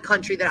not the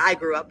country that I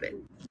grew up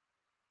in.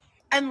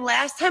 And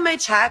last time I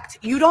checked,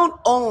 you don't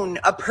own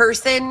a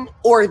person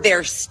or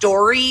their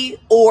story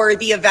or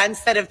the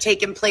events that have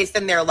taken place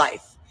in their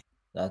life.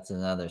 That's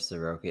another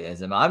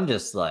Sorokaism. I'm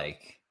just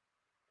like,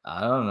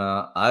 I don't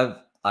know.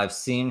 I've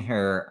seen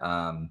her.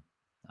 I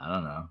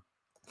don't know.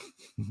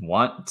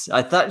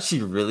 I thought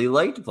she really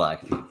liked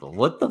black people.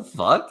 What the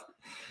fuck?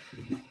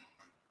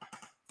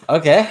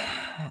 Okay.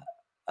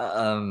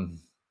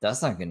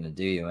 That's not gonna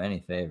do you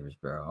any favors,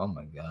 bro. Oh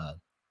my god.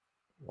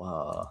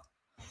 Whoa.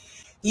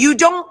 You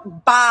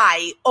don't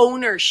buy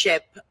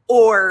ownership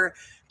or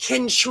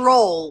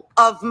control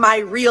of my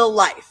real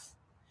life.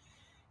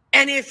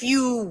 And if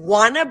you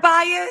want to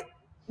buy it,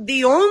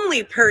 the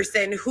only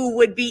person who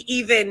would be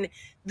even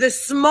the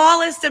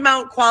smallest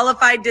amount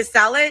qualified to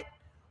sell it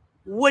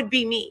would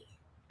be me.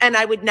 And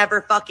I would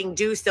never fucking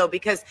do so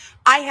because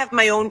I have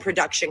my own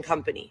production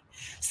company.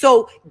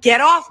 So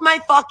get off my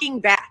fucking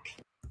back.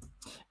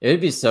 It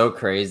would be so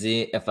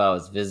crazy if I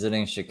was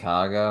visiting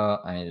Chicago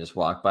and you just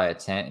walk by a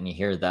tent and you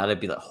hear that. I'd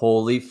be like,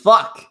 holy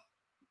fuck.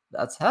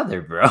 That's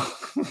Heather, bro.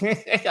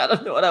 I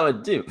don't know what I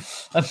would do.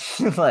 I'm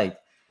like,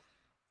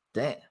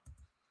 damn.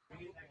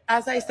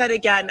 As I said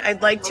again,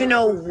 I'd like to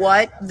know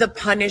what the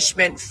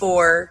punishment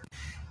for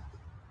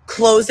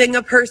closing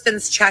a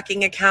person's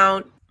checking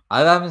account. I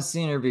haven't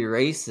seen her be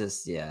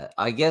racist yet.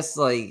 I guess,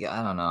 like,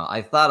 I don't know.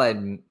 I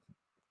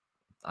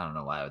don't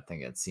know why I would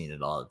think I'd seen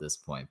it all at this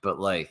point, but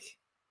like,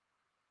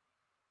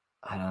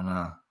 I don't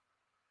know.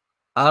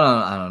 I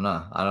don't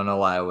know. I don't know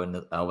why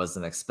I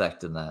wasn't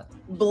expecting that.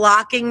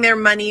 Blocking their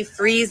money,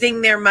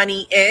 freezing their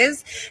money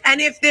is. And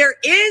if there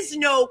is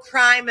no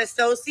crime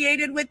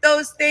associated with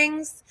those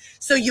things,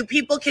 so you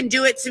people can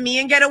do it to me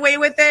and get away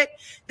with it,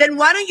 then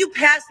why don't you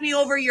pass me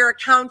over your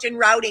account and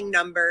routing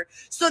number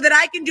so that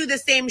I can do the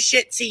same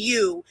shit to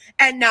you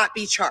and not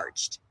be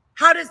charged?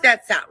 How does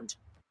that sound?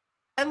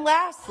 And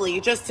lastly,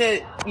 just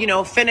to,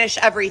 finish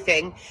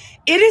everything,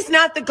 it is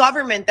not the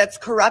government that's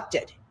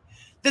corrupted.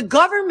 The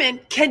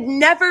government can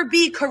never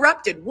be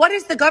corrupted. What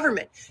is the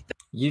government?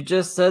 You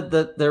just said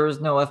that there was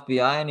no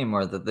FBI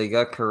anymore, that they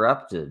got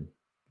corrupted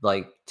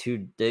like 2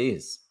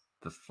 days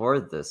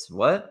before this.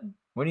 What?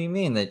 What do you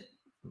mean?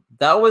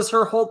 That was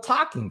her whole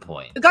talking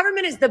point. The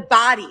government is the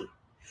body.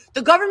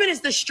 The government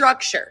is the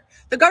structure.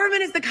 The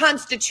government is the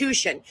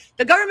Constitution.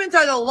 The governments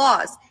are the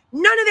laws.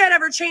 None of that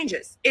ever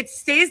changes. It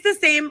stays the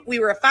same. We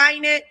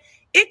refine it.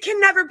 It can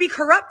never be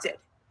corrupted.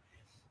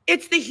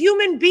 It's the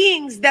human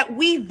beings that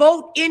we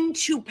vote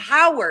into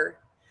power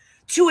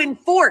to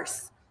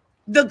enforce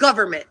the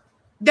government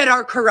that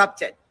are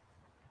corrupted.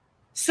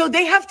 So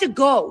they have to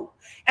go,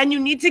 and you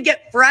need to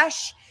get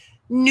fresh,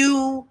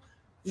 new,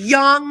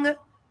 young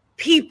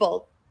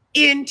people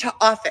into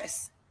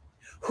office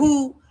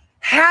who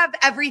have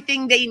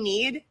everything they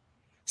need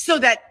so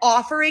that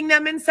offering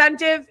them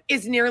incentive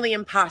is nearly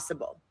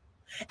impossible.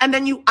 And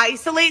then you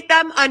isolate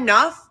them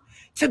enough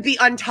to be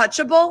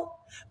untouchable,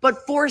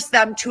 but force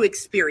them to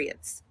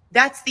experience.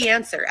 That's the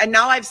answer. And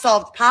now I've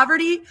solved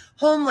poverty,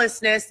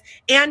 homelessness,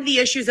 and the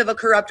issues of a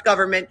corrupt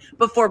government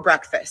before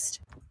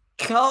breakfast.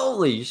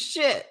 Holy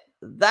shit.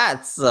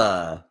 That's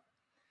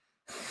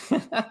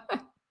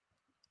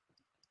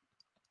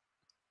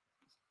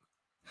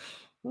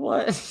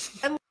what?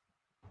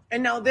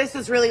 And now this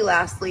is really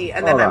lastly,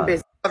 and then I'm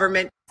busy.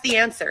 Government, the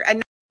answer.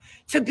 And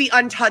to be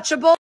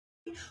untouchable,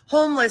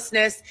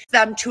 homelessness,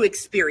 them to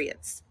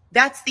experience.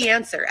 That's the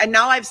answer. And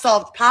now I've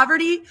solved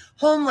poverty,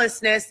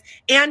 homelessness,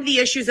 and the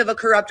issues of a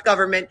corrupt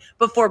government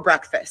before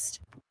breakfast.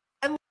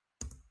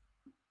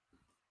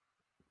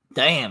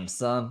 Damn,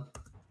 son.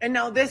 And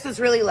now this is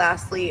really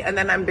lastly, and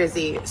then I'm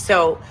busy.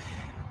 So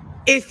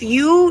if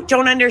you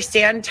don't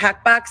understand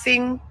tech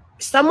boxing,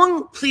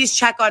 someone please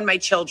check on my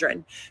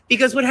children.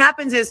 Because what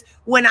happens is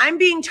when I'm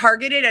being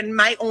targeted and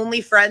my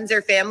only friends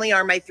or family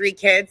are my 3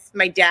 kids,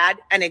 my dad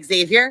and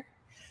Xavier,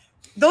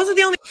 those are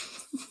the only...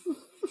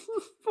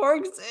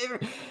 Poor Xavier.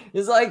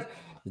 It's like,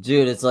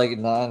 dude, it's like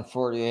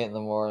 9:48 in the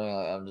morning.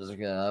 I'm just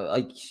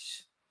gonna,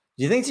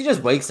 Do you think she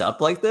just wakes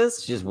up like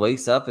this? She just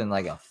wakes up in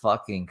like a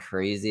fucking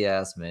crazy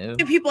ass mood.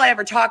 The people I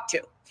ever talk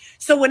to.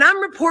 So when I'm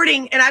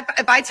reporting, and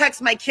if I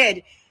text my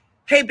kid,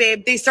 hey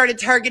babe, they started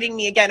targeting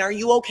me again. Are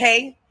you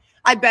okay?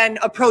 I've been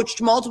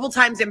approached multiple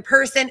times in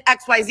person,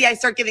 XYZ. I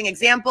start giving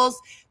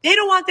examples. They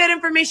don't want that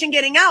information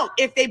getting out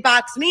if they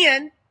box me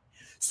in.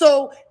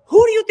 So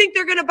who do you think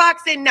they're going to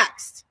box in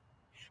next?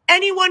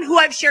 Anyone who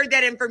I've shared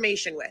that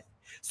information with.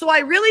 So I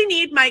really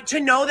need to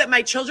know that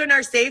my children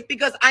are safe,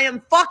 because I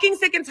am fucking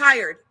sick and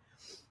tired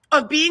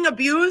of being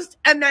abused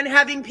and then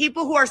having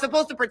people who are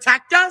supposed to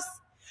protect us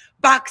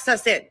box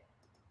us in.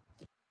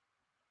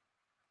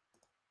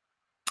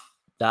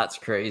 That's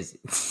crazy.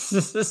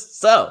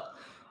 So,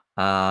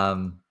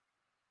 that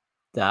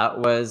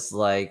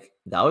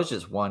was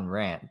just one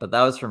rant, but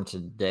that was from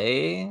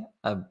today,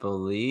 I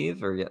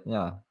believe, or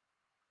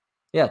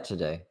yeah,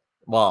 today.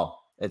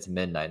 Well, it's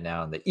midnight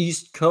now on the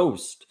East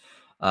Coast.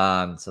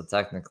 So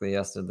technically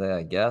yesterday,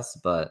 I guess,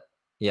 but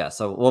yeah,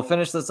 so we'll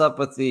finish this up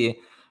with the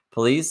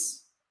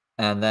police,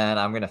 and then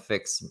I'm gonna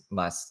fix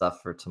my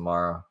stuff for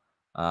tomorrow.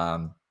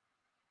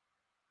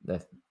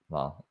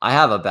 Well, I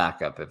have a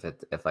backup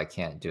if I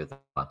can't do it, I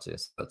want to,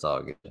 so it's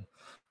all good.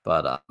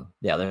 But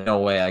yeah, there's no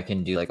way I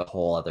can do like a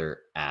whole other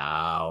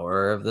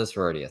hour of this.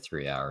 We're already at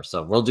 3 hours,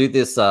 so we'll do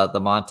this. The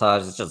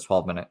montage is just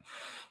 12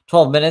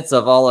 minutes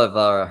of all of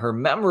her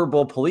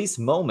memorable police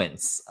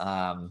moments.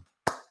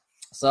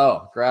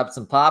 So grab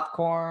some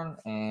popcorn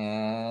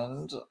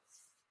and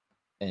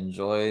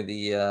enjoy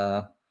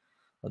the.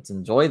 Let's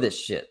enjoy this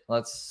shit.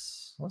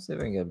 Let's see if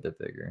we can get a bit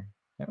bigger.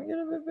 Can we get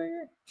a bit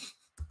bigger?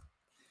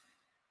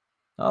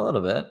 A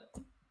little bit.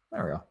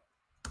 There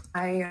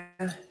we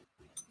go.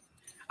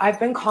 I've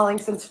been calling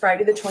since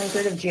Friday the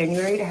 23rd of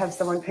January to have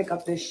someone pick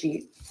up this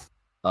sheet.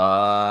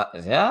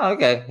 Yeah,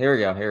 okay. Here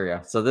we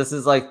go. So this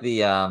is like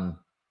the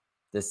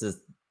this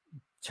is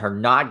her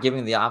not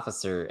giving the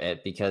officer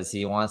it because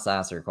he wants to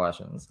ask her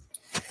questions.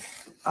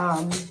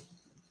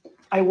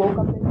 I woke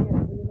up at 3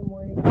 in the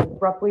morning. I was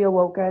abruptly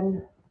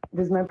awoken.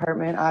 This is my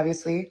apartment,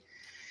 obviously.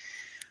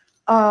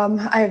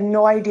 I have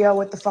no idea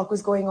what the fuck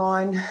was going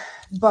on,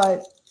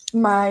 but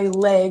my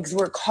legs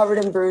were covered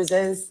in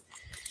bruises.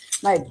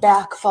 My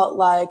back felt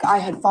like I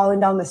had fallen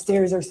down the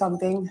stairs or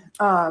something.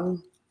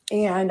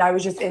 And I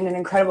was just in an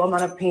incredible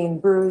amount of pain,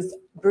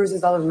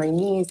 bruises all over my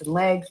knees and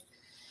legs.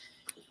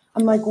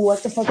 I'm like,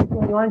 what the fuck is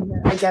going on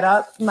here? I get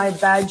up, my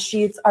bed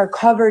sheets are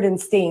covered in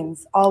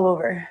stains all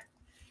over.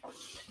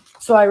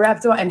 So I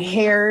wrapped it, and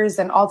hairs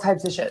and all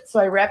types of shit.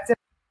 So I wrapped it.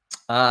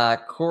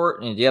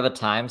 Courtney, do you have a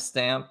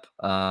timestamp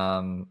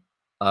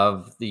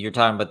you're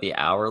talking about the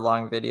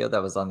hour-long video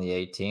that was on the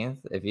 18th?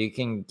 If you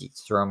can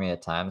throw me a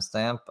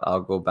timestamp,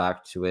 I'll go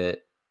back to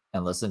it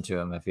and listen to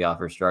him if he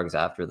offers drugs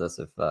after this,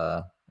 if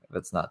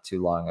it's not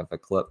too long of a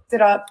clip.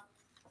 It up,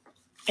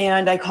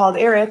 and I called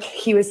Eric.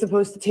 He was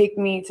supposed to take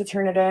me to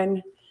turn it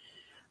in,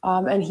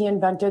 and he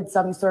invented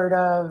some sort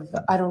of,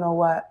 I don't know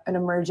what, an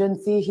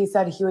emergency. He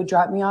said he would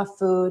drop me off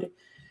food,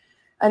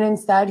 and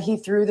instead he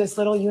threw this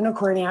little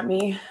unicorn at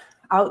me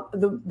out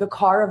the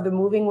car of the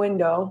moving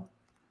window.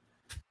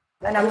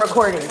 And I'm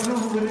recording.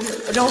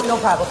 No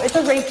problem. It's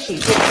a rape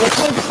sheet. It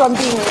was from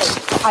being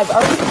raped. I've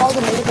already called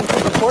and made a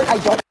complete report. I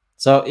don't.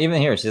 So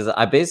even here, she says,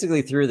 I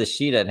basically threw the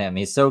sheet at him.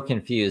 He's so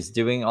confused,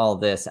 doing all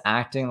this,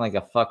 acting like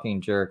a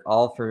fucking jerk,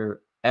 all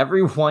for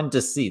everyone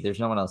to see. There's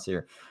no one else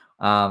here.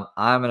 I'm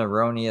an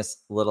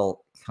erroneous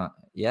little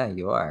yeah,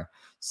 you are.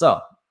 So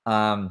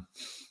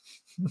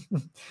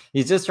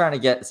he's just trying to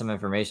get some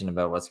information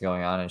about what's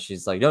going on, and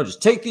she's like, no,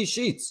 just take these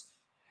sheets.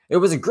 It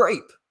was a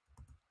grape.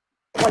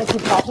 Want to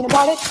keep talking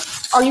about it?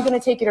 Are you going to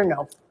take it or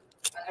no?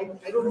 I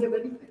don't have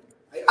anything.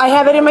 I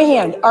have it in my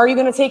hand. Are you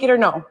going to take it or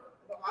no?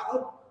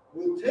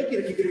 We'll take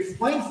it if you can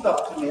explain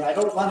stuff to me. I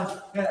don't want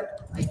to.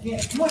 I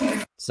can't do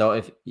anything. So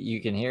if you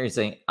can hear, he's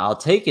saying, I'll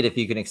take it if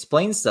you can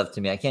explain stuff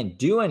to me. I can't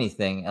do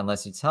anything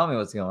unless you tell me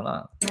what's going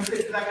on.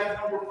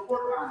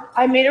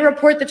 I made a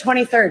report the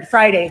 23rd,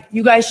 Friday.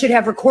 You guys should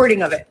have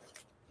recording of it.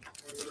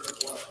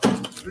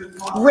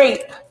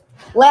 Rape.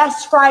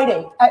 Last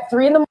Friday at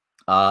 3 in the morning.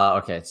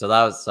 Okay, so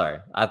that was, sorry.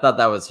 I thought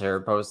that was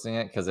her posting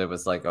it because it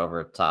was like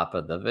over top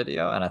of the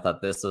video, and I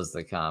thought this was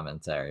the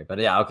commentary. But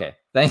yeah, okay.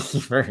 Thank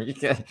you for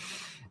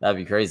that'd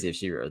be crazy if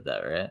she wrote that,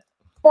 right?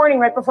 Morning,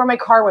 right before my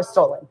car was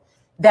stolen.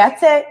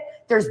 That's it.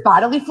 There's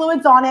bodily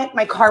fluids on it.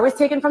 My car was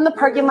taken from the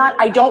parking lot.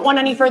 I don't want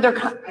any further.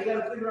 I got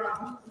to figure out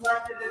who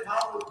collected it,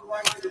 how it was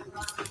collected.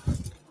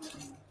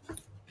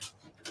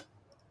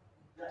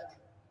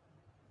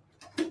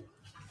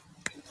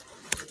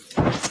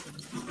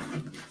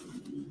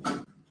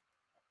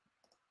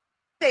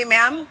 Hey,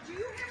 ma'am,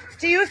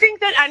 do you think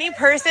that any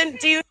person,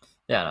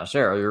 Yeah, no,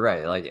 sure. You're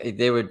right. Like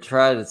they would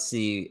try to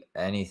see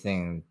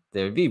anything.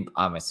 They would be,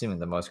 I'm assuming,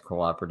 the most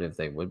cooperative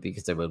they would be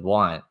because they would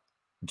want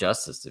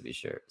justice to be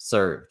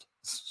served.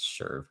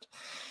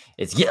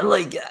 It's getting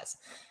late, guys.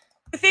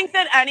 you think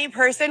that any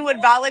person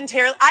would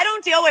voluntarily, I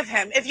don't deal with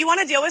him. If you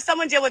want to deal with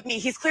someone, deal with me.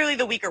 He's clearly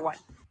the weaker one.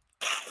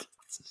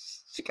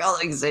 She called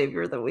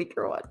Xavier the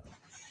weaker one.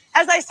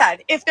 As I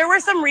said, if there were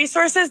some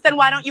resources, then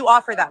why don't you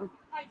offer them?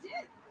 I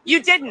did.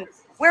 You didn't.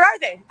 Where are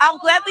they? I'll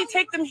gladly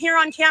take them here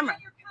on camera.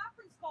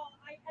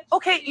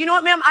 Okay, you know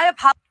what, ma'am? I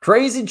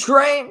Crazy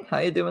Train, how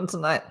you doing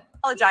tonight?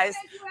 apologize.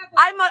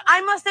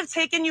 I must have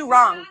taken you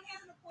wrong.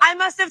 I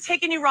must have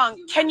taken you wrong.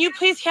 Can you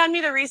please hand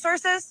me the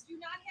resources?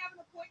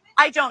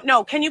 I don't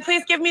know. Can you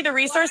please give me the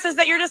resources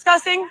that you're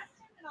discussing?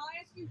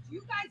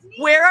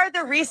 Where are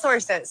the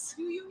resources?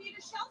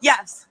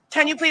 Yes.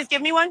 Can you please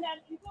give me one?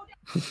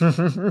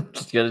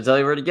 Just gonna tell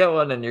you where to get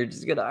one, and you're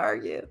just gonna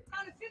argue.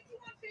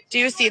 Do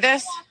you see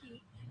this?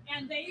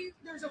 And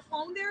there's a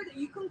phone there that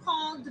you can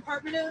call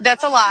Department of.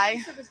 That's a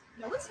lie.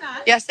 No, it's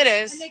not. Yes, it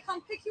is. And they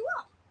come pick you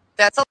up.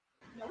 That's a.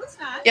 No, it's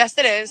not. Yes,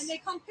 it is. And they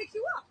come pick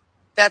you up.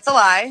 That's a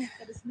lie.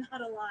 That is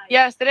not a lie.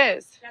 Yes, it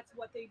is. That's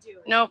what they do.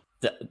 Nope.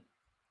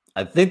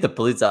 I think the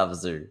police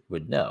officer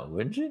would know,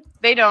 wouldn't you?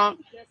 They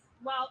don't. Yes.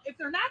 Well, if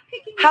they're not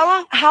picking you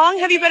How up, long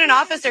have you been an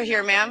officer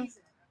here, ma'am?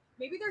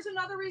 Maybe there's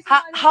another reason.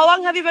 How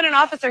long have you been an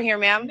officer here,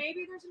 ma'am?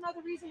 Maybe there's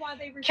another reason why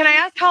they. Can I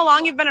ask how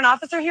long you've been an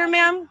officer here,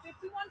 ma'am?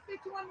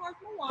 5151 North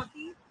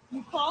Milwaukee.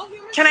 You call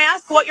human. Can I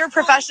ask what your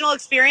professional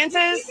experience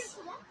is?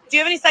 Do you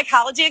have any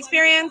psychology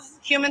experience?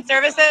 Human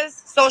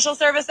services? Social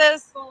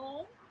services?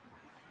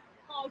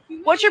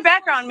 What's your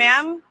background,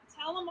 ma'am?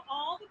 Tell them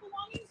all the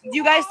belongings.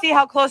 You guys see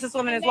how close this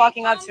woman is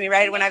walking up to me,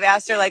 right? When I've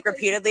asked her like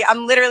repeatedly,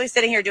 I'm literally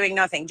sitting here doing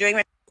nothing, doing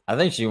my. I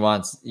think she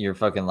wants your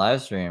fucking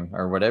live stream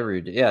or whatever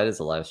you do. Yeah, it is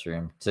a live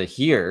stream to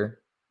hear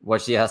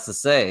what she has to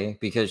say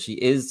because she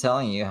is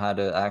telling you how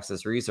to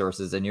access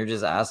resources and you're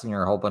just asking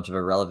her a whole bunch of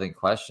irrelevant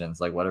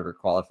questions like whatever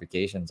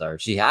qualifications are.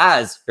 She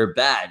has her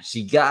badge.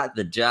 She got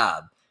the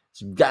job.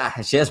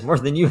 She has more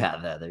than you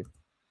have, Heather.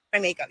 My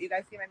makeup. You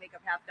guys see my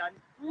makeup half done?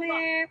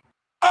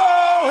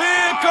 Oh,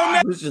 here come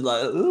that She's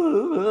like,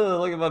 ooh,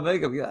 look at my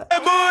makeup guy.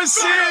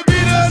 bullshit. Beat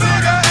a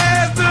nigga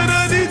ass to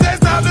the DJ,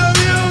 stop the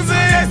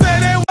music. Say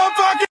they want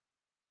fucking.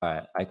 All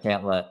right, I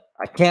can't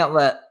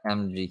let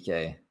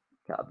MGK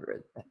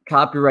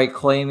copyright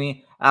claim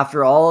me.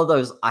 After all of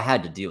those, I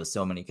had to deal with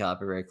so many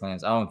copyright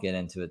claims. I won't get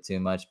into it too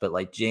much, but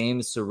like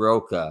James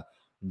Soroka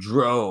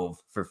drove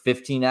for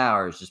 15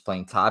 hours just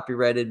playing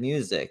copyrighted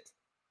music,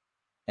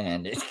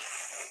 and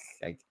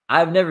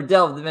I've never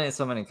dealt with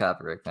so many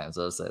copyright claims.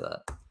 I'll say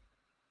that.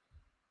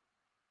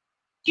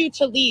 You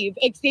to leave,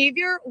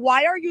 Xavier.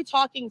 Why are you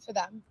talking to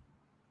them?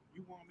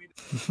 You want me to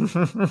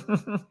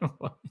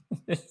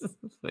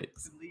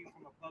Please. leave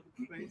from a public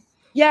space?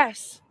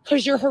 Yes,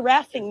 because you're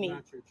harassing me.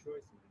 Not your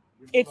choice.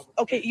 It's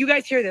okay. You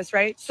guys hear this,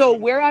 right? So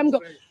where I'm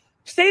going,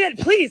 say that,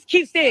 please.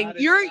 Keep saying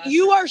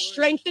you are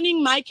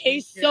strengthening my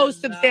case so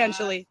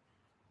substantially.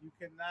 You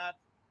cannot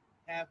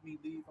have me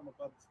leave from a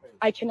public space.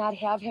 I cannot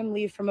have him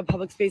leave from a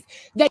public space.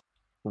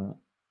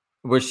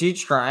 Was she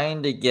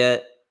trying to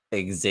get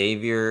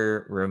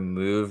Xavier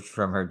removed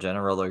from her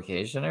general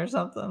location or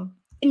something?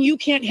 And you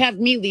can't have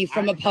me leave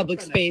from a public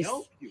space.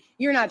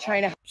 You're not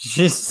trying to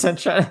She's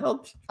trying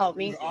to help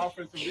me.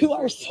 You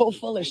are so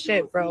full of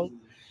shit, bro.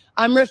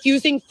 I'm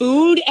refusing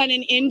food and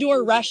an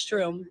indoor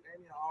restroom.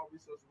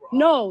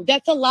 No,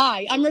 that's a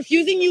lie. I'm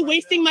refusing you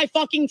wasting my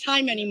fucking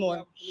time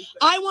anymore.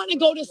 I want to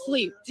go to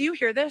sleep. Do you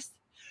hear this?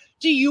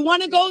 Do you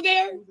want to go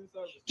there?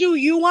 Do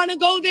you want to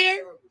go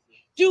there?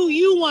 Do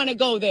you want to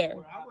go there?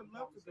 I would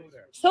love to go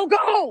there. So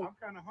go. I'm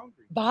kind of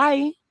hungry.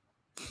 Bye.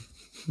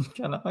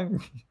 kind of hungry.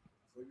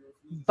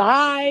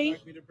 Bye.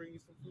 Like me to bring you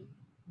some food?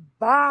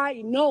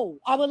 Bye. No,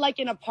 I would like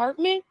an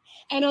apartment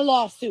and a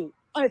lawsuit.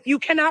 If you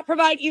cannot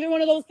provide either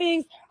one of those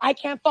things, I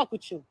can't fuck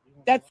with you.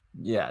 That's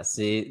Yeah,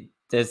 see,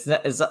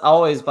 it's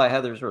always by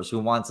Heather's rules. Who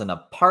wants an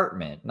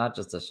apartment, not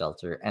just a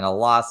shelter, and a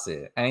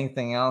lawsuit?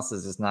 Anything else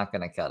is just not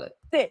going to cut it.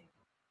 it.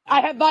 I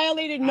have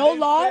violated no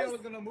laws.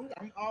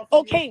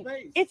 Okay,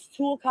 it's it's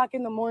 2:00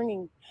 in the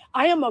morning.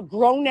 I am a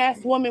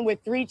grown-ass woman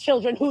with 3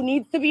 children who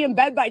needs to be in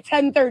bed by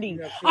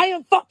 10:30. I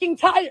am fucking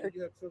tired.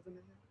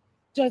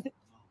 Does it,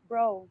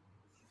 bro?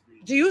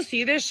 Do you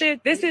see this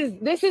shit? This is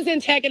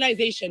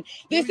antagonization.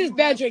 This is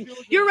badgering.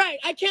 You're right.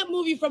 I can't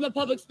move you from a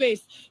public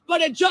space,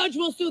 but a judge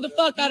will sue the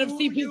fuck out of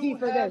CPC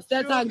for this.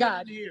 That's on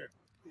God.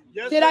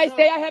 Did I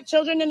say I have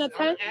children in the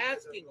tent?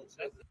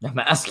 I'm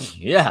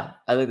asking you. Yeah,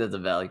 I think that's a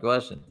valid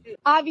question.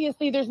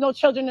 Obviously, there's no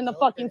children in the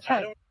fucking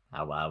tent.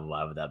 Why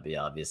would that be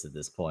obvious at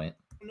this point?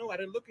 No, I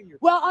didn't look in your.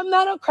 Well, I'm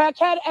not a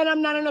crackhead and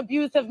I'm not an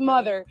abusive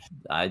mother.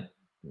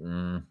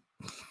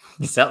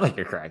 You sound like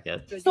a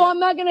crackhead. So I'm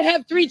not going to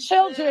have 3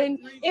 children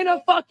in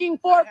a fucking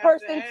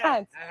 4-person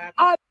tent.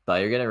 But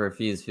you're going to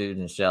refuse food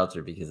and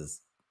shelter because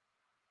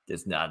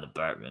it's not an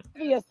apartment.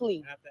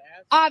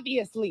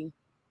 Obviously.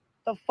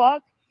 The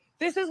fuck?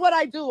 This is what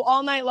I do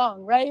all night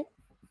long, right?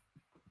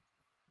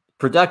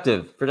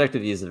 Productive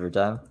use of your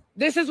time.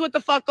 This is what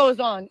the fuck goes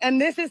on. And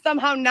this is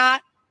somehow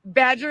not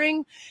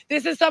badgering.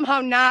 This is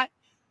somehow not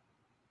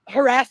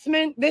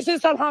harassment. This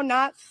is somehow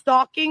not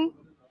stalking.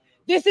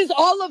 This is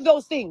all of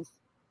those things.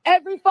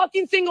 Every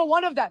fucking single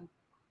one of them.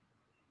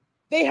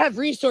 They have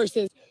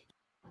resources.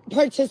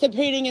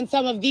 Participating in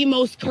some of the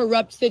most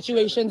corrupt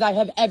situations I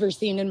have ever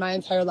seen in my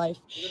entire life.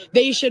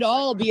 They should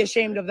all be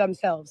ashamed of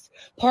themselves.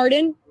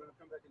 Pardon?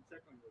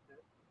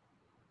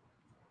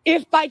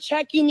 If by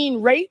check you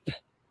mean rape,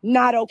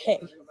 not okay.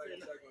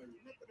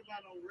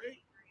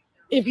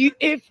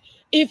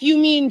 If you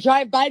mean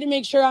drive by to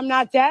make sure I'm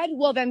not dead,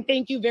 well then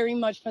thank you very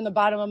much from the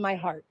bottom of my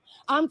heart.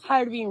 I'm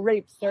tired of being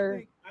raped,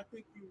 sir. I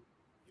think you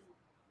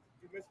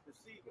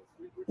misperceive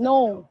it.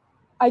 No,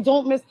 I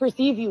don't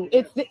misperceive you.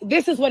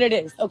 This is what it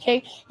is,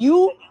 okay?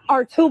 You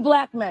are two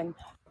black men.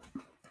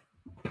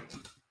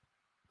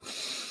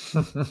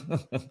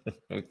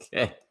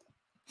 Okay.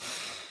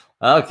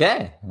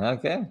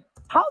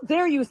 How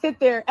dare you sit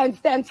there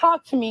and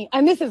talk to me?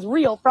 And this is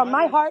real from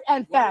my heart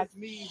and facts.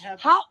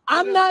 How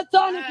I'm not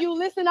done. If you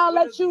listen, I'll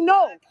let you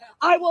know.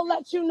 I will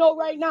let you know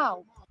right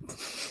now.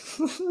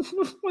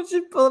 What's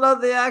she pulling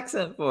out the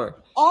accent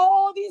for?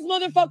 All these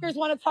motherfuckers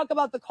want to talk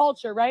about the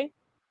culture, right?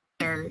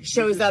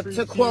 Shows up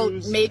to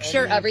quote, make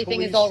sure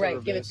everything is all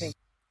right. Give it to me.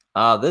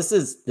 This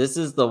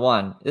is the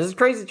one. This is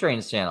Crazy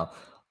Train's channel.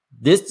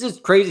 This is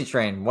Crazy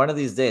Train. One of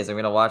these days, I'm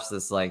gonna watch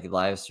this like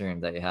live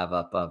stream that you have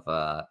up of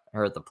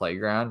her at the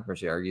playground where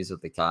she argues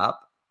with the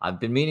cop. I've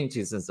been meaning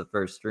to since the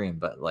first stream,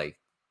 but like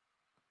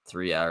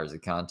 3 hours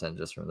of content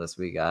just from this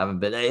week, I haven't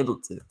been able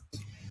to.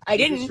 I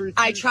didn't.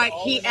 I tried.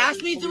 He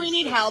asked me, do we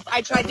need help?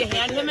 I tried to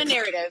hand him a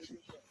narrative.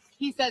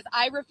 He says,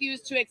 I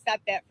refuse to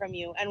accept that from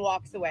you, and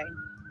walks away.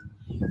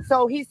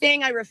 So he's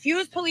saying I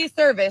refuse police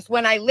service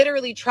when I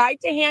literally tried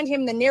to hand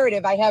him the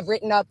narrative I have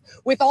written up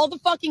with all the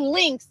fucking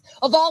links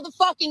of all the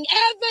fucking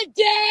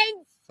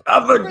evidence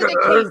for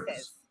the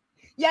cases.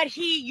 Yet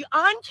he,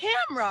 on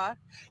camera,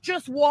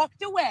 just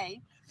walked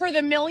away for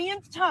the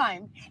millionth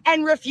time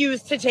and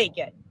refused to take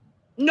it.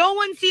 No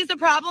one sees a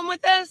problem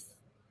with this.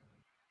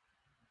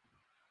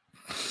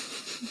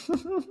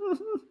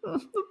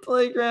 The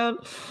playground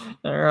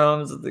and her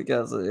homes at the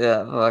castle.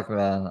 Yeah, fuck,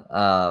 man.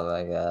 Oh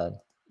my god.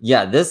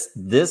 Yeah,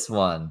 this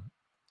one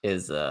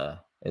is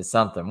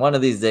something. One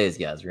of these days,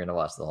 guys, we're gonna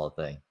watch the whole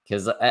thing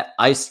because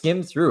I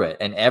skimmed through it,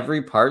 and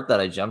every part that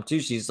I jumped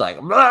to, she's like,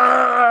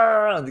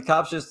 and the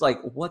cop's just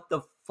like, "What the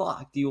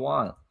fuck do you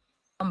want?"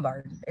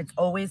 It's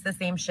always the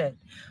same shit.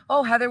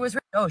 Oh, Heather was.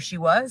 Oh, she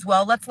was.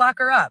 Well, let's lock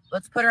her up.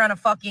 Let's put her on a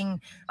fucking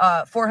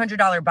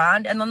 $400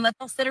 bond, and then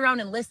let's sit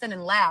around and listen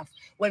and laugh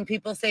when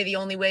people say the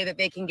only way that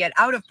they can get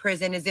out of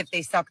prison is if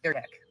they suck their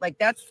dick. Like,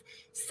 that's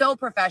so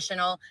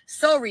professional,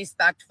 so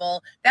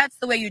respectful. That's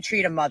the way you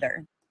treat a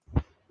mother.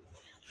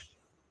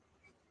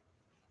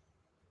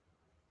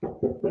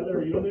 Heather,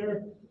 are you in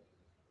there?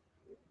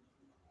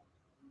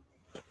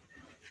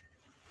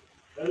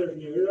 Heather, can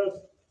you hear us?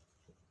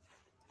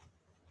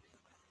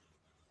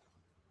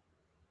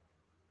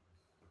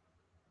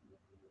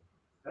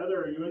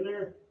 Heather, are you in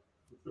there?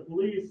 It's the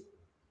police.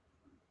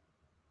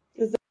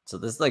 So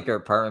this is like her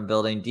apartment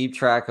building. Deep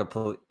track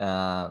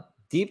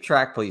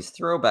police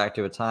throwback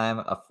to a time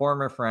a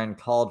former friend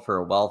called for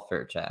a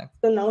welfare check.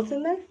 The notes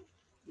in there?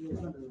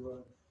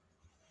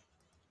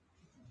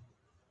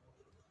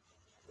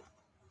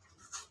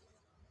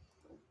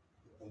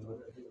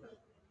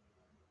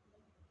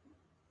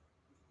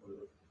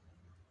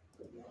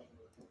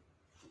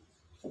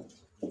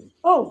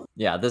 Oh.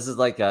 Yeah, this is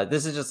like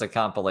this is just a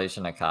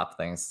compilation of cop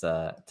things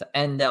to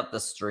end out the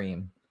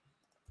stream.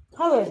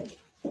 Heather,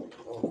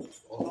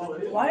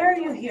 why are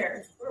you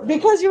here?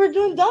 Because you were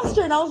doing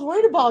duster and I was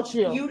worried about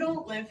you. You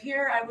don't live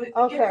here. I would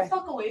get the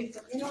fuck away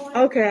from you. Know what?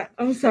 Okay,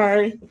 I'm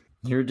sorry.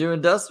 You were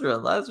doing duster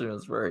and last room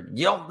was weird.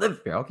 You don't live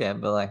here. Okay,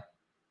 but like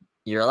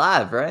you're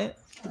alive, right?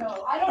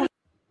 No, I don't.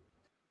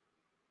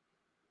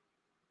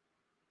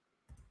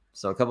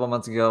 So a couple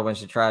months ago when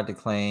she tried to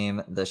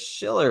claim the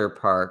Schiller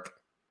Park,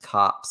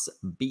 cops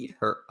beat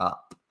her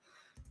up.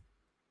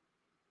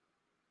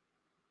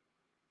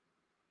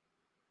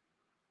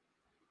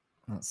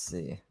 Let's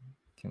see.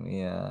 Can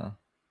we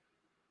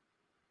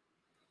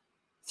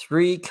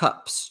 3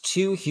 cups,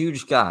 2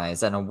 huge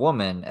guys, and a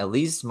woman at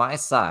least my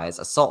size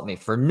assault me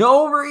for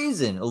no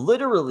reason,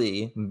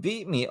 literally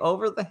beat me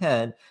over the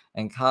head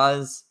and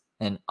cause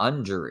an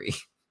injury.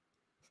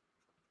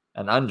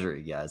 An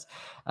injury, guys.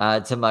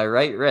 To my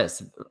right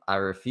wrist. I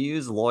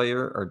refuse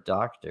lawyer or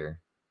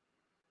doctor.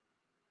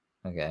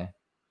 Okay.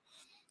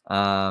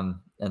 And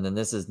then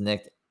this is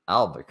Nick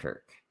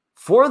Albuquerque.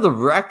 For the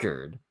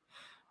record,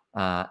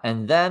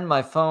 and then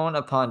my phone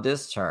upon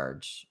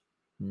discharge.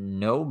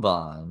 No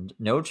bond,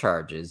 no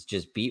charges,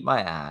 just beat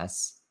my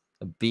ass.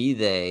 B,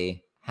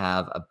 they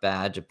have a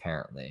badge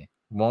apparently.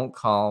 Won't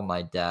call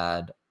my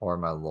dad or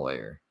my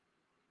lawyer.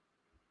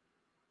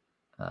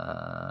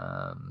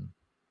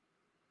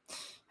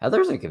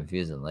 Heather's a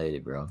confusing lady,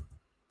 bro.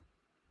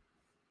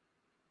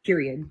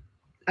 Period.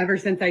 Ever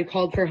since I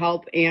called for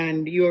help,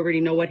 and you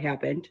already know what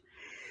happened.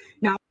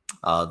 Now,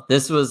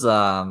 this was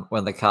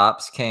when the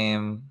cops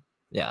came.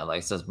 Yeah, like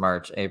it says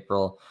March,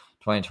 April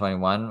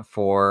 2021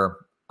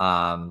 for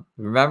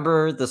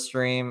remember the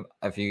stream,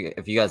 if you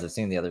guys have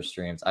seen the other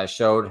streams, I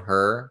showed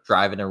her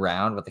driving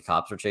around with the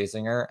cops were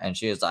chasing her and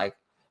she was like,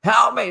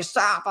 help me,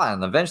 stop,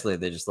 and eventually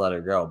they just let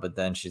her go, but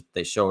then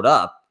they showed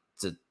up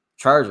to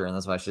charge her, and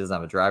that's why she doesn't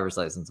have a driver's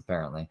license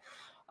apparently.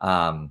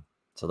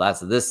 So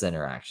that's this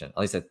interaction, at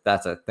least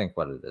that's I think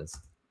what it is.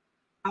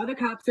 Now the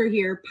cops are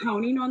here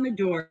pounding on the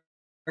door.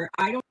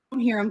 I don't don't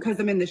hear them because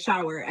I'm in the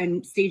shower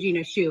and staging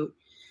a shoot.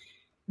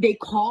 They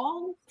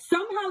call.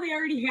 Somehow they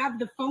already have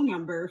the phone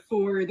number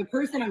for the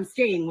person I'm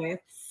staying with.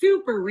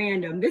 Super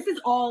random. This is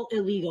all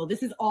illegal.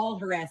 This is all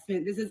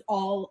harassment. This is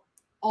all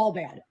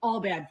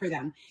bad for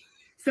them.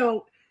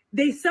 So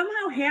they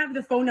somehow have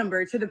the phone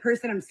number to the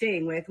person I'm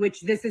staying with,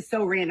 which this is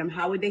so random.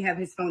 How would they have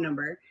his phone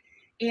number?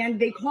 And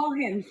they call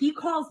him. He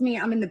calls me.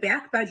 I'm in the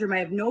back bedroom. I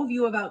have no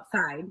view of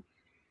outside.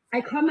 I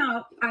come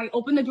out. I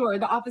open the door.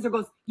 The officer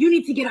goes, "You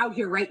need to get out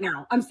here right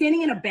now." I'm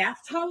standing in a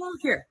bath towel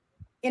here,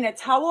 in a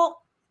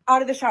towel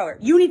out of the shower.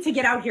 "You need to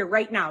get out here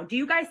right now. Do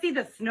you guys see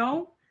the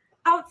snow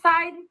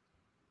outside?"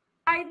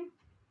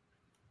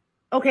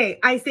 Okay,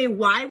 I say,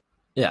 "Why?"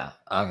 Yeah.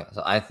 Okay.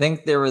 So I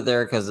think they were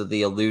there because of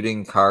the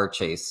eluding car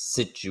chase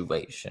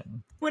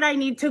situation. Would I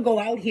need to go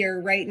out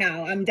here right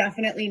now? I'm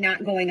definitely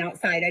not going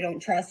outside. I don't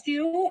trust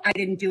you. I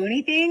didn't do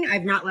anything.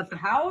 I've not left the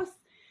house.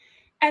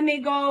 And they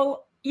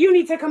go, "You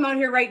need to come out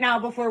here right now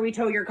before we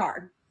tow your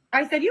car."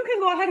 I said, "You can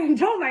go ahead and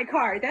tow my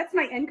car. That's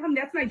my income.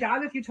 That's my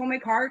job. If you tow my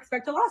car,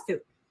 expect a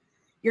lawsuit."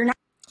 You're not.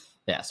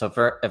 Yeah. So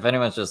if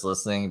anyone's just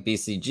listening,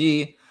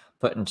 BCG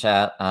put in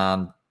chat,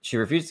 she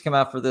refused to come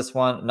out for this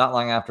one. Not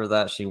long after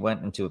that, she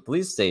went into a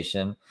police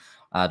station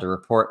to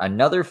report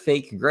another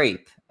fake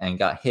grape and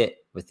got hit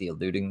with the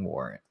eluding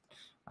warrant.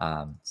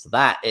 So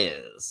that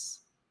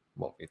is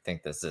what we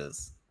think this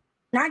is.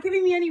 Not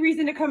giving me any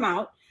reason to come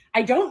out.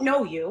 I don't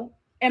know you.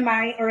 Am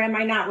I or am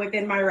I not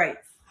within my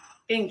rights?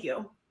 Thank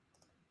you.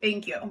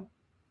 Thank you.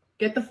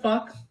 Get the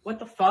fuck. What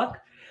the fuck?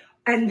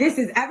 And this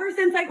is ever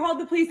since I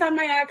called the police on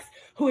my ex,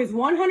 who is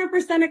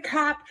 100% a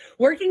cop,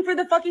 working for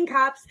the fucking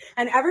cops.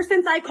 And ever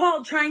since I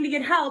called trying to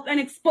get help and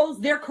expose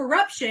their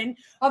corruption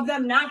of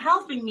them not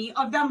helping me,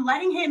 of them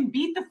letting him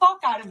beat the fuck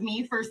out of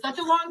me for such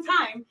a long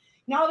time.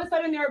 Now all of a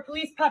sudden there are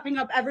police popping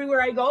up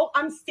everywhere I go.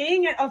 I'm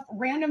staying at a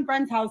random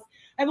friend's house.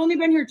 I've only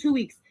been here 2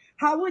 weeks.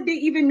 How would they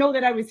even know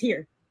that I was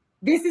here?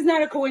 This is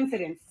not a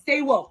coincidence.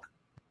 Stay woke.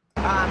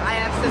 I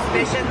have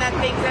suspicion that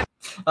things have...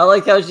 I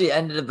like how she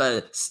ended up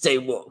at stay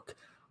woke.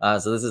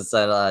 So this is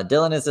said,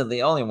 Dylan isn't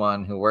the only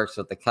one who works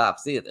with the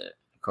cops either,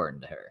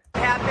 according to her.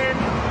 happened.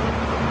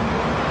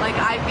 Like,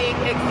 I think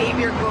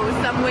Xavier goes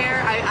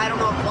somewhere. I don't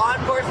know if law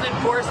enforcement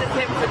forces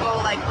him to go,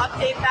 like,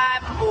 update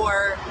them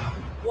or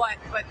what,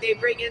 but they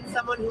bring in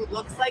someone who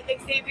looks like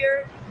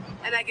Xavier,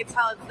 and I can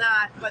tell it's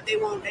not, but they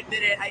won't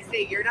admit it. I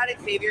say, "You're not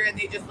Xavier," and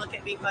they just look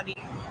at me funny.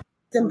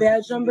 Some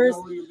badge numbers.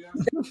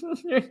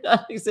 You're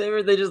not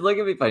Xavier, they just look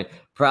at me funny.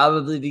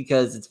 Probably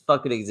because it's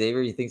fucking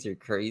Xavier, he thinks you're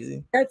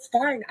crazy. That's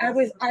fine. I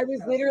was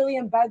literally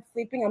in bed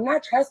sleeping. I'm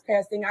not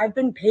trespassing. I've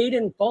been paid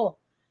in full.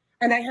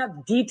 And I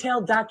have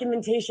detailed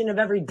documentation of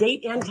every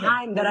date and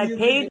time that I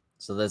paid.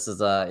 So this is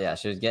yeah,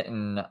 she was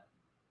getting,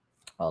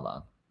 hold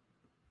on.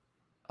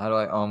 How do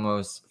I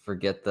almost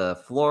forget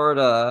the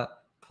Florida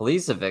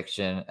police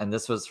eviction? And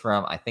this was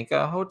from, I think,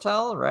 a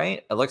hotel,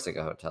 right? It looks like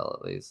a hotel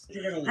at least.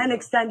 And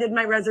extended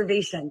my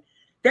reservation.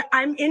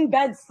 I'm in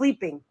bed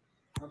sleeping.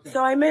 Okay.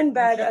 So I'm in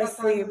bed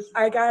asleep.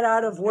 I got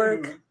out of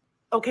work.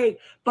 Okay,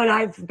 but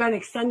I've been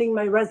extending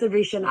my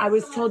reservation. I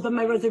was told that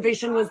my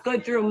reservation was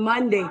good through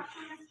Monday.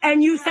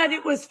 And you said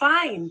it was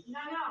fine. No.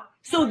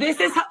 So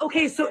this is how,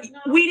 okay, so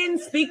we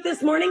didn't speak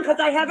this morning because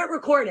I have it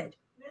recorded.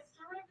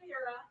 Mr.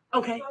 Rivera.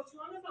 Okay. Spoke to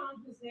on the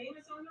phone, whose name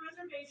is on the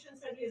reservation,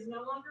 said he is no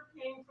longer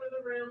paying for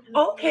the room.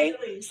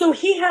 Okay, so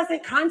he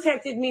hasn't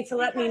contacted me to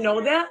let me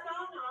know that.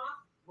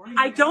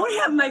 I don't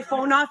have my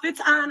phone off.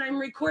 It's on. I'm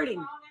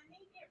recording.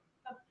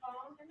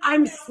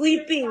 I'm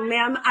sleeping,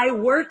 ma'am. I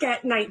work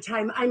at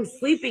nighttime. I'm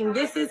sleeping.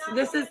 This is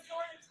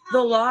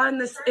the law in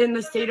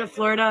the state of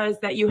Florida is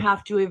that you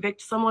have to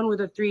evict someone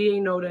with a 3-day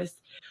notice.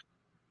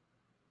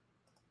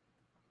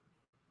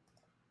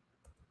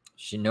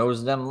 She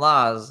knows them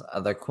laws.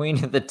 The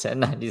queen of the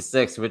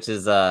 1096, which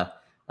is I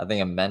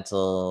think a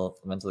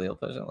mentally ill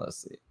patient.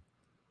 Let's see.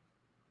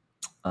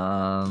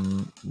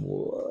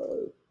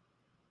 What?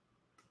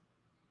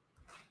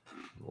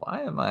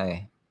 Why am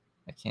I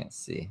can't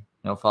see.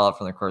 No follow-up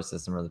from the court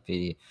system or the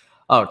PD.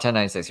 Oh,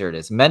 1096, here it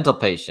is. Mental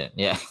patient.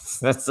 Yes,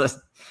 that's what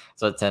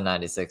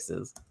 1096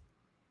 is.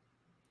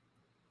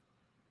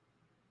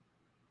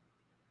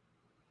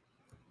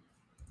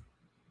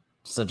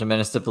 Such a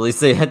menace to police.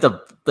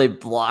 They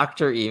blocked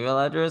her email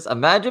address.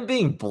 Imagine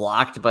being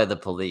blocked by the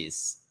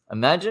police.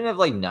 Imagine if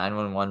like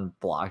 911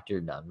 blocked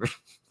your number.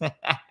 How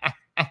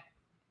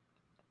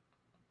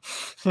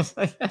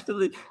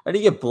do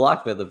you get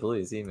blocked by the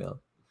police email?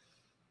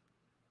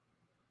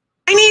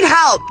 I need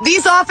help.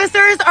 These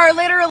officers are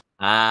literally...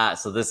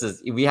 So this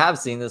is, we have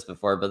seen this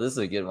before, but this is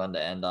a good one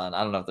to end on.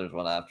 I don't know if there's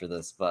one after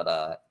this,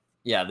 but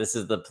yeah, this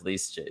is the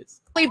police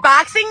chase.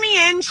 Boxing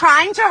me in,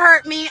 trying to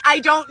hurt me. I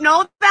don't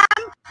know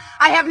them.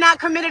 I have not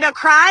committed a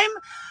crime.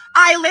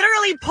 I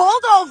literally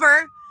pulled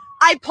over.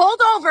 I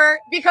pulled over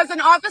because an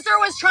officer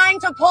was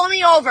trying to pull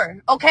me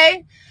over,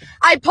 okay?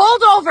 I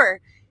pulled over.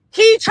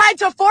 He tried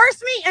to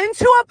force me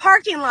into a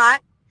parking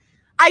lot.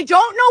 I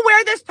don't know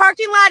where this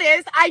parking lot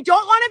is. I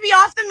don't want to be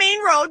off the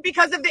main road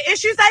because of the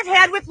issues I've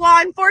had with law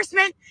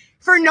enforcement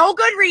for no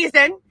good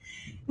reason.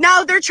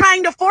 Now they're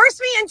trying to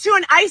force me into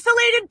an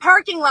isolated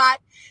parking lot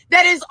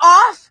that is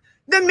off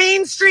the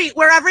main street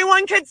where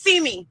everyone could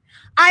see me.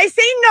 I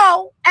say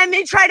no, and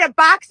they try to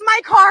box my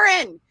car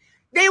in.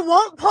 They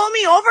won't pull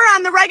me over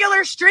on the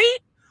regular street.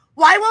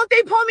 Why won't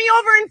they pull me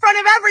over in front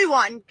of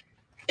everyone?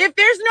 If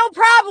there's no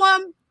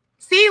problem,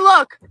 see,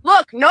 look,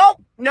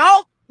 nope.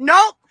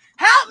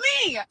 Help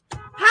me,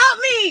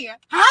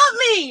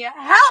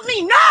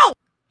 no!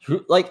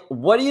 Like,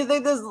 what do you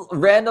think this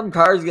random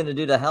car is going to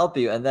do to help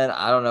you? And then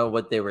I don't know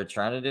what they were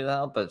trying to do to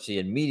help, but she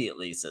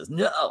immediately says,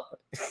 no.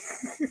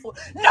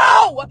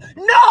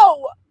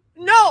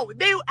 No,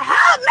 they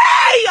help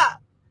me!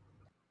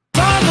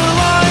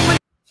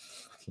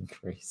 Fucking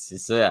crazy.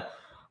 So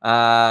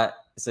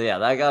yeah,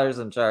 that got her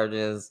some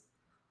charges.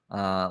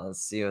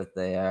 Let's see what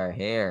they are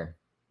here.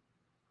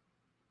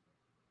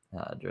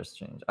 Address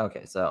change.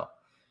 Okay, so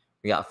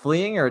we got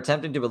fleeing or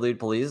attempting to elude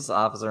police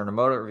officer in a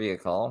motor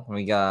vehicle.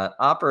 We got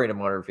operate a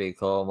motor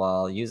vehicle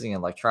while using an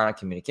electronic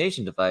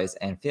communication device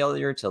and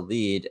failure to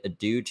lead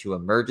due to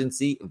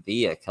emergency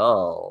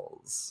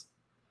vehicles.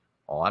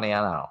 What do you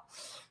know?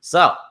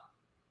 So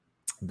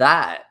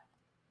that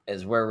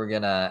is where we're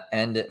going to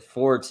end it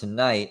for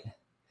tonight.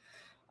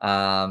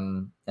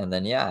 And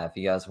then, yeah, if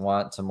you guys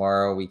want,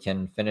 tomorrow we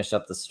can finish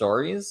up the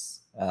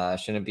stories.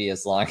 Shouldn't be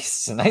as long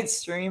as tonight's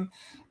stream.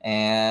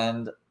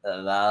 And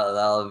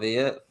that'll be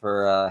it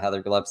for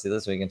Heather Gillespie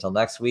this week. Until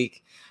next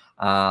week.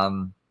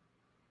 I'm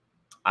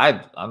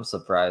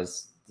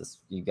surprised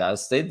you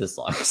guys stayed this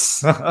long.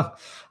 So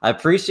I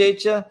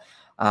appreciate you.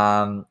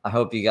 I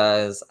hope you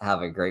guys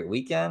have a great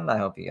weekend. I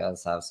hope you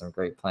guys have some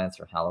great plans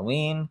for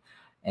Halloween.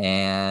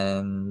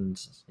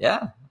 And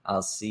yeah,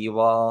 I'll see you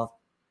all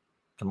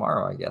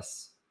tomorrow, I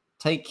guess.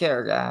 Take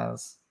care,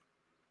 guys.